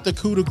 that's not the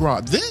coup de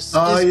grace.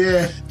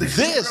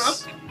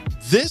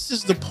 This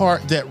is the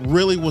part that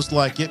really was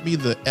like, get me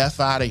the F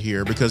out of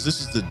here, because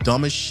this is the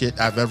dumbest shit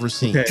I've ever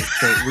seen. Okay,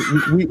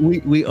 so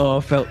we all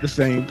felt the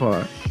same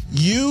part.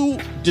 You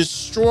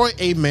destroy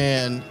a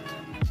man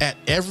at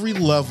every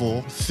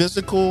level,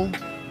 physical,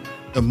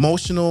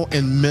 emotional,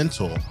 and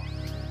mental.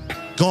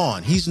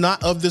 Gone. He's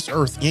not of this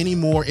earth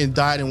anymore, and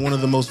died in one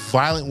of the most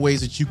violent ways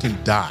that you can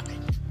die,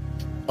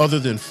 other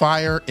than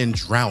fire and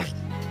drowning.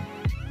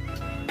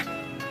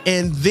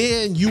 And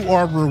then you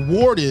are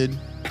rewarded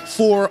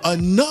for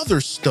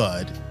another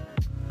stud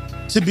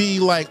to be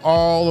like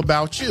all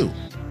about you,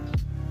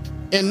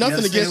 and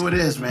nothing against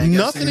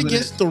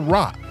The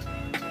Rock.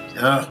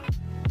 Yeah,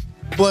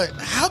 but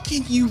how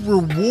can you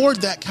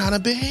reward that kind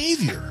of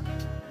behavior?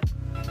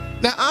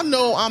 Now, I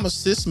know I'm a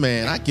cis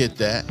man. I get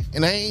that.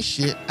 And I ain't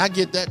shit. I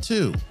get that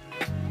too.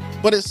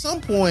 But at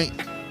some point,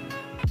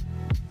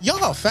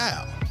 y'all are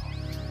foul.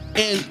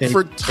 And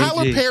for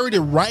Tyler Perry to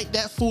write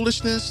that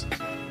foolishness,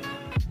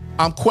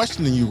 I'm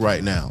questioning you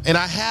right now. And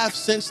I have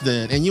since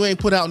then. And you ain't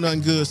put out nothing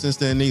good since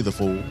then neither,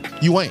 fool.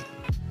 You ain't.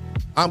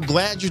 I'm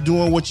glad you're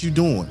doing what you're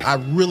doing. I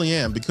really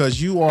am.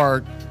 Because you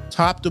are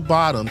top to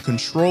bottom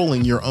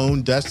controlling your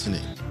own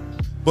destiny.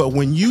 But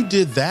when you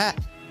did that,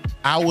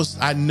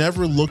 I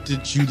never looked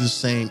at you the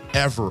same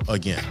ever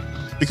again,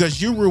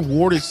 because you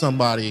rewarded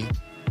somebody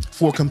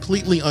for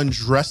completely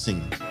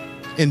undressing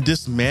and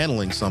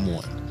dismantling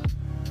someone,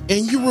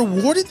 and you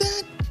rewarded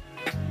that?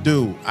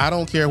 Dude, I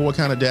don't care what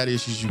kind of daddy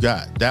issues you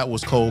got. That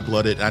was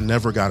cold-blooded. I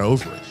never got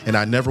over it, and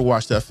I never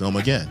watched that film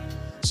again.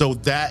 So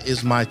that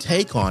is my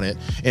take on it,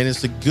 and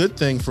it's a good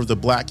thing for the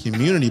black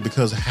community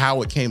because of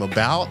how it came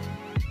about.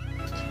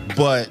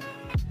 But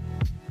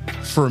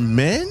for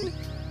men,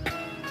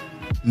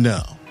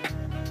 no.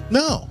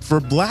 No, for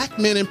black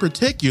men in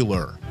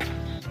particular,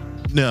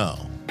 no.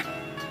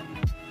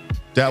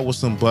 That was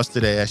some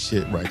busted ass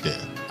shit right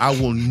there. I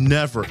will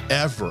never,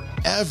 ever,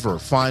 ever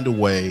find a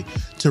way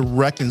to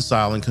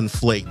reconcile and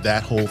conflate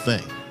that whole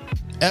thing.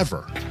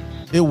 Ever.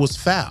 It was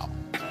foul.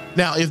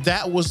 Now, if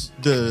that was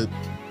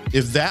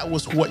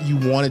what you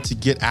wanted to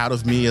get out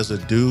of me as a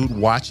dude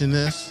watching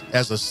this,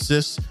 as a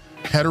cis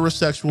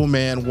heterosexual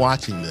man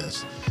watching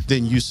this,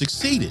 then you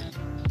succeeded.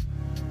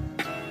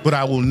 But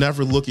I will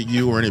never look at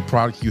you or any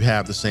product you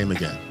have the same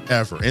again,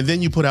 ever. And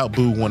then you put out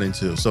Boo 1 and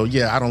 2. So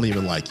yeah, I don't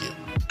even like you.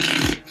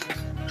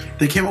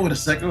 They came up with a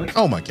second one?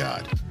 Oh my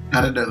God. I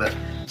didn't know that.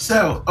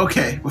 So,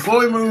 okay, before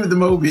we move to the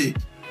movie,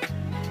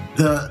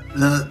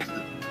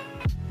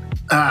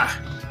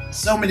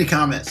 so many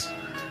comments.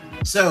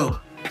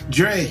 So,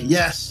 Dre,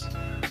 yes.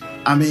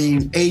 I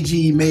mean,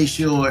 AG made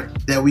sure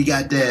that we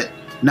got that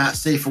not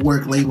safe for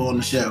work label on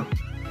the show.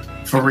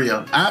 For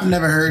real. I've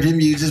never heard him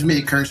use as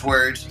many curse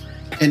words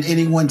in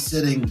any one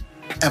sitting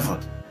ever.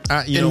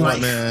 You know what,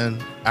 man?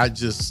 I'm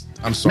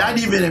sorry. Not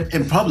even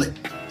in public.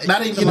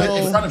 Not even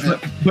in front of him.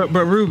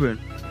 But Ruben.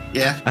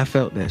 Yeah. I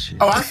felt that shit.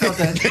 Oh, I felt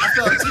that. I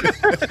felt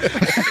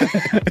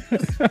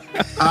it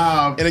too.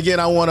 And again,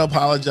 I want to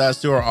apologize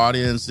to our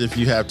audience if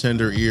you have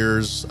tender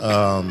ears.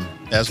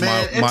 As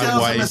my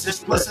wife,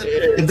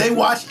 if they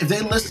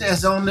listen,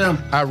 it's on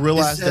them. I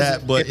realize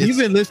that, but if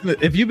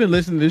you've been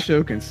listening to this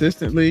show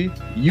consistently,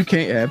 you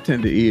can't have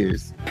tender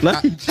ears.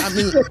 I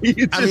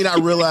mean, I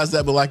realize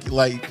that, but like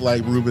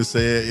Ruben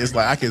said, it's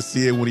like I can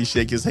see it when he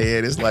shake his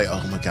head. It's like,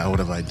 oh my God, what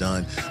have I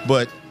done?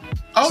 But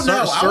I was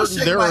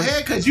shaking my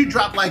head because you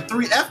dropped like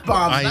 3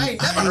 F-bombs. I ain't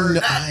never heard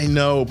that. I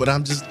know, but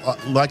I'm just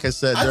like I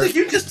said. I think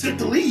you just took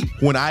the lead.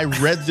 When I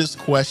read this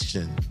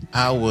question,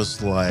 I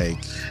was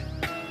like,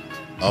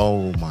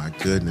 oh my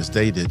goodness,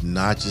 they did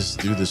not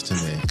just do this to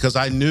me, because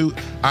I knew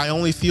I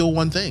only feel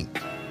one thing.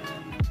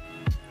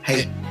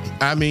 Hey,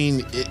 I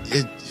mean,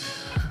 it.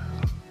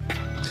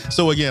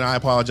 So again, I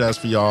apologize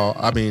for y'all.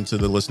 I mean, to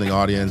the listening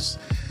audience.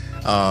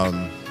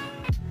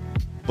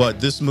 But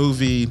this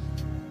movie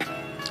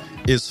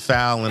is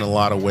foul in a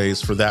lot of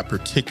ways for that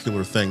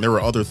particular thing. There were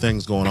other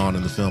things going on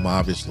in the film,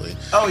 obviously.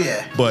 Oh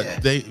yeah.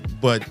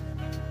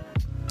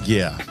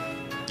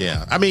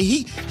 Yeah. I mean,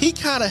 he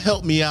kind of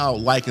helped me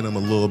out liking him a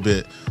little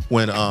bit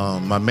when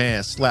my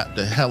man slapped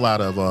the hell out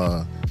of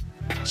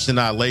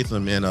Sanaa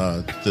Lathan in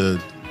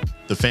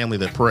the Family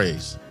That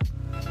Prays,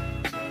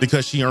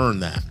 because she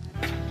earned that.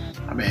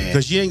 I mean,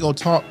 because you ain't gonna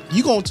talk.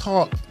 You gonna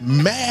talk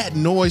mad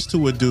noise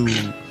to a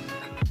dude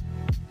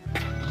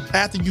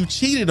after you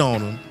cheated on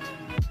him,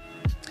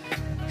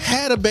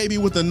 had a baby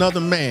with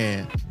another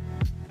man,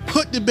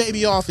 put the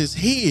baby off his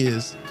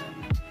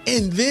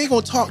and then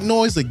gonna talk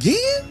noise again?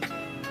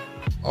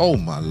 Oh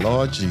my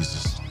Lord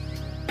Jesus.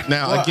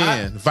 Now,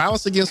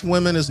 violence against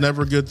women is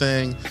never a good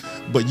thing,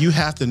 but you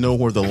have to know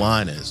where the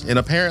line is. And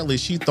apparently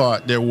she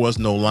thought there was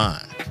no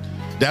line.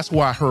 That's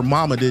why her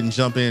mama didn't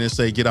jump in and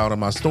say, get out of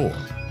my store.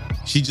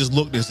 She just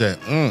looked and said,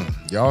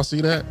 y'all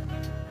see that?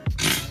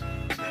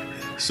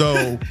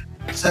 So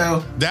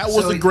that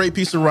was a great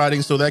piece of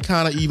writing. So that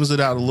kind of evens it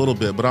out a little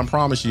bit. But I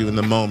promise you, in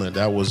the moment,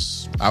 I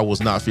was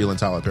not feeling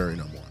Tyler Perry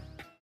no more.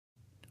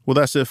 Well,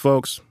 that's it,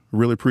 folks.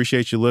 Really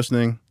appreciate you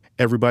listening.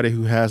 Everybody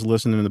who has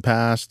listened in the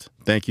past,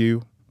 thank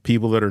you.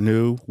 People that are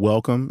new,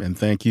 welcome, and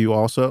thank you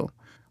also.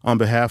 On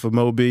behalf of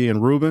Mo B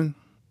and Ruben,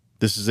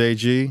 this is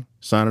AG,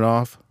 signing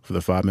off for the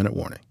 5-minute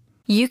warning.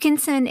 You can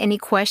send any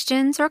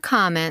questions or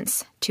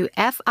comments to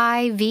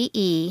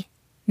FIVE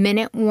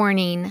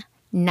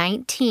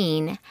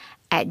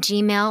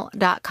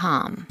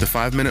minutewarning19@gmail.com. The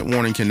 5-minute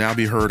warning can now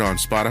be heard on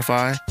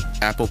Spotify,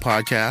 Apple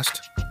Podcast,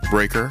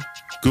 Breaker,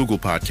 Google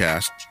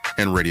Podcast,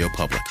 and Radio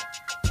Public.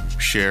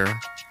 Share,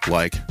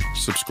 like,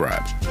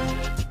 subscribe.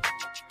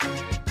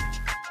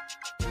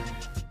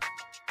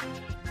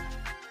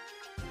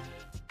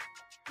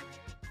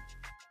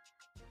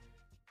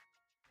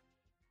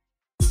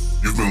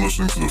 You've been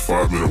listening to the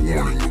 5-minute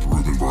warning with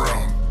Ruben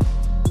Brown.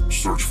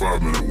 Search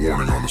 5-minute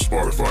warning on the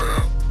Spotify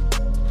app.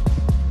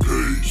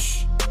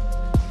 Peace.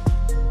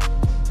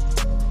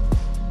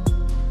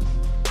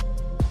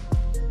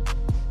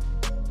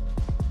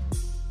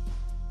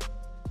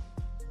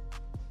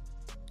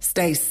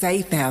 Stay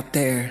safe out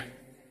there.